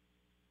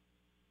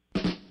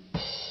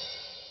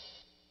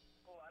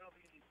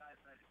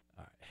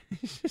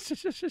 An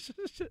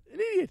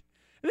idiot.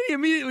 And then he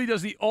immediately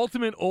does the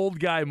ultimate old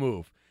guy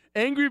move.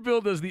 Angry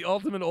Bill does the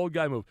ultimate old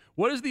guy move.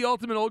 What is the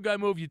ultimate old guy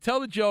move? You tell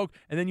the joke,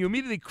 and then you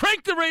immediately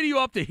crank the radio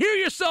up to hear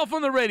yourself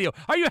on the radio.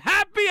 Are you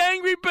happy,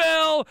 Angry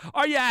Bill?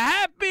 Are you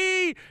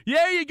happy?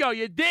 There you go.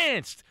 You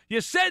danced. You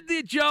said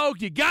the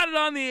joke. You got it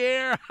on the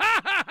air.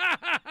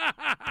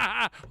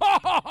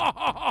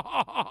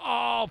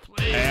 Oh,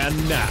 please.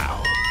 And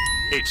now,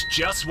 it's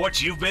just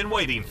what you've been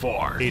waiting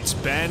for. It's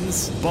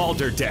Ben's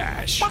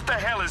Balderdash. What the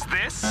hell is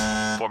this?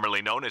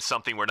 Formerly known as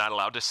something we're not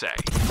allowed to say.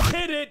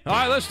 Hit it. All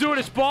right, let's do it.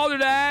 It's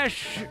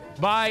Balderdash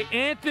by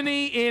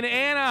Anthony in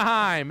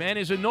Anaheim and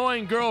his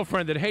annoying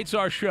girlfriend that hates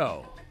our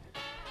show.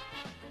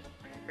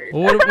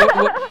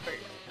 What?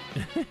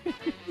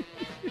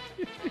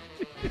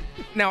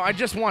 Now, I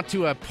just want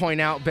to point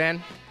out,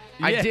 Ben,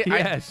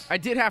 Yes. I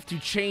did have to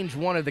change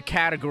one of the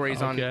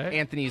categories on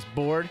Anthony's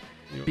board.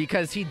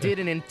 because he did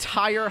an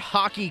entire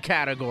hockey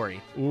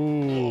category.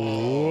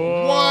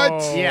 Ooh.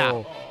 What?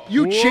 Yeah.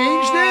 You changed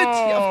it?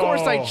 Yeah, of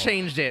course I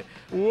changed it.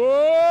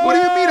 Whoa. What do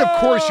you mean, of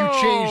course you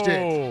changed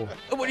it?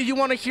 What, do you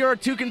want to hear our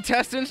two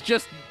contestants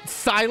just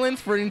silent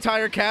for an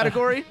entire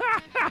category?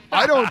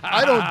 I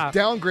don't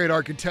downgrade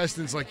our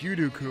contestants like you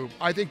do, Coop.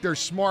 I think they're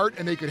smart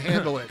and they could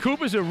handle it.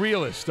 Coop is a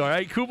realist, all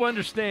right? Coop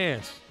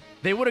understands.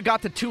 They would have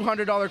got the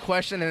 $200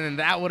 question, and then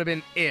that would have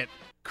been it.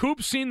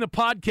 Coop's seen the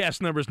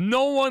podcast numbers.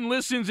 No one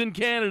listens in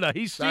Canada.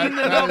 He's seen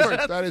the that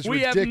numbers. that is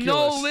we ridiculous. have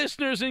no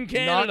listeners in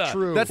Canada. Not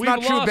true. That's We've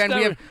not true, lost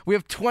Ben. We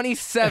have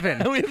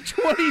 27. we have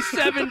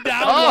 27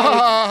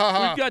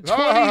 downloads. We've got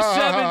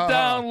 27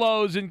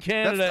 downloads in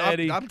Canada,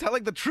 Eddie. I'm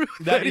telling the truth.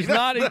 That is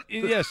not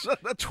yes.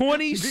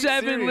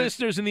 27 serious.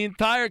 listeners in the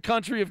entire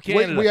country of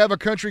Canada. We have a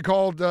country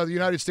called the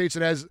United States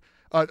that has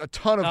a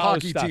ton of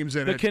hockey teams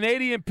in the it.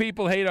 Canadian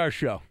people hate our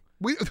show.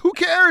 Who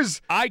cares?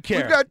 I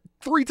care. We've got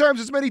 3 times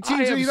as many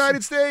teams in the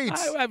United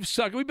States. I've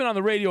sucked. We've been on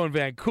the radio in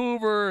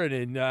Vancouver and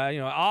in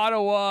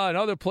Ottawa and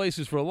other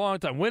places for a long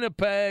time,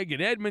 Winnipeg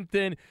and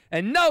Edmonton,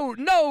 and no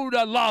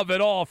love at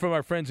all from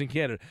our friends in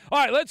Canada. All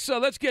right,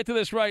 let's get to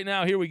this right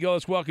now. Here we go.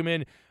 Let's welcome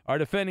in our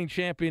defending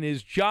champion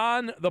is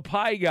John the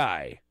Pie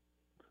Guy.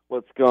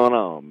 What's going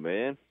on,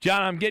 man?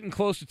 John, I'm getting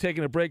close to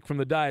taking a break from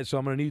the diet, so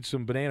I'm going to need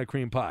some banana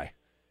cream pie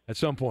at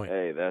some point.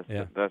 Hey,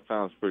 that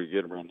sounds pretty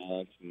good right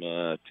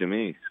now to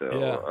me.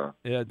 So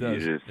yeah, it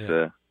does.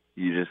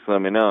 You just let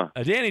me know.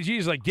 Danny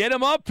G's like, get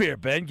him up here,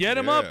 Ben. Get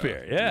him up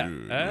here. Yeah,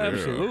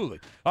 absolutely.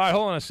 All right,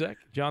 hold on a sec.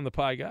 John the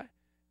Pie Guy.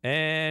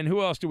 And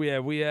who else do we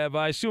have? We have,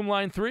 I assume,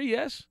 line 3,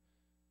 yes?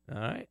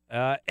 All right.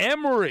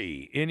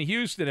 Emery in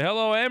Houston.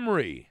 Hello,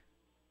 Emery.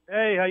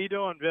 Hey, how you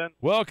doing, Ben?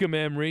 Welcome,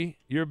 Emery.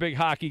 You're a big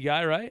hockey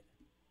guy, right?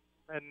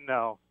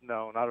 No,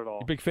 not at all.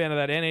 You're a big fan of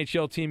that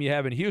NHL team you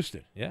have in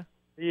Houston, yeah?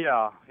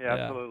 Yeah,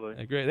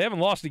 absolutely. Great. They haven't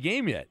lost a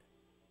game yet.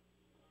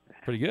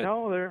 Pretty good.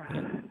 No, they're...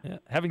 Yeah.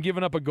 Haven't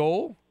given up a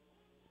goal.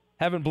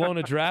 Haven't blown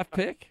a draft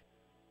pick.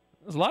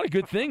 There's a lot of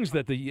good things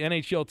that the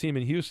NHL team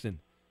in Houston,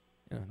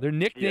 their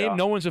nickname,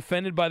 no one's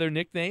offended by their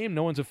nickname.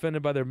 No one's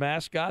offended by their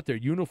mascot. Their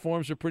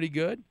uniforms are pretty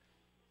good.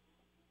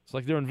 It's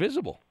like they're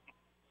invisible.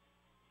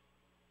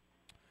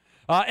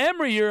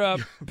 Emery, you're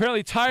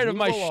apparently tired of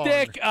my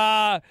shtick.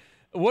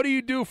 What do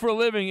you do for a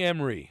living,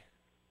 Emery?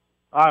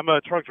 I'm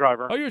a truck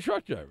driver. Oh, you're a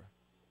truck driver.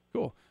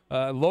 Cool.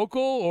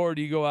 Local, or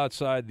do you go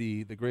outside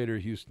the greater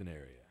Houston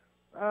area?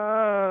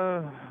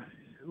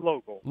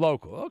 Local.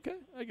 Local. Okay,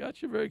 I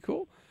got you. Very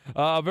cool.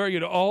 Very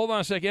good. Oh, hold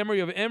on a sec, Emery.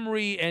 You have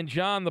Emery and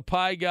John the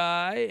Pie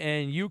Guy,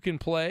 and you can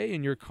play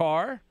in your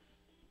car,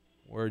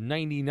 where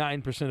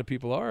 99% of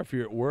people are, if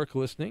you're at work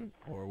listening,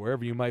 or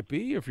wherever you might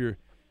be. If you're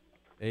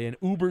an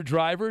Uber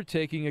driver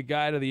taking a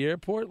guy to the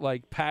airport,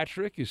 like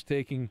Patrick is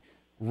taking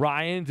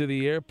Ryan to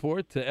the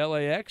airport to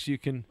LAX, you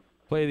can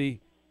play the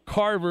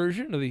car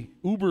version or the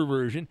Uber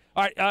version.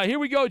 All right, here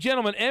we go,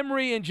 gentlemen.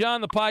 Emery and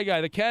John the Pie Guy.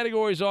 The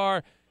categories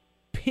are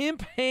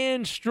Pimp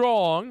Hand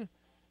Strong.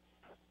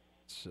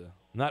 It's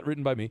not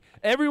written by me.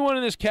 Everyone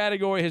in this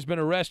category has been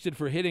arrested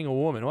for hitting a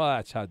woman. Well,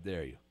 that's how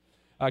dare you.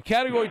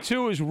 Category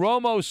 2 is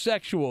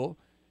Romosexual,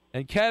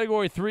 and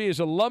Category 3 is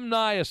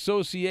Alumni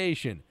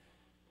Association.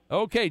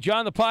 Okay,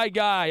 John the Pie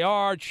Guy,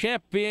 our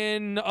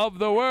champion of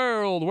the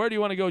world. Where do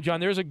you want to go, John?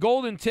 There's a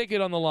golden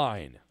ticket on the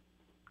line.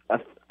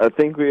 I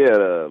think we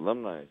had a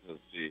Alumni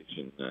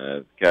Association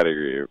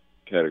category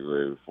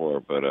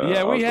before, but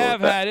yeah, we have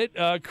had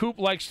it. Coop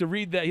likes to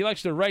read that. He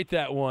likes to write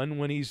that one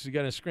when he's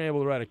going to scramble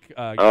to write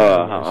a.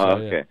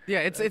 Okay. Yeah,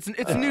 it's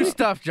new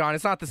stuff, John.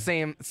 It's not the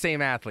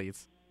same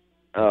athletes.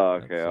 Oh,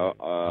 okay.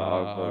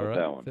 I'll go with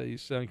that one. So you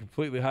sound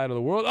completely high to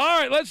the world. All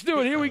right, let's do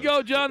it. Here we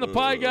go, John the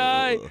Pie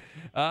Guy.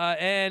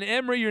 And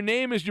Emery, your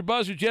name is your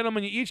buzzer.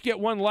 Gentlemen, you each get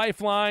one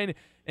lifeline,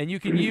 and you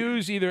can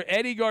use either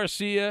Eddie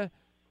Garcia,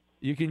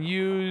 you can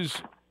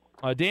use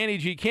Danny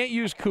G. Can't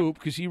use Coop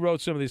because he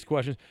wrote some of these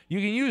questions. You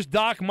can use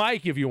Doc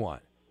Mike if you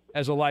want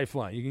as a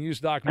lifeline. You can use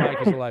Doc Mike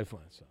as a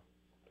lifeline.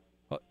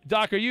 So,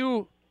 Doc,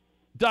 you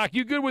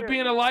good with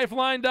being a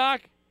lifeline,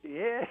 Doc?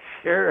 Yeah,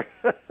 sure.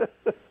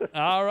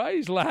 All right,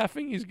 he's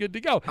laughing. He's good to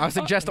go. I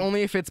suggest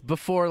only if it's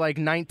before,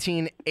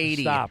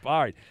 1980. Stop. All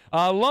right.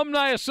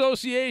 Alumni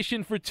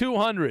Association for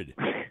 200.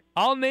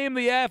 I'll name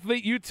the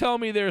athlete. You tell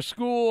me their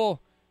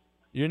school.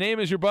 Your name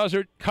is your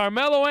buzzer.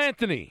 Carmelo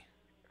Anthony.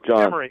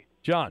 John. Emery.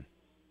 John.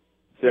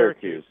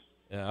 Syracuse.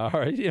 Yeah, all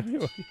right.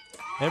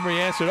 Emery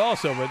answered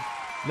also, but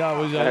no, it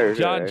was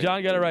John.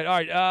 John got it right. All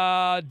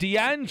right.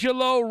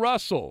 D'Angelo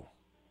Russell.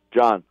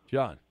 John.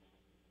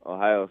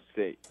 Ohio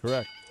State.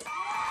 Correct.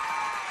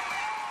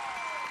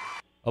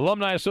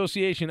 Alumni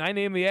Association. I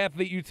name the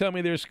athlete. You tell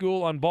me their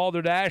school on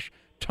Balderdash.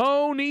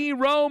 Tony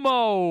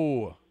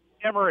Romo.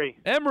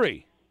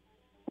 Emory.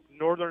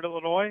 Northern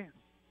Illinois.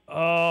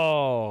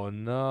 Oh,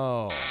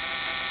 no.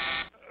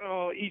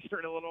 Oh,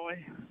 Eastern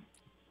Illinois.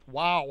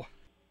 Wow.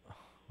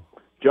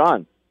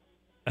 John.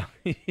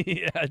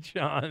 Yeah,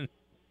 John.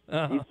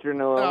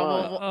 Eastern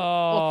Illinois.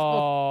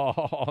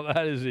 Oh,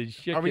 that is a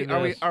chicken.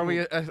 Are we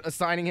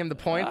assigning him the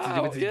points?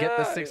 Did he get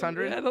the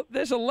 600? Yeah,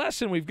 there's a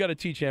lesson we've got to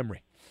teach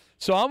Emery.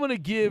 So I'm going to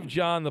give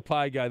John the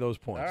Pie Guy those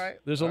points. All right.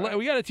 There's All right.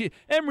 We got to teach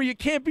Emery. You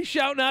can't be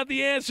shouting out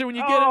the answer when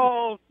you get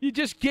it. You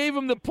just gave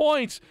him the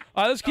points.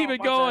 All right, let's keep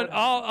it going.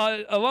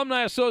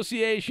 Alumni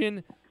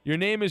Association. Your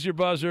name is your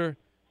buzzer.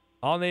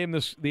 I'll name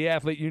the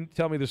athlete. You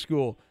tell me the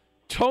school.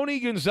 Tony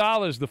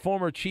Gonzalez, the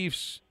former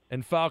Chiefs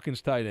and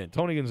Falcons tight end.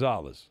 Tony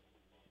Gonzalez.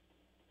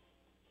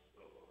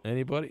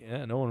 Anybody?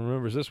 Yeah, no one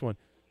remembers this one.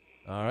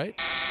 All right.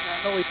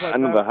 I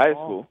know the high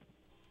school.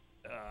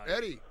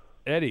 Eddie.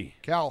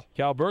 Cal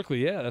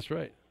Berkeley. Yeah, that's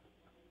right.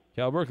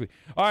 Cal Berkeley.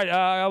 All right.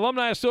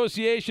 Alumni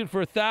Association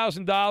for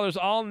 $1,000.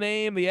 I'll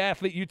name the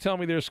athlete. You tell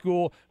me their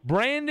school.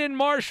 Brandon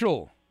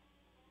Marshall.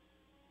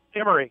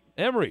 Emory.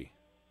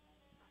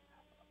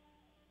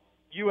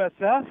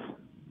 USF.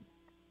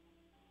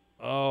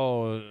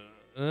 Oh,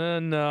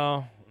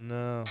 no.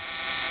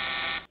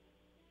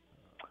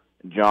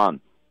 John.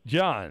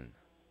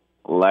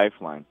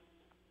 Lifeline.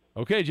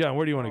 Okay, John,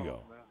 where do you want to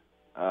go?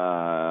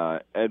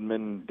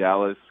 Edmond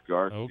Dallas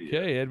Garcia.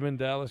 Okay, Edmond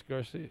Dallas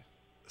Garcia.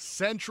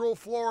 Central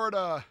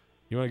Florida.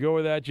 You want to go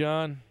with that,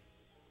 John?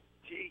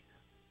 Gee.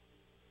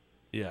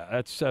 Yeah,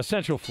 that's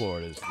Central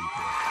Florida's defense.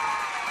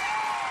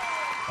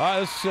 All right,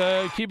 let's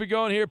keep it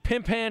going here.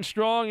 Pimp Hand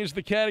Strong is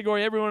the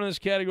category. Everyone in this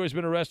category has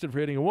been arrested for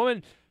hitting a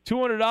woman.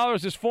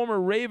 $200. This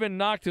former Raven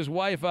knocked his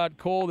wife out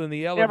cold in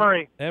the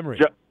elevator. Emory.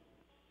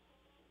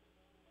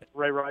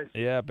 Ray Rice.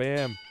 Yeah,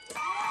 bam.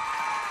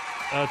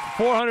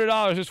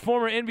 $400. This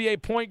former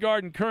NBA point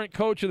guard and current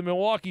coach of the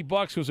Milwaukee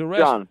Bucks was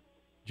arrested.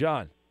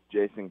 John.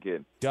 Jason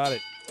Kidd. Got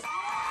it.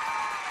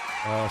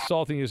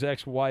 Assaulting his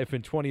ex-wife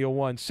in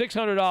 2001.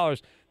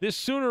 $600. This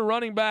Sooner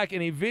running back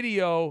in a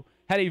video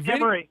had a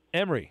video.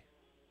 Emory.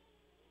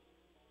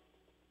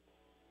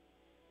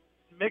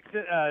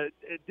 Mixon. I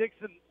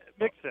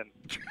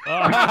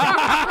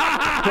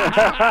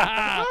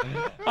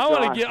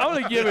want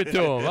to give it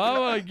to him. I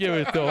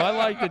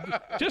like it.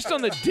 Just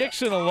on the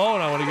Dixon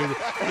alone, I want to give it.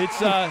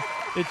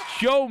 It's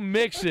Joe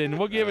Mixon.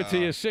 We'll give it to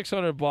you.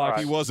 $600.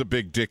 He was a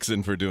big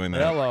Dixon for doing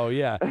that. Hello,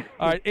 yeah.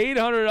 All right,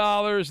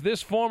 $800.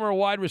 This former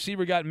wide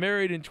receiver got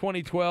married in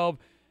 2012,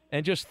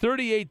 and just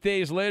 38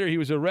 days later, he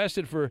was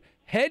arrested for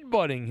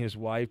headbutting his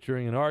wife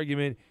during an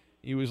argument.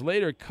 He was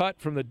later cut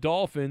from the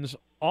Dolphins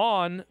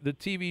on the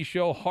TV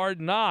show Hard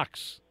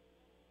Knocks.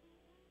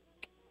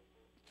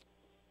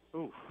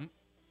 Ooh.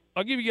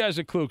 I'll give you guys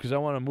a clue because I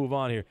want to move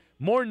on here.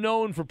 More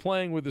known for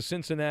playing with the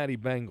Cincinnati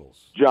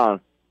Bengals. John.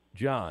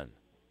 Chad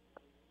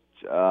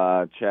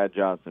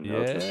Johnson.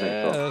 Yeah,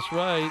 that's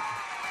right.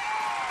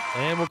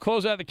 And we'll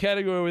close out the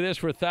category with this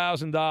for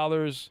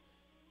 $1,000.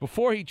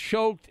 Before he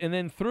choked and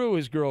then threw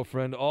his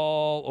girlfriend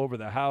all over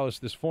the house,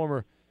 this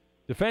former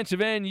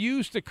defensive end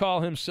used to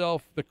call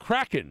himself the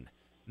Kraken.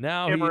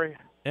 Now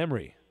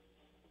Emory.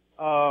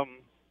 Oh,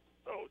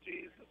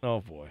 jeez.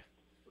 Oh, boy.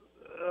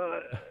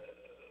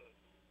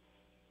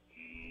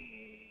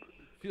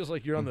 Feels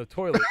like you're on the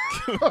toilet.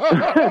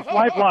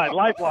 Lifeline.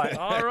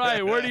 All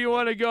right, where do you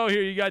want to go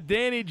here? You got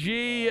Danny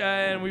G,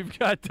 and we've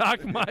got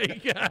Doc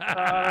Mike.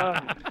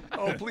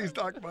 Oh, please,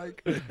 Doc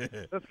Mike.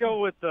 Let's go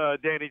with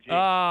Danny G. Oh,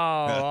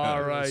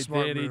 all right,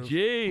 Danny move.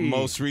 G.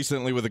 Most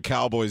recently with the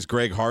Cowboys,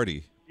 Greg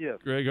Hardy. Yes.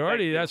 Greg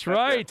Hardy, that's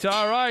right.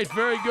 All right,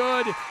 very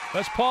good.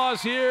 Let's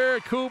pause here.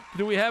 Coop,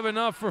 do we have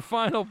enough for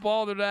final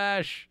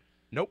balderdash?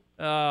 Nope.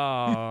 Oh,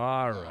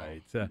 all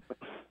right.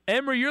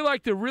 Emory, you're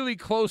like the really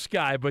close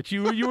guy, but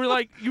you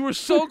were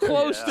so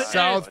close to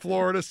South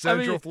Florida,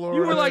 Central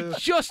Florida. You were like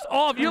just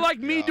off. You're like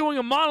me doing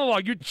a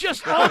monologue. You're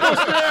just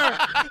almost there,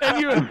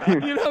 and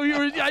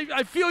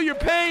I feel your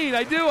pain.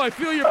 I do. I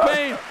feel your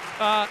pain.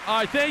 All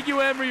right, thank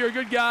you, Emory. You're a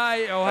good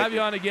guy. I'll have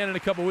you on again in a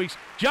couple weeks.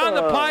 John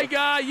the Pie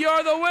Guy,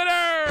 you're the winner.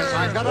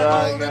 I got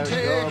a golden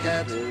ticket.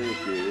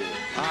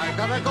 I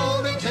got a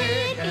golden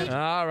ticket.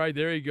 All right,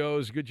 there he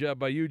goes. Good job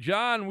by you,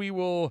 John. We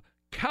will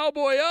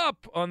cowboy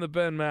up on the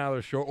Ben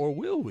Maller Show, or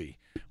will we?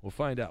 We'll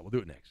find out. We'll do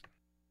it next.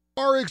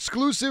 Our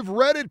exclusive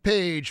Reddit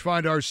page.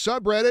 Find our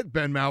subreddit,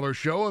 Ben Maller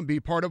Show, and be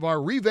part of our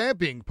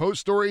revamping,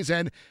 post stories,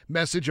 and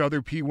message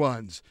other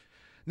P1s.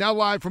 Now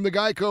live from the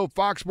Geico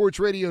Fox Sports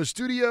Radio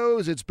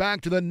studios, it's back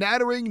to the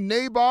nattering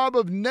nabob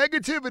of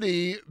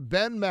negativity,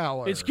 Ben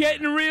Maller. It's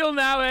getting real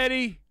now,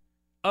 Eddie.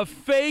 A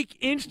fake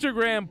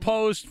Instagram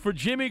post for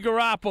Jimmy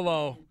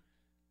Garoppolo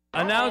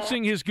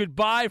announcing his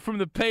goodbye from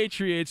the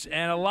Patriots,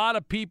 and a lot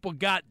of people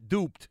got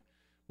duped.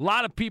 A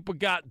lot of people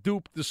got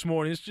duped this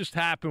morning. This just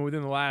happened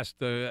within the last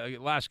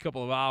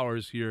couple of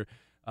hours here.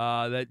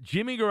 That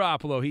Jimmy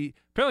Garoppolo, he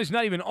apparently is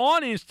not even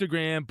on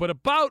Instagram, but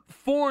about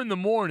 4 in the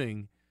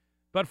morning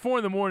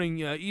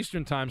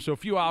Eastern time, so a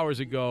few hours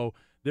ago,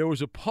 there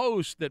was a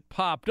post that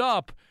popped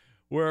up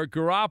where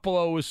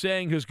Garoppolo was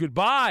saying his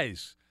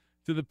goodbyes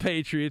to the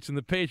Patriots and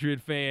the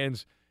Patriot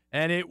fans,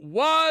 and it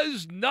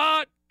was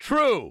not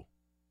true.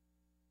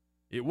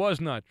 It was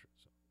not true.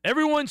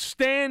 Everyone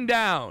stand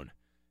down.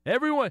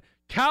 Everyone,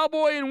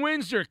 Cowboy in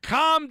Windsor,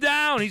 calm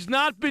down. He's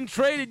not been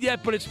traded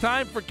yet, but it's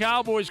time for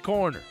Cowboys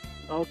Corner.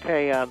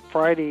 Okay, on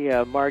Friday,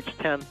 March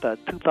 10th,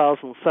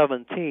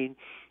 2017,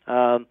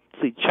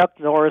 see, Chuck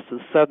Norris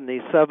is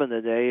 77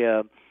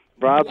 today.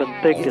 Robin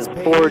Thicke is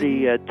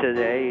 40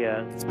 today.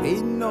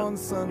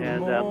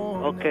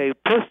 Okay,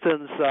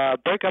 Pistons,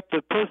 break up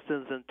the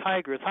Pistons and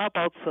Tigers. How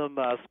about some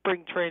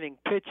spring training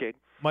pitching?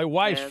 My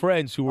wife's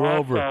friends who were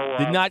over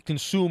did not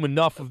consume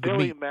enough of the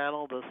Billy meat.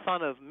 Mantle, the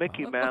son of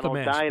Mickey Mantle,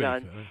 died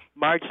on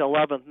March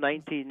 11th,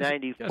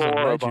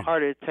 1994 of a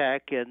heart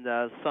attack in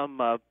some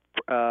I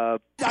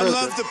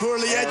love the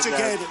poorly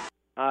educated.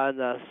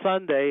 On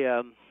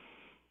Sunday,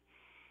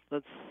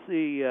 let's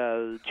see,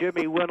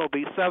 Jimmy Wynn will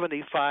be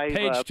 75.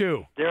 Page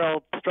 2.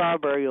 Darryl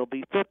Strawberry will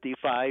be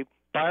 55.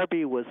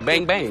 Barbie was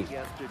bang bang,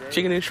 yesterday.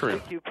 chicken and shrimp.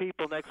 Thank you,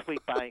 people. Next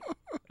week, bye.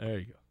 There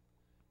you go.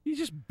 You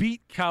just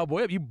beat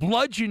Cowboy up. You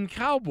bludgeon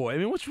Cowboy. I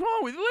mean, what's wrong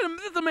with you?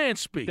 Let the man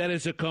speak. That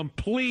is a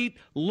complete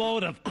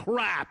load of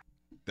crap.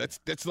 That's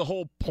the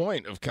whole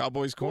point of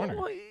Cowboy's Corner.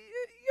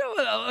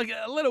 Well,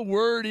 let a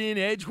word in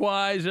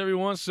edgewise every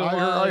once in a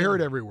while. I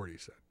heard every word he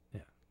said.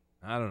 Yeah,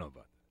 I don't know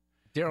about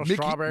that. Darryl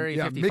Strawberry,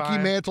 55. Mickey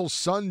Mantle's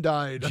son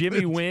died.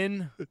 Jimmy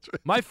Wynn.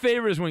 My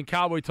favorite is when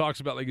Cowboy talks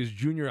about like his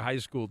junior high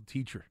school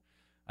teacher.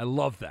 I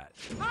love that.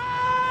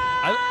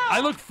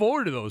 I look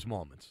forward to those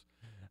moments.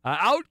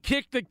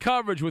 Outkick the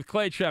coverage with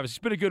Clay Travis. It's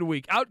been a good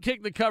week.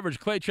 Outkick the coverage,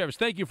 Clay Travis.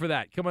 Thank you for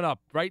that. Coming up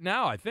right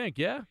now, I think,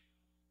 yeah?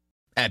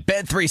 At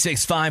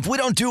Bet365, we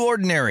don't do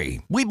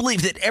ordinary. We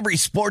believe that every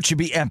sport should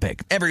be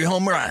epic. Every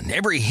home run,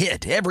 every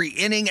hit, every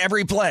inning,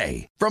 every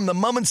play. From the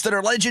moments that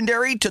are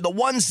legendary to the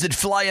ones that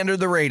fly under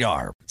the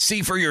radar.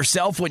 See for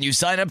yourself when you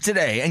sign up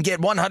today and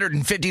get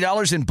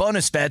 $150 in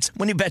bonus bets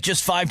when you bet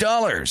just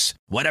 $5.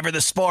 Whatever the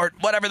sport,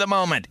 whatever the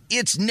moment,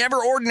 it's never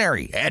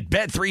ordinary at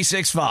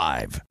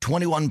Bet365.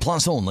 21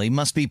 plus only.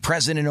 Must be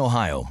present in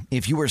Ohio.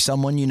 If you or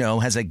someone you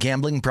know has a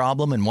gambling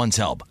problem and wants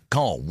help,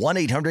 call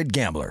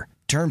 1-800-GAMBLER.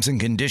 Terms and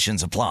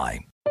conditions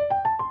apply.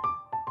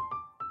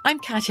 I'm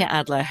Katya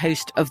Adler,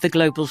 host of The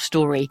Global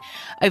Story.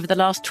 Over the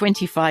last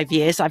 25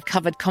 years, I've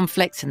covered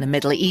conflicts in the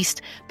Middle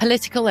East,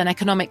 political and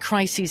economic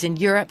crises in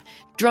Europe,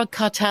 drug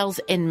cartels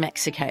in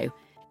Mexico.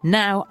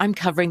 Now I'm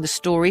covering the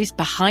stories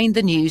behind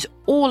the news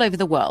all over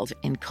the world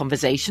in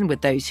conversation with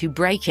those who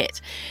break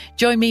it.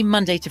 Join me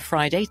Monday to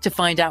Friday to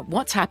find out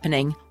what's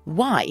happening,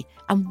 why,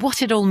 and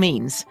what it all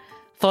means.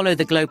 Follow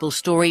The Global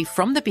Story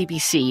from the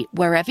BBC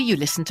wherever you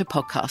listen to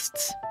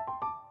podcasts.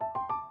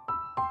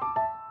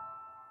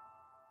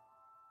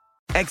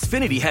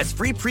 Xfinity has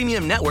free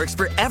premium networks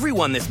for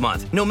everyone this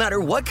month, no matter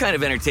what kind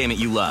of entertainment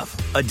you love.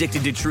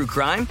 Addicted to true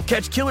crime?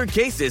 Catch killer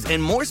cases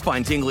and more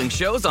spine-tingling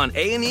shows on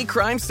A&E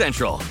Crime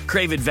Central.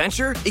 Crave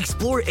adventure?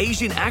 Explore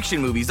Asian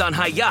action movies on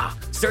Hi-Ya.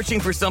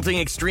 Searching for something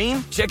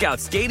extreme? Check out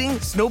skating,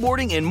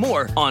 snowboarding, and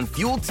more on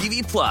Fuel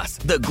TV Plus,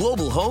 the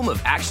global home of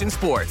action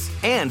sports.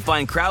 And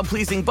find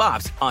crowd-pleasing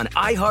bops on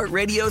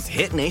iHeartRadio's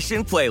Hit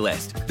Nation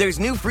playlist. There's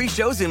new free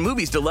shows and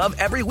movies to love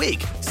every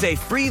week. Say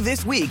free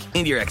this week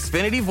in your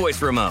Xfinity voice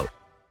remote.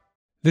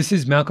 This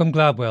is Malcolm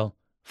Gladwell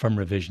from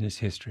Revisionist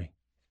History.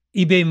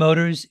 eBay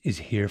Motors is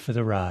here for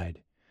the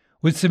ride.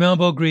 With some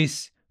elbow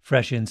grease,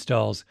 fresh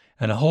installs,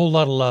 and a whole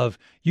lot of love,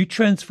 you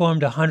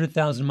transformed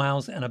 100,000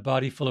 miles and a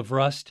body full of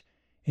rust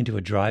into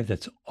a drive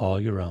that's all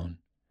your own.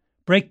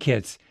 Brake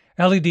kits,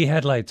 LED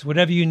headlights,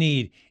 whatever you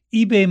need,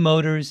 eBay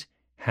Motors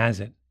has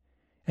it.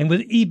 And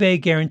with eBay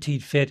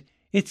Guaranteed Fit,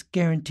 it's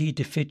guaranteed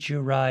to fit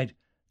your ride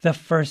the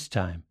first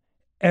time,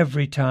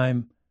 every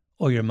time,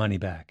 or your money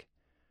back.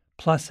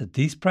 Plus, at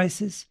these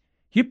prices,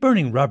 you're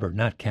burning rubber,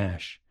 not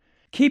cash.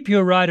 Keep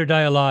your ride or die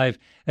alive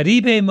at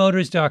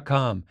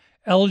ebaymotors.com.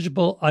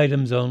 Eligible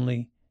items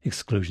only.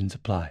 Exclusions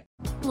apply.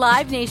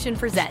 Live Nation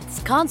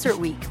presents Concert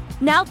Week.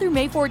 Now through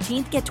May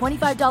 14th, get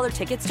 $25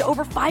 tickets to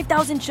over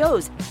 5,000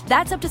 shows.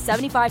 That's up to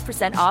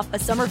 75% off a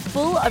summer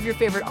full of your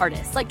favorite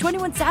artists like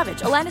 21 Savage,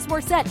 Alanis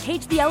Morissette,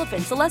 Cage the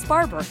Elephant, Celeste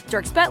Barber,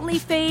 Dierks Bentley,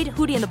 Fade,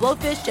 Hootie and the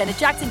Blowfish, Janet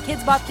Jackson,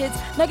 Kids Bop Kids,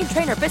 Meghan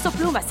Trainor, Peso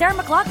Pluma, Sarah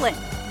McLachlan.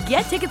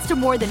 Get tickets to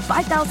more than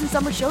 5,000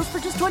 summer shows for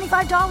just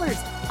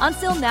 $25. On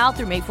sale now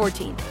through May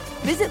 14th.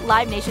 Visit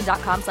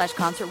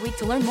LiveNation.com/Concert Week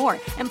to learn more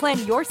and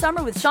plan your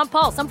summer with Sean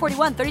Paul, Sum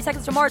 41, 30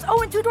 Seconds to Mars,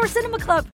 and Two Door Cinema Club.